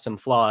it has some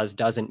flaws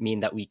doesn't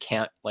mean that we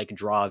can't like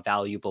draw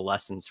valuable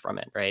lessons from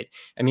it, right?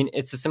 I mean,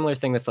 it's a similar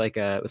thing with like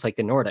the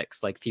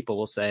Nordics. Like people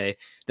will say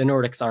the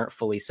Nordics aren't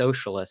fully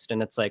socialist,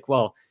 and it's like,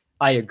 well,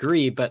 I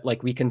agree, but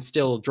like we can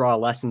still draw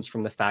lessons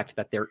from the fact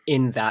that they're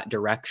in that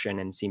direction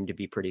and seem to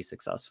be pretty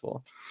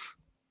successful.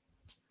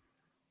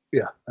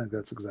 Yeah, I think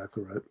that's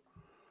exactly right.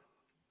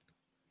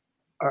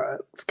 All right,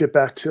 let's get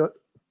back to it.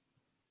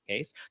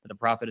 Case that the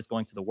profit is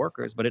going to the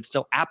workers, but it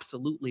still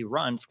absolutely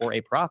runs for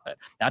a profit.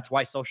 That's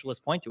why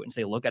socialists point to it and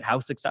say, look at how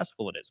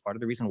successful it is. Part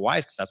of the reason why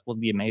it's successful is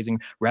the amazing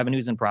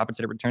revenues and profits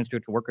that it returns to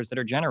its workers that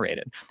are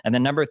generated. And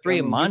then number three,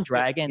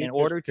 Mondragon, in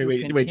order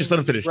to just let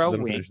him finish.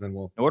 Then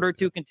we'll. In order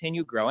to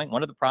continue growing,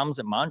 one of the problems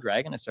that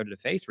Mondragon has started to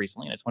face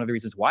recently, and it's one of the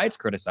reasons why it's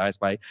criticized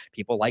by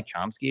people like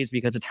Chomsky, is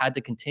because it's had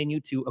to continue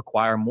to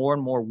acquire more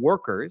and more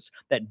workers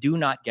that do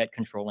not get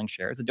controlling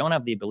shares, that don't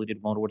have the ability to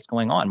know what's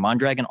going on.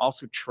 Mondragon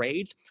also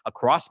trades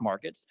across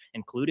markets,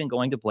 including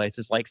going to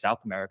places like South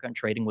America and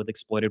trading with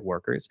exploited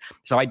workers.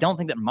 So I don't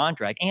think that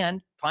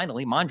Mondragon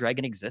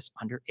exists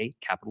under a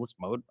capitalist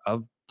mode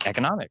of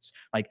economics.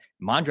 Like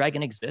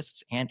Mondragon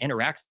exists and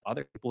interacts with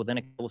other people within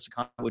a capitalist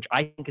economy, which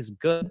I think is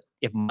good.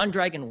 If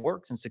Mondragon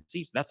works and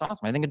succeeds, that's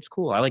awesome. I think it's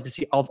cool. I like to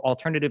see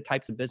alternative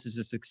types of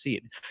businesses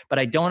succeed, but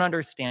I don't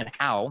understand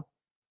how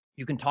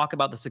you can talk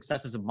about the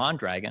successes of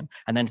Mondragon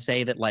and then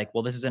say that like,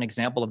 well, this is an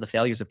example of the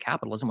failures of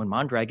capitalism when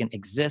Mondragon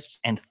exists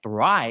and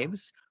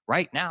thrives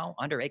right now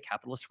under a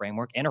capitalist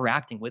framework,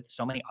 interacting with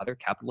so many other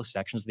capitalist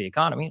sections of the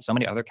economy and so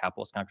many other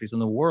capitalist countries in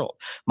the world.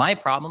 My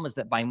problem is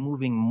that by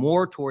moving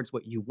more towards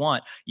what you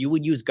want, you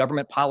would use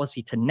government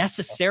policy to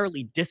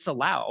necessarily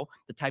disallow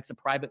the types of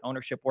private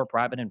ownership or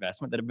private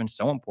investment that have been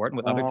so important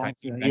with other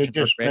types of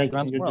inventions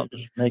around the world.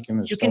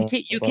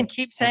 You can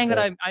keep saying that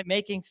I'm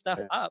making stuff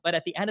up, but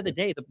at the end of the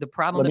day, the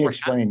problem that we're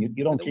having,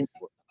 you don't keep.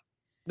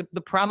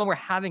 The problem we're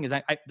having is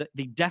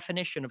the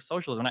definition of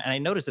socialism, and I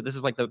notice that this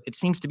is like it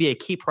seems to be a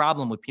key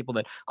problem with people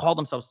that call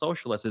themselves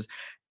socialists, is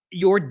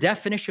your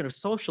definition of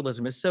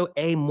socialism is so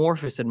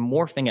amorphous and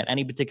morphing at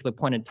any particular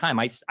point in time.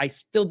 I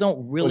still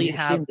don't really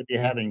seem to be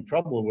having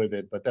trouble with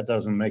it, but that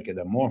doesn't make it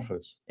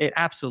amorphous. It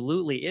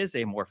absolutely is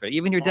amorphous.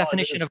 Even your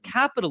definition of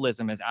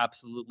capitalism is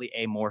absolutely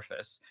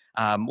amorphous.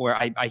 Where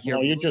I hear,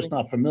 no, you're just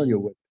not familiar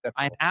with it.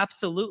 I'm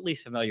absolutely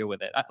familiar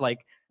with it.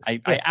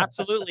 I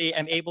absolutely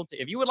am able to.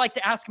 If you would like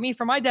to ask me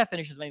for my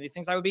definitions of any of these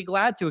things, I would be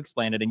glad to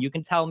explain it. And you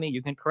can tell me,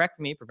 you can correct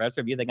me, Professor,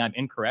 if you think I'm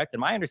incorrect in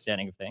my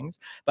understanding of things.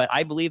 But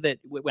I believe that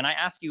when I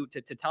ask you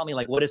to tell me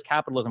like what is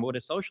capitalism, what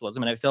is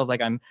socialism, and it feels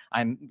like I'm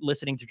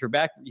listening to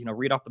Trebek,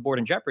 read off the board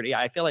in Jeopardy,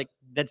 I feel like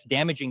that's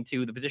damaging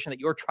to the position that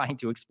you're trying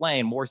to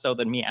explain more so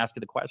than me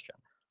asking the question.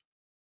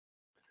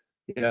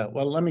 Yeah,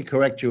 well, let me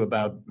correct you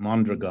about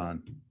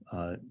Mondragon,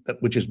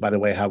 which is, by the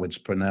way, how it's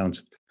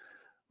pronounced.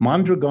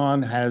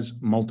 Mondragon has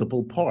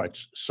multiple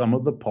parts. Some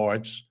of the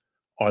parts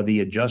are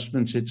the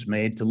adjustments it's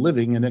made to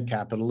living in a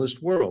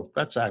capitalist world.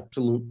 That's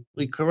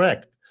absolutely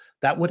correct.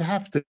 That would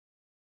have to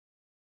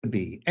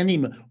be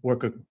any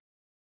worker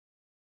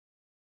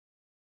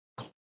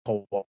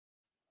co-op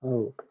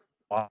Oh,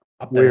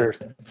 that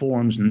weird.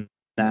 forms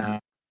now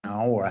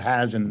or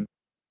has in.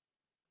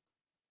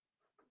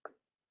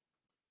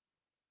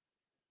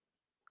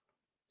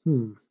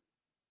 We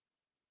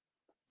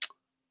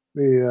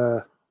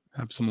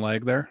Have some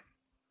lag there.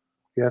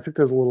 yeah, I think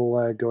there's a little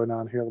lag going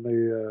on here. Let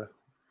me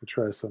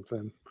try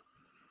something.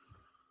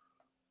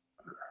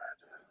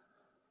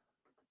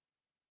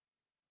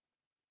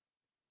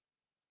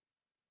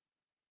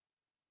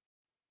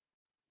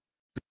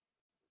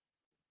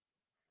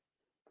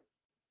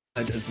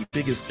 As the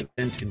biggest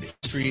event in the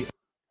history.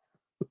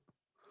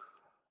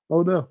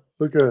 Oh no.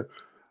 Okay.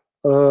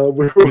 Where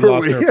We were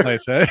lost we? our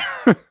place, eh?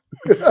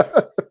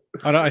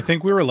 I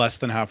think we were less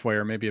than halfway,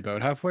 or maybe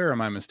about halfway, or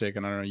am I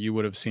mistaken? I don't know. You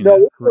would have seen No,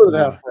 it. we were more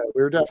than halfway.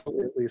 We were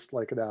definitely at least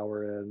like an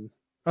hour in.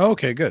 Oh,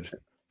 okay, good.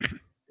 Yeah.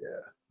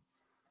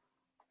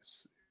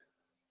 Let's see.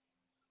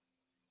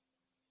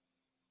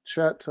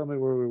 Chat, tell me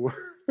where we were.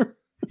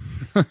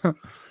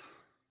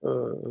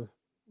 Let's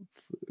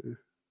see.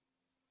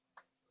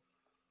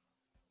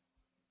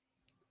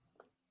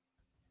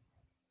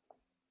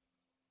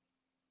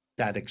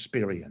 That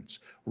experience.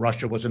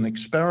 Russia was an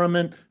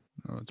experiment.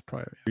 Oh, it's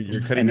probably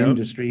You're cutting and out.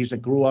 Industries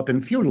that grew up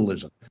in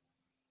feudalism.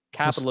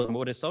 Capitalism,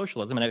 what is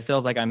socialism? And it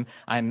feels like I'm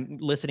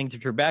listening to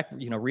Trebek,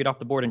 read off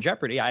the board in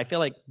Jeopardy. I feel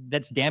like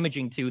that's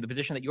damaging to the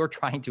position that you're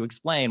trying to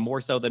explain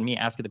more so than me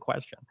asking the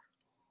question.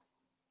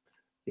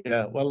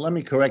 Yeah, well, let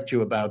me correct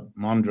you about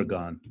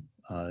Mondragon,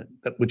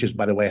 which is,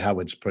 by the way, how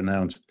it's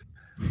pronounced.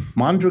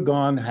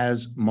 Mondragon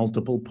has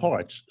multiple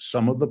parts.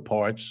 Some of the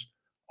parts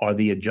are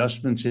the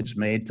adjustments it's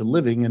made to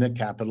living in a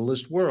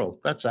capitalist world.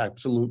 That's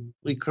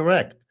absolutely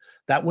correct.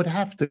 That would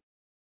have to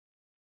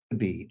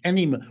be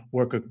any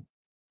worker.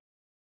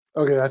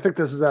 Okay, I think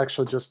this is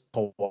actually just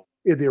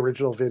in the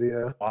original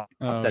video. Oh,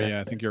 yeah,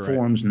 I think you're right.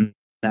 Forms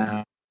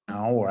now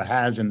or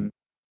has in.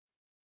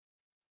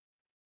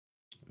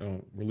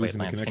 Oh, we're losing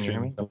Lance, the can you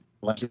hear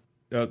connection.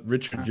 me?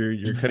 Richard,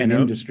 you're cutting and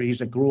out. Industries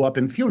that grew up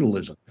in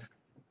feudalism.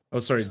 Oh,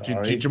 sorry.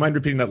 Do you mind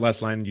repeating that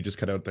last line? You just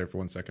cut out there for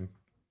 1 second.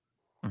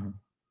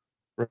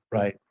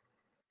 Right.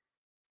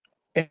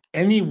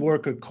 Any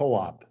worker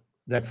co-op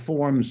that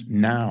forms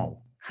now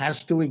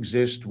has to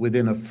exist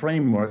within a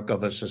framework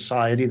of a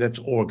society that's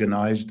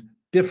organized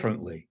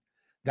differently.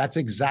 That's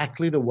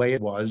exactly the way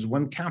it was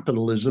when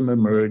capitalism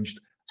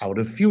emerged out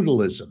of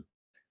feudalism.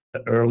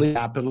 The early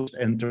capitalist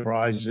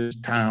enterprises,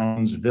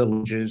 towns,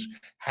 villages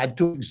had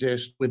to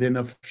exist within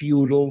a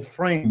feudal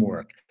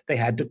framework. They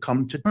had to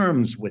come to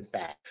terms with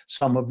that.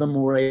 Some of them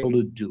were able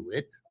to do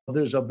it.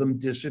 Others of them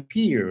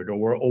disappeared or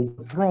were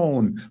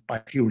overthrown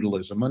by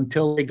feudalism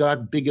until they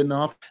got big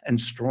enough and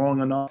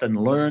strong enough and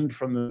learned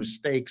from the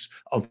mistakes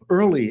of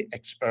early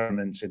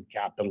experiments in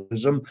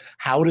capitalism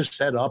how to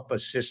set up a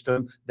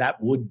system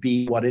that would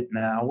be what it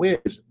now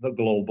is, the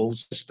global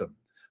system.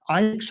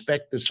 I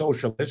expect the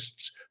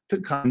socialists to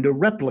kind of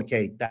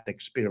replicate that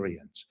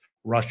experience.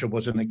 Russia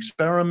was an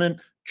experiment.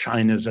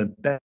 China's a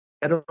better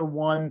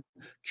one.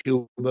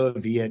 Cuba,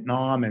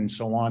 Vietnam, and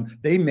so on.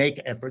 They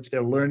make efforts.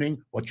 They're learning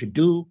what you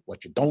do,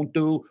 what you don't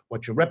do,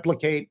 what you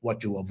replicate,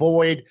 what you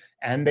avoid,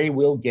 and they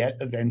will get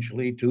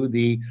eventually to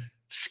the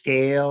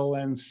scale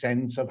and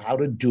sense of how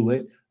to do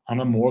it on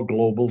a more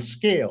global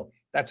scale.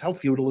 That's how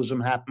feudalism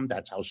happened.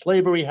 That's how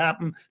slavery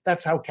happened.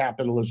 That's how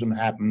capitalism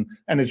happened.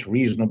 And it's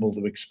reasonable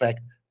to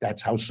expect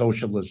that's how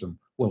socialism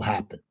will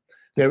happen.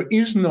 There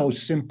is no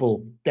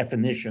simple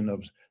definition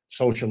of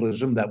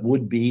socialism that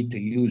would be, to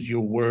use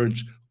your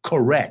words,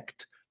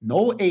 correct.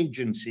 No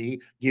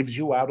agency gives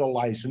you out a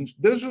license.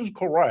 This is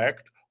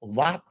correct.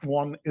 That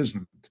one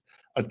isn't.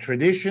 A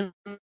tradition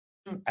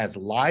as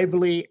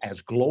lively,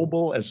 as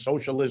global as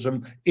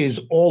socialism is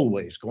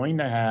always going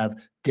to have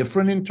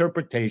different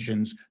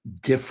interpretations,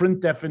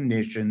 different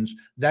definitions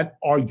that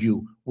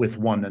argue with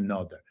one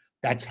another.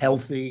 That's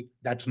healthy,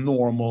 that's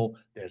normal,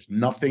 there's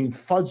nothing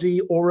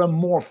fuzzy or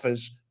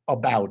amorphous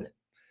about it.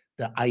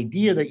 The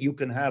idea that you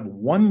can have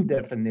one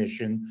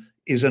definition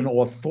is an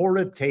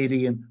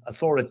authoritative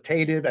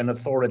and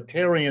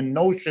authoritarian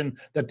notion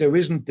that there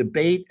isn't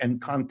debate and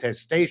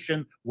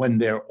contestation when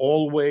there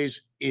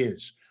always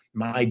is.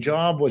 My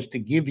job was to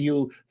give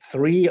you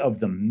three of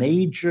the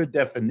major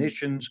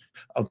definitions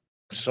of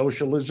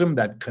socialism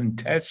that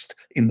contest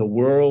in the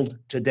world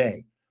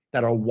today,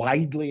 that are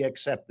widely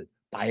accepted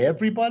by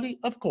everybody,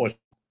 of course,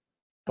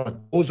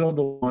 but those are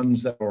the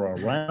ones that are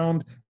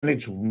around, and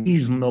it's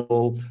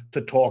reasonable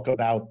to talk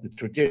about the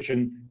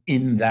tradition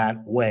in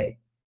that way.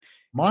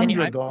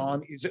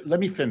 Mondragon is, let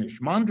me finish.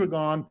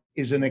 Mondragon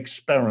is an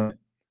experiment,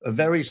 a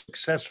very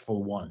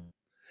successful one.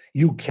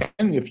 You can,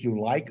 if you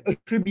like,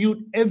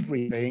 attribute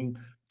everything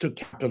to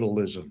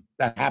capitalism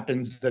that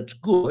happens that's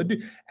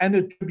good, and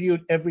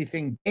attribute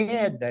everything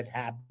bad that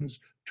happens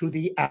to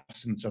the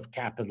absence of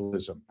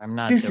capitalism. I'm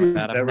not This doing is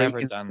that. I've very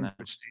never done that.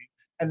 interesting.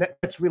 And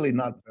that's really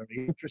not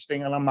very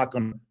interesting. And I'm not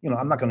going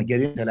to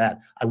get into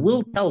that. I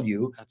will tell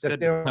you that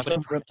there are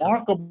some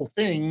remarkable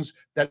things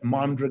that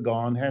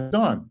Mondragon has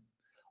done.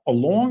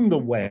 Along the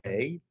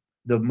way,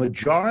 the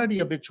majority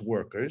of its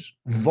workers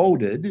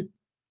voted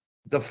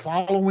the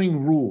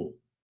following rule: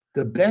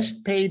 The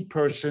best paid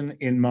person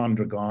in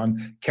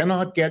Mondragon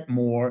cannot get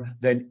more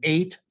than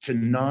 8 to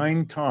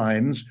 9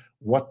 times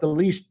what the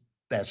least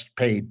best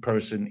paid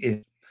person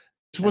is.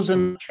 This was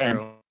an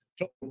attempt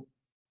to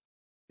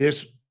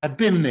this. I've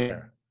been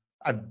there.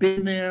 I've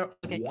been there,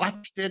 Okay.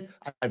 watched it,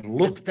 I've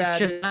looked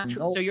at it.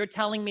 So you're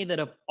telling me that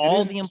of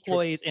all the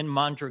employees in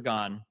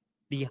Mondragon,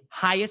 the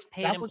highest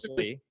paid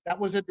employee. That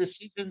was a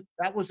decision.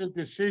 That was a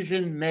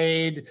decision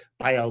made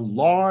by a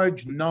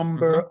large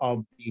number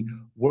of the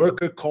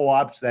worker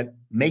co-ops that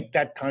make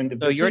that kind of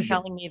So decision. you're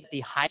telling me that the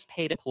highest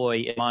paid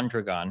employee in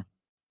Mondragon,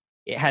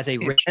 it has a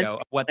ratio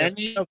of what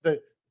many of the.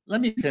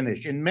 Let me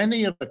finish. In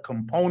many of the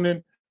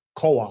component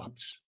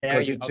co-ops,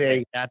 because it's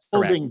a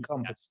holding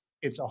company. Yes.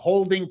 It's a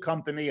holding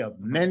company of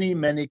many,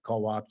 many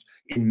co-ops.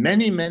 In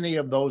many, many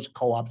of those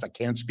co-ops, I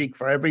can't speak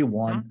for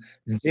everyone,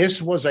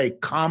 this was a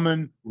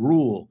common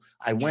rule.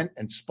 I went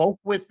and spoke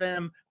with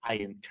them. I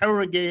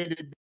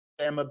interrogated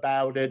them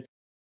about it.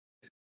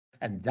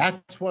 And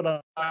that's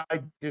what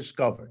I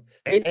discovered.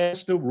 They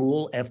passed a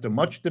rule after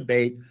much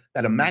debate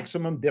that a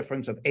maximum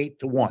difference of 8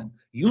 to 1.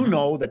 You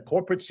know that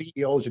corporate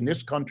CEOs in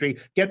this country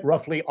get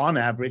roughly, on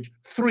average,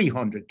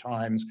 300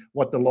 times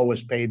what the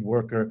lowest paid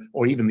worker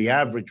or even the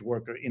average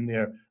worker in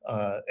their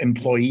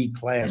employee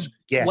class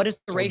gets. What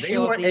is the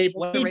ratio?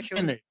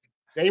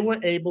 They were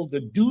able to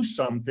do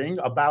something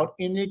about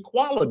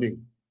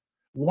inequality.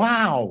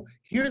 Wow,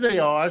 here they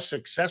are,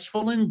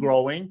 successful and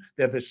growing.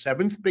 They're the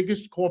 7th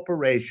biggest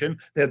corporation.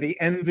 They're the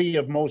envy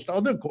of most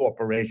other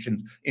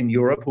corporations in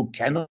Europe who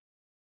cannot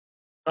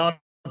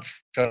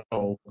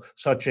show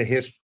such a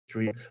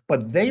history.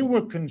 But they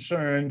were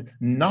concerned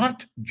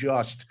not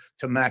just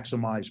to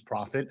maximize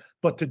profit,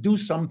 but to do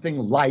something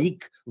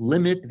like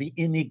limit the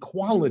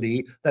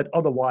inequality that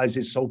otherwise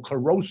is so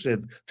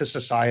corrosive to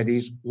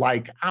societies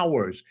like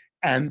ours.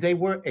 And they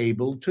were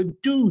able to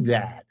do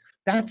that.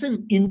 That's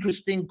an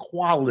interesting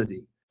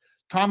quality.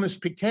 Thomas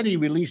Piketty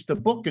released a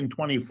book in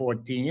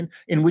 2014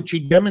 in which he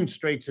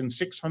demonstrates in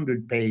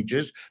 600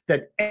 pages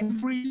that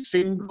every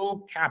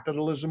single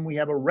capitalism we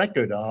have a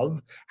record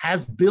of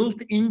has built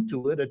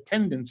into it a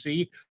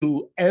tendency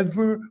to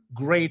ever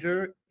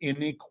greater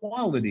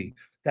inequality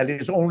that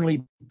is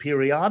only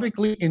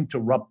periodically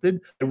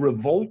interrupted by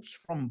revolts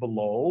from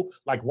below,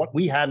 like what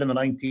we had in the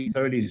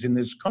 1930s in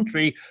this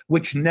country,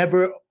 which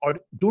never are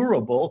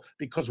durable,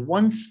 because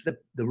once the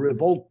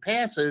revolt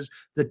passes,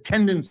 the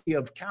tendency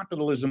of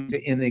capitalism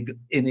to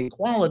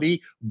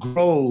inequality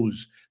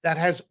grows. That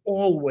has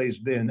always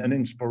been an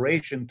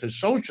inspiration to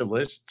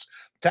socialists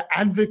to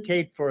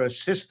advocate for a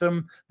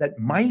system that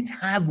might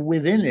have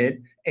within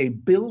it a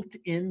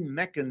built-in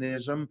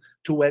mechanism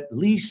to at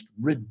least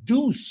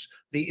reduce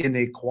the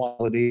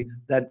inequality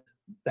that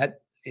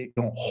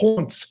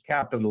haunts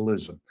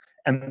capitalism.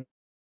 And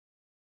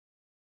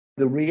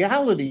the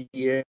reality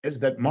is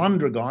that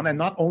Mondragon, and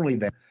not only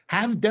them,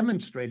 have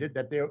demonstrated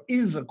that there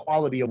is a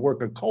quality of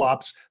worker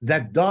co-ops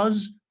that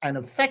does and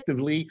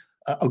effectively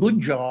a good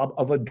job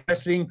of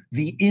addressing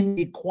the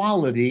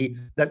inequality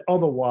that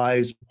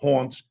otherwise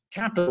haunts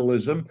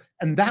capitalism.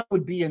 And that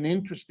would be an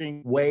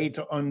interesting way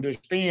to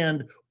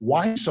understand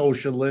why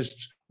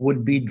socialists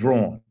would be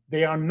drawn.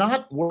 They are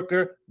not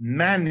worker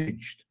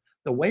managed.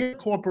 The way a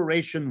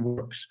corporation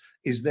works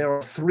is there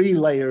are 3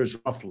 layers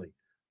roughly.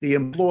 The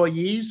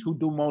employees who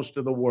do most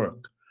of the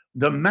work,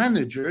 the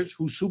managers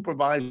who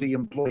supervise the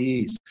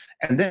employees,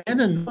 and then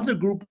another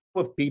group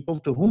of people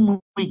to whom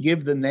we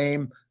give the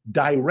name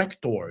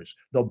directors,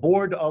 the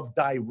board of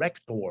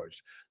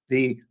directors.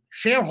 The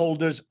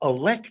shareholders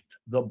elect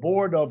the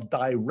board of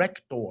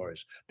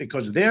directors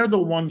because they're the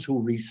ones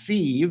who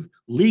receive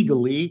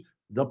legally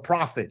the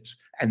profits,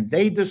 and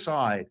they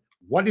decide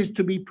what is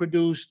to be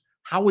produced,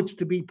 how it's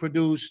to be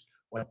produced,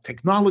 what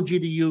technology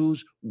to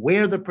use,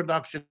 where the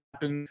production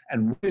happens,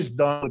 and what is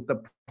done with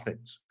the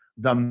profits.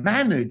 The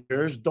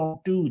managers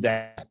don't do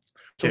that.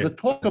 So okay. the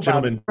talk about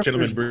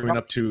gentlemen, we're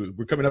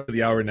coming up to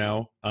the hour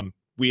now.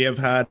 We have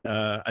had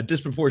a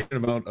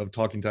disproportionate amount of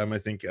talking time, I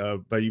think,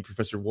 by you,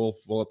 Professor Wolff.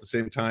 Well, at the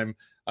same time,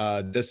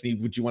 Destiny,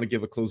 would you want to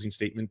give a closing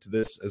statement to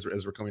this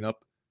as we're coming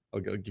up? I'll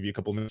give you a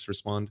couple minutes to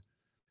respond,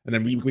 and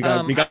then we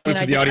got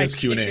into the audience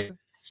Q&A.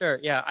 Sure.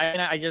 Yeah.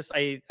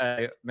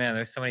 Man,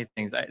 there's so many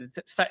things. I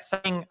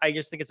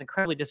just think it's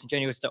incredibly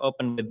disingenuous to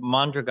open with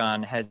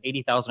Mondragon has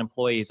 80,000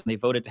 employees and they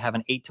voted to have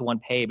an 8 to 1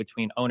 pay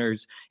between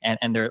owners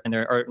and their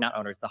or not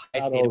owners, the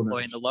highest paid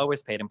employee and the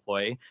lowest paid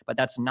employee. But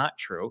that's not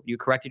true. You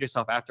corrected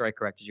yourself after I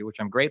corrected you, which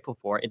I'm grateful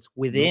for. It's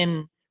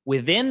within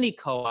the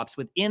co-ops,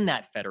 within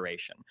that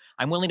federation.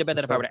 I'm willing to bet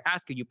that if I were to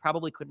ask you, you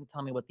probably couldn't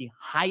tell me what the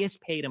highest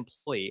paid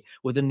employee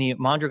within the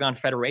Mondragon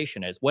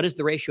Federation is. What is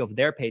the ratio of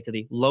their pay to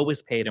the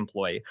lowest paid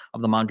employee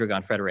of the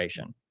Mondragon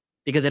Federation?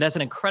 because it has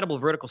an incredible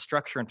vertical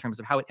structure in terms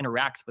of how it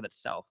interacts with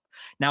itself.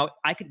 Now,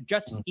 I could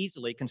just as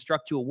easily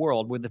construct you a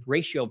world where the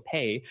ratio of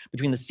pay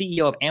between the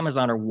CEO of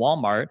Amazon or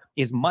Walmart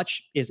is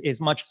much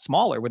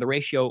smaller, where the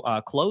ratio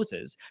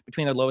closes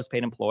between their lowest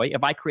paid employee.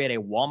 If I create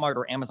a Walmart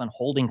or Amazon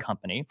holding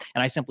company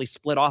and I simply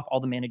split off all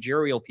the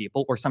managerial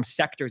people or some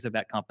sectors of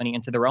that company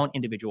into their own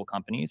individual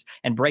companies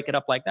and break it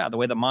up like that, the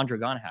way that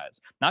Mondragon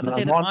has. Not to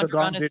say that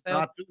Mondragon is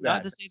failed.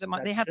 Not to say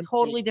that they have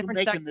totally different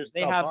sectors.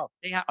 They have.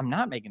 I'm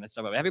not making this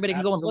stuff up. Everybody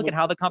can go and look at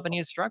how the company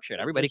is structured.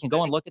 Everybody can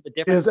go and look at the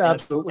different. Is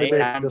absolutely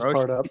making this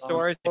part up.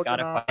 Stores. They got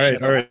all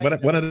right.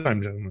 One at a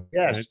time, gentlemen.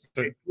 Yes,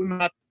 they do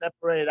not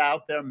separate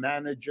out their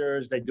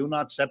managers. They do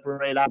not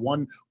separate out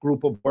one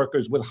group of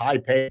workers with high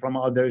pay from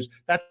others.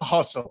 That's a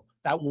hustle.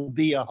 That will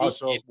be a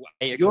hustle.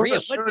 Your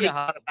asserting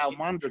about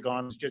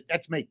Mondragon is just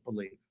that's make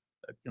believe.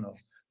 You know.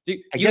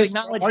 You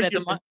acknowledge that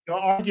your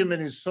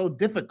argument is so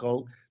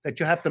difficult that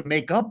you have to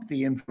make up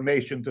the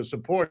information to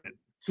support it.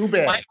 Too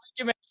bad. My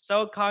argument is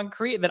so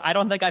concrete that I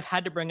don't think I've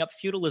had to bring up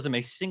feudalism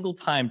a single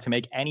time to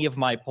make any of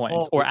my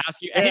points or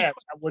ask you any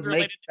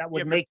questions. That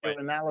would make your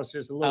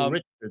analysis a little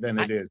richer than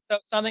it is. So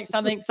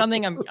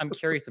something I'm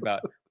curious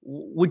about.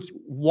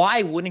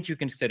 Why wouldn't you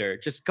consider,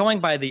 just going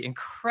by the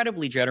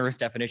incredibly generous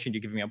definition you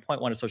give me on point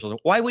one of socialism,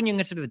 why wouldn't you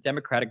consider the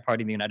Democratic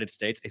Party in the United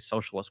States a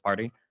socialist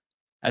party?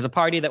 As a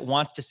party that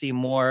wants to see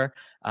more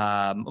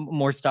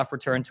stuff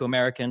returned to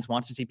Americans,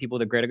 wants to see people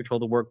with a greater control of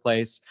the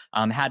workplace,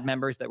 had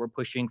members that were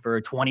pushing for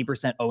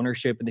 20%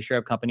 ownership in the share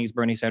of companies,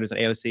 Bernie Sanders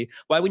and AOC.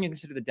 Why wouldn't you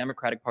consider the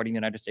Democratic Party in the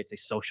United States a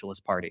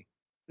socialist party?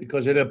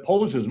 Because it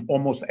opposes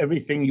almost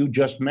everything you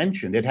just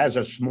mentioned. It has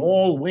a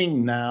small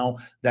wing now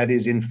that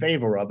is in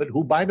favor of it,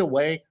 who, by the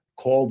way,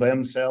 call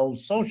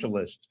themselves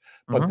socialists.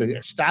 But the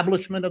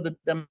establishment of the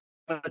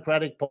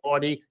Democratic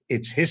Party,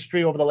 its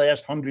history over the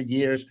last 100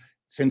 years,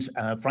 since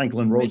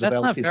Franklin Roosevelt.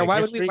 That's not fair.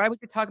 Why would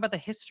you talk about the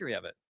history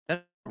of it?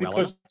 That's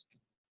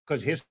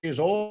because history is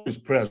always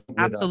present.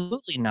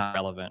 Absolutely not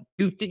relevant.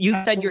 You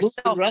said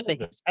yourself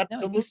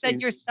you said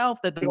yourself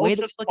that the way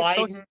that we look at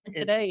socialism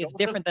today is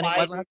different than it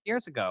was 100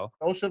 years ago.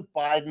 Joseph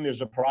Biden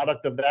is a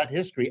product of that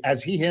history,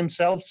 as he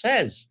himself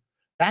says.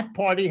 That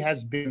party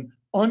has been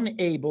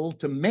unable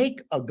to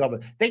make a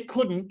government. They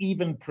couldn't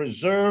even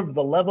preserve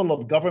the level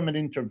of government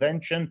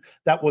intervention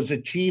that was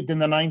achieved in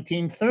the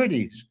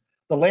 1930s.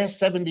 The last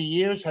 70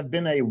 years have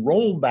been a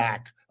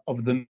rollback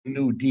of the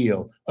New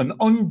Deal, an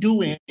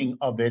undoing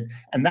of it.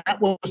 And that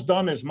was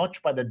done as much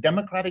by the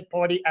Democratic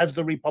Party as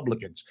the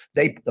Republicans.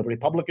 The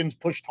Republicans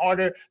pushed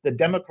harder. The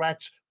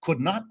Democrats could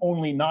not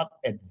only not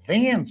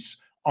advance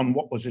on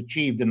what was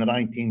achieved in the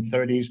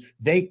 1930s,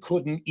 they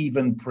couldn't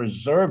even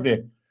preserve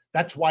it.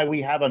 That's why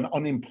we have an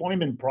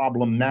unemployment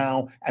problem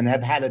now and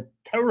have had a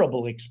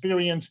terrible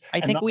experience.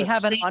 I think we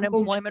have an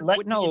unemployment.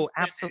 No,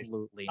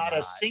 absolutely not.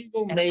 A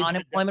single major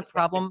unemployment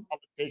problem.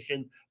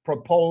 Politician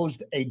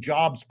proposed a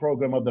jobs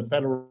program of the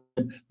federal.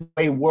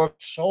 They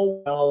worked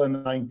so well in the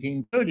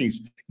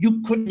 1930s.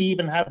 You couldn't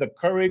even have the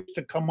courage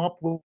to come up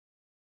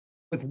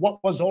with what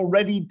was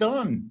already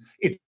done.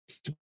 It's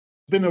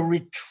been a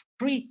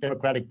retreat. The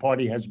Democratic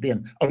Party has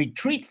been a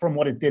retreat from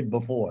what it did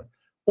before.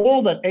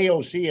 All that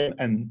AOC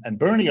and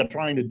Bernie are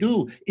trying to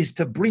do is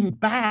to bring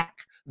back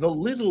the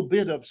little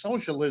bit of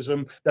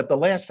socialism that the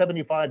last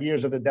 75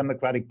 years of the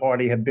Democratic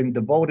Party have been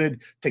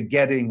devoted to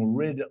getting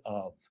rid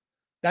of.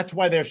 That's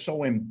why they're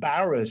so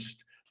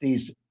embarrassed,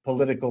 these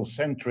political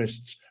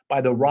centrists, by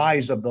the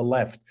rise of the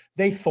left.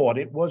 They thought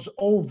it was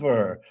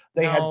over.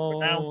 They had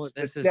pronounced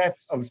the death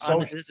of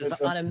socialism. This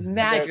is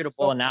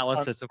unimaginable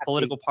analysis of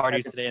political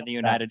parties today in the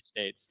United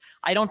States.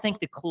 I don't think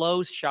the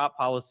closed shop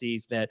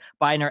policies that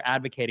Biden are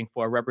advocating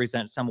for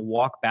represent some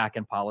walk back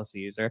in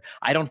policies. Or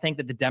I don't think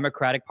that the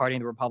Democratic Party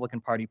and the Republican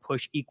Party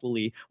push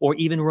equally or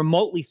even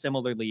remotely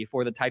similarly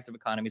for the types of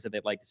economies that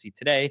they'd like to see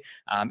today.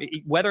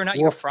 Whether or not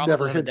your problem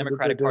with the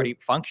Democratic Party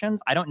functions,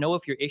 I don't know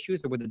if your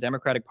issues are with the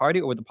Democratic Party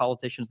or with the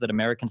politicians that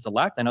Americans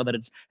elect. I know that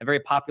it's a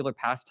very popular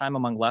pastime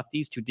among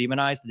lefties to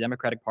demonize the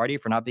Democratic Party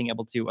for not being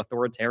able to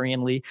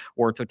authoritarianly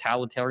or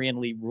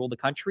totalitarianly rule the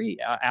country,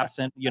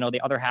 absent,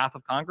 the other half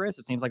of Congress.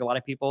 It seems like a lot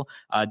of people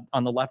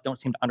on the left don't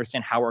seem to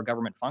understand how our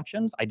government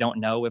functions. I don't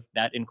know if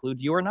that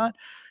includes you or not.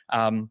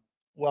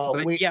 Well,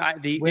 we're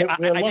lucky,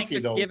 think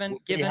just though. Given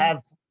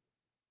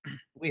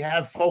we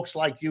have folks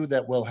like you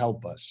that will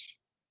help us.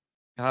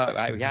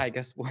 I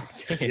guess we'll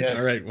see. Yes.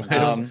 All right.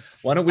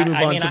 Why don't we move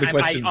on to the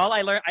questions?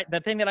 The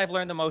thing that I've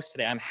learned the most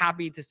today, I'm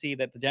happy to see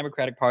that the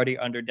Democratic Party,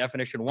 under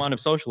definition one of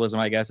socialism,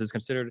 I guess, is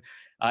considered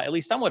at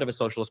least somewhat of a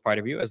socialist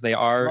party view, as they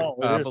are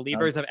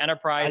believers of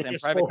enterprise and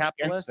private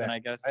capitalists. And I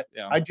guess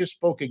I just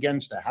spoke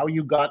against that. How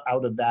you got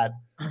out of that?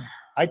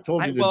 I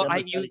told you the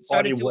Democratic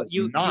Party was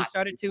not.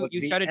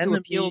 You started to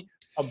appeal.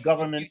 Of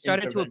government, you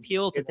started to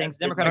appeal to things.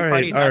 Democratic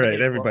Party. All right,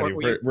 everybody.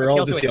 We're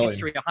all just yelling.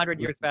 100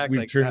 years back.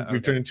 We've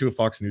turned into a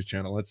Fox News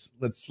channel. Let's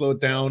slow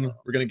it down.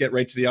 We're gonna get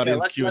right to the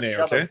audience Q&A.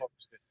 Okay.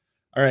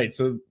 All right,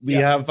 so we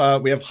have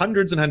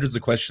hundreds and hundreds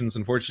of questions.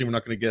 Unfortunately, we're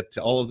not going to get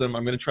to all of them.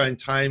 I'm going to try and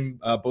time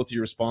both of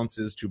your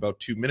responses to about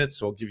 2 minutes.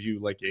 So I'll give you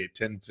like a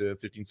 10 to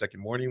 15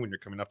 second warning when you're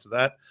coming up to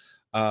that.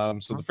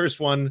 So the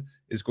first one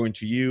is going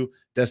to you,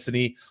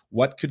 Destiny.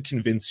 What could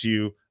convince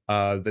you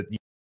that you...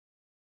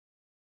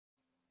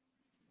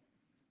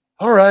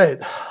 All right.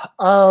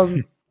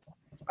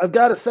 I've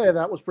got to say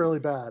that was really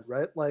bad,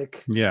 right?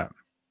 Like, yeah.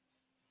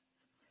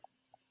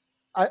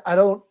 I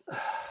don't...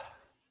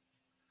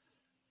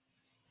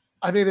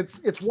 I mean,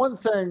 it's one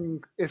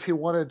thing if he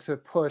wanted to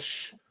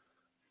push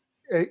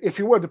and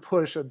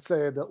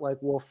say that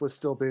like Wolff was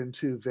still being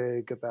too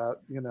vague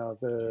about, you know,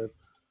 the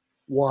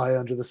why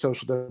under the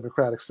social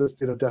democratic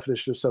system, you know,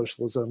 definition of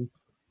socialism,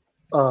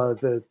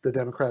 the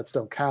Democrats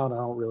don't count. I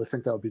don't really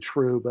think that would be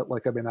true, but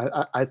like, I mean,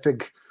 I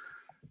think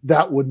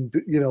that wouldn't be,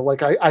 you know,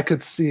 like I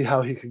could see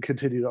how he could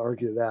continue to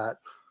argue that,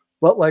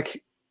 but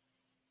like,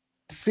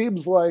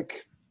 seems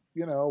like,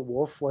 you know,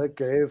 Wolff like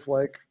gave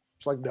like,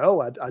 it's like, no,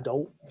 I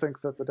don't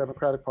think that the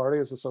Democratic Party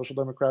is a social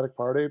democratic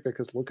party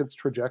because look at its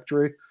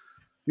trajectory,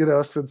 you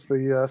know, since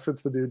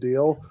the New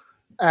Deal.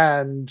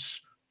 And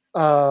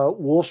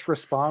Wolff's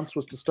response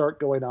was to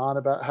start going on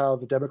about how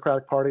the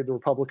Democratic Party and the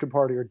Republican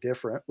Party are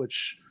different,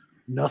 which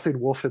nothing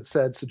Wolff had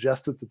said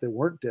suggested that they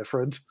weren't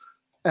different.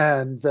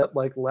 And that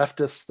like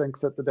leftists think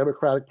that the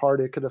Democratic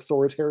Party can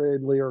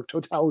authoritarianly or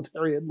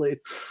totalitarianly,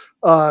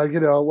 you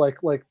know,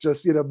 like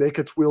just, you know, make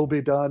its will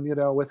be done, you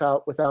know,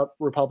 without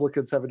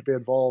Republicans having to be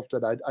involved.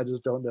 And I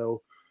just don't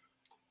know.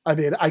 I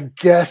mean, I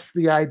guess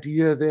the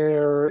idea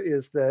there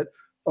is that,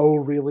 oh,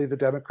 really, the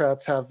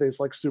Democrats have these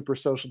like super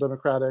social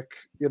democratic,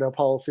 you know,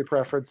 policy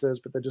preferences,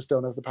 but they just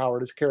don't have the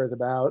power to carry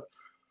them out.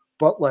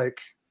 But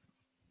like,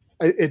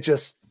 it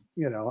just,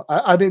 you know,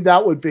 I mean,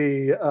 that would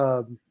be,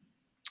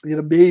 you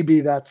know,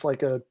 maybe that's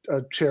like a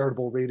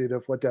charitable reading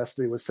of what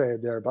Destiny was saying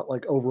there, but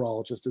like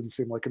overall, it just didn't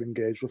seem like it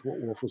engaged with what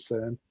Wolff was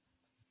saying.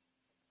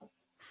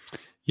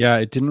 Yeah,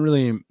 it didn't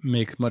really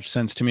make much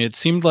sense to me. It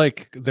seemed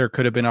like there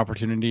could have been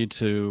opportunity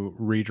to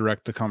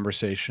redirect the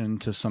conversation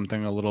to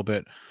something a little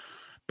bit,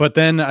 but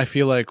then I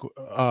feel like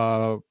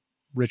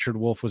Richard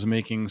Wolff was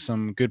making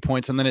some good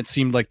points, and then it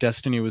seemed like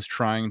Destiny was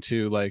trying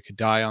to like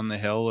die on the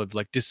hill of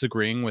like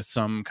disagreeing with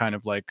some kind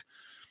of like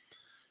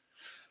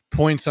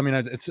points. I mean,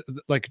 it's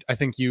like, I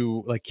think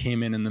you like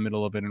came in the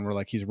middle of it and were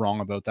like, he's wrong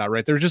about that,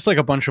 right? There's just like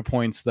a bunch of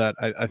points that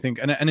I think,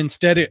 and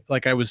instead it,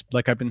 like I was,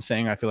 like I've been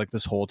saying, I feel like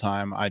this whole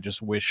time, I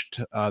just wished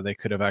they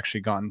could have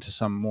actually gotten to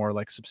some more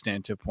like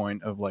substantive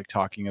point of like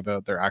talking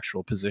about their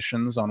actual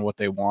positions on what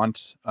they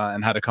want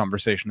and had a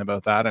conversation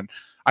about that. And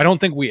I don't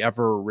think we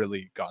ever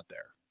really got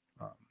there.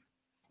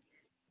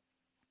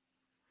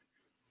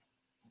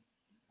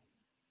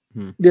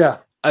 Yeah.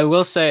 I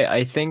will say,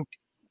 I think,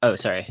 oh,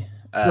 sorry.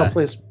 No,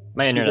 please.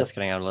 My internet's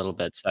cutting out a little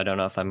bit, so I don't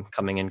know if I'm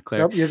coming in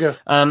clear. Nope, you go.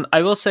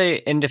 I will say,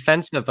 in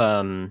defense of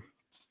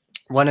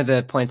one of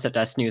the points that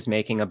Destiny was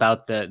making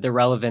about the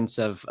relevance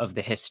of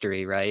the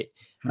history, right?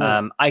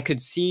 I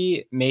could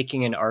see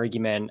making an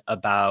argument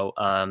about,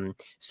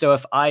 so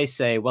if I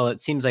say, well, it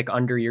seems like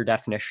under your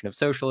definition of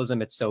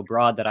socialism, it's so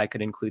broad that I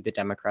could include the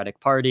Democratic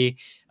Party.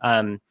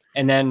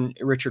 And then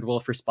Richard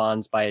Wolff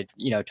responds by,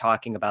 you know,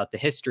 talking about the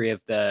history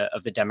of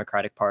the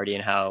Democratic Party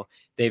and how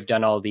they've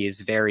done all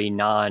these very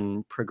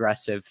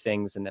non-progressive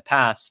things in the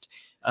past.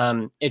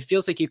 It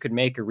feels like you could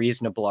make a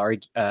reasonable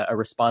a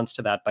response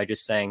to that by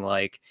just saying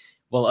like,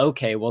 well,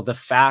 okay, well, the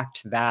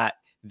fact that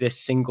this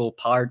single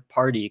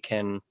party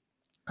can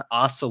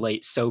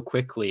oscillate so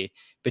quickly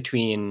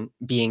between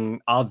being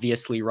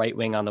obviously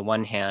right-wing on the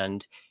one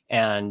hand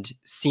and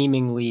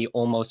seemingly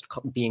almost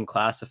being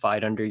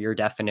classified under your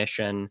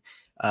definition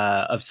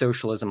of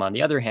socialism on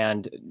the other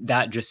hand,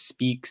 that just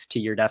speaks to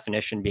your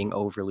definition being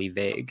overly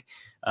vague.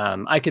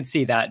 I could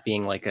see that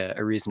being like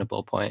a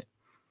reasonable point.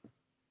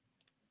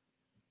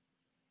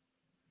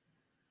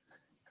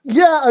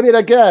 Yeah, I mean,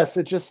 I guess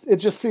it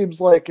just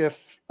seems like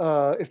if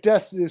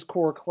Destiny's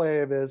core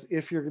claim is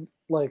if you're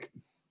like,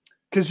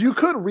 because you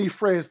could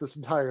rephrase this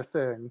entire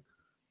thing,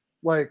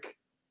 like,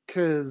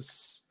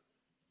 because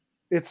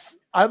it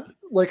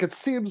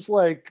seems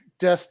like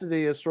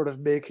Destiny is sort of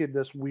making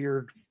this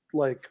weird,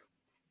 like,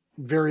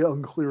 very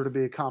unclear to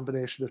me a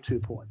combination of 2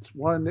 points.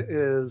 One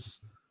is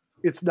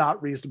it's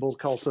not reasonable to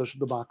call social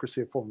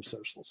democracy a form of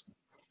socialism,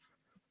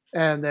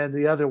 and then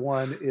the other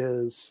one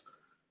is,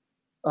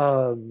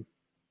 well,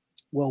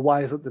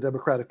 why isn't the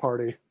Democratic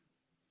Party,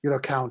 you know,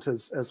 count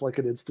as like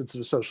an instance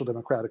of a social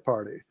democratic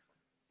party?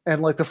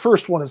 And like the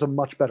first one is a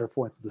much better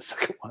point than the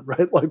second one,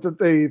 right? Like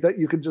that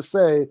you can just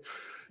say,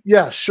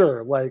 yeah,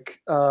 sure,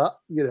 like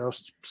you know,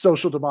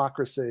 social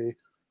democracy,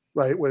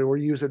 right? Where we're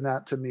using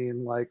that to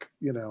mean like,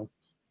 you know,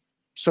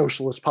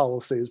 socialist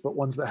policies, but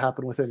ones that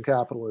happen within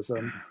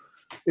capitalism,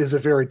 is a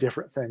very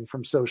different thing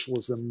from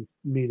socialism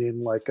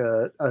meaning like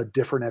a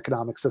different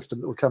economic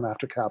system that would come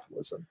after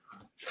capitalism.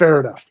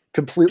 Fair enough.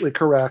 Completely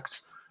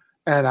correct.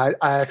 And I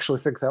actually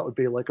think that would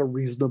be like a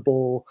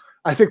reasonable,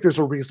 I think there's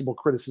a reasonable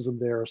criticism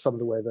there of some of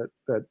the way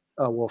that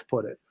Wolff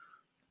put it.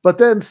 But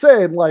then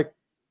saying like,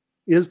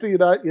 is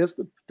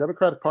the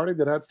Democratic Party the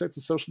United States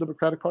a social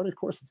democratic party? Of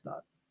course it's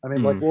not. I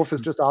mean, like Wolff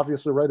is just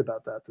obviously right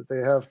about that they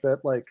have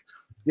that, like,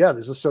 yeah,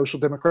 there's a social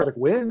democratic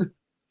wing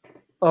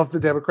of the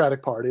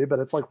Democratic Party, but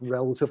it's like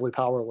relatively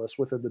powerless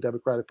within the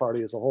Democratic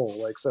Party as a whole.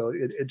 Like, so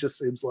it just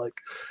seems like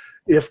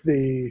is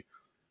the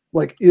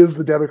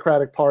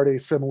Democratic Party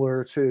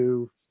similar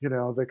to, you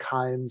know, the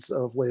kinds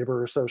of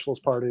labor or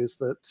socialist parties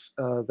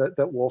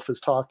that Wolff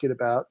is talking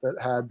about, that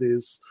had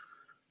these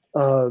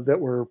that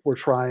were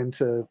trying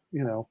to,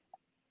 you know,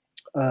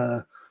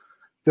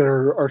 that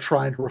are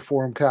trying to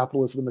reform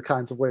capitalism in the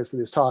kinds of ways that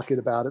he's talking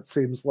about? It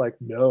seems like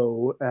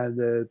no, and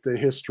the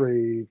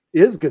history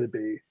is going to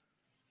be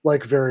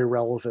like very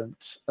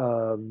relevant.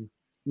 You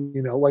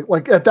know,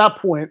 like at that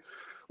point,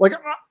 like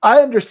I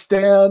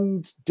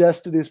understand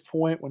Destiny's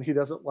point when he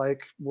doesn't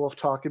like Wolff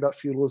talking about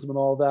feudalism and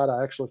all that.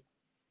 I actually,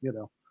 you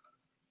know,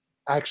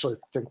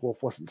 think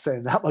Wolff wasn't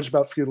saying that much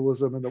about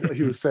feudalism, and what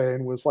he was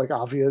saying was like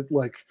obvious,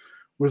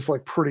 was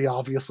pretty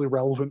obviously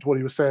relevant to what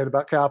he was saying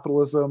about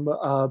capitalism.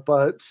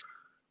 But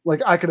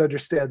like I can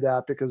understand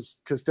that because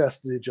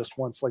Destiny just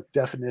wants like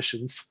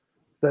definitions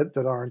that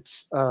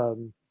aren't,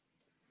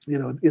 you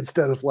know,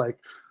 instead of like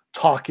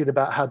talking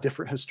about how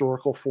different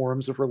historical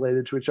forms have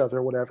related to each other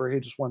or whatever, he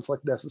just wants like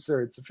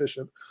necessary and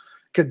sufficient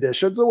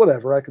conditions or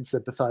whatever. I can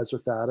sympathize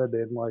with that. I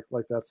mean,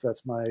 like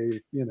that's my,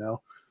 you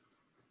know,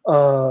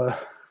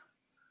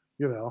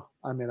 you know,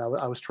 I mean,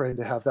 I was trained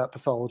to have that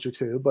pathology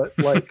too, but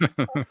like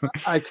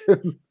I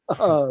can,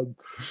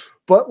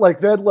 but like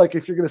then, like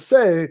if you're going to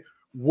say,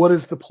 what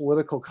is the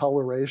political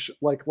coloration?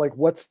 Like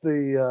what's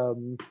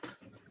the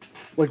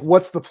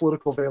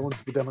political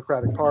valence of the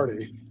Democratic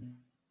Party?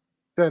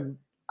 Then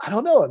I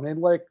don't know. I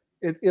mean, like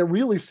it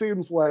really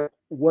seems like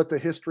what the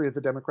history of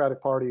the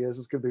Democratic Party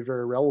is going to be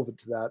very relevant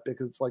to that,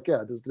 because it's like,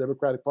 yeah, does the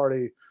Democratic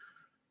Party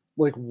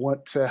like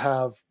want to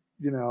have,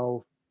 you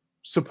know,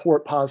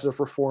 support positive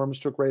reforms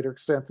to a greater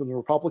extent than the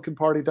Republican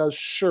Party does?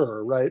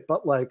 Sure, right?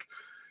 But like,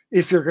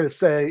 if you're going to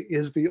say,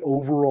 is the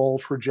overall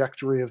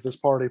trajectory of this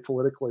party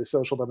politically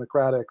social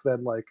democratic,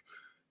 then like,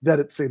 then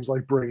it seems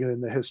like bringing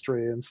in the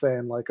history and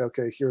saying like,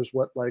 okay, here's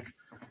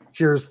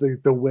the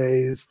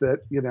ways that,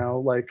 you know,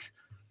 like,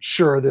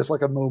 sure, there's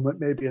like a moment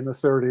maybe in the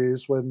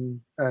 30s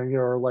when, and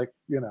you're like,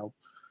 you know,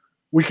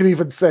 we could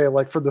even say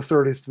like from the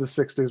 30s to the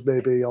 60s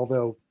maybe,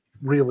 although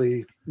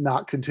really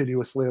not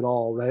continuously at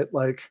all, right?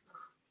 Like,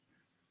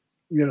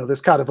 you know,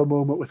 there's kind of a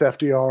moment with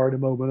FDR and a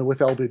moment with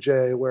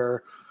LBJ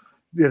where,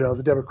 you know,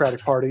 the Democratic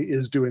Party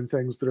is doing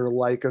things that are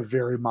like a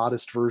very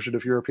modest version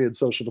of European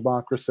social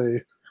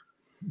democracy,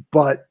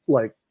 but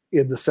like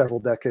in the several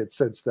decades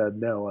since then,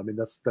 no. I mean,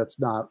 that's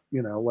not,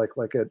 you know,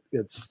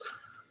 it's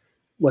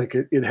like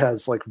it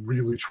has like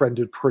really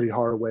trended pretty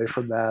hard away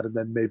from that, and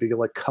then maybe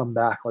like come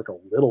back like a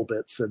little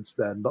bit since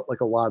then, but like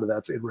a lot of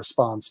that's in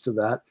response to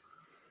that,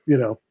 you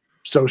know,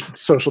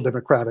 social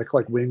democratic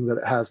like wing that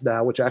it has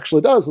now, which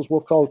actually does, as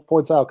Wolff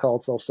points out, call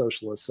itself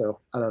socialist. So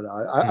I don't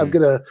know. I'm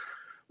gonna,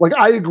 like,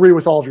 I agree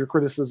with all of your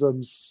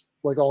criticisms,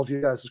 like all of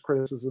you guys'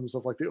 criticisms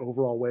of like the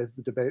overall way that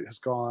the debate has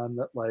gone,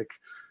 that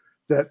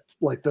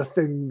the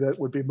thing that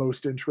would be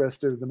most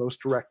interested and the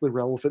most directly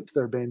relevant to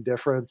their main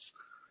difference,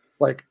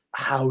 like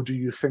how do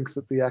you think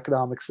that the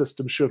economic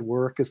system should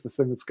work, is the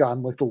thing that's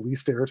gotten like the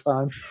least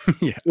airtime.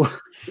 Yeah.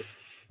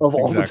 Of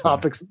all the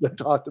topics that they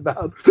talked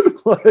about.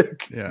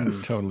 Like, yeah,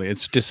 totally.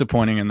 It's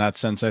disappointing in that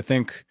sense. I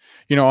think,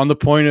 you know, on the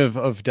point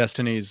of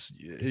Destiny's,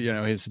 you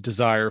know, his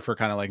desire for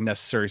kind of like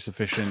necessary,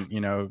 sufficient,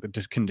 you know,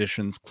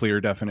 conditions, clear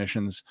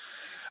definitions.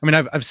 I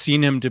mean, I've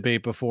seen him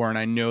debate before, and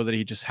I know that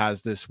he just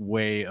has this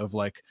way of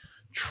like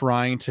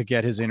trying to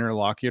get his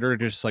interlocutor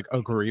to just like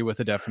agree with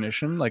a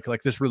definition, like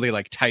this really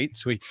like tight.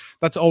 So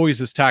that's always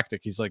his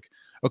tactic. He's like,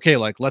 okay,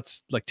 like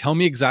let's like tell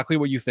me exactly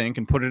what you think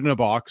and put it in a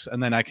box,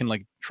 and then I can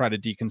like try to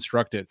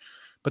deconstruct it.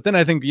 But then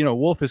I think, you know,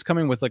 Wolff is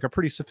coming with like a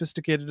pretty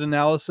sophisticated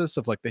analysis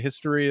of like the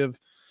history of,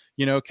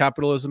 you know,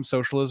 capitalism,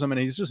 socialism, and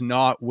he's just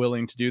not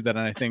willing to do that.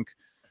 And I think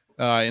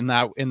in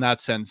that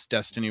sense,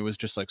 Destiny was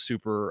just like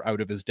super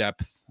out of his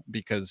depth,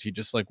 because he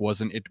just like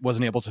wasn't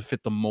able to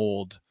fit the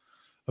mold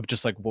of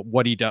just like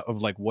what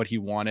he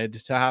wanted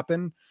to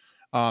happen.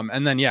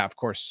 And then, yeah, of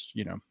course,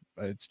 you know,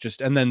 it's just,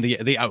 and then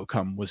the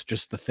outcome was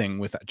just the thing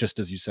with, just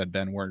as you said,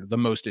 Ben, where the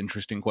most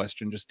interesting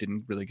question just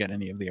didn't really get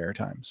any of the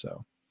airtime.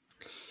 So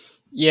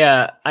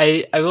yeah,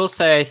 I will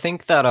say, I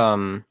think that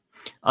on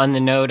the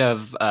note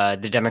of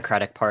the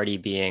Democratic Party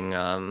being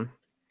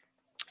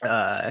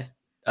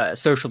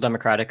social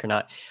democratic or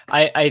not,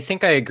 I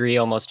think I agree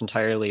almost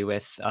entirely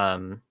with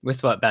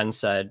what Ben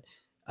said,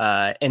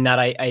 in that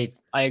I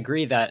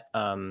agree that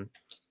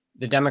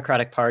the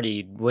Democratic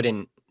Party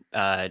wouldn't,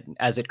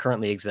 as it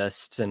currently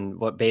exists and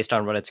based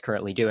on what it's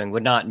currently doing,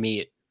 would not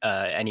meet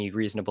any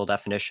reasonable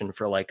definition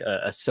for like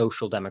a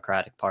social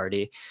democratic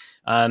party.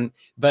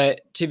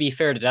 But to be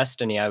fair to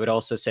Destiny, I would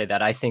also say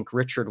that I think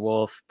Richard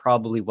Wolff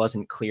probably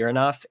wasn't clear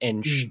enough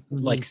in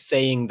like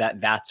saying that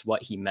that's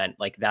what he meant.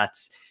 Like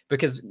that's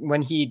because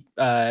when he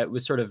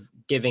was sort of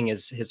giving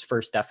his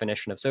first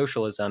definition of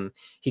socialism,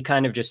 he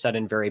kind of just said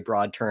in very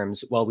broad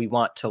terms, well, we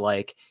want to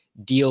like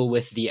deal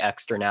with the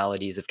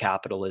externalities of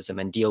capitalism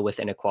and deal with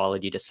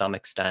inequality to some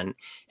extent.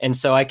 And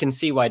so I can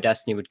see why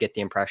Destiny would get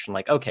the impression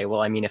like, okay,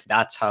 well, I mean, if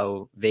that's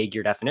how vague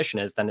your definition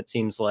is, then it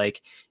seems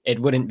like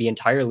it wouldn't be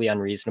entirely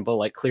unreasonable.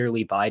 Like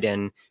clearly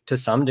Biden to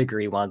some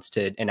degree wants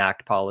to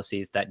enact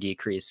policies that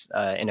decrease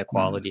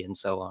inequality and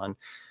so on.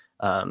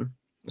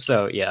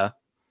 So yeah.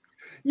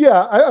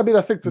 Yeah, I mean,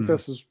 I think that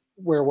this is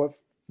where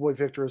what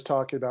Victor is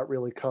talking about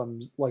really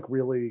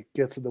really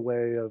gets in the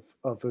way of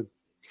a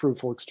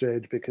fruitful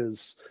exchange,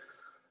 because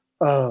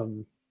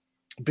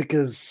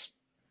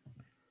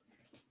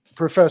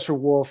Professor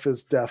Wolff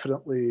is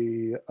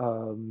definitely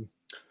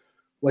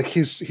like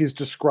he's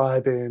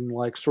describing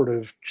like sort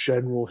of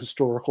general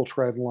historical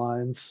trend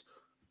lines,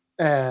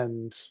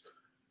 and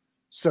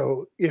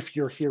so if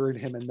you're hearing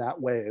him in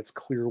that way, it's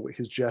clear what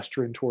he's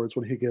gesturing towards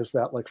when he gives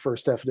that like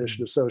first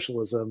definition of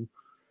socialism,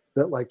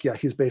 that like, yeah,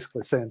 he's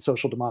basically saying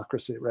social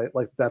democracy, right?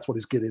 Like that's what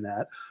he's getting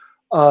at.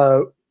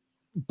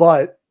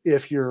 But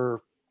if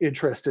you're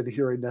interested in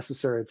hearing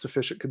necessary and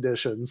sufficient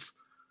conditions,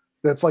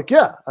 that's like,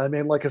 yeah, I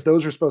mean, like if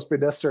those are supposed to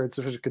be necessary and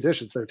sufficient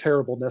conditions, they're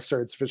terrible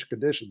necessary and sufficient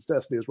conditions.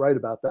 Destiny is right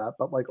about that.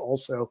 But like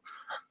also,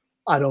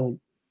 I don't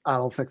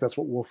think that's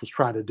what Wolff was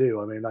trying to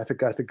do. I mean, I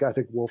think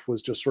Wolff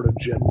was just sort of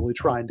generally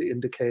trying to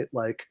indicate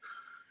like,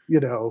 you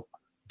know,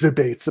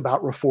 debates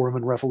about reform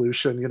and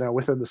revolution, you know,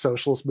 within the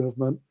socialist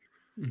movement.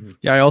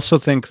 Yeah, I also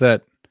think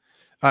that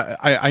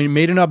I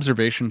made an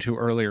observation too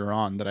earlier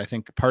on that I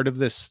think part of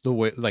this,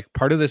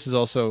 part of this is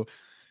also,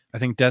 I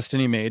think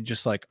Destiny made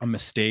just like a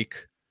mistake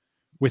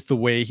with the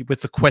way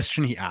with the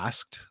question he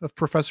asked of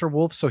Professor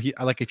Wolff. So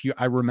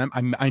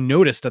I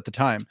noticed at the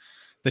time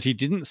that he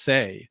didn't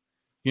say,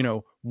 you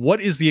know,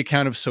 what is the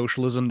account of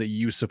socialism that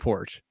you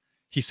support?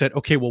 He said,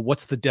 okay, well,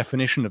 what's the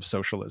definition of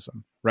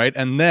socialism, right?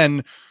 And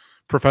then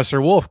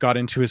Professor Wolff got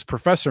into his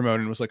professor mode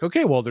and was like,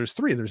 okay, well, there's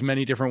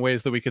many different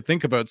ways that we could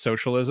think about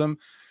socialism.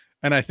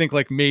 And I think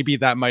like maybe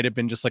that might have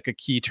been just like a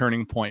key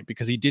turning point,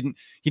 because he didn't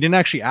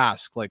actually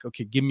ask like,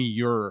 okay, give me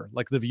your,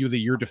 like the view that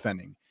you're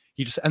defending.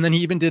 And then he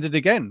even did it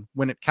again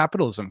when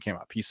capitalism came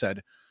up. He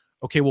said,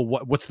 okay, well,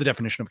 what's the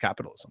definition of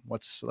capitalism?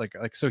 What's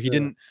so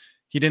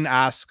he didn't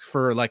ask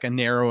for like a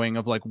narrowing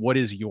of like, what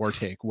is your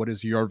take? What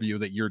is your view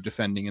that you're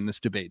defending in this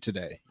debate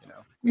today? You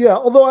know? Yeah,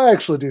 although I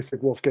actually do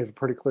think Wolff gave a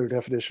pretty clear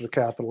definition of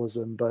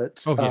capitalism,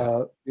 but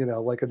you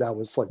know, like that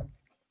was like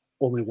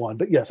only one.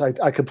 But yes,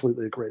 I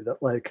completely agree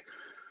that like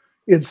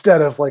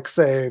instead of like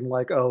saying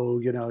like, oh,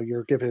 you know,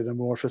 you're giving an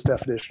amorphous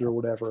definition or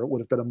whatever, it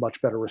would have been a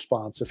much better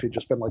response if he'd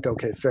just been like,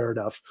 okay, fair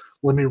enough.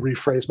 Let me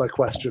rephrase my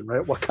question,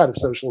 right? What kind of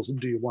socialism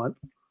do you want?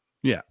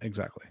 Yeah,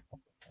 exactly.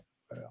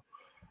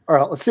 All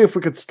right, let's see if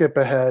we could skip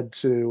ahead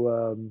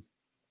to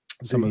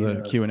some of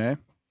the Q&A.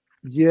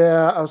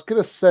 Yeah, I was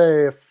going to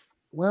say,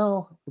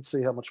 let's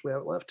see how much we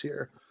have left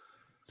here.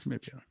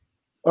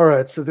 All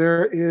right, so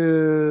there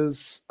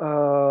is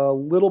a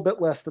little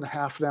bit less than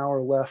half an hour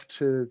left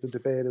to the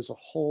debate as a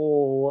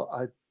whole.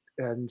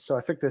 And so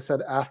I think they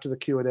said after the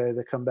Q&A,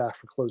 they come back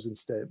for closing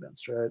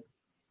statements, right?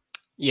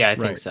 Yeah, I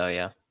think so,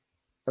 yeah.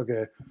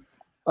 Okay.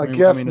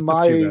 What's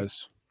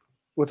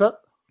that?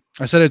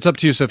 I said it's up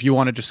to you. So if you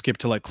want to just skip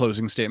to like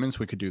closing statements,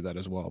 we could do that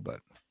as well. But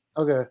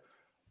okay,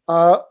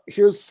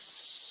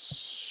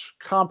 here's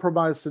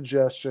compromise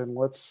suggestion.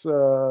 Let's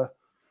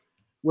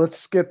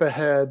skip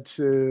ahead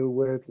to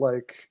where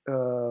like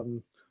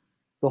the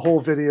whole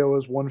video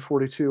is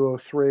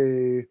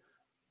 142:03.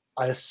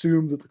 I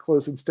assume that the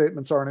closing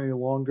statements aren't any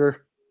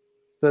longer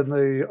than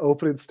the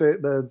opening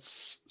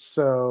statements,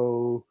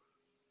 so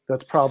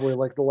that's probably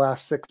like the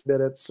last 6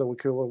 minutes. So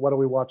why don't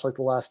we watch like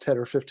the last 10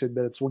 or 15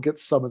 minutes? We'll get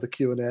some of the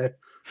Q&A.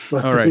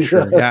 All right,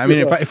 sure. Yeah, I mean,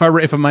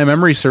 if my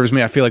memory serves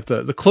me, I feel like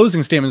the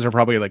closing statements are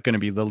probably like going to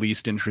be the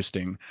least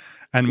interesting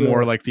and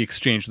more like the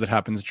exchange that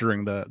happens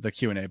during the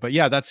Q&A. But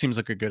yeah, that seems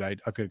like a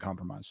good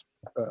compromise.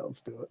 All right,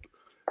 let's do it.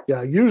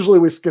 Yeah, usually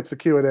we skip the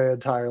Q&A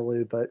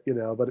entirely, but you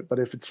know, but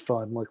if it's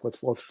fun, like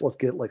let's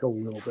get like a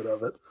little bit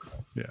of it.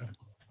 Yeah.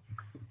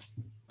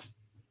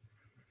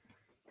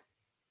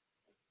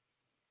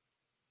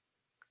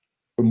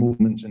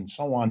 Movements and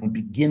so on,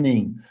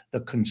 beginning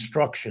the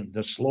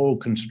slow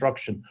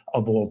construction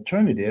of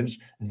alternatives,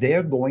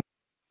 they're going.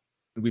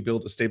 We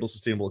build a stable,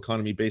 sustainable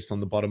economy based on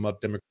the bottom-up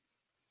democracy.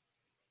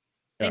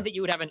 I think that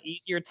you would have an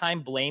easier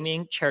time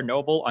blaming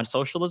Chernobyl on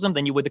socialism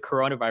than you would the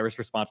coronavirus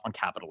response on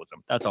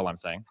capitalism. That's all I'm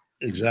saying.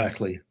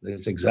 Exactly.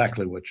 That's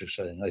exactly what you're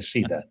saying. I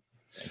see that.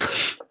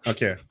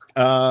 Okay.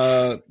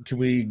 Can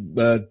we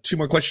 2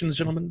 more questions,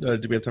 gentlemen? Do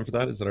we have time for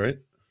that? Is that all right?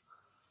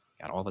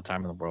 Got all the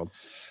time in the world.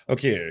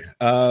 Okay.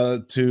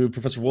 To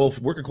Professor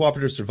Wolff, worker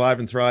cooperatives survive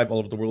and thrive all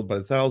over the world by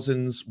the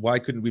thousands. Why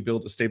couldn't we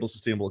build a stable,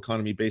 sustainable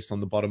economy based on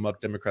the bottom-up,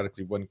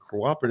 democratically run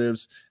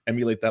cooperatives?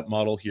 Emulate that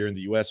model here in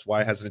the U.S.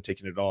 Why hasn't it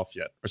taken off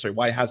yet?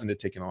 Why hasn't it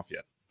taken off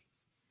yet?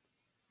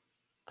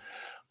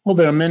 Well,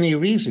 there are many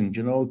reasons.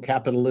 You know,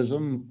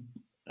 capitalism,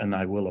 and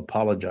I will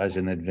apologize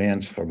in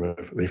advance for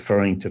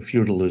referring to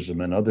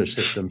feudalism and other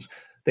systems,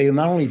 they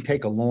not only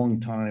take a long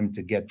time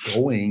to get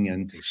going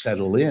and to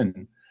settle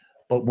in,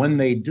 but when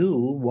they do,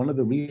 one of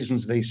the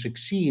reasons they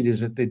succeed is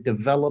that they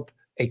develop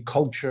a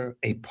culture,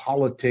 a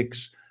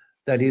politics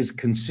that is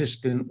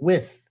consistent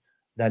with,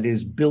 that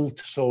is built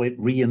so it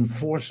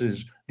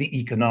reinforces the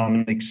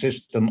economic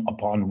system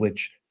upon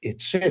which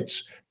it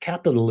sits.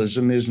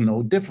 Capitalism is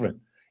no different.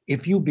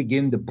 If you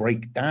begin to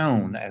break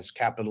down, as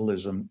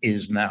capitalism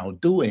is now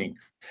doing,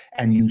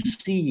 and you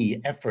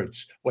see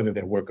efforts, whether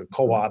they're worker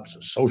co-ops,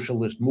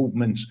 socialist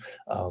movements,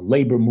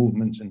 labor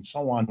movements, and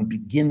so on,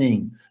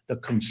 beginning the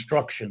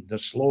construction, the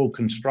slow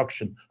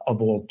construction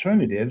of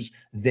alternatives,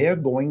 they're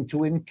going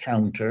to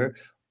encounter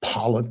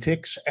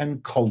politics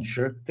and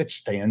culture that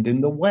stand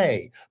in the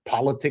way,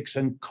 politics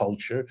and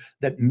culture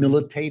that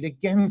militate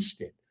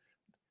against it.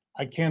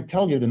 I can't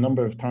tell you the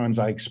number of times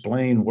I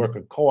explain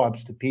worker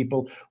co-ops to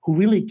people who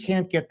really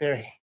can't get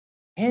their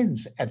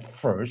heads at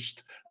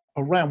first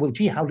around, well,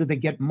 gee, how do they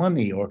get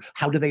money, or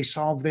how do they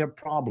solve their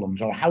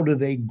problems, or how do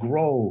they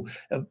grow?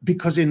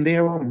 Because in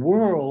their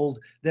world,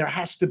 there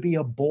has to be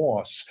a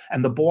boss,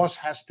 and the boss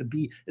has to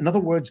be, in other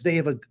words, they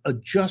have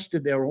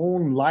adjusted their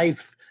own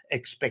life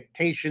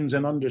expectations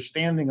and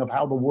understanding of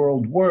how the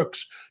world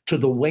works to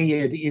the way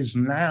it is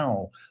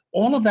now.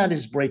 All of that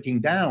is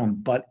breaking down,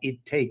 but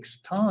it takes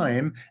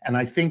time. And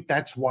I think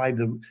that's why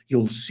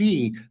you'll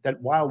see that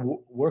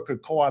while worker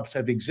co-ops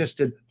have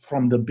existed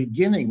from the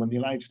beginning, when the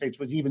United States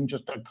was even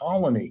just a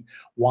colony,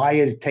 why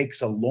it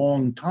takes a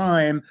long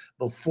time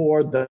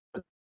before the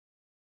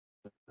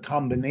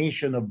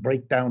combination of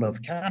breakdown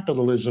of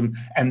capitalism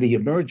and the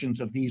emergence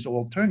of these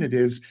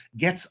alternatives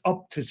gets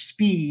up to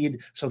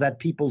speed so that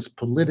people's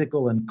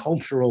political and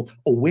cultural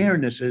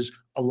awarenesses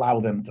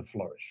allow them to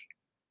flourish.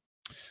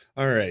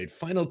 All right.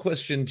 Final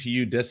question to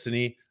you,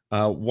 Destiny.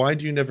 Why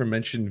do you never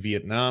mention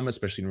Vietnam,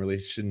 especially in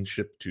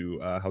relationship to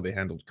how they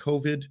handled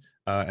COVID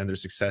and their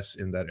success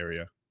in that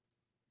area?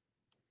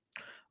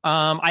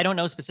 I don't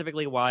know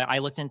specifically why. I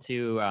looked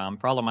into,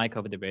 for all of my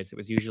COVID debates, it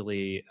was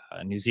usually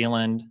New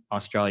Zealand,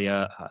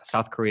 Australia,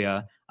 South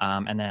Korea,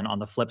 and then on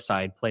the flip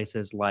side,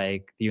 places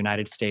like the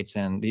United States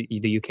and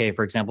the UK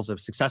for examples of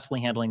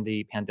successfully handling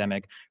the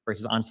pandemic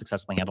versus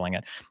unsuccessfully handling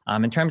it.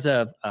 In terms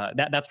of,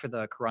 that's for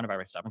the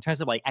coronavirus stuff. In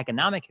terms of like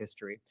economic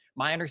history,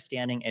 my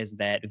understanding is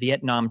that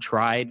Vietnam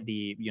tried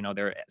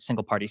their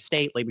single party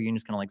state, labor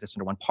unions can only exist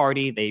under one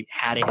party. They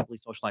had a heavily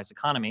socialized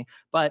economy,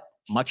 but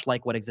much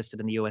like what existed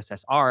in the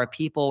USSR,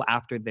 people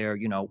after their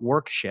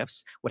work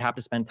shifts would have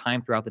to spend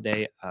time throughout the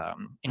day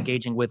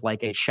engaging with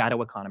like a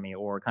shadow economy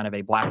or kind of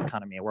a black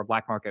economy or a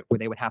black market where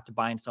they would have to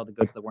buy and sell the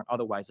goods that weren't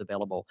otherwise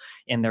available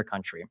in their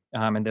country.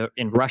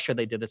 In Russia,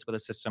 they did this with a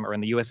system, or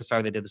in the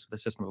USSR, they did this with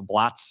a system of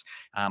blats.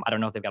 I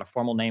don't know if they've got a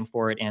formal name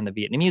for it in the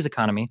Vietnamese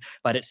economy,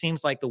 but it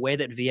seems like the way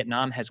that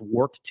Vietnam has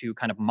worked to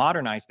kind of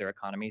modernize their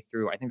economy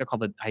through, I think they're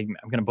called I'm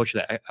going to butcher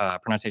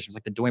that pronunciation,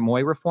 like the Doi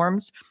Moi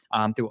reforms,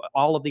 through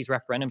all of these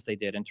referendums they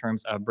did in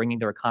terms of bringing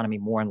their economy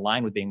more in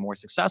line with being more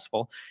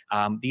successful.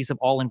 These have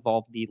all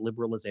involved the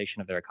liberalization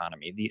of their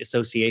economy, the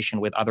association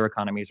with other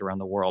economies around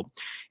the world.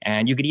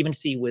 And you could even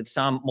see with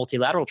some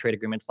multilateral trade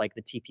agreements like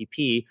the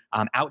TPP,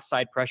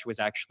 outside pressure was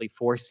actually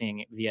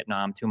forcing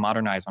Vietnam to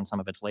modernize on some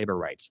of its labor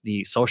rights.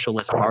 The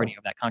Socialist Party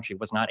of that country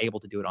was not able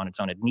to do it on its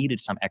own. It needed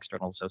some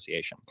external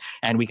association.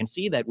 And we can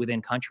see that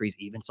within countries,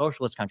 even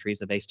socialist countries,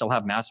 that they still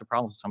have massive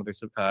problems with some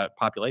of their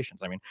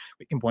populations. I mean,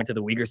 we can point to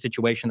the Uyghur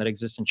situation that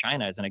exists in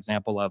China as an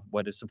example of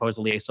what is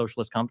supposedly a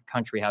socialist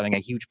country having a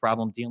huge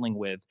problem dealing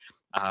with,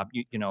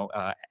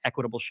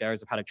 equitable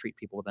shares of how to treat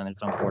people within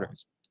its own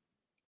borders.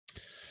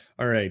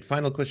 All right.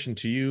 Final question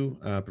to you,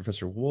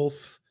 Professor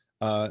Wolff.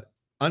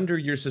 Under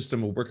your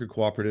system of worker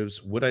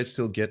cooperatives, would I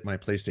still get my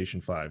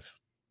PlayStation 5?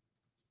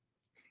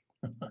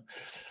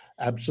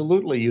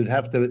 Absolutely. You'd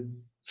have to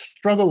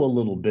struggle a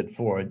little bit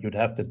for it. You'd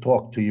have to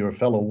talk to your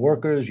fellow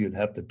workers. You'd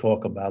have to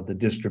talk about the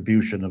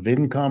distribution of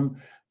income.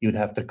 You'd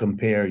have to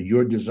compare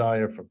your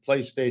desire for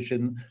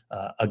PlayStation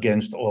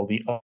against all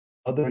the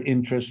other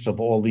interests of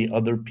all the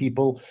other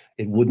people.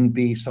 It wouldn't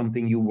be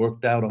something you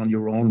worked out on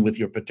your own with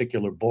your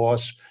particular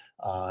boss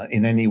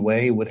in any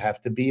way. It would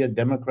have to be a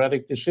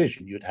democratic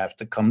decision. You'd have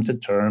to come to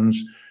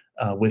terms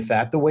with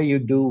that the way you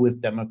do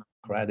with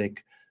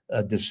democratic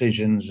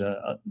decisions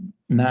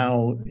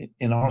now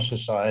in our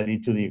society,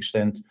 to the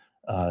extent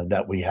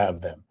that we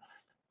have them.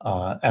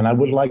 And I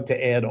would like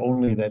to add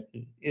only that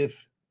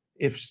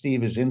if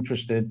Steve is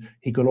interested,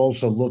 he could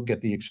also look at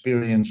the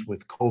experience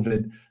with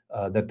COVID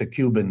that the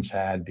Cubans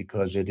had,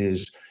 because it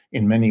is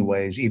in many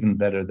ways even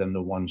better than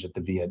the ones that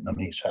the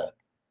Vietnamese had.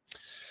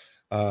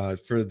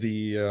 For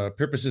the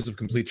purposes of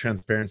complete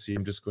transparency,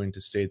 I'm just going to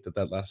state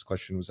that last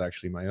question was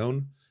actually my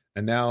own.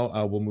 And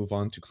now we'll move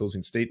on to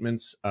closing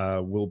statements.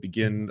 We'll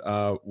begin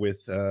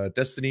with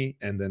Destiny,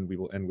 and then we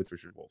will end with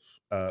Richard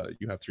Wolff.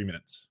 You have 3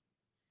 minutes.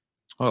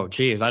 Oh,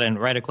 geez, I didn't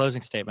write a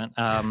closing statement.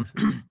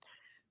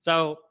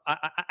 So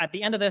at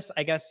the end of this,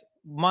 I guess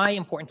my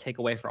important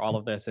takeaway for all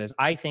of this is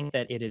I think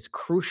that it is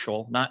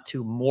crucial not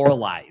to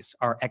moralize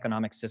our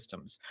economic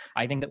systems.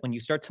 I think that when you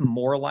start to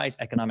moralize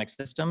economic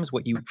systems,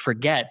 what you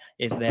forget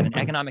is that an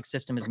economic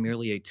system is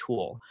merely a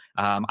tool.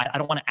 I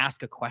don't want to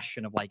ask a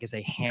question of like, is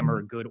a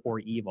hammer good or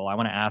evil? I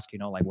want to ask,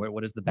 like,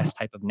 what is the best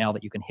type of nail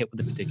that you can hit with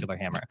a particular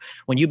hammer?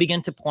 When you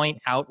begin to point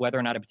out whether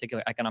or not a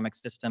particular economic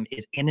system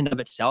is in and of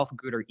itself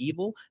good or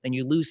evil, then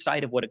you lose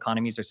sight of what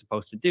economies are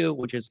supposed to do,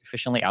 which is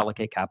efficiently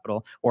allocate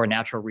capital or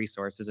natural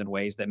resources in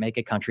ways that make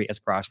a country as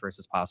prosperous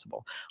as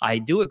possible. I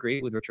do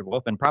agree with Richard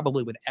Wolff and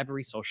probably with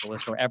every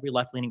socialist or every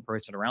left-leaning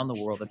person around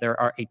the world that there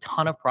are a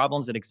ton of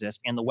problems that exist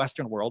in the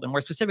Western world, and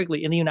more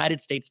specifically in the United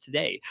States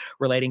today,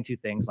 relating to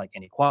things like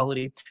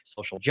inequality,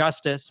 social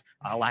justice,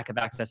 lack of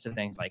access to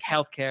things like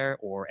healthcare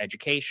or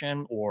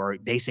education or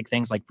basic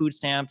things like food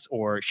stamps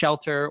or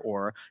shelter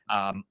or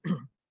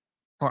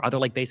or other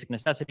like basic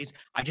necessities.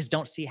 I just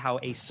don't see how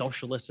a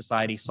socialist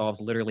society solves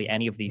literally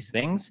any of these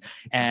things.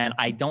 And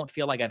I don't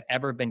feel like I've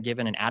ever been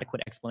given an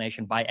adequate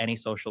explanation by any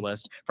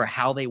socialist for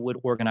how they would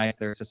organize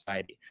their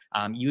society.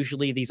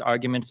 Usually these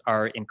arguments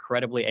are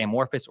incredibly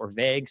amorphous or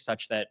vague,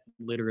 such that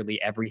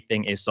literally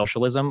everything is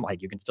socialism.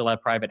 Like you can still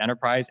have private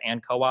enterprise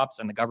and co-ops,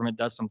 and the government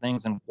does some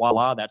things, and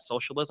voila, that's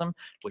socialism,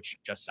 which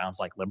just sounds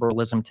like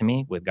liberalism to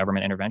me with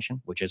government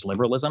intervention, which is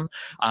liberalism.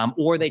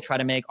 Or they try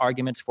to make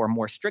arguments for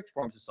more strict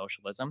forms of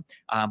socialism.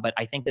 But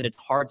I think that it's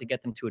hard to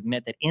get them to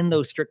admit that in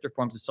those stricter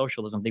forms of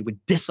socialism, they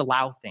would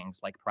disallow things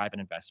like private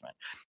investment.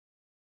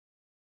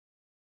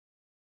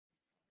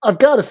 I've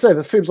got to say,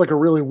 this seems like a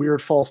really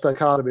weird false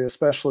dichotomy,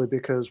 especially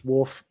because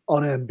Wolff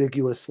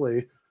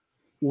unambiguously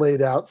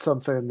laid out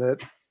something that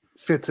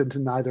fits into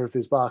neither of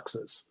these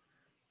boxes,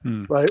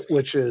 right?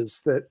 Which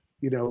is that,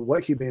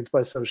 what he means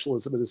by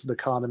socialism is an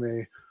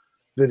economy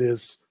that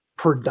is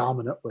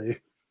predominantly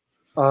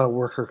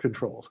worker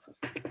controlled.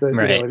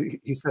 Right.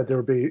 He said it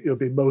would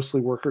be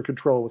mostly worker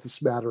control with a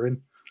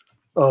smattering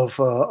of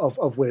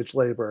wage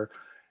labor.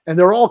 And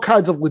there are all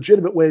kinds of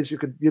legitimate ways you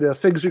could,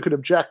 things you could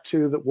object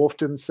to that Wolff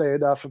didn't say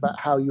enough about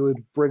how you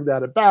would bring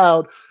that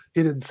about.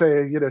 He didn't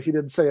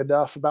say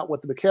enough about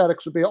what the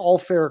mechanics would be. All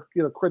fair,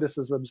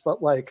 criticisms,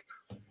 but like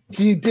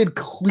he did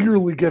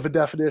clearly give a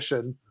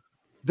definition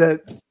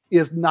that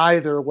is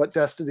neither what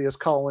Destiny is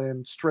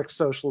calling strict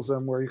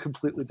socialism, where you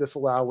completely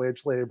disallow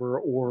wage labor,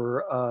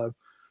 or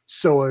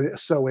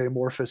so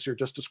amorphous you're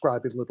just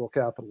describing liberal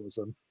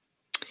capitalism.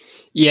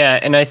 Yeah,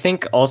 and I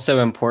think also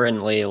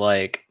importantly,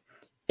 like,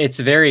 it's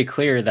very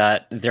clear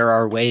that there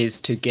are ways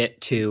to get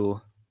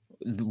to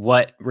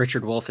what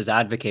Richard Wolff has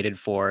advocated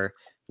for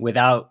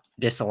without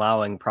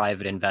disallowing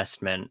private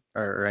investment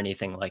or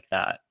anything like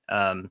that.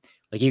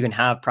 Like you can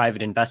have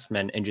private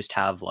investment and just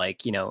have,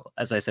 like,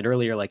 as I said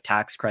earlier, like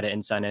tax credit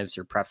incentives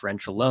or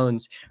preferential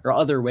loans or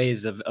other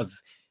ways of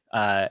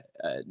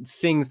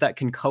things that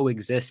can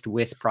coexist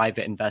with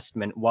private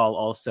investment while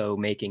also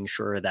making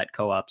sure that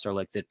co-ops are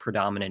like the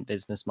predominant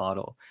business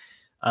model.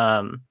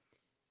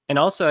 And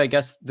also, I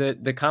guess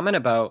the comment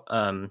about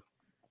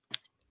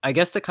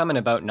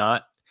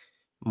not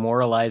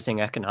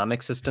moralizing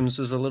economic systems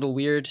was a little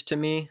weird to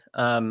me.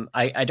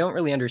 I don't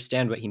really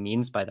understand what he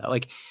means by that.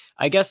 Like,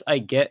 I guess I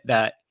get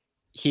that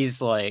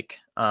he's like,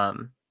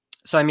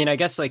 so I mean, I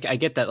guess like I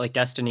get that like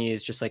Destiny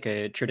is just like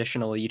a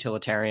traditional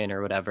utilitarian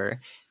or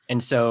whatever.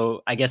 And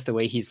so I guess the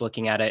way he's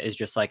looking at it is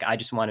just like, I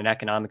just want an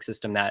economic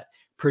system that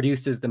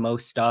produces the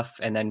most stuff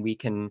and then we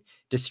can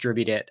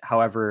distribute it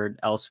however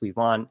else we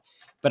want.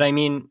 But I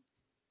mean,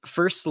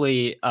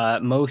 firstly,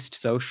 most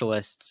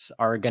socialists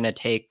are going to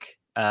take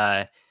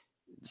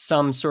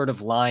some sort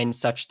of line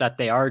such that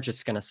they are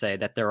just going to say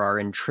that there are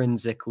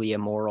intrinsically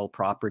immoral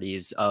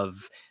properties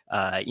of,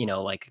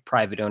 like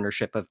private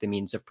ownership of the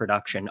means of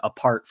production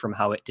apart from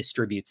how it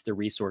distributes the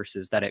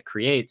resources that it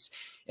creates.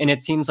 And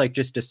it seems like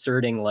just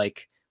asserting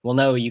like, well,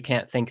 no, you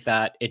can't think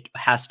that it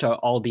has to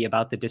all be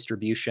about the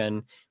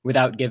distribution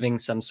without giving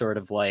some sort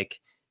of like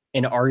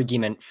an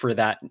argument for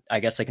that, I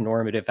guess, like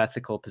normative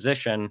ethical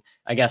position.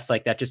 I guess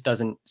like that just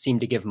doesn't seem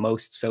to give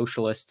most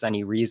socialists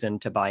any reason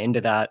to buy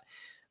into that.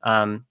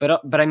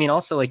 But I mean,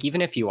 also, like,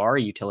 even if you are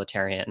a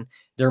utilitarian,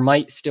 there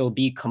might still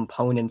be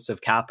components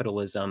of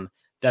capitalism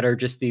that are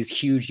just these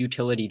huge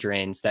utility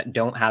drains that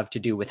don't have to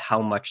do with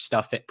how much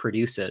stuff it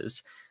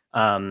produces,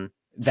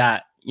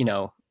 that,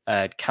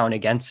 count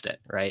against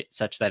it, right?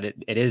 Such that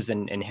it is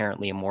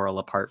inherently immoral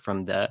apart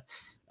from the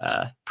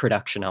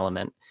production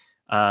element.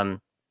 So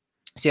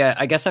yeah,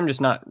 I guess I'm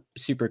just not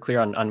super clear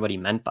on what he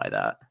meant by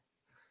that.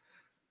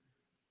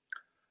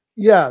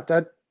 Yeah,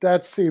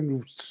 that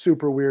seemed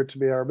super weird to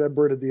me. I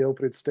remember it in the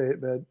opening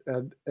statement,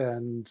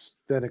 and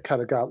then it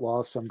kind of got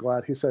lost. So I'm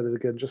glad he said it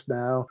again just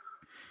now,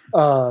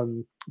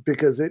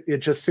 because it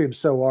just seems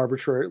so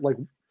arbitrary. Like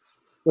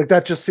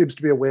that just seems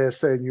to be a way of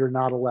saying you're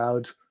not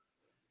allowed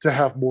to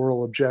have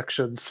moral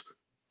objections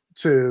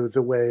to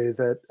the way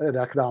that an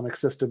economic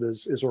system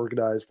is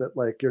organized. That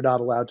like you're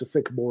not allowed to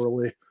think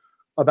morally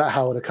about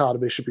how an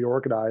economy should be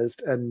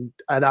organized, and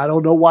I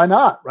don't know why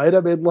not, right?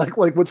 I mean, like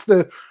what's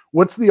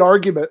the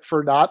argument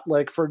for not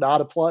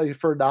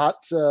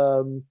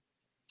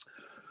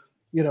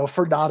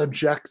for not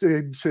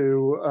objecting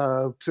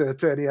to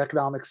any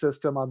economic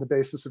system on the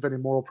basis of any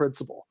moral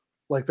principle.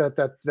 Like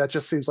that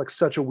just seems like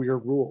such a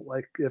weird rule.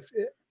 Like if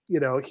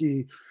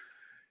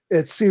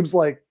it seems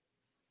like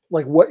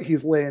what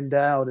he's laying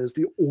down is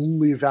the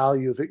only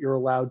value that you're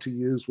allowed to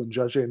use when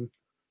judging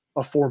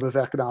a form of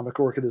economic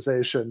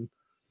organization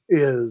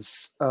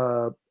is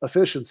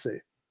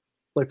efficiency,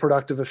 like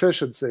productive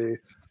efficiency.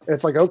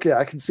 It's like, okay,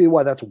 I can see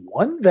why that's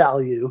one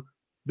value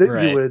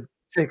that you would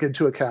take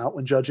into account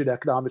when judging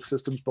economic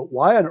systems, but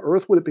why on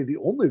earth would it be the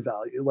only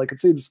value? Like, it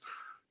seems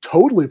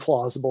totally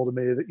plausible to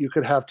me that you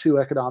could have two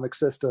economic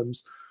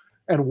systems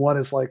and one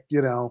is like,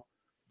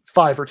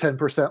 5 or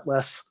 10%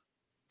 less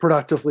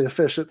productively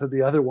efficient than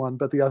the other one,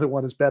 but the other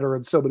one is better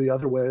in so many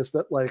other ways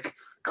that, like,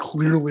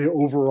 clearly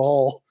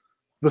overall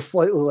the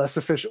slightly less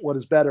efficient one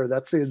is better.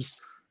 That seems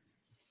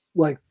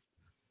like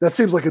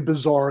a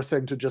bizarre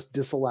thing to just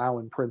disallow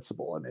in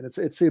principle. I mean,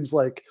 it seems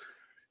like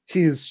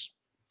he's,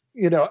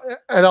 and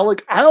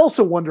I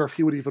also wonder if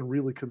he would even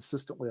really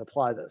consistently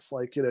apply this.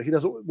 Like, he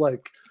doesn't,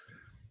 like,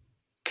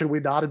 can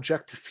we not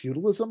object to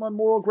feudalism on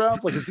moral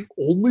grounds? Like, is the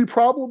only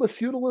problem with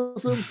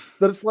feudalism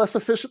that it's less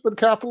efficient than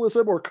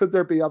capitalism? Or could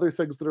there be other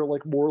things that are,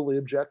 like, morally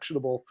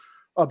objectionable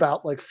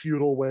about, like,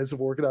 feudal ways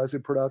of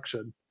organizing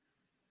production?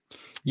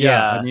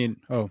 Yeah. I mean,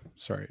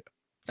 sorry.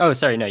 Oh,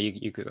 sorry. No,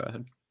 you could go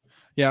ahead.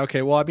 Yeah.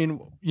 Okay. Well, I mean,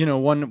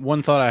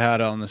 one thought I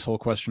had on this whole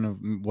question of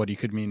what he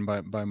could mean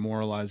by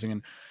moralizing,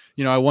 and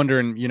I wonder,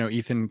 and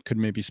Ethan could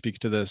maybe speak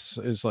to this,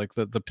 is like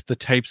the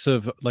types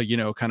of, like,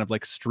 kind of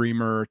like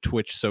streamer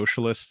Twitch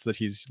socialists that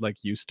he's,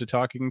 like, used to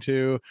talking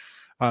to.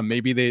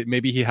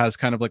 Maybe he has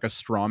kind of like a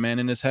straw man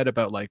in his head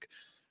about, like,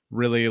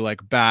 really,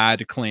 like,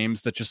 bad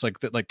claims that just, like,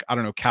 that, like, I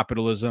don't know,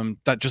 capitalism,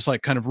 that just,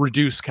 like, kind of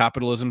reduce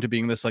capitalism to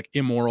being this, like,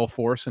 immoral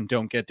force and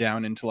don't get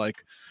down into,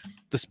 like,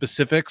 the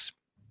specifics.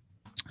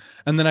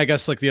 And then I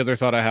guess, like, the other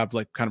thought I have,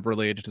 like, kind of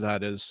related to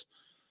that is,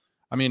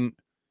 I mean,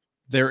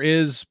 there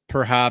is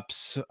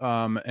perhaps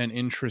an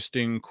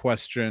interesting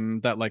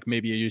question that, like,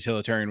 maybe a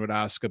utilitarian would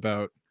ask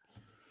about,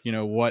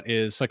 what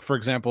is, like, for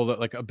example, that,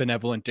 like, a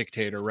benevolent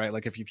dictator, right?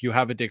 Like, if you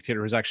have a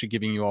dictator who's actually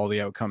giving you all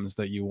the outcomes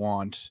that you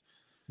want,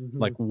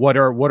 like, what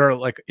are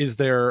like, is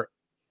there,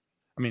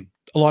 I mean,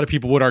 a lot of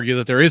people would argue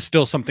that there is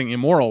still something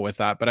immoral with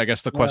that, but I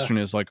guess the question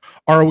is, like,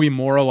 are we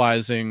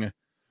moralizing,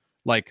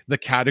 like, the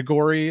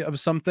category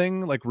of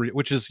something, like,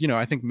 which is,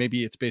 I think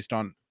maybe it's based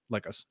on,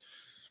 like,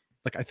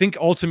 I think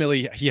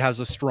ultimately he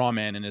has a straw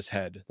man in his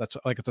head. That's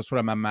what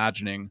I'm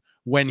imagining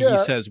when he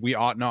says we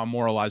ought not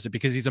moralize it,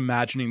 because he's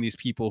imagining these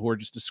people who are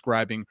just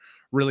describing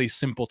really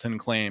simpleton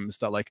claims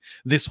that, like,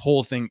 this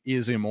whole thing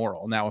is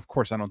immoral. Now, of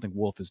course, I don't think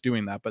Wolff is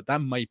doing that, but that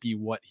might be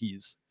what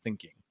he's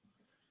thinking.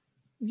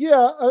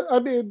 Yeah, I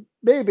mean,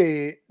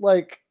 maybe,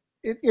 like,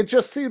 it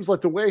just seems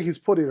like the way he's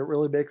putting it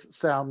really makes it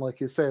sound like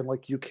he's saying,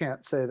 like, you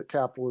can't say that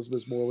capitalism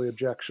is morally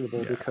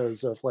objectionable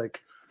because of,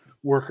 like,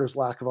 workers'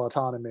 lack of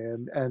autonomy,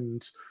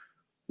 and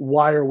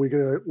why are we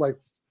gonna, like,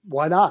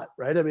 why not,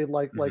 right? I mean,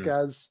 like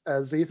as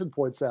Ethan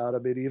points out, I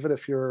mean, even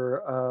if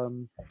you're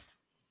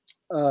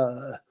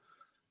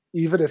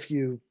even if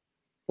you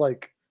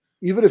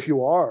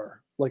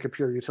are, like, a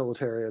pure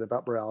utilitarian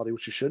about morality,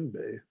 which you shouldn't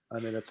be, I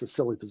mean, it's a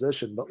silly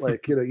position, but,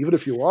 like, even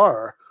if you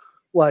are,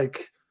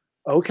 like,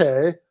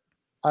 okay,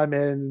 I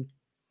mean,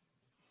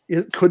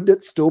 couldn't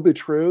it still be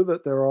true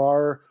that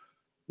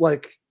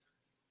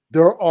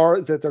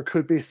there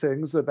could be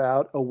things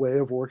about a way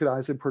of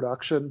organizing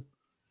production,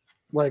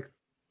 like,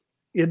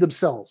 in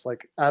themselves,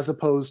 like, as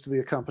opposed to the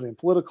accompanying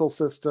political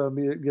system,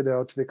 to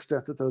the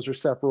extent that those are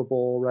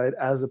separable, right?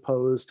 As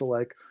opposed to,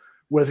 like,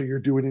 whether you're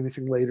doing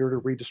anything later to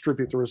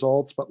redistribute the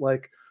results, but,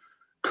 like,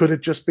 could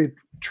it just be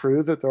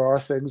true that there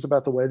are things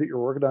about the way that you're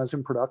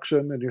organizing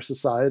production in your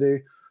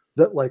society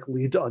that, like,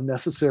 lead to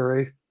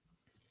unnecessary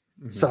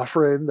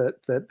suffering,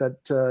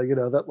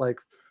 that like,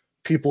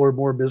 people are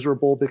more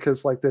miserable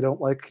because, like, they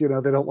don't like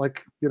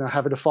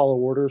having to follow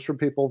orders from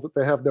people that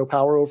they have no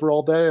power over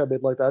all day? I mean,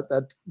 like,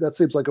 that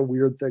seems like a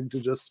weird thing to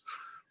just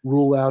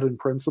rule out in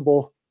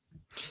principle.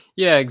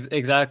 Yeah,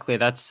 exactly.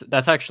 That's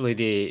actually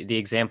the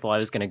example I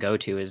was going to go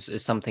to is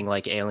something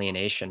like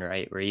alienation,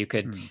 right? Where you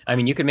could, I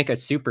mean, you could make a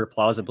super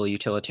plausible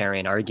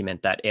utilitarian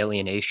argument that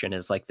alienation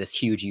is, like, this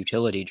huge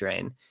utility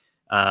drain.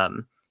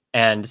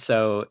 And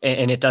so,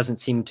 and it doesn't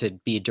seem to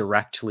be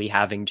directly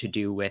having to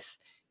do with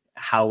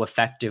how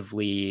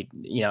effectively,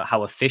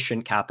 how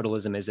efficient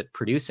capitalism is at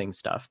producing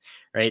stuff,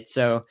 right?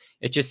 So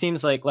it just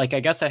seems like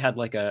I guess I had,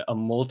 like, a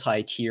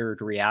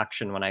multi-tiered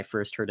reaction when I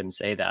first heard him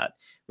say that,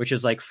 which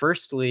is, like,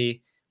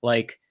 firstly,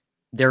 like,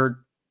 there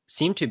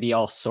seem to be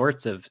all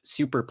sorts of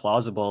super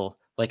plausible,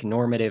 like,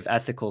 normative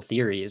ethical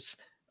theories.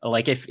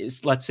 Like, if,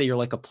 let's say you're,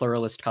 like, a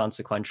pluralist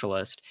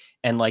consequentialist,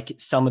 and, like,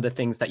 some of the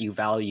things that you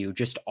value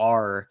just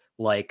are,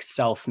 like,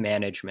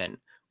 self-management,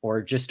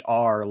 or just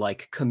are,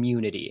 like,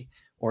 community,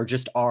 or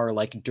just are,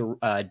 like,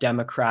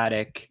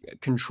 democratic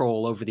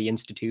control over the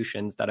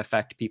institutions that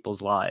affect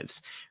people's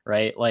lives,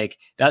 right? Like,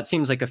 that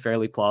seems like a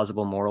fairly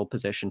plausible moral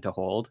position to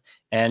hold.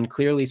 And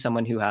clearly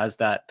someone who has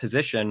that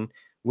position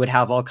would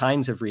have all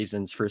kinds of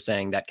reasons for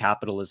saying that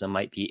capitalism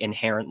might be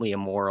inherently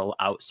immoral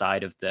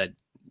outside of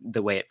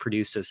the way it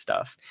produces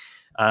stuff.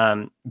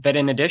 But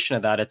in addition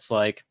to that, it's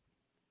like,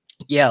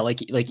 yeah,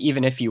 like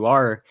even if you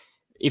are,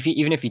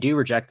 even if you do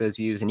reject those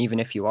views, and even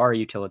if you are a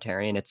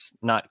utilitarian, it's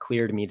not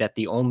clear to me that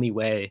the only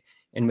way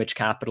in which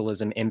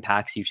capitalism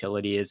impacts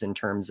utility is in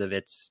terms of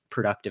its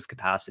productive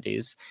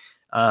capacities.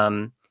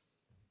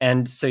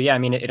 And so, yeah, I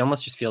mean, it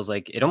almost just feels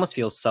like, it almost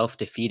feels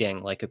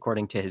self-defeating, like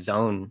according to his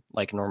own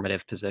like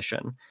normative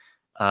position.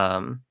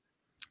 So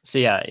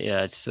yeah,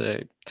 it's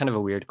kind of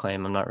a weird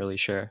claim. I'm not really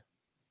sure.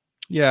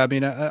 Yeah, I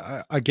mean,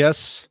 I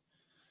guess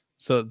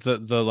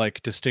the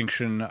like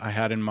distinction I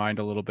had in mind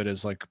a little bit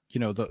is like, you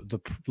know,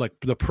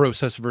 the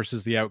process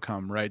versus the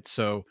outcome, right?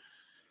 So,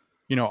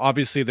 you know,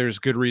 obviously there's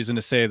good reason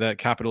to say that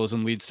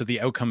capitalism leads to the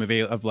outcome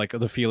of like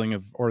the feeling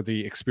of, or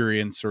the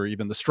experience, or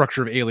even the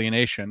structure of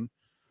alienation.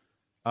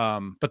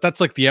 But that's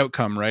like the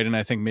outcome, right? And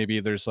I think maybe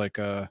there's like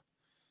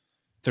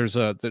there's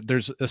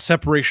a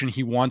separation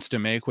he wants to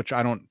make, which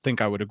I don't think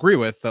I would agree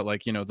with, that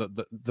like, you know,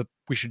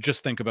 we should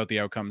just think about the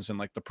outcomes, and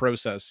like the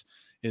process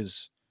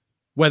is,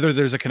 whether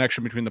there's a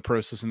connection between the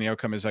process and the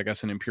outcome is, I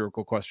guess, an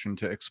empirical question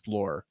to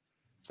explore,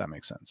 if that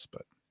makes sense.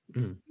 But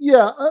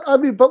yeah, I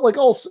mean, but like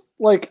also,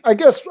 like I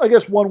guess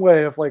one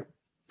way of like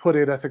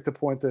putting, I think the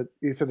point that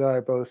Ethan and I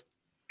are both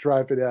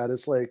driving at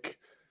is like,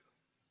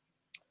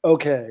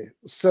 okay,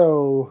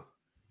 so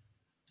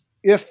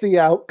if the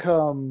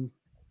outcome,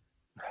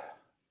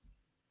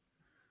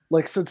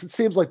 like, since it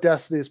seems like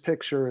Destiny's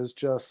picture is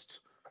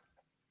just,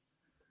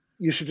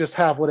 you should just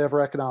have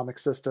whatever economic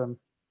system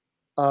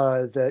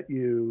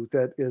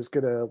that is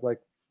gonna,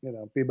 like, you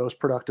know, be most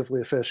productively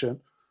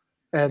efficient,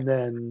 and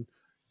then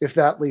if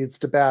that leads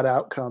to bad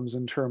outcomes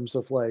in terms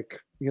of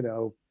like, you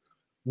know,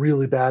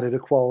 really bad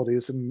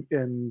inequalities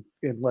in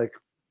like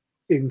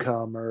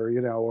income, or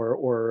you know,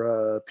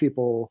 or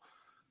people,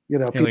 you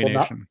know,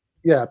 alienation.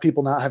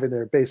 people not having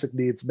their basic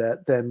needs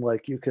met, then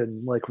like you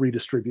can like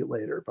redistribute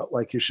later, but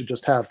like you should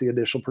just have the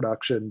initial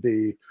production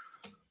be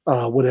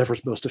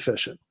whatever's most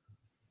efficient.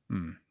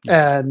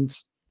 Yeah. And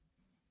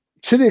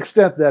to the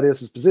extent that is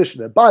his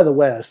position, and by the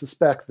way, I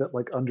suspect that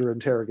like under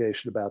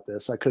interrogation about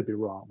this, I could be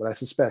wrong, but I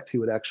suspect he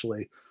would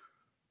actually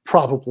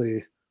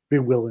probably be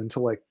willing to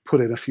like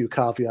put in a few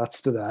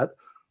caveats to that,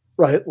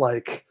 right?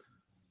 Like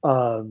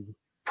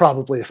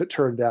probably if it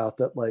turned out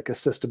that like a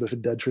system of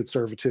indentured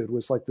servitude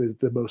was like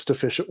the most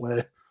efficient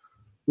way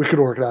we could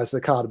organize an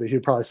economy,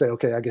 he'd probably say,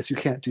 okay, I guess you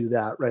can't do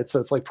that, right? So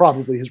it's like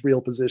probably his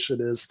real position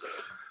is,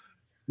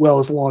 well,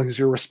 as long as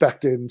you're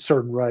respecting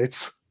certain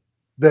rights,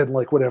 then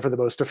like whatever the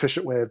most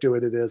efficient way of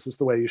doing it is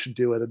the way you should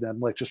do it, and then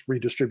like just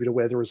redistribute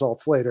away the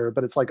results later.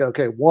 But it's like,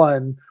 okay,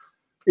 one,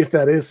 if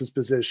that is his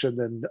position,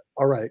 then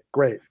all right,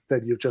 great,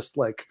 then you've just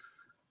like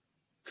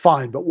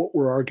fine. But what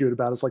we're arguing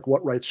about is like,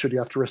 what rights should you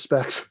have to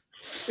respect,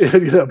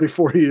 you know,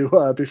 before you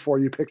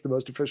pick the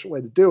most efficient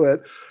way to do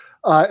it,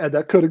 and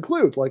that could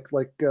include like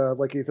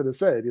Ethan is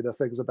saying, you know,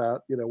 things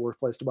about, you know,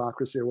 workplace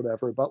democracy or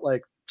whatever. But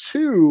like,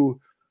 two,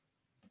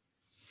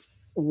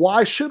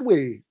 why should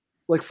we,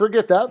 like,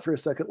 forget that for a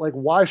second, like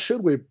why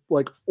should we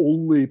like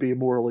only be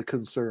morally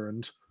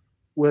concerned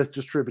with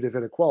distributive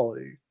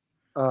inequality,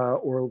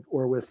 or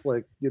with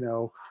like, you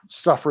know,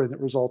 suffering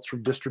that results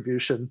from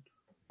distribution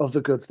of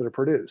the goods that are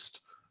produced?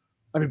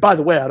 I mean, by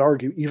the way, I'd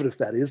argue even if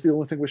that is the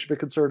only thing we should be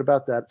concerned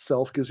about, that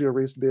itself gives you a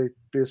reason to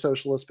be a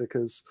socialist,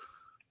 because,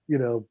 you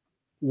know,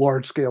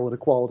 large scale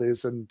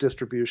inequalities and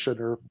distribution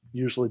are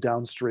usually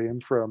downstream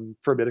from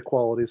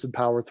inequalities in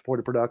power at the point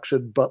of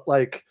production. But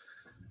like,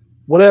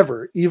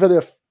 whatever, even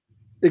if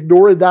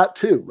ignoring that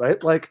too,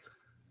 right? Like,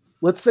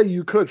 let's say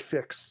you could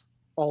fix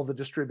all the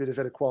distributive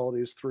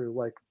inequalities through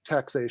like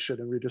taxation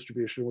and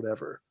redistribution,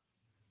 whatever.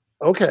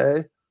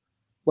 Okay.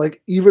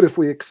 Like, even if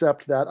we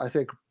accept that, I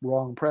think,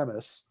 wrong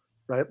premise,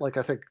 right? Like,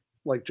 I think,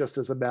 like, just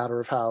as a matter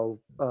of how,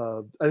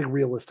 I think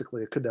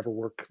realistically it could never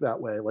work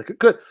that way. Like, it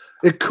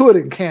could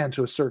and can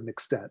to a certain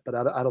extent, but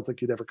I don't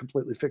think you'd ever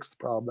completely fix the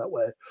problem that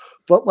way.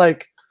 But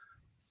like,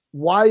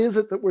 why is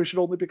it that we should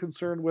only be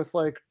concerned with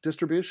like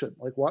distribution?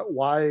 Like,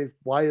 why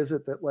is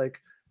it that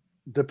like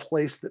the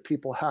place that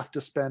people have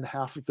to spend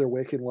half of their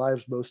waking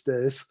lives most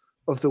days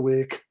of the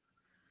week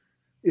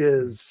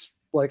is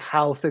like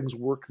how things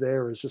work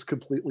there is just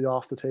completely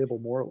off the table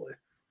morally?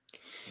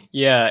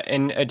 Yeah,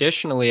 and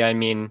additionally, I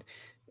mean,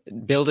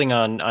 building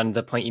on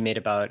the point you made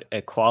about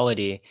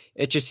equality,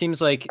 it just seems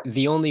like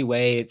the only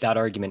way that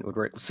argument would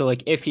work. So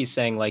like, if he's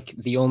saying like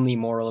the only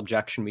moral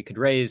objection we could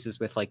raise is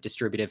with like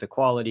distributive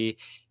equality,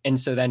 and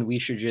so then we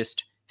should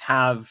just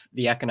have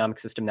the economic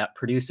system that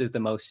produces the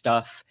most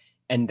stuff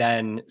and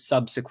then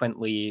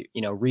subsequently,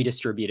 you know,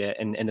 redistribute it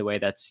in the way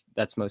that's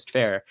most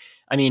fair.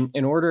 I mean,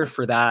 in order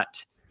for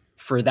that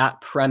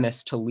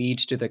premise to lead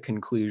to the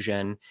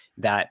conclusion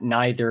that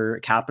neither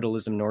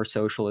capitalism nor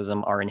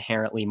socialism are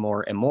inherently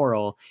more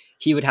immoral,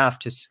 he would have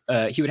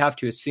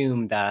to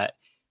assume that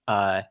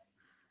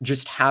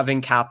just having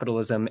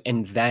capitalism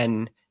and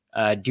then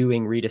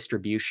doing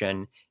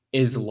redistribution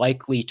is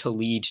likely to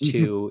lead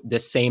to the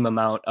same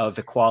amount of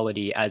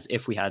equality as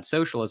if we had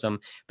socialism.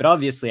 But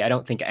obviously, I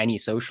don't think any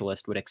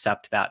socialist would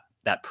accept that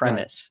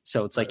premise. Right.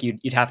 So it's like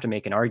you'd have to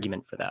make an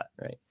argument for that,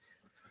 right?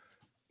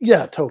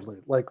 Yeah, totally.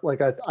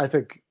 I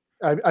think,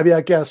 I mean,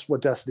 I guess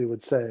what Destiny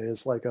would say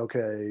is like,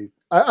 okay,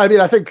 I mean,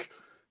 I think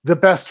the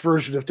best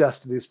version of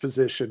Destiny's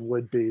position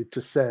would be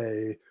to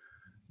say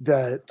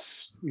that,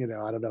 you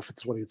know, I don't know if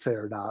it's what he'd say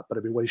or not, but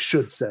I mean, what he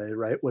should say,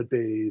 right, would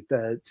be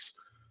that,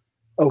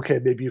 okay,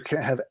 maybe you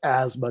can't have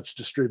as much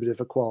distributive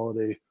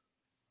equality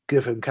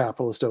given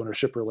capitalist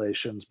ownership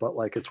relations, but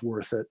like it's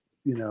worth it,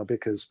 you know,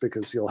 because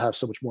you'll have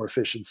so much more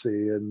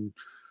efficiency and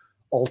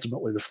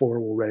ultimately the floor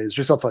will raise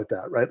or something like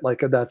that, right?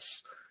 Like, and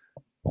that's,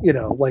 you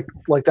know, like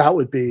that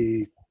would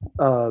be,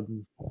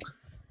 and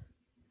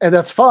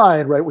that's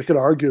fine, right? We could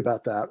argue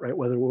about that, right?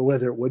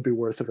 Whether it would be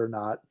worth it or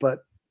not,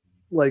 but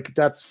like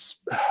that's,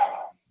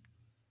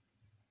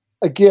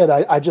 again,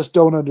 I just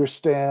don't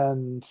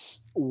understand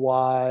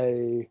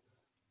why.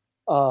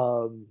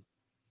 And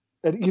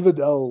even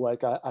though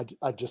like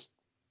I just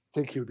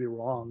think he would be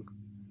wrong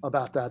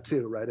about that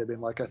too, right? I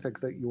mean, like I think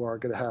that you are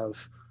going to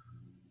have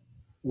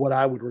what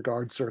I would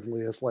regard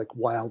certainly as like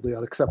wildly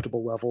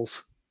unacceptable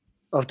levels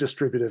of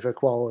distributive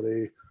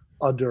equality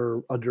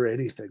under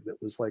anything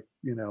that was like,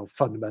 you know,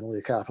 fundamentally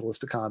a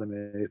capitalist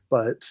economy.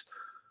 But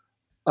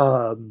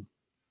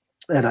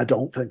and I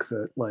don't think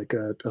that like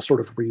a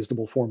sort of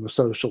reasonable form of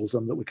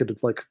socialism that we could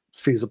like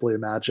feasibly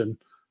imagine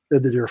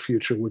in the near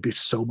future would be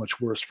so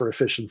much worse for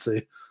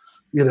efficiency,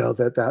 you know,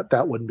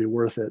 that wouldn't be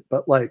worth it.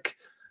 But like,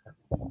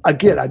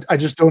 again, I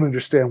just don't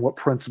understand what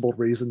principled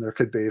reason there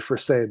could be for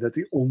saying that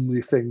the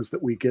only things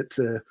that we get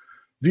to,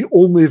 the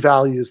only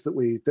values that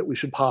we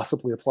should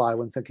possibly apply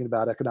when thinking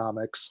about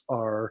economics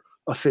are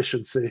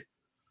efficiency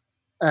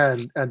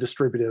and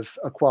distributive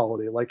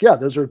equality. Like, yeah,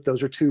 those are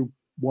two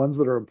ones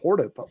that are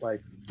important, but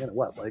like, you know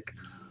what, like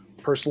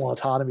personal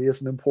autonomy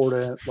isn't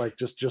important. Like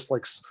just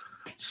like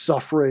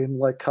suffering,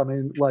 like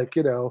coming, like,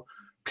 you know,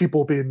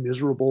 people being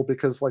miserable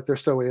because like they're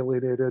so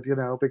alienated, you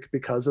know,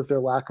 because of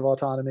their lack of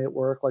autonomy at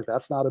work, like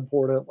that's not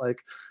important.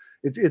 Like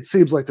it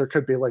seems like there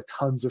could be like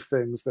tons of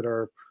things that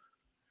are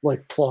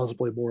like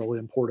plausibly morally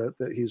important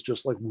that he's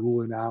just like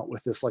ruling out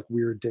with this like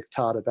weird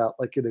diktat about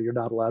like, you know, you're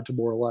not allowed to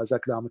moralize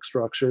economic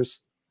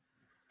structures.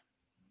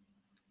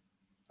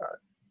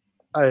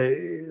 All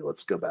right,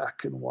 let's go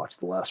back and watch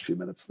the last few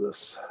minutes of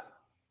this.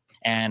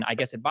 And I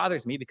guess it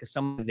bothers me because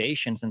some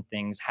innovations and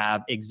things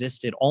have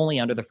existed only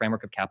under the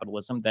framework of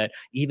capitalism that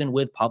even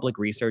with public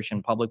research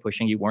and public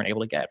pushing, you weren't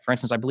able to get. For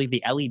instance, I believe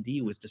the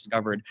LED was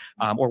discovered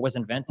or was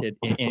invented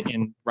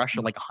in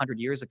Russia like 100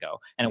 years ago.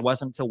 And it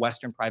wasn't until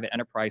Western private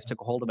enterprise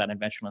took a hold of that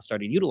invention and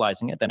started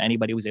utilizing it that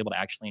anybody was able to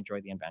actually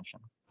enjoy the invention.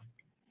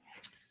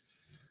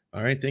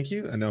 All right, thank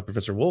you. And now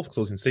Professor Wolff,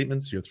 closing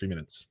statements. You have 3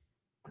 minutes.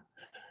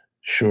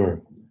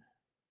 Sure.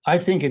 I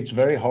think it's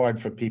very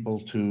hard for people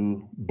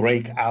to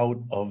break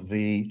out of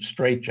the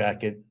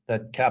straitjacket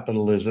that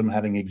capitalism,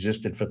 having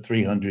existed for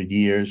 300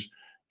 years,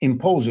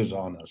 imposes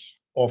on us,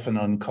 often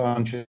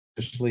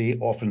unconsciously,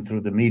 often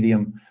through the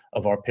medium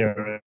of our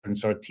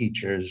parents, our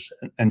teachers,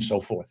 and so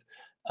forth.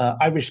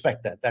 I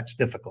respect that. That's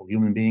difficult.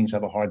 Human beings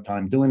have a hard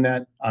time doing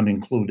that. I'm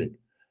included.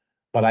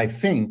 But I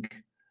think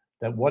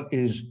that what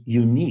is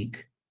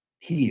unique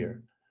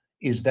here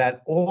is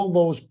that all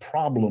those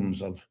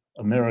problems of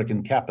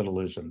American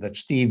capitalism that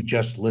Steve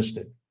just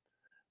listed,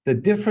 the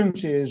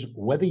difference is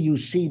whether you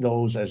see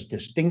those as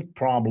distinct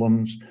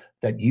problems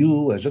that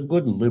you, as a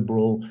good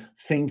liberal,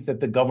 think that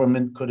the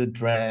government could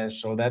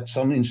address or that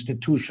some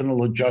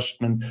institutional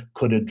adjustment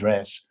could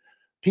address.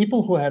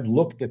 People who have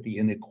looked at the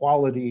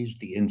inequalities,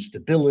 the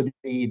instability,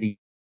 the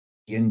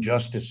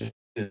injustices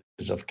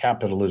of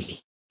capitalism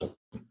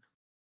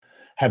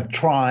have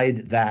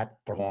tried that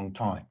for a long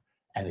time,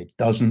 and it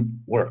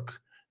doesn't work.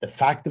 The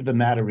fact of the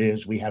matter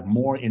is we have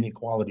more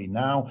inequality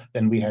now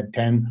than we had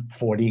 10,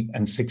 40,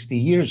 and 60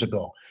 years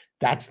ago.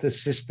 That's the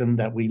system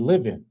that we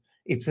live in.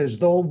 It's as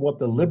though what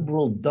the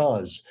liberal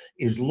does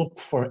is look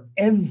for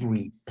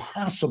every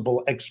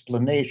possible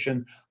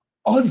explanation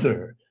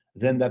other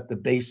than that the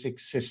basic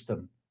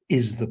system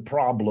is the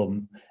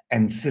problem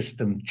and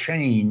system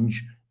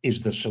change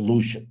is the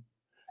solution.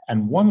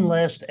 And one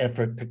last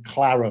effort to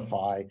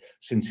clarify,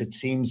 since it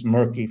seems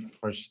murky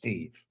for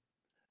Steve.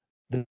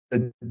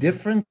 The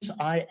difference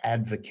I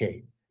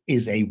advocate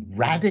is a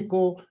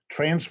radical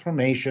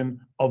transformation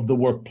of the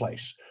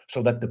workplace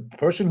so that the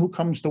person who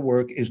comes to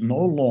work is no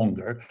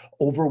longer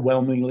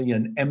overwhelmingly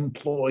an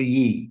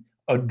employee,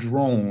 a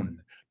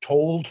drone,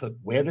 told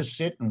where to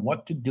sit and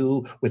what to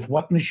do with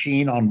what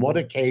machine on what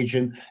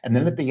occasion, and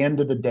then at the end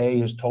of the day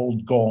is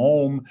told, go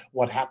home.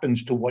 What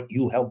happens to what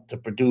you helped to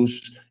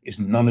produce is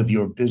none of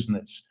your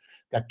business.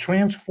 That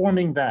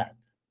transforming that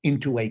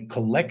into a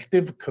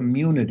collective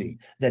community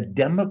that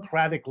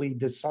democratically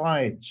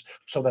decides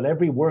so that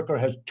every worker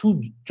has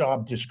 2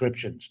 job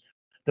descriptions,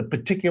 the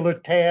particular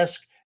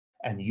task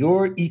and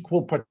your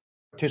equal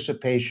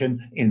participation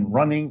in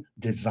running,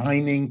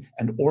 designing,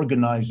 and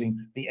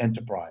organizing the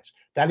enterprise.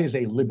 That is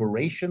a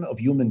liberation of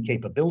human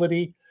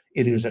capability.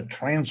 It is a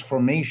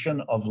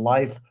transformation of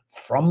life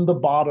from the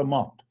bottom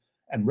up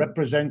and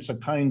represents a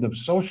kind of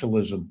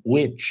socialism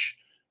which,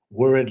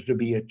 were it to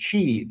be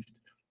achieved,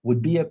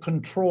 would be a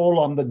control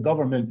on the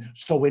government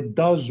so it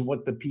does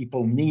what the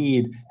people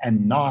need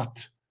and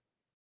not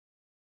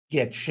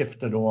get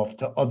shifted off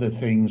to other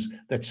things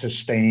that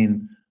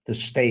sustain the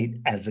state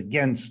as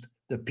against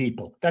the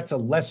people. That's a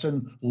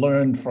lesson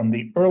learned from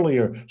the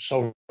earlier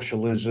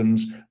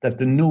socialisms that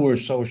the newer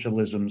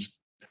socialisms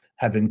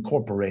have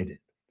incorporated.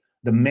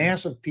 The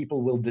mass of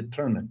people will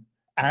determine,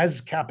 as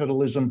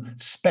capitalism,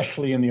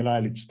 especially in the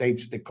United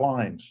States,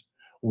 declines,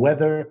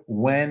 whether,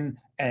 when,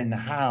 and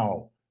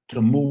how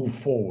to move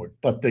forward.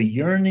 But the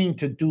yearning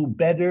to do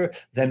better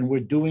than we're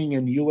doing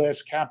in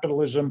US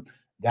capitalism,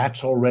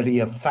 that's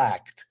already a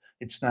fact.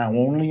 It's now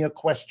only a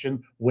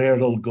question where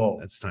it'll go.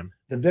 That's time.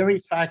 The very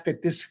fact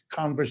that this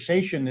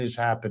conversation is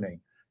happening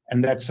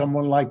and that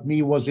someone like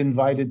me was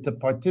invited to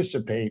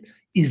participate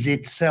is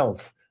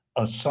itself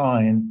a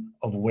sign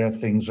of where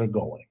things are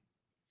going.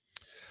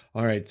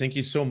 All right. Thank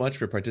you so much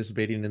for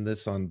participating in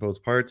this on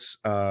both parts.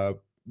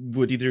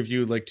 Would either of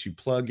you like to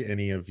plug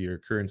any of your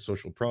current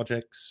social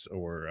projects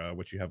or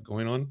what you have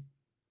going on?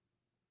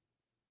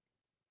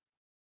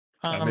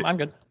 I'm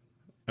good.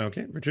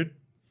 Okay, Richard.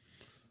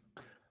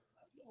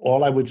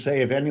 All I would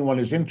say, if anyone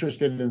is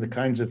interested in the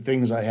kinds of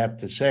things I have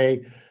to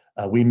say,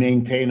 we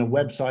maintain a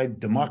website,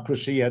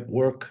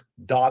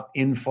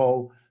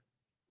 democracyatwork.info.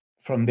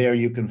 From there,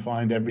 you can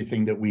find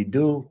everything that we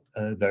do.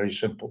 Very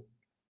simple.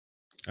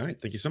 All right.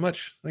 Thank you so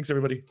much. Thanks,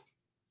 everybody.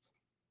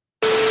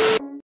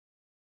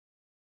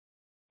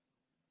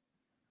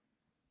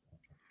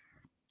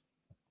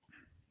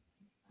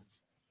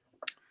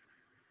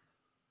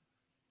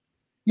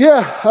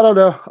 Yeah, I don't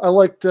know. I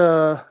liked.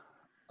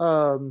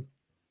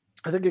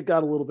 I think it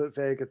got a little bit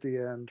vague at the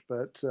end,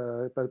 but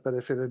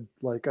if it had,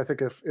 like, I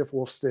think if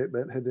Wolff's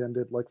statement had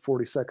ended like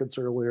 40 seconds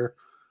earlier,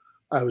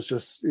 I was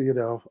just,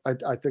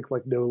 I think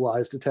like no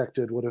lies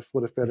detected would have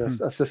been a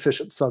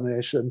sufficient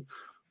summation,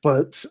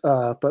 but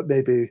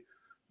maybe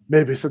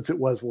since it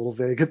was a little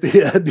vague at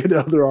the end,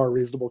 there are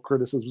reasonable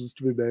criticisms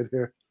to be made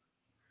here.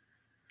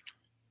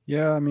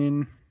 Yeah, I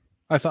mean,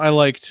 I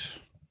liked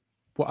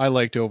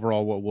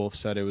overall what Wolff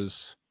said. It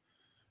was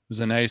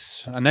a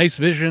nice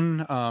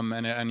vision.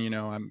 And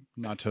I'm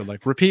not to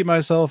like repeat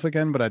myself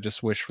again, but I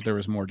just wish there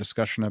was more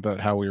discussion about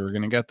how we were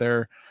going to get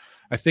there.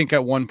 I think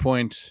at one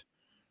point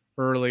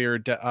earlier,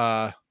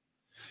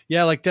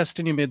 like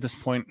Destiny made this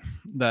point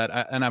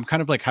that, and I'm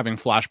kind of like having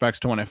flashbacks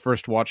to when I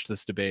first watched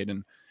this debate,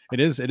 and it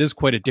is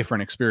quite a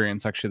different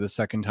experience actually the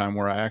second time,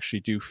 where I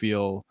actually do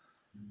feel,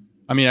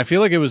 I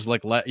feel like it was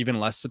like even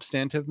less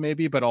substantive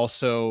maybe, but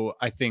also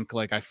I think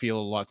like I feel a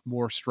lot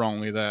more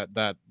strongly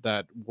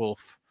that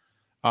Wolff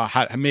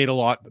had made a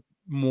lot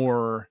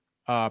more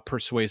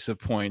persuasive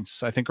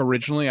points. I think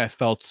originally I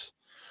felt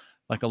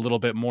like a little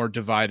bit more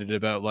divided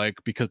about, like,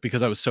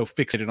 because I was so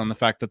fixated on the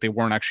fact that they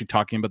weren't actually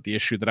talking about the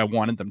issue that I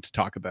wanted them to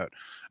talk about.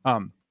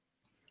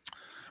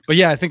 But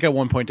yeah, I think at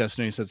one point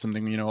Destiny said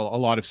something, a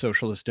lot of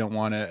socialists don't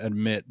want to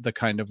admit the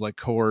kind of like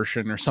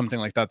coercion or something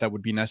like that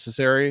would be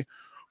necessary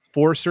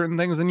for certain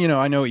things. And,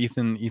 I know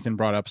Ethan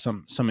brought up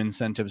some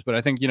incentives, but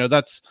I think,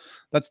 that's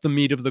the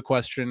meat of the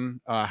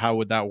question. How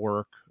would that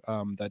work?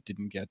 That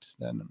didn't get,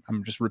 then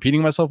I'm just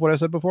repeating myself what I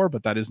said before,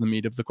 but that is the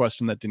meat of the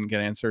question that didn't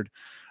get answered.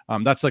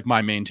 That's like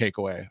my main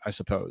takeaway, I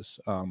suppose.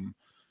 But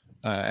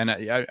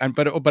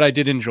I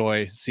did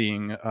enjoy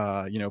seeing,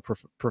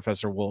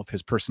 Professor Wolff,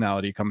 his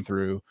personality come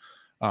through,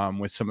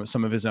 with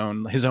some of his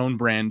own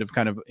brand of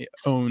kind of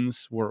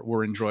owns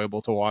were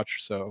enjoyable to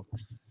watch. So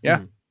yeah.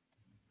 Mm-hmm.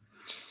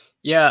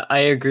 Yeah, I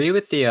agree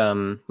with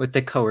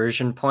the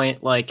coercion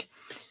point. Like,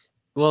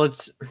 well,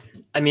 it's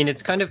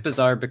kind of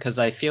bizarre because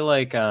I feel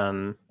like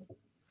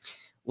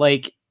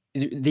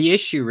the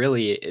issue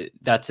really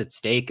that's at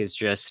stake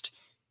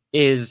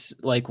is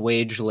like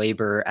wage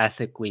labor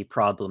ethically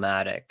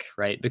problematic,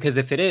 right? Because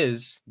if it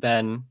is,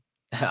 then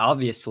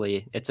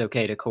obviously it's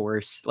okay to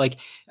coerce. Like,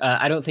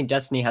 I don't think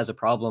Destiny has a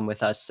problem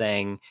with us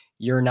saying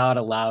you're not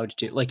allowed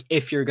to, like,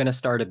 if you're going to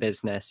start a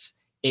business,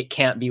 it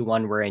can't be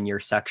one wherein you're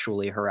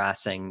sexually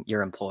harassing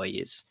your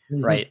employees,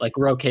 right? Like,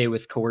 we're okay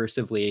with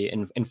coercively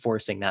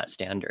enforcing that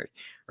standard,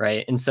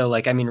 right? And so,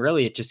 like,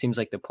 really, it just seems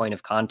like the point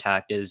of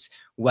contact is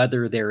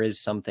whether there is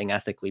something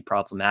ethically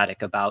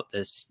problematic about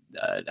this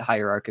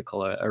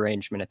hierarchical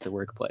arrangement at the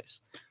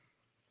workplace.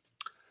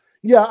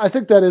 Yeah, I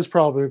think that is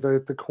probably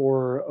the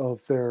core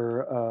of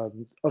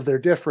their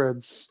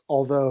difference.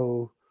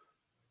 Although,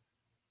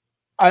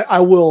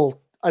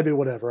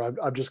 whatever.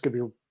 I'm just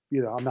gonna be.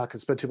 I'm not going to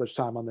spend too much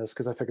time on this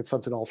because I think it's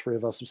something all three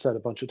of us have said a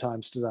bunch of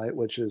times tonight,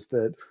 which is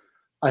that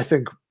I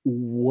think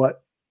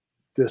what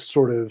this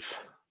sort of,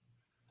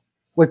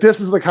 like, this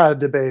is the kind of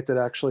debate that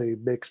actually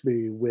makes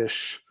me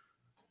wish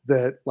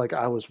that like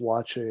I was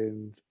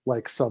watching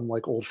like some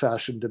like old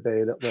fashioned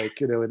debate at like,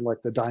 you know, in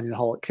like the dining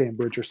hall at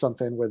Cambridge or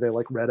something where they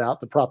like read out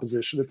the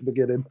proposition at the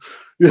beginning,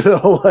 you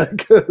know,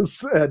 like,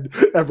 and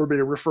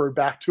everybody referred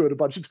back to it a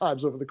bunch of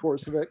times over the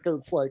course of it. Cause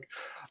it's like,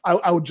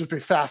 I would just be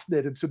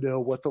fascinated to know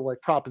what the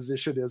like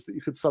proposition is that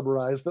you could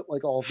summarize that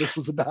like all of this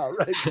was about,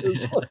 right?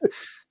 Like,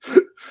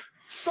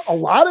 so a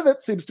lot of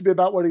it seems to be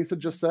about what Ethan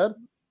just said.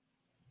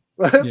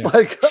 Right? Yeah.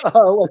 Like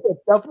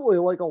it's definitely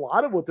like a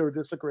lot of what they were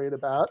disagreeing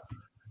about.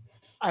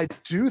 I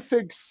do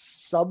think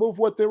some of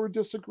what they were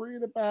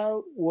disagreeing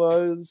about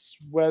was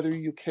whether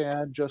you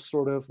can just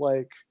sort of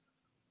like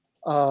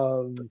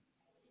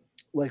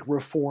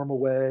reform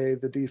away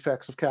the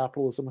defects of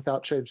capitalism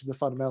without changing the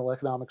fundamental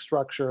economic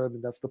structure. I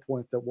mean, that's the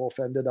point that Wolff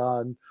ended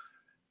on.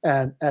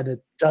 And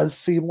it does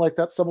seem like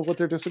that's some of what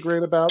they're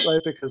disagreeing about, right?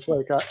 Because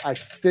like I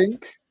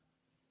think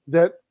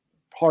that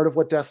part of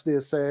what Destiny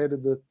is saying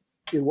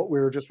in what we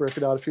were just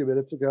riffing out a few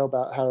minutes ago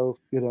about how,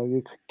 you know,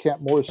 you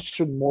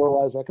shouldn't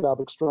moralize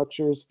economic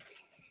structures.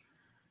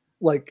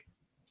 Like,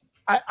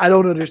 I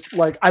don't understand.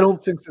 Like, I don't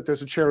think that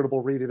there's a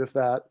charitable reading of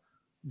that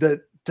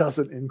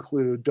doesn't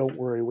include, don't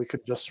worry, we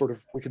could just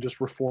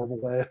reform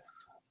away,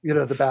 you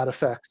know, the bad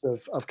effects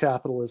of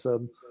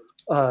capitalism.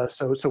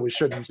 So we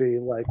shouldn't be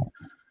like,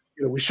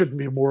 you know, we shouldn't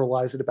be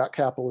moralizing about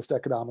capitalist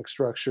economic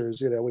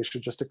structures. You know, we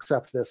should just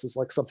accept this as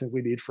like something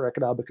we need for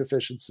economic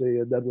efficiency,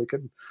 and then we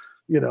can,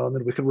 you know, and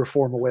then we can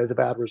reform away the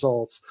bad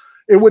results.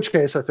 In which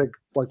case, I think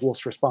like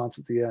Wolff's response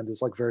at the end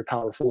is like very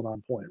powerful and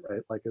on point,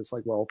 right? Like it's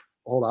like, well,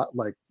 hold on,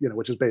 like, you know,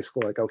 which is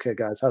basically like, okay,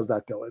 guys, how's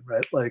that going,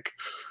 right? Like,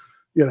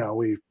 you know,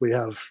 we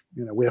have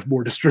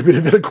more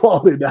distributive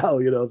inequality now,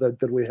 you know,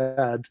 than we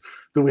had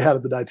in the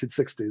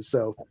 1960s.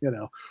 So, you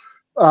know,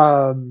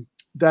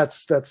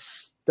 that's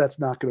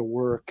not going to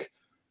work.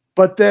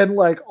 But then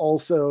like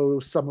also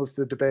some of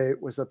the debate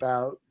was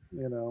about,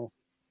 you know,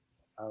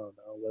 I don't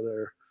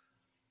know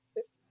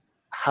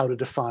how to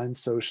define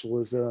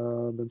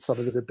socialism, and some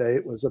of the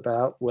debate was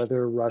about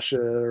whether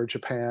Russia or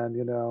Japan,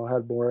 you know,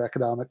 had more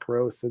economic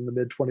growth in the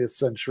mid 20th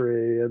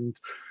century. And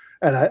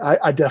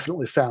I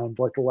definitely found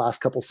like the last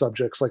couple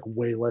subjects like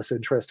way less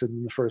interested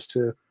than the first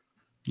two.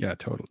 Yeah,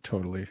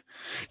 totally.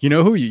 You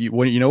know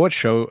you know what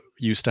show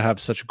used to have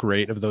such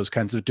great of those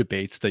kinds of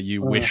debates that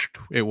you wished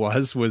it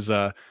was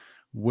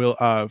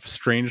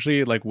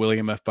strangely like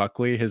William F.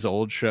 Buckley, his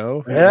old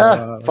show.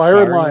 Yeah,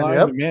 Fire and Line.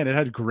 Yep. Man,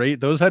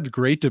 those had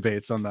great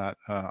debates on that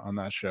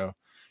show.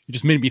 It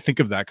just made me think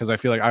of that because I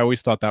feel like I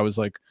always thought that was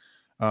like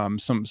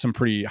some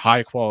pretty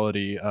high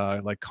quality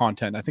like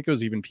content. I think it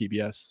was even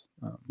PBS.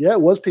 Yeah,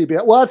 it was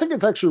PBS. Well, I think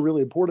it's actually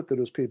really important that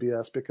it was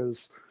PBS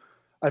because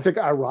I think,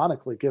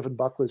 ironically, given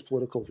Buckley's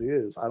political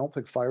views, I don't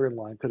think Fire and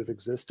Line could have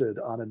existed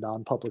on a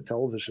non-public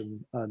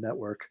television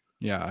network.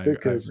 Yeah, I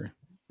agree.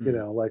 You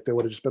know, like they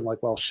would have just been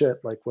like, well, shit,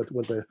 like what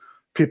the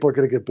people are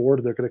going to get bored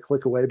and they're going to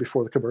click away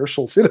before the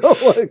commercials, you know,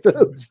 like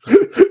that's,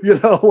 you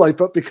know, like,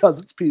 but because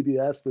it's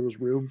PBS, there was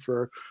room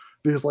for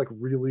these like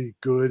really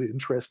good,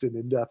 interesting,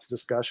 in-depth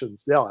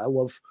discussions. Yeah, I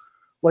love,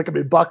 like, I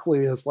mean, Buckley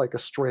is like a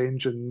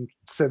strange and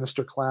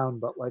sinister clown,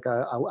 but like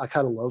I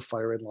kind of love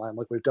Fire and Line.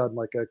 Like we've done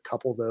like a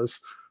couple of those.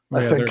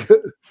 I think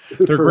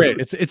they're great.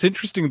 It's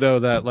interesting though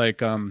that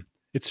like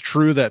it's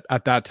true that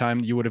at that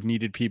time you would have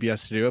needed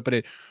PBS to do it,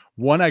 but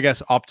one, I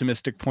guess,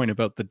 optimistic point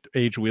about the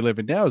age we live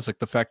in now is like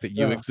the fact that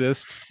you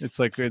exist. It's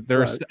like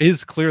there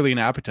is clearly an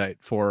appetite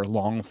for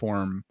long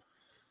form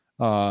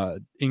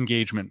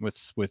engagement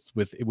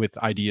with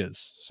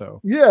ideas.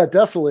 So yeah,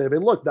 definitely. I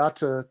mean, look, not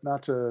to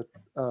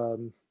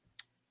you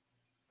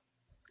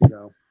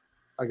know,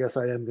 I guess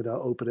I am going to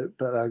open it,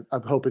 but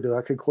I'm hoping that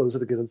I can close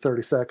it again in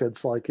 30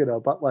 seconds. Like, you know,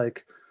 but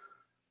like,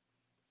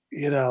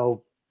 you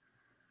know,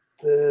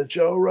 the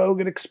Joe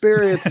Rogan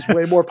Experience is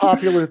way more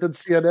popular than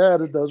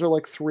CNN, and those are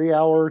like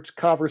 3-hour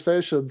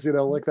conversations. You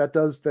know, like that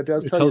does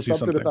tell you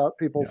something about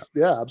people's.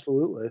 Yeah,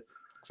 absolutely.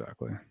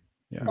 Exactly.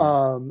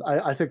 Yeah.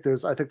 I think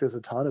there's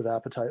a ton of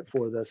appetite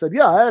for this, and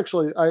yeah, I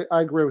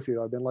agree with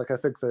you. I mean, like I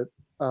think that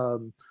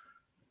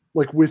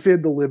like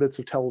within the limits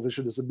of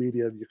television as a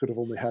medium, you could have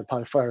only had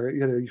Fire.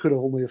 You know, you could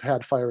have only have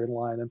had Fire and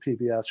Line and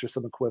PBS or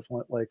some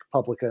equivalent like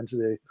public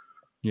entity.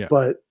 Yeah.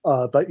 But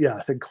yeah,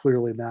 I think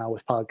clearly now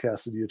with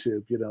podcasts and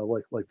YouTube, you know,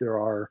 like there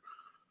are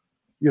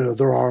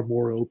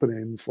more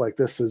openings. Like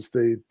this is,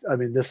 you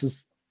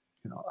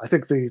know, I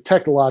think the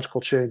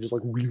technological change is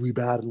like really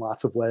bad in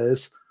lots of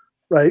ways,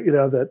 right? You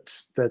know,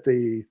 that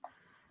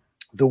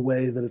the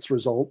way that it's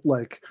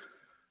like,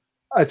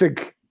 I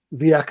think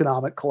the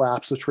economic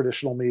collapse of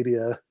traditional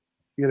media,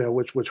 you know,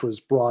 which was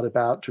brought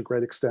about to a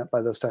great extent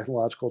by those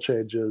technological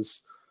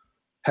changes,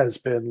 has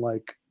been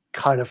like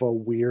kind of a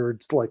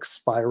weird, like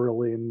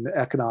spiraling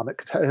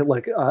economic,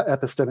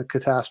 epistemic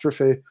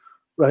catastrophe,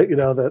 right? You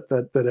know,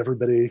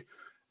 that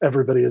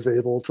everybody is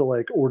able to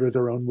like order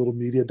their own little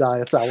media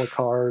diets a la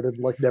carte and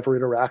like never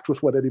interact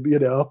with what any, you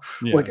know,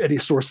 like any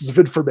sources of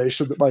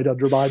information that might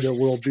undermine their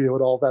worldview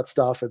and all that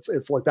stuff.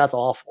 It's like, that's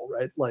awful,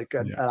 right? Like,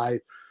 and I,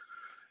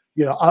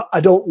 you know,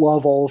 I don't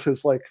love all of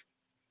his like,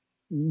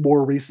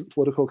 more recent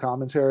political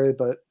commentary,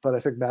 but I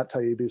think Matt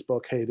Taibbi's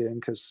book Hate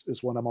Inc. is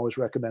one I'm always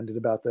recommending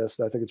about this,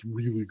 and I think it's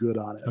really good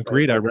on it.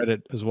 Agreed. Right? I read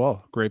it as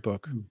well. Great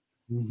book.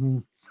 Mm-hmm.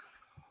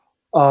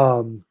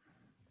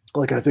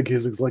 Like I think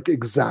he's like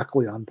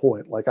exactly on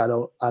point. Like I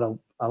don't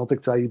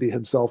think Taibbi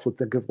himself would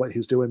think of what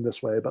he's doing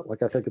this way, but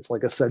like I think it's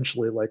like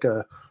essentially like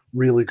a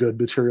really good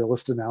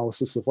materialist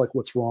analysis of like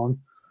what's wrong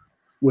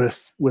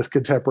with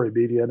contemporary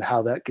media and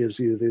how that gives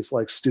you these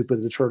like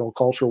stupid eternal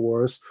culture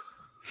wars.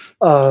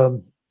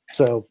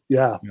 So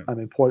yeah, I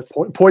mean,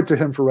 point to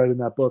him for writing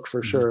that book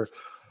for sure.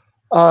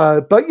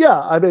 But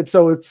yeah, I mean,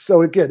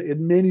 so again,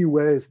 in many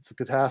ways it's a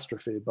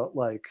catastrophe, but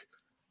like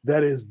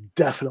that is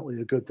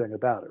definitely a good thing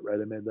about it, right?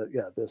 I mean,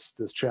 that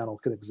this channel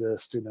can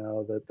exist, you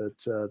know,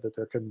 that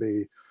there can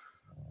be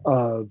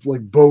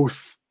like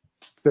both,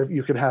 that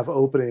you can have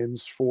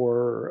openings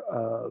for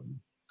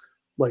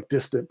like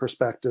distant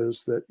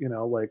perspectives that, you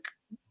know, like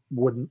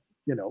wouldn't,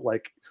 you know,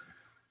 like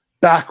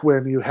back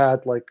when you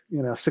had like,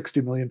 you know,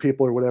 60 million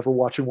people or whatever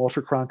watching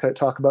Walter Cronkite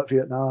talk about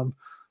Vietnam,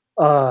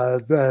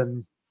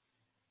 then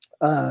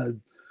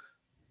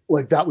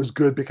like that was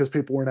good because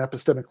people weren't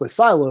epistemically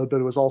siloed,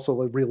 but it was also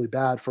like really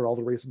bad for all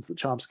the reasons that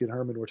Chomsky and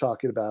Herman were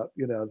talking about,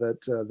 you know,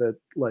 that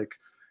like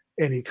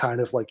any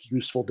kind of like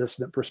useful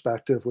dissident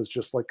perspective was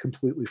just like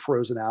completely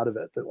frozen out of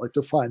it, that like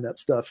to find that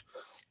stuff,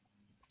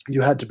 you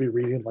had to be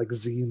reading like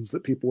zines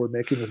that people were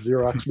making with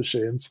Xerox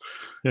machines.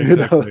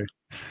 Exactly. You know?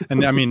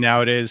 And I mean,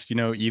 nowadays, you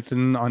know, you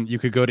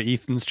could go to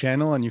Ethan's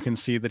channel and you can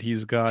see that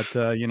he's got,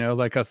 you know,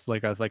 like a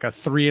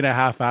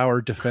 3.5 hour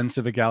defense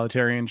of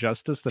egalitarian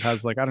justice that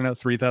has like, I don't know,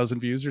 3,000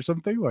 views or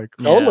something. Like,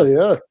 totally.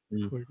 Yeah.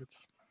 Like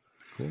it's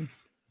cool.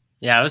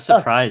 Yeah. I was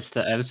surprised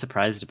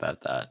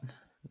about that.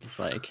 It's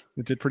like,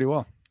 it did pretty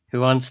well. Who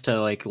wants to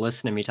like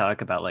listen to me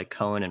talk about like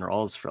Cohen and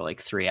Rawls for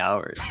like 3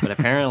 hours? But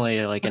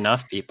apparently like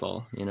enough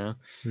people, you know?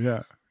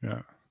 Yeah.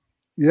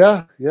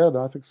 No,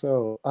 I think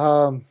so.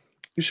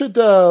 You should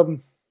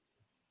come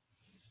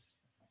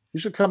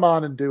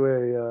on and do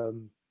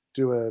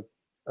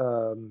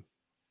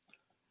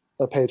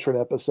a patron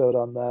episode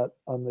on that,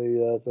 on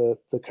the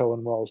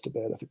Cohen Rawls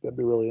debate. I think that'd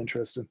be really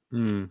interesting.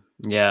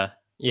 Yeah,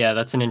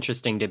 that's an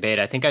interesting debate.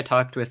 I think I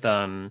talked with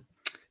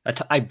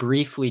I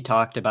briefly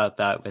talked about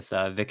that with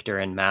Victor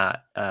and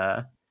Matt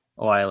a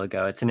while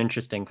ago. It's an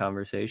interesting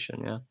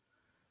conversation.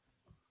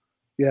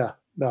 Yeah.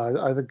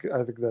 No, I think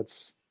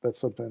that's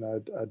something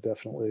I'd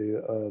definitely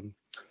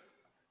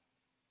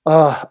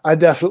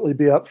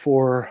be up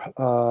for.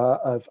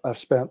 I've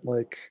spent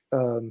like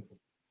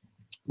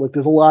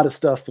there's a lot of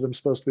stuff that I'm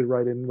supposed to be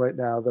writing right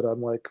now that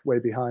I'm like way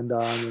behind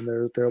on, and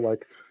they're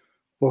like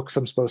books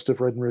I'm supposed to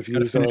have written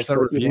reviews of.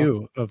 That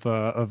review of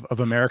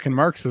American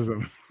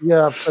Marxism.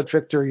 Yeah, but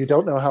Victor, you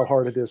don't know how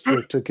hard it is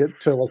to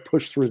get to like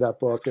push through that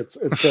book. It's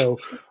so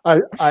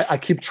I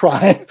keep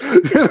trying,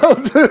 you know,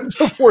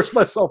 to force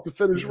myself to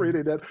finish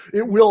reading it.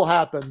 It will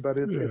happen, but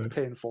it's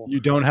painful. You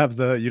don't have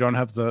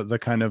the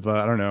kind of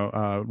I don't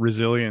know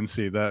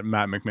resiliency that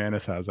Matt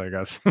McManus has, I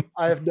guess.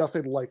 I have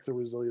nothing like the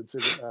resiliency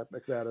that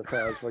Matt McManus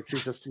has. Like he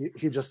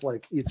just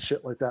like eats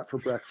shit like that for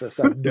breakfast.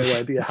 I have no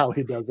idea how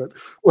he does it.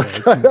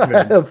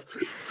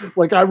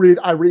 Like I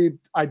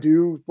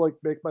do like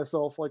make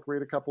myself like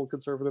read a couple of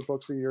conservative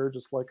books a year,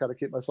 just like kind of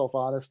keep myself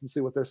honest and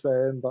see what they're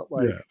saying. But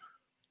like,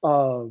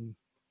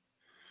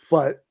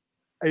 but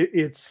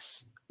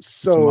it's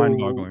so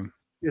mind-boggling.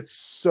 It's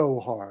so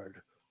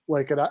hard.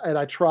 Like, and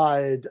I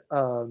tried.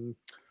 One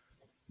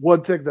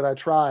thing that I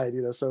tried,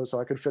 you know, so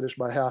I could finish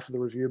my half of the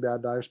review. Matt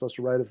and I are supposed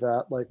to write of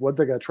that. Like, one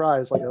thing I try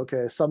is like,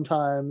 okay,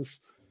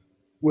 sometimes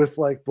with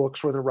like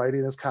books where the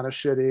writing is kind of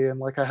shitty and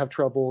like I have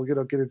trouble, you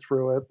know, getting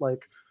through it.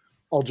 Like,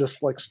 I'll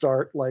just like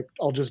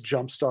I'll just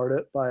jumpstart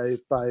it by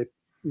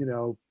you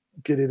know,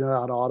 getting it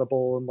on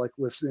Audible and like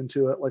listening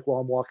to it like while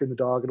I'm walking the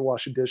dog and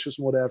washing dishes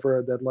and whatever.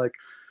 And then like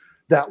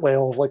that way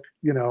I'll like,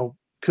 you know,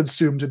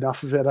 consumed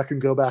enough of it, I can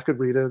go back and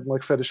read it and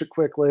like finish it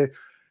quickly.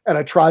 And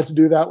I tried to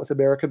do that with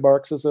American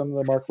Marxism,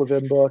 the Mark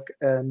Levin book.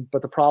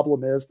 But the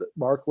problem is that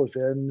Mark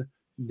Levin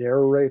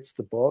narrates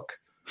the book.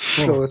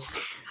 So it's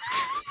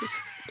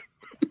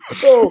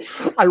so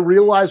I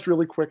realized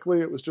really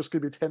quickly it was just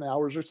going to be 10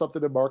 hours or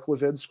something of Mark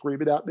Levin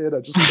screaming at me, and I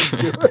just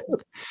couldn't do it.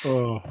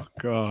 Oh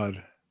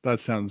God, that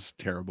sounds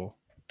terrible.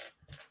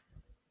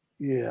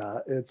 Yeah,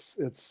 it's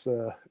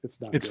not. It's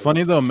good.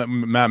 funny though,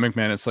 Matt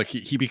McManus, like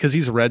he because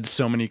he's read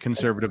so many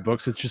conservative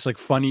books, it's just like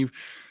funny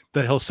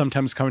that he'll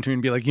sometimes come to me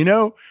and be like, you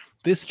know,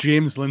 this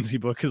James Lindsay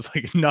book is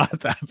like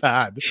not that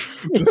bad,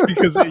 just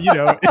because, you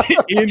know,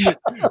 in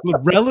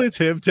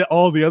relative to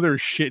all the other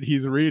shit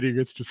he's reading,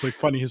 it's just like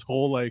funny. His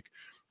whole like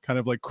kind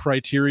of like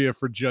criteria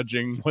for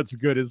judging what's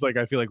good is like,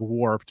 I feel like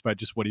warped by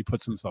just what he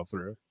puts himself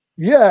through.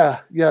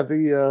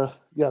 The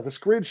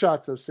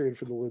screenshots I've seen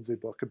for the Lindsay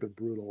book have been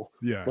brutal.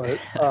 Yeah,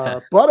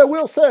 but I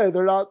will say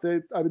they're not.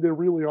 They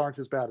really aren't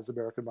as bad as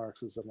American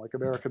Marxism. Like,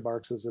 American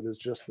Marxism is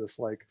just this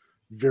like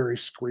very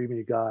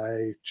screamy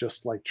guy,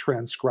 just like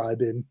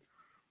transcribing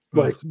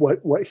like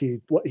what he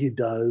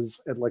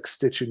does and like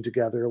stitching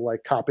together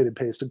like copied and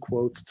pasted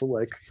quotes to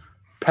like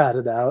pad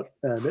it out,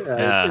 and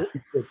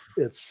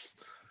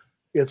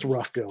it's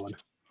rough going.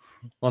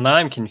 Well, now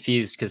I'm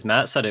confused because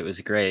Matt said it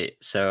was great,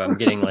 so I'm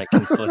getting like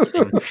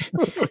conflicting.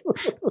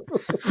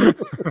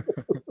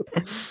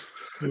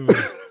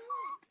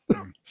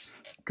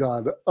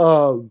 God.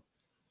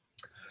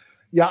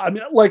 Yeah, I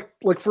mean, like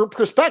for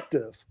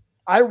perspective,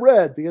 I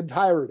read the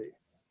entirety,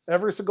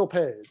 every single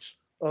page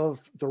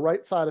of The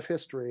Right Side of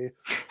History,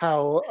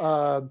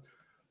 how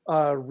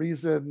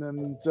reason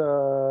and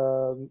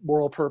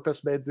moral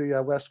purpose made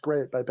the West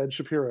great by Ben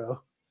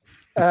Shapiro.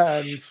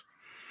 And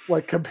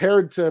like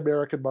compared to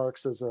American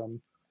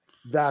Marxism,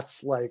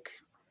 that's like,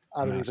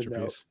 I don't even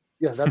know.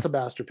 Yeah, that's a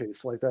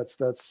masterpiece. Like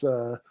that's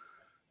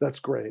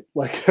great.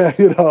 Like,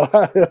 you know,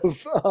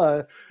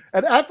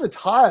 and at the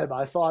time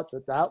I thought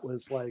that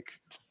was like,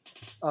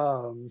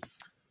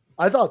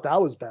 I thought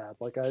that was bad.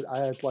 Like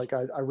I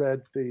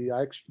read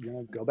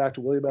go back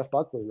to William F.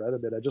 Buckley, read a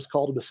bit. I just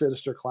called him a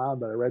sinister clown,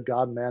 but I read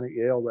God and Man at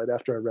Yale right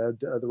after I read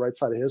The Right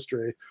Side of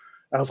History.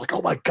 I was like,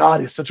 oh my God,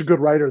 he's such a good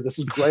writer. This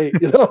is great.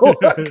 You know,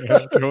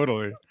 yeah,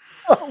 totally.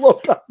 I love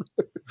that.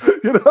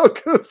 You know,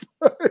 because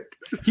like,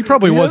 he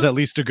probably was at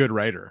least a good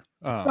writer.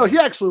 No, he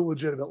actually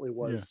legitimately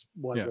was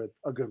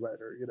a good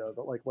writer. You know,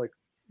 but like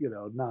you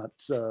know, not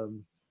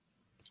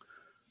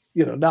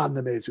you know, not an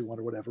amazing one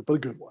or whatever, but a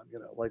good one. You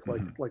know, like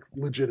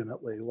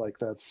legitimately, like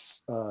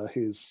that's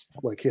he's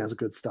like he has a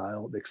good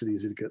style. It makes it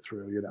easy to get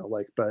through. You know,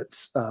 like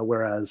but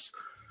whereas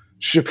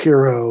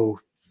Shapiro,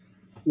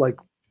 like.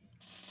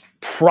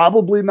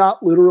 Probably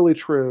not literally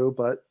true,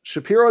 but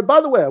Shapiro, and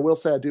by the way, I will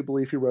say I do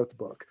believe he wrote the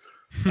book.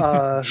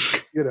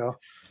 You know,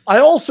 I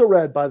also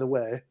read, by the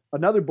way,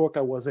 another book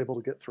I was able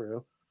to get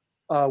through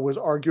was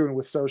Arguing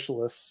with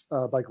Socialists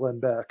by Glenn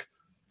Beck.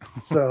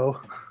 So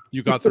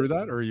you got through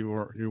that, or you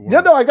were? Yeah,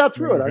 no, I got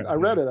through it. I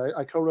read it.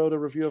 I co-wrote a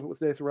review of it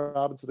with Nathan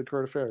Robinson at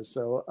Current Affairs.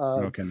 So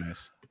okay,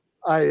 nice.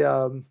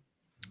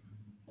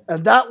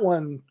 And that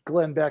one,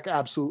 Glenn Beck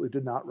absolutely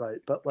did not write,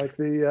 but like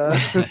the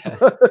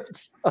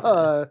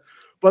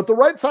but The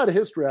Right Side of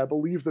History, I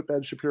believe that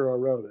Ben Shapiro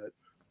wrote it.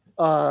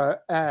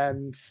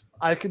 And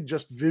I could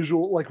just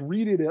like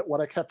reading it,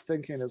 what I kept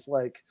thinking is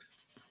like,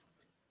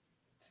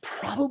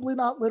 probably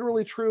not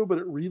literally true, but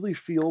it really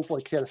feels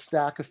like he had a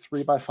stack of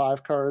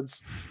 3x5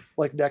 cards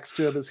like next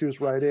to him as he was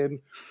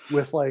writing,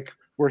 with like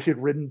where he'd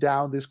written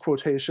down these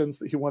quotations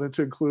that he wanted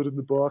to include in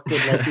the book,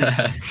 and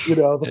like you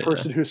know, the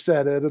person who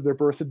said it and their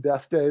birth and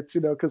death dates,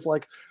 you know, because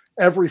like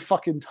every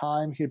fucking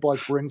time he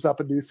like brings up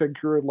a new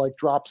thinker and like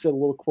drops in a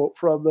little quote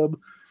from them,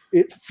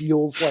 it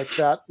feels like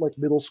that like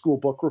middle school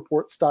book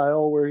report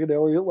style where, you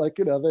know, like,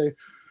 you know, they,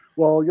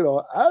 well, you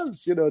know,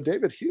 as you know,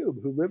 David Hume,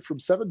 who lived from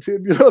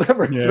 17, you know,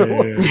 whatever.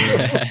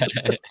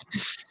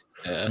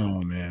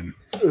 Oh man,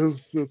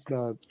 it's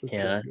not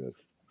good.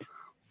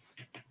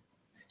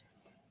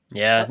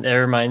 Yeah, that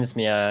reminds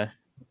me. Oh,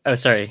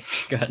 sorry.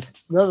 Go ahead.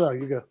 No,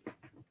 you go.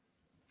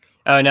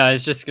 Oh no, I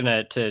was just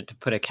gonna to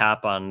put a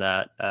cap on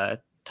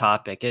that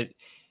topic.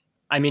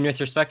 I mean, with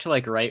respect to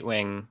like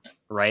right-wing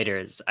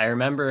writers, I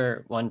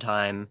remember one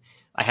time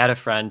I had a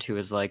friend who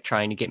was like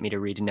trying to get me to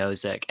read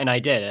Nozick, and I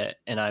did it.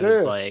 And I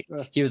was like,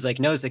 he was like,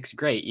 Nozick's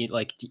great.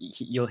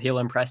 He'll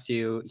impress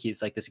you.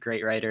 He's like this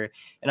great writer.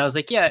 And I was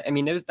like, yeah, I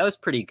mean, that was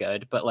pretty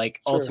good, but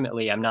like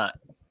ultimately, I'm not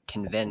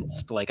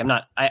convinced. Like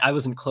I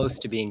wasn't close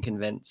to being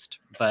convinced,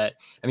 but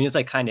I mean, it was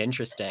like kind of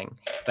interesting,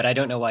 but I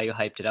don't know why you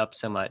hyped it up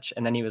so much.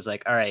 And then he was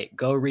like, all right,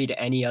 go read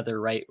any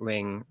other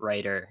right-wing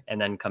writer and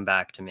then come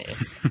back to me.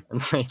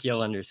 And like,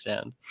 you'll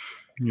understand.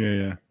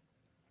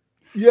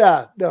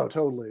 Yeah, no,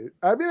 totally.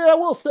 I mean, I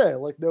will say,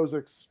 like,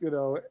 Nozick's, you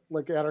know,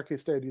 like Anarchy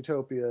State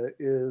Utopia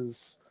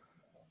is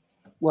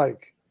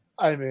like,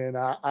 I mean,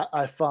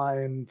 I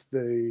find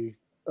the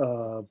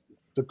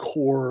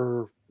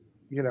core,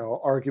 you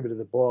know, argument of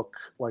the book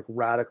like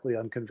radically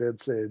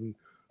unconvincing,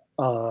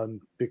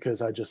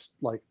 because I just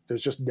like,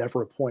 there's just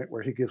never a point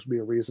where he gives me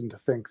a reason to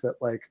think that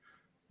like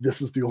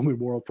this is the only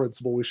moral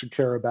principle we should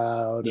care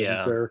about.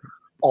 Yeah. And there are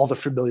all the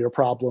familiar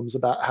problems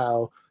about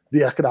how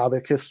the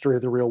economic history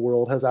of the real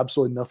world has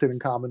absolutely nothing in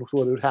common with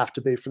what it would have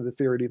to be for the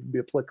theory to even be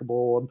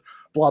applicable, and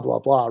blah, blah,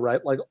 blah,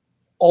 right? Like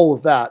all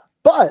of that.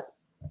 But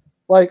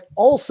like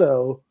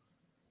also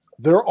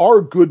there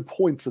are good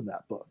points in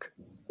that book,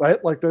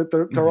 right? Like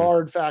there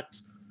are in fact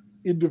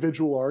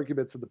individual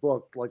arguments in the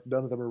book. Like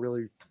none of them are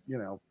really, you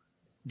know,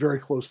 very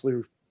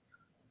closely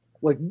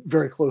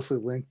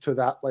linked to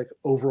that like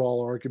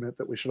overall argument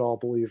that we should all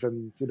believe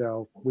in, you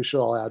know, we should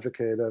all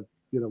advocate a,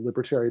 you know,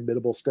 libertarian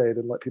minimal state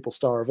and let people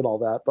starve and all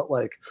that. But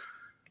like,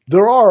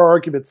 there are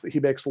arguments that he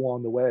makes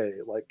along the way,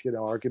 like, you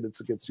know, arguments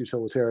against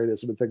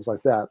utilitarianism and things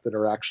like that, that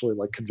are actually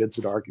like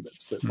convincing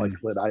arguments that like,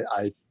 that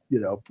I,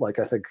 you know, like,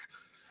 I think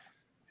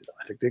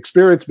the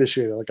experience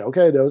mission, like,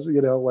 okay, those,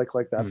 you know, like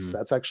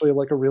that's actually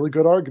like a really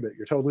good argument.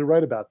 You're totally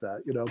right about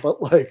that, you know,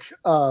 but like,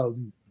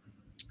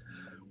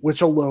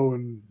 which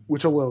alone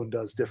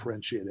does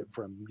differentiate it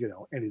from, you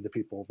know, any of the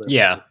people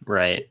that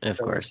of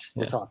course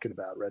we're talking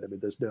about, right? I mean,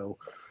 there's no,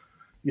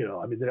 you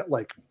know, I mean,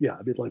 like, yeah,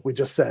 I mean, like we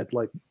just said,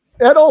 like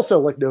And also,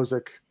 like,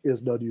 Nozick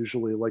is an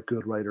unusually like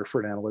good writer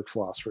for an analytic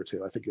philosopher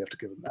too. I think you have to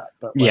give him that.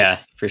 But like, yeah,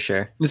 for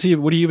sure. Is he?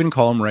 Would you even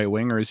call him right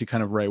wing, or is he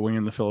kind of right wing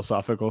in the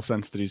philosophical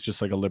sense that he's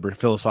just like a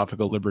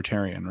philosophical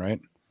libertarian,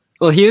 right?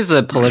 Well, he was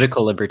a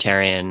political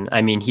libertarian.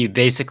 I mean, he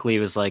basically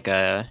was like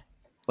a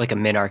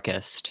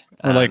minarchist.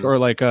 Or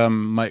like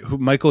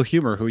Michael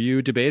Humer, who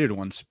you debated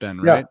once, Ben,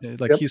 right?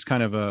 Like he's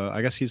kind of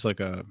I guess he's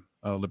like a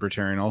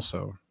libertarian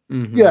also.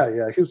 Mm-hmm.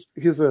 Yeah,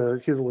 he's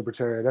a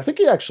libertarian. I think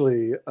he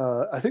actually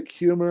I think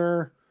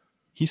Humer.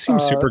 He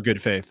seems super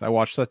good faith. I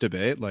watched that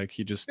debate. Like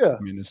he just, Yeah. I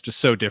mean, it's just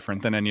so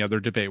different than any other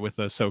debate with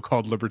a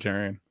so-called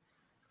libertarian.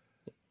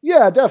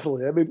 Yeah,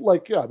 definitely. I mean,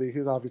 like, yeah, I mean,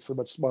 he's obviously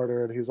much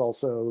smarter, and he's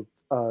also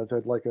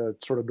like a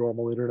sort of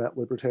normal internet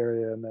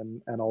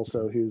libertarian, and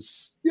also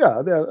he's, yeah,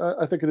 I mean,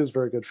 I think it is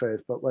very good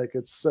faith, but like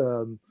it's,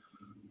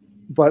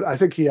 but I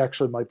think he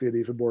actually might be an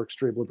even more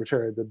extreme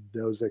libertarian than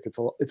Nozick.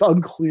 It's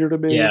unclear to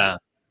me. Yeah,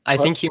 I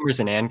think Humer's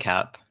an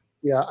ANCAP.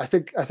 Yeah, I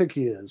think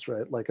he is,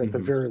 right. Like at the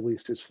very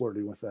least, he's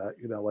flirting with that,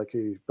 you know, like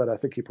but I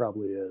think he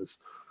probably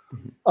is.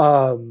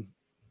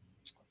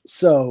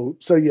 So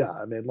yeah,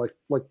 I mean, like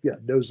yeah,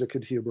 Nozick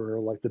and Humer are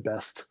like the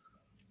best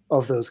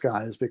of those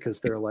guys because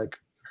they're like,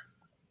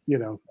 you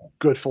know,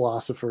 good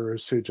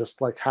philosophers who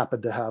just like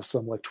happen to have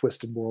some like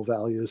twisted moral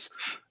values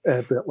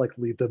and that like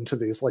lead them to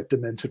these like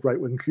demented right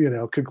wing, you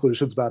know,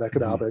 conclusions about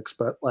economics,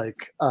 but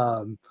like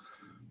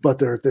but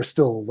they're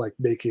still like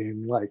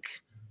making like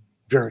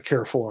very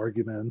careful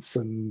arguments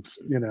and,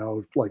 you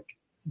know, like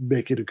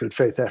making a good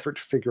faith effort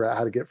to figure out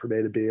how to get from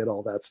A to B and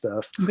all that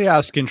stuff. They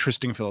ask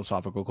interesting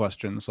philosophical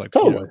questions, like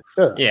totally.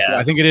 You know, Yeah,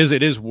 I think it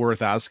is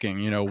worth asking.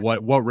 You know,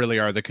 what really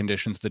are the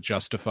conditions that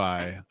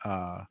justify,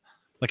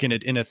 like in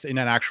an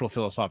actual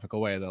philosophical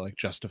way, that like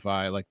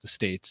justify like the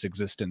state's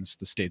existence,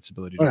 the state's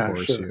ability to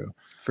coerce you.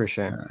 For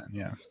sure.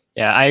 Yeah.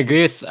 Yeah, I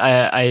agree with.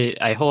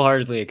 I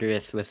wholeheartedly agree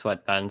with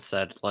what Ben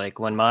said. Like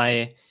when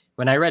I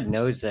read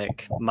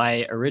Nozick,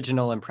 my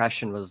original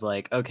impression was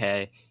like,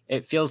 okay,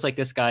 it feels like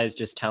this guy is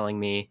just telling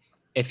me,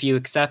 if you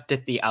accept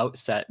at the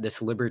outset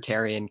this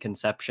libertarian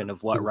conception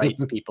of what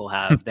rights people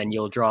have, then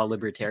you'll draw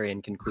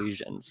libertarian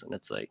conclusions. And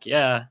it's like,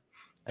 yeah,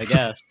 I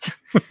guess.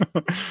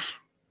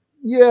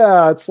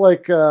 Yeah, it's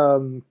like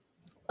Alvin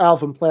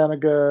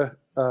Plantinga,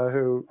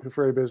 who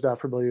for anybody who's not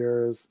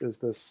familiar is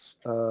this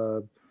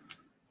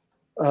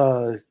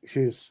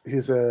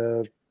he's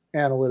a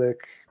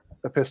analytic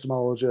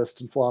epistemologist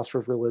and philosopher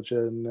of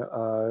religion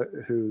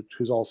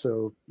who's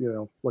also, you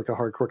know, like a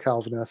hardcore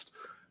Calvinist,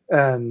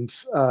 and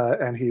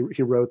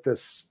he wrote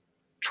this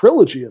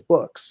trilogy of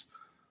books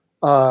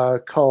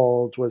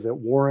called, was it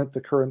Warrant the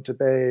Current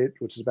Debate,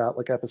 which is about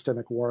like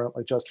epistemic warrant,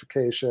 like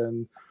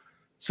justification.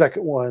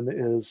 Second one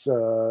is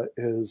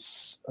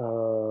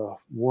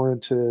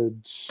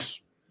warranted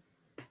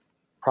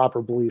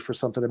proper belief or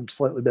something. I'm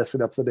slightly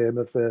messing up the name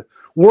of the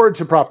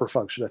warranted proper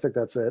function. I think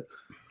that's it.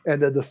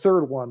 And then the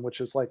third one,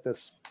 which is like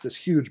this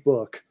huge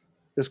book,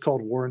 is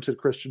called Warranted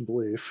Christian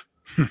Belief,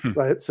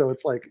 right? So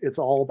it's like, it's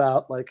all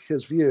about like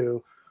his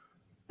view,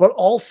 but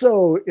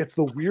also it's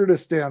the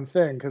weirdest damn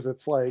thing because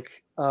it's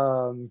like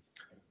I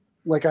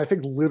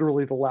think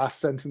literally the last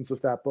sentence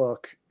of that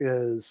book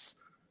is,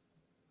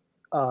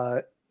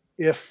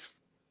 if,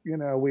 you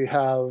know, we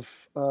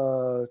have,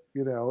 you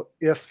know,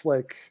 if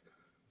like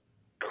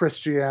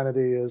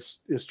Christianity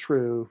is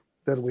true,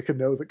 then we can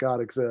know that God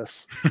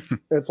exists.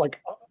 It's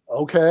like,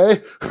 okay.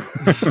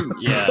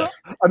 Yeah.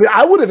 I mean,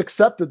 I would have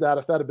accepted that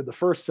if that had been the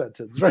first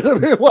sentence, right? I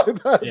mean,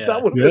 like that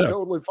would have been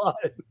totally fine.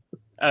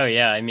 Oh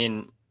yeah, I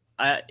mean,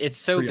 it's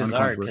so Pretty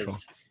bizarre uncontroversial.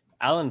 because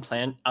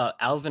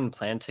Alvin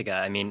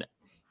Plantinga, I mean,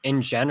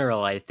 in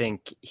general, I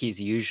think he's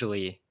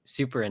usually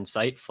super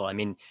insightful. I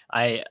mean,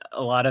 a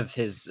lot of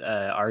his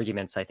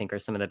arguments, I think, are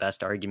some of the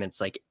best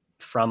arguments, like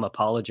from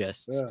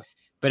apologists. Yeah.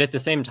 But at the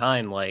same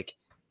time, like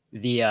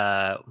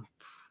the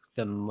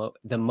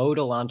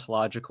modal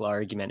ontological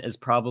argument is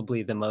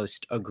probably the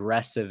most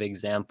aggressive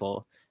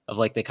example of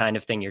like the kind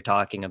of thing you're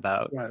talking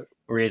about, Right.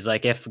 where he's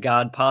like, if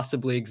God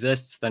possibly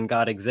exists, then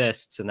God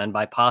exists. And then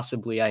by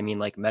possibly, I mean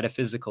like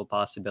metaphysical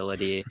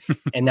possibility.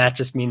 And that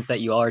just means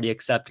that you already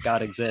accept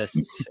God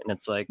exists. And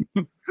it's like,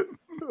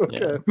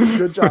 okay,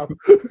 good job.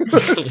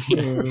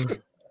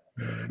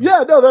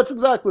 Yeah, no, that's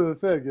exactly the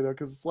thing, you know,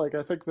 because it's like,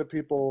 I think that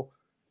people,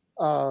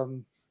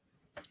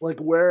 like,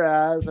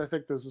 whereas I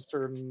think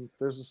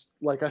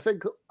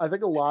I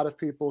think a lot of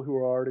people who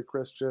are already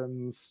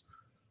Christians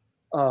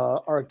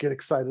get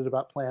excited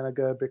about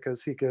Plantinga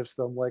because he gives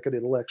them like an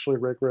intellectually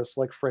rigorous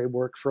like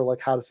framework for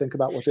like how to think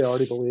about what they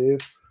already believe.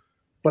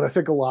 But I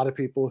think a lot of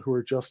people who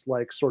are just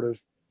like sort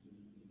of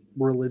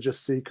religious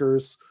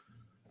seekers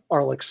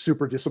are like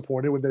super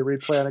disappointed when they read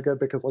Plantinga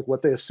because like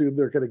what they assume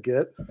they're going to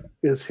get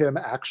is him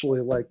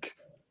actually like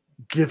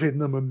giving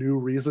them a new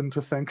reason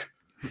to think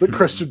that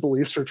Christian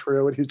beliefs are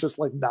true, and he's just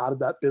like not in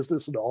that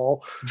business at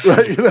all,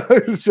 right? You know,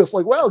 it's just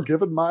like, well,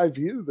 given my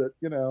view that,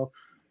 you know,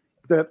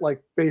 that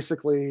like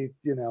basically,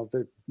 you know,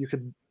 that you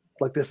could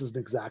like, this isn't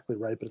exactly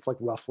right, but it's like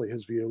roughly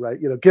his view,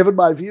 right? You know, given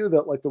my view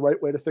that like the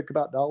right way to think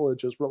about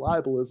knowledge is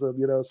reliabilism,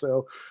 you know,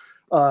 so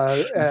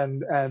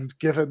and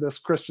given this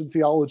Christian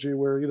theology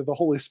where, you know, the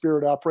Holy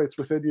Spirit operates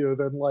within you,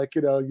 then like,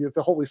 you know,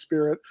 the Holy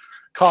Spirit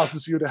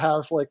causes you to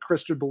have like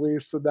Christian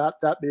beliefs, and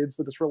that means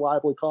that it's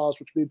reliably caused,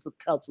 which means that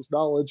counts as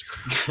knowledge.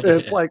 And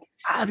it's like,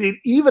 I mean,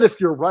 even if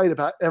you're right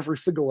about every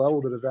single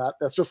element of that,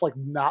 that's just like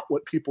not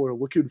what people are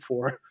looking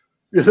for.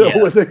 You know,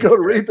 when they go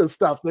to read this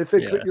stuff, they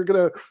think that you're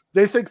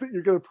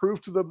gonna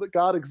prove to them that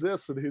God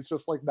exists, and he's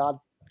just like not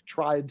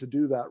trying to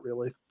do that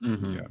really.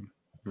 Mm-hmm. Yeah.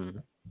 Mm-hmm.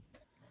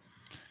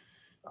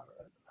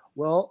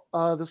 Well,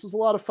 this was a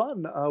lot of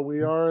fun.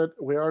 We are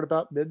at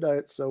about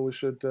midnight, so we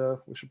should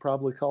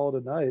probably call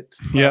it a night.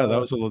 Yeah, that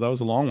was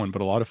a long one,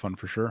 but a lot of fun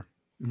for sure.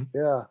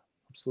 Yeah,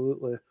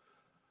 absolutely.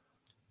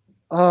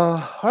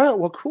 All right,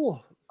 well,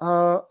 cool.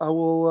 I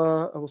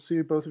will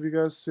see both of you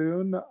guys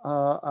soon.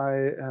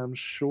 I am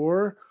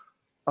sure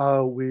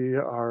we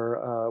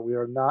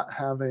are not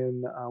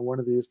having one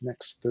of these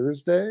next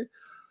Thursday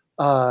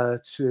for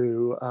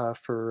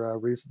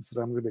reasons that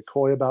I'm going to be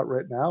coy about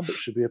right now, but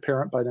should be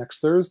apparent by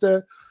next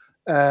Thursday.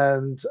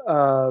 And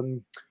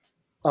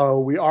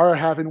we are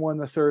having one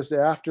the Thursday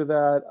after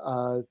that.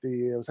 I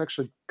was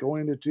actually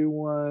going to do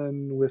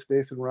one with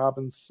Nathan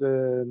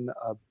Robinson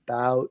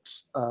about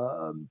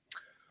I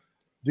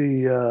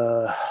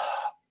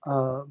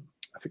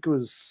think it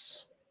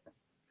was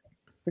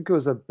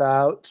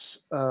about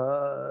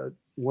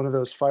one of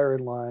those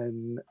Firing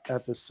Line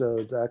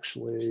episodes,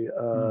 actually.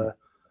 Or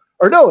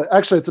no,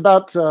 actually, it's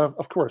about.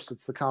 Of course,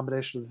 it's the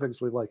combination of the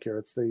things we like here.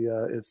 It's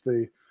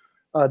the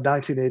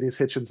 1980s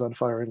Hitchens on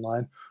Firing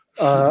Line.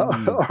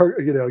 Or,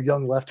 you know,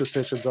 young leftist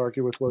Hitchens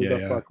argue with William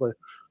F. Buckley.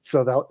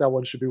 So that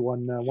one should be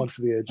one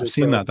for the ages. I've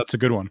seen that. That's a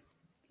good one.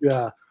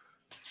 Yeah.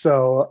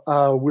 So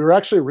we were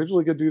actually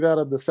originally going to do that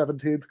on the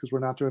 17th because we're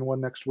not doing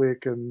one next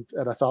week, and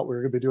I thought we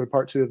were going to be doing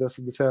part 2 of this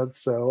on the 10th.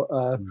 So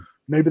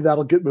maybe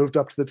that'll get moved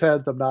up to the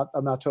 10th. I'm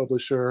not totally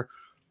sure,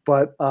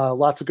 but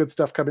lots of good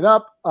stuff coming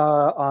up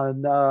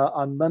on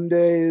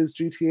Mondays.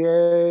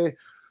 GTAA.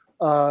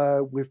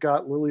 We've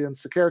got Lillian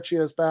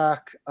Sekerchias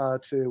back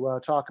to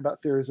talk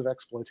about theories of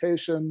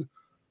exploitation,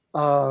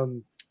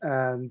 and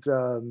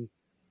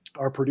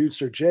our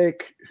producer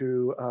Jake,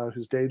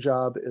 whose day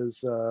job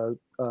is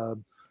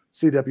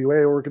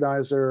CWA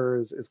organizer,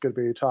 is going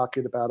to be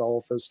talking about all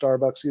of those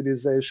Starbucks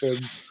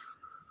unionizations.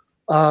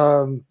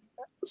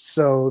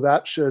 So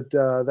that should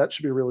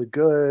be really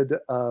good.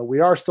 We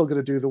are still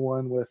going to do the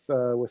one with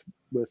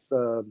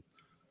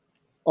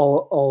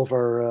all of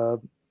our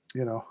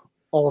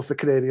all of the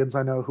Canadians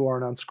I know who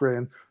aren't on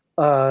screen,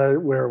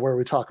 where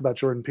we talk about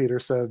Jordan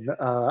Peterson.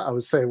 I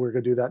was saying we're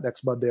going to do that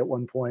next Monday at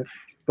one point,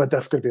 but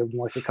that's going to be in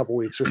like a couple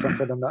weeks or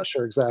something. I'm not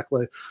sure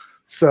exactly.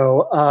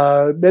 So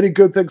many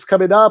good things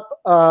coming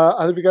up.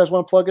 Either of you guys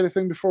want to plug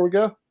anything before we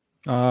go?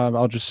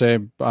 I'll just say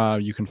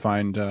you can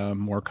find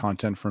more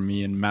content from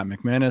me and Matt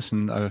McManus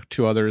and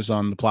 2 others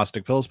on the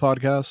Plastic Pills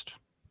podcast.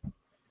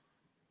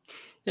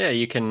 Yeah,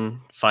 you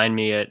can find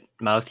me at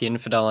Mouthy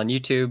Infidel on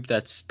YouTube.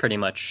 That's pretty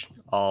much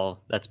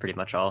all.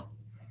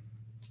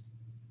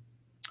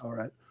 All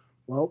right.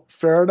 Well,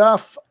 fair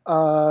enough.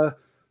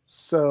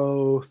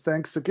 So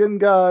thanks again,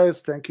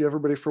 guys. Thank you,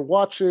 everybody, for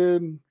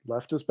watching.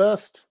 Left is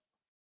best.